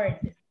Ford.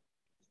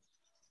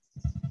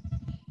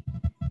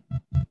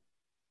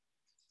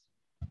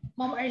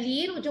 Ma'am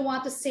Arlene, would you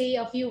want to say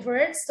a few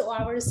words to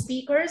our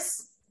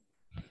speakers?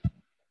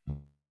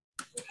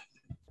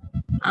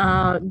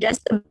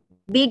 Just a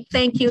big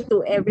thank you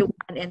to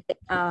everyone, and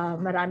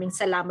maraming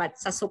salamat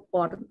sa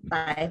support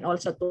and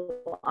also to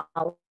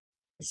our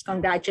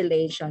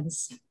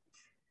congratulations.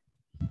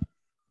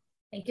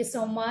 Thank you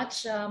so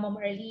much, Ma'am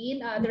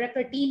Arlene.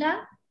 Director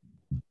Tina?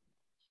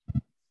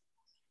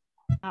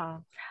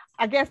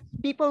 I guess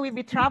people will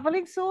be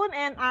traveling soon,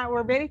 and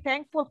we're very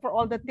thankful for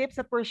all the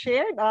tips that were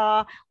shared,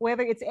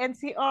 whether it's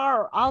NCR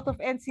or out of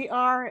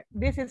NCR.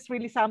 This is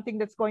really something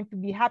that's going to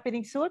be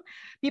happening soon.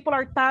 People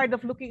are tired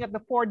of looking at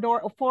the four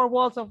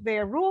walls of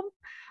their room.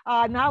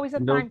 Now is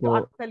the time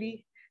to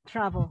actually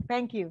travel.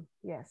 Thank you.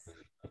 Yes.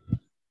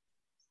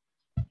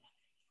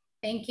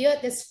 Thank you.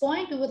 At this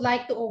point, we would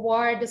like to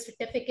award the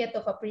certificate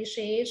of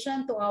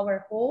appreciation to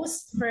our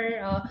host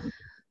for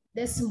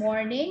this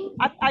morning.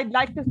 I'd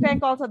like to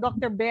thank also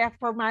Dr. Beth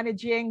for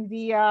managing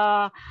the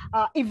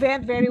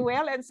event very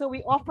well. And so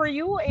we offer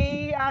you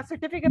a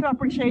certificate of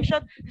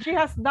appreciation. She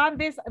has done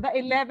this the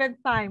 11th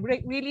time.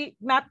 Really,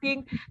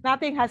 nothing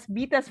has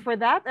beat us for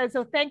that. And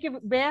so thank you,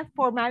 Beth,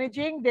 for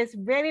managing this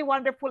very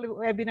wonderful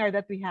webinar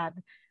that we had.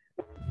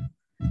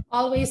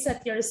 Always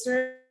at your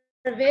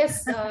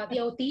service,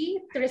 DOT,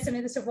 Tourism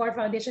Industry Board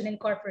Foundation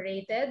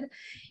Incorporated.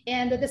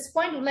 And at this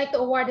point, we'd like to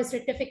award a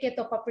certificate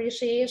of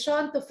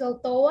appreciation to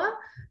PhilToa,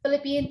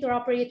 Philippine Tour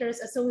Operators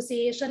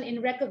Association,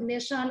 in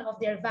recognition of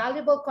their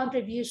valuable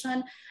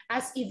contribution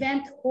as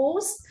event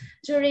host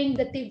during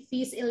the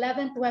TIBFI's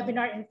 11th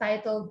webinar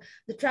entitled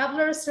The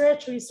Traveler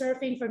Search,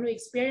 Resurfing for New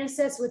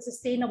Experiences with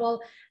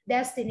Sustainable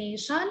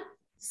Destination,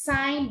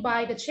 signed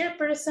by the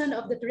chairperson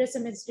of the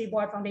Tourism Industry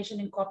Board Foundation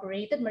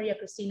Incorporated, Maria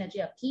Cristina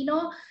G.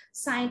 Aquino,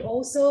 signed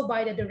also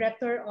by the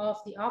director of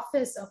the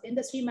Office of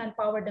Industry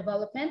Manpower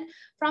Development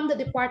from the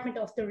Department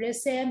of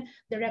Tourism,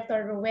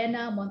 Director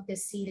Rowena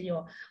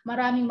Montesillo.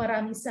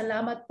 Maraming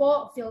salamat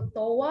po,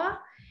 PhilToa.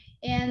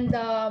 And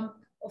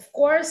of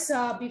course,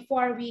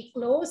 before we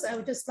close, I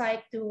would just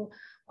like to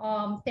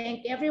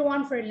thank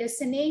everyone for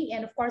listening.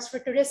 And of course, for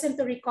tourism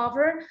to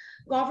recover,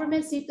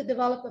 governments need to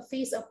develop a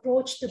phased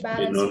approach to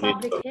balance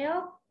public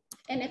health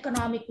and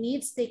economic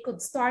needs. They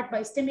could start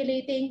by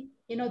stimulating,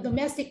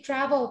 domestic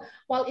travel,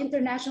 while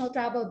international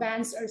travel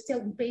bans are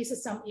still in place in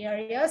some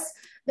areas.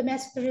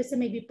 Domestic tourism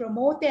may be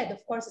promoted,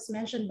 of course, as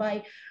mentioned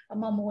by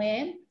Ma'am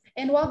Wen.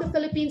 And while the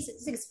Philippines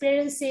is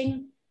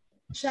experiencing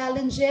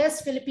challenges,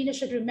 Filipinos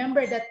should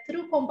remember that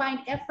through combined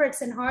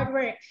efforts and hard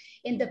work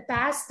in the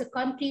past, the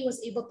country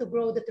was able to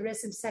grow the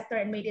tourism sector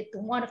and made it to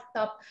one of the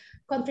top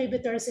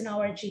contributors in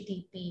our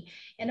GDP.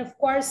 And of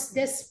course,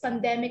 this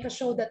pandemic has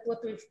showed that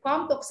what we've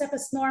come to accept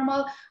as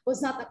normal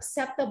was not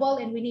acceptable,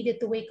 and we needed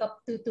to wake up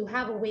to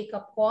have a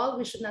wake-up call.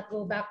 We should not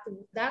go back to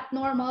that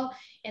normal.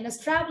 And as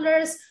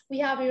travelers, we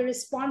have a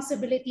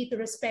responsibility to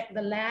respect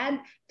the land,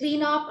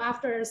 clean up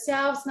after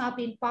ourselves, not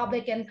be in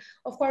public, and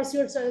of course,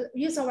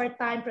 use our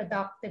time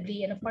productively.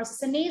 And of course,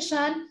 as a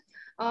nation,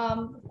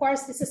 of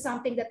course, this is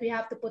something that we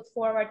have to put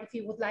forward if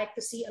you would like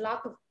to see a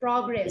lot of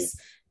progress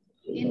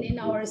in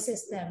our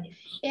system.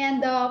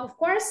 And of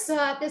course,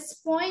 at this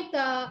point,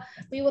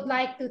 we would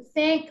like to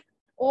thank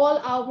all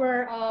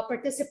our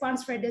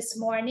participants for this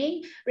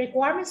morning.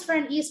 Requirements for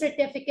an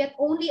e-certificate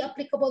only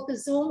applicable to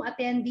Zoom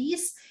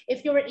attendees.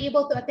 If you were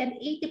able to attend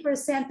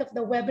 80% of the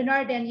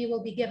webinar, then you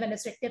will be given a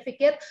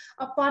certificate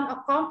upon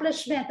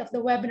accomplishment of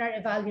the webinar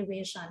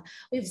evaluation.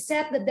 We've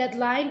set the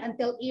deadline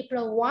until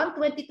April 1,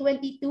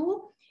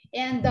 2022.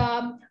 And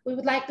we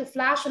would like to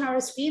flash on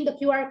our screen the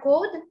QR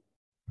code.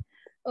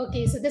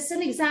 Okay, so this is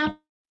an example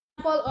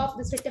of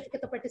the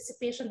certificate of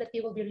participation that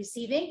you will be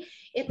receiving.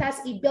 It has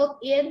a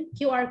built-in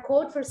QR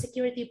code for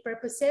security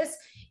purposes,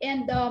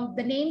 and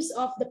the names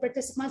of the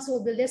participants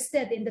will be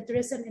listed in the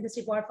Tourism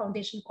Industry Board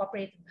Foundation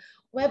Incorporated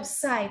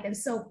website. And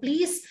so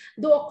please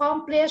do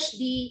accomplish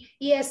the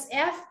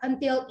ESF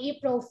until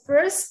April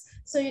 1st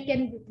so you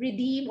can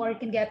redeem or you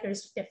can get your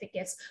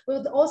certificates. We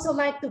would also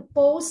like to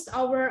post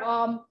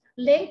our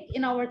link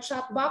in our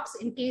chat box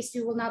in case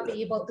you will not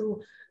be able to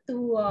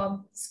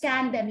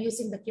scan them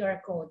using the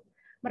QR code.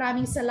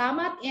 Maraming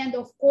salamat. And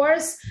of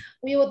course,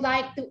 we would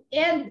like to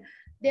end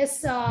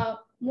this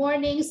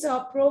morning's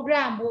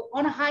program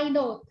on a high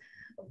note.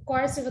 Of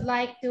course, we would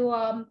like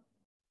to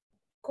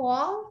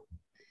call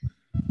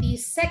the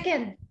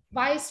second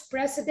Vice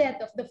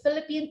President of the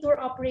Philippine Tour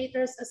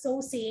Operators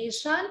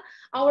Association,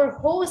 our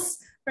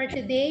host for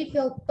today,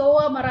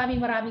 PhilToa.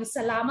 Maraming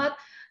salamat.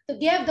 To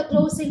give the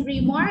closing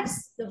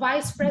remarks, the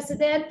Vice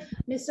President,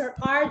 Mr.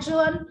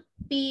 Arjun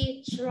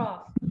P.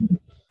 Shroff.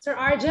 Sir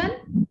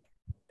Arjun?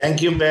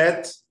 Thank you,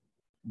 Beth.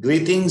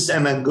 Greetings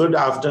and a good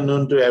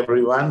afternoon to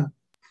everyone.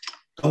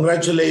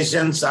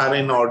 Congratulations are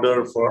in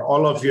order for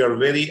all of your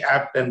very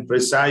apt and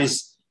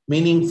precise,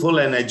 meaningful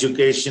and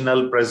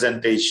educational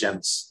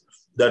presentations.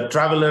 The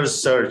Traveler's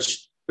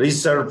Search,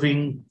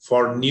 Resurfing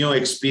for New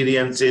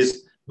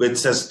Experiences with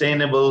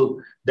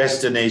Sustainable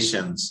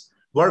Destinations.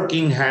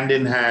 Working hand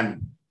in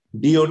hand,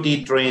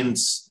 DOT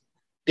trains,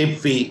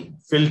 TIBFI,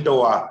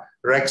 PhilToa,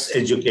 Rex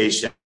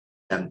Education.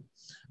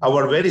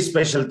 Our very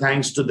special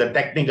thanks to the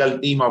technical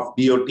team of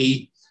DOT,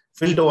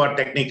 PhilToa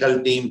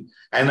technical team,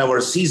 and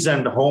our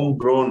seasoned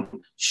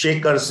homegrown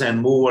shakers and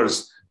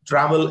movers,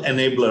 travel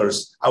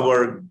enablers,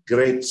 our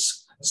great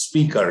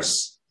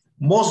speakers.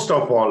 Most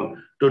of all,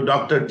 to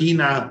Dr.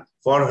 Tina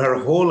for her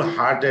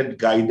wholehearted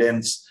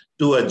guidance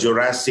to a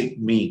Jurassic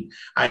me.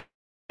 I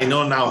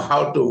know now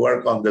how to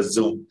work on the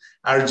Zoom.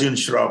 Arjun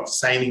Shroff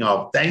signing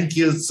off. Thank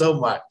you so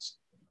much.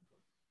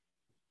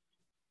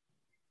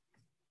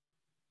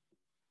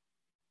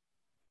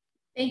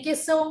 Thank you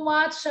so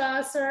much,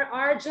 Sir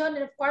Arjun.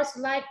 And of course,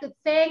 we'd like to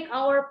thank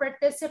our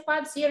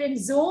participants here in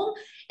Zoom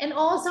and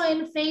also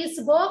in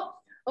Facebook.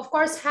 Of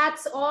course,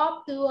 hats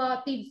off to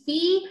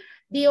TIBFI,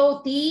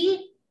 DOT,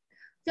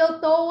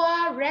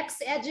 PhilToa, Rex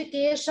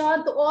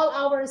Education, to all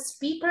our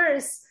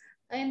speakers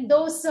and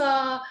those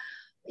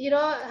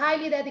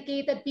highly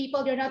dedicated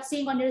people you're not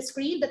seeing on your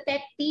screen, the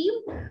tech team.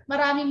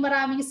 Maraming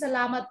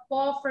salamat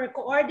po for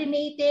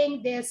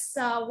coordinating this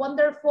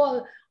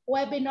wonderful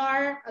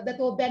webinar that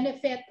will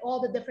benefit all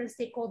the different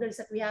stakeholders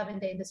that we have in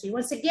the industry.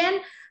 Once again,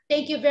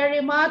 thank you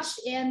very much,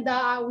 and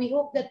we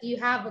hope that you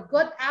have a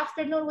good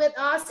afternoon with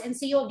us, and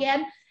see you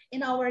again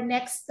in our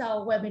next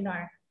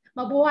webinar.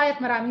 Mabuhay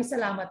at maraming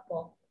salamat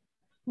po.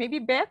 Maybe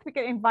Beth, we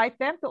can invite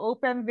them to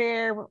open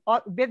their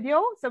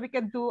video so we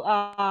can do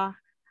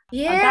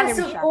yes,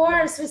 of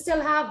course. We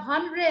still have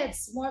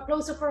hundreds,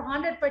 close to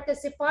 400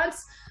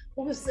 participants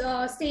who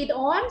stayed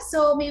on.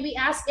 So may we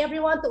ask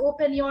everyone to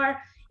open your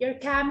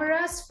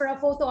cameras for a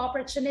photo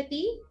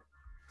opportunity.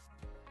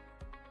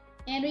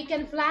 And we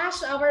can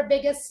flash our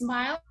biggest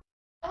smiles.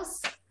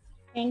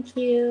 Thank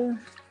you.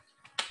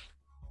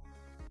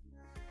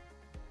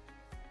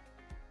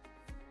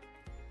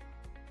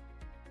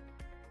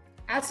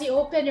 As you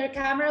open your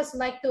cameras, I'd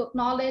like to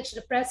acknowledge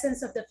the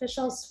presence of the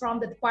officials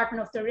from the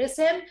Department of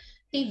Tourism,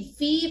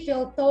 TIBFI,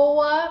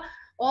 PhilToa,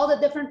 all the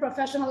different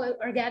professional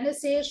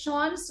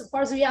organizations. Of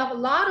course, we have a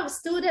lot of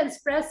students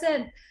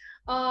present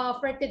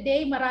for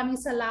today.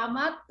 Maraming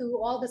salamat to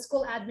all the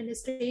school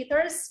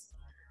administrators.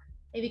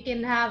 If we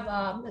can have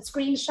a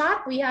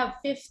screenshot, we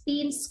have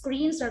 15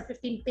 screens or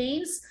 15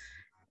 panes.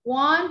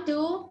 1,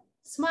 2,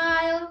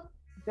 smile.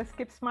 Just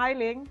keep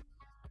smiling.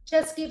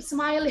 Just keep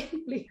smiling,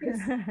 please.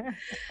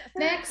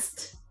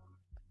 Next.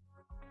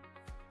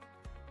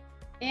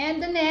 And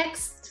the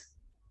next.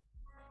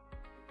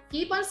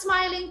 Keep on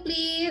smiling,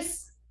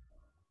 please.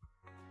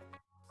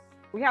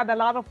 We had a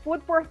lot of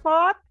food for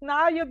thought.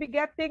 Now you'll be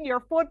getting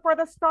your food for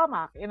the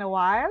stomach in a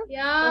while.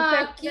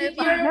 Yeah, keep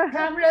your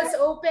cameras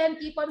open.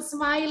 Keep on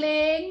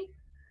smiling.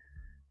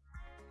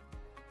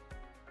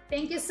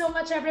 Thank you so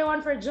much,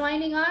 everyone, for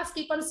joining us.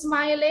 Keep on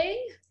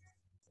smiling.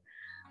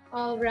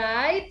 All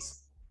right.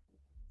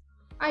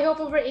 I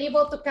hope we were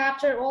able to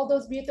capture all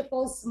those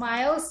beautiful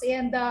smiles.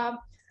 And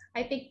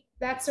I think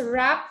that's a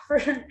wrap for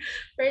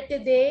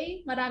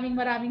today. Maraming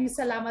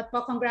salamat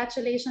po.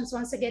 Congratulations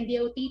once again,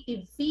 DOT,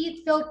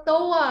 TIBFI,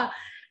 PhilToa,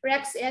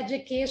 Rex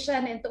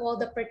Education, and to all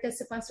the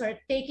participants who are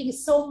taking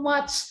so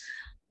much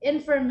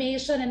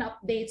information and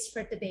updates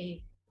for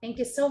today. Thank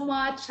you so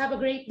much. Have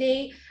a great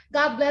day.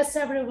 God bless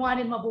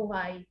everyone, and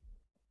mabuhay.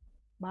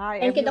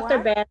 Bye, Thank you, Dr.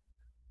 Beth.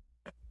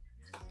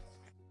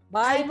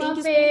 Bye. Bye, Thank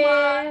you so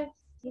much.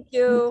 Thank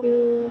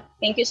you.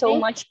 Thank you so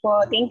much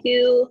po. Thank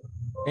you.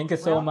 Thank you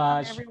so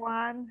much.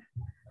 Everyone.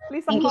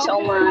 Please Thank you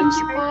so much.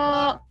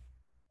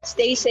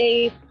 Stay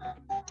safe,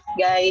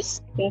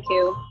 guys. Thank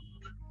you.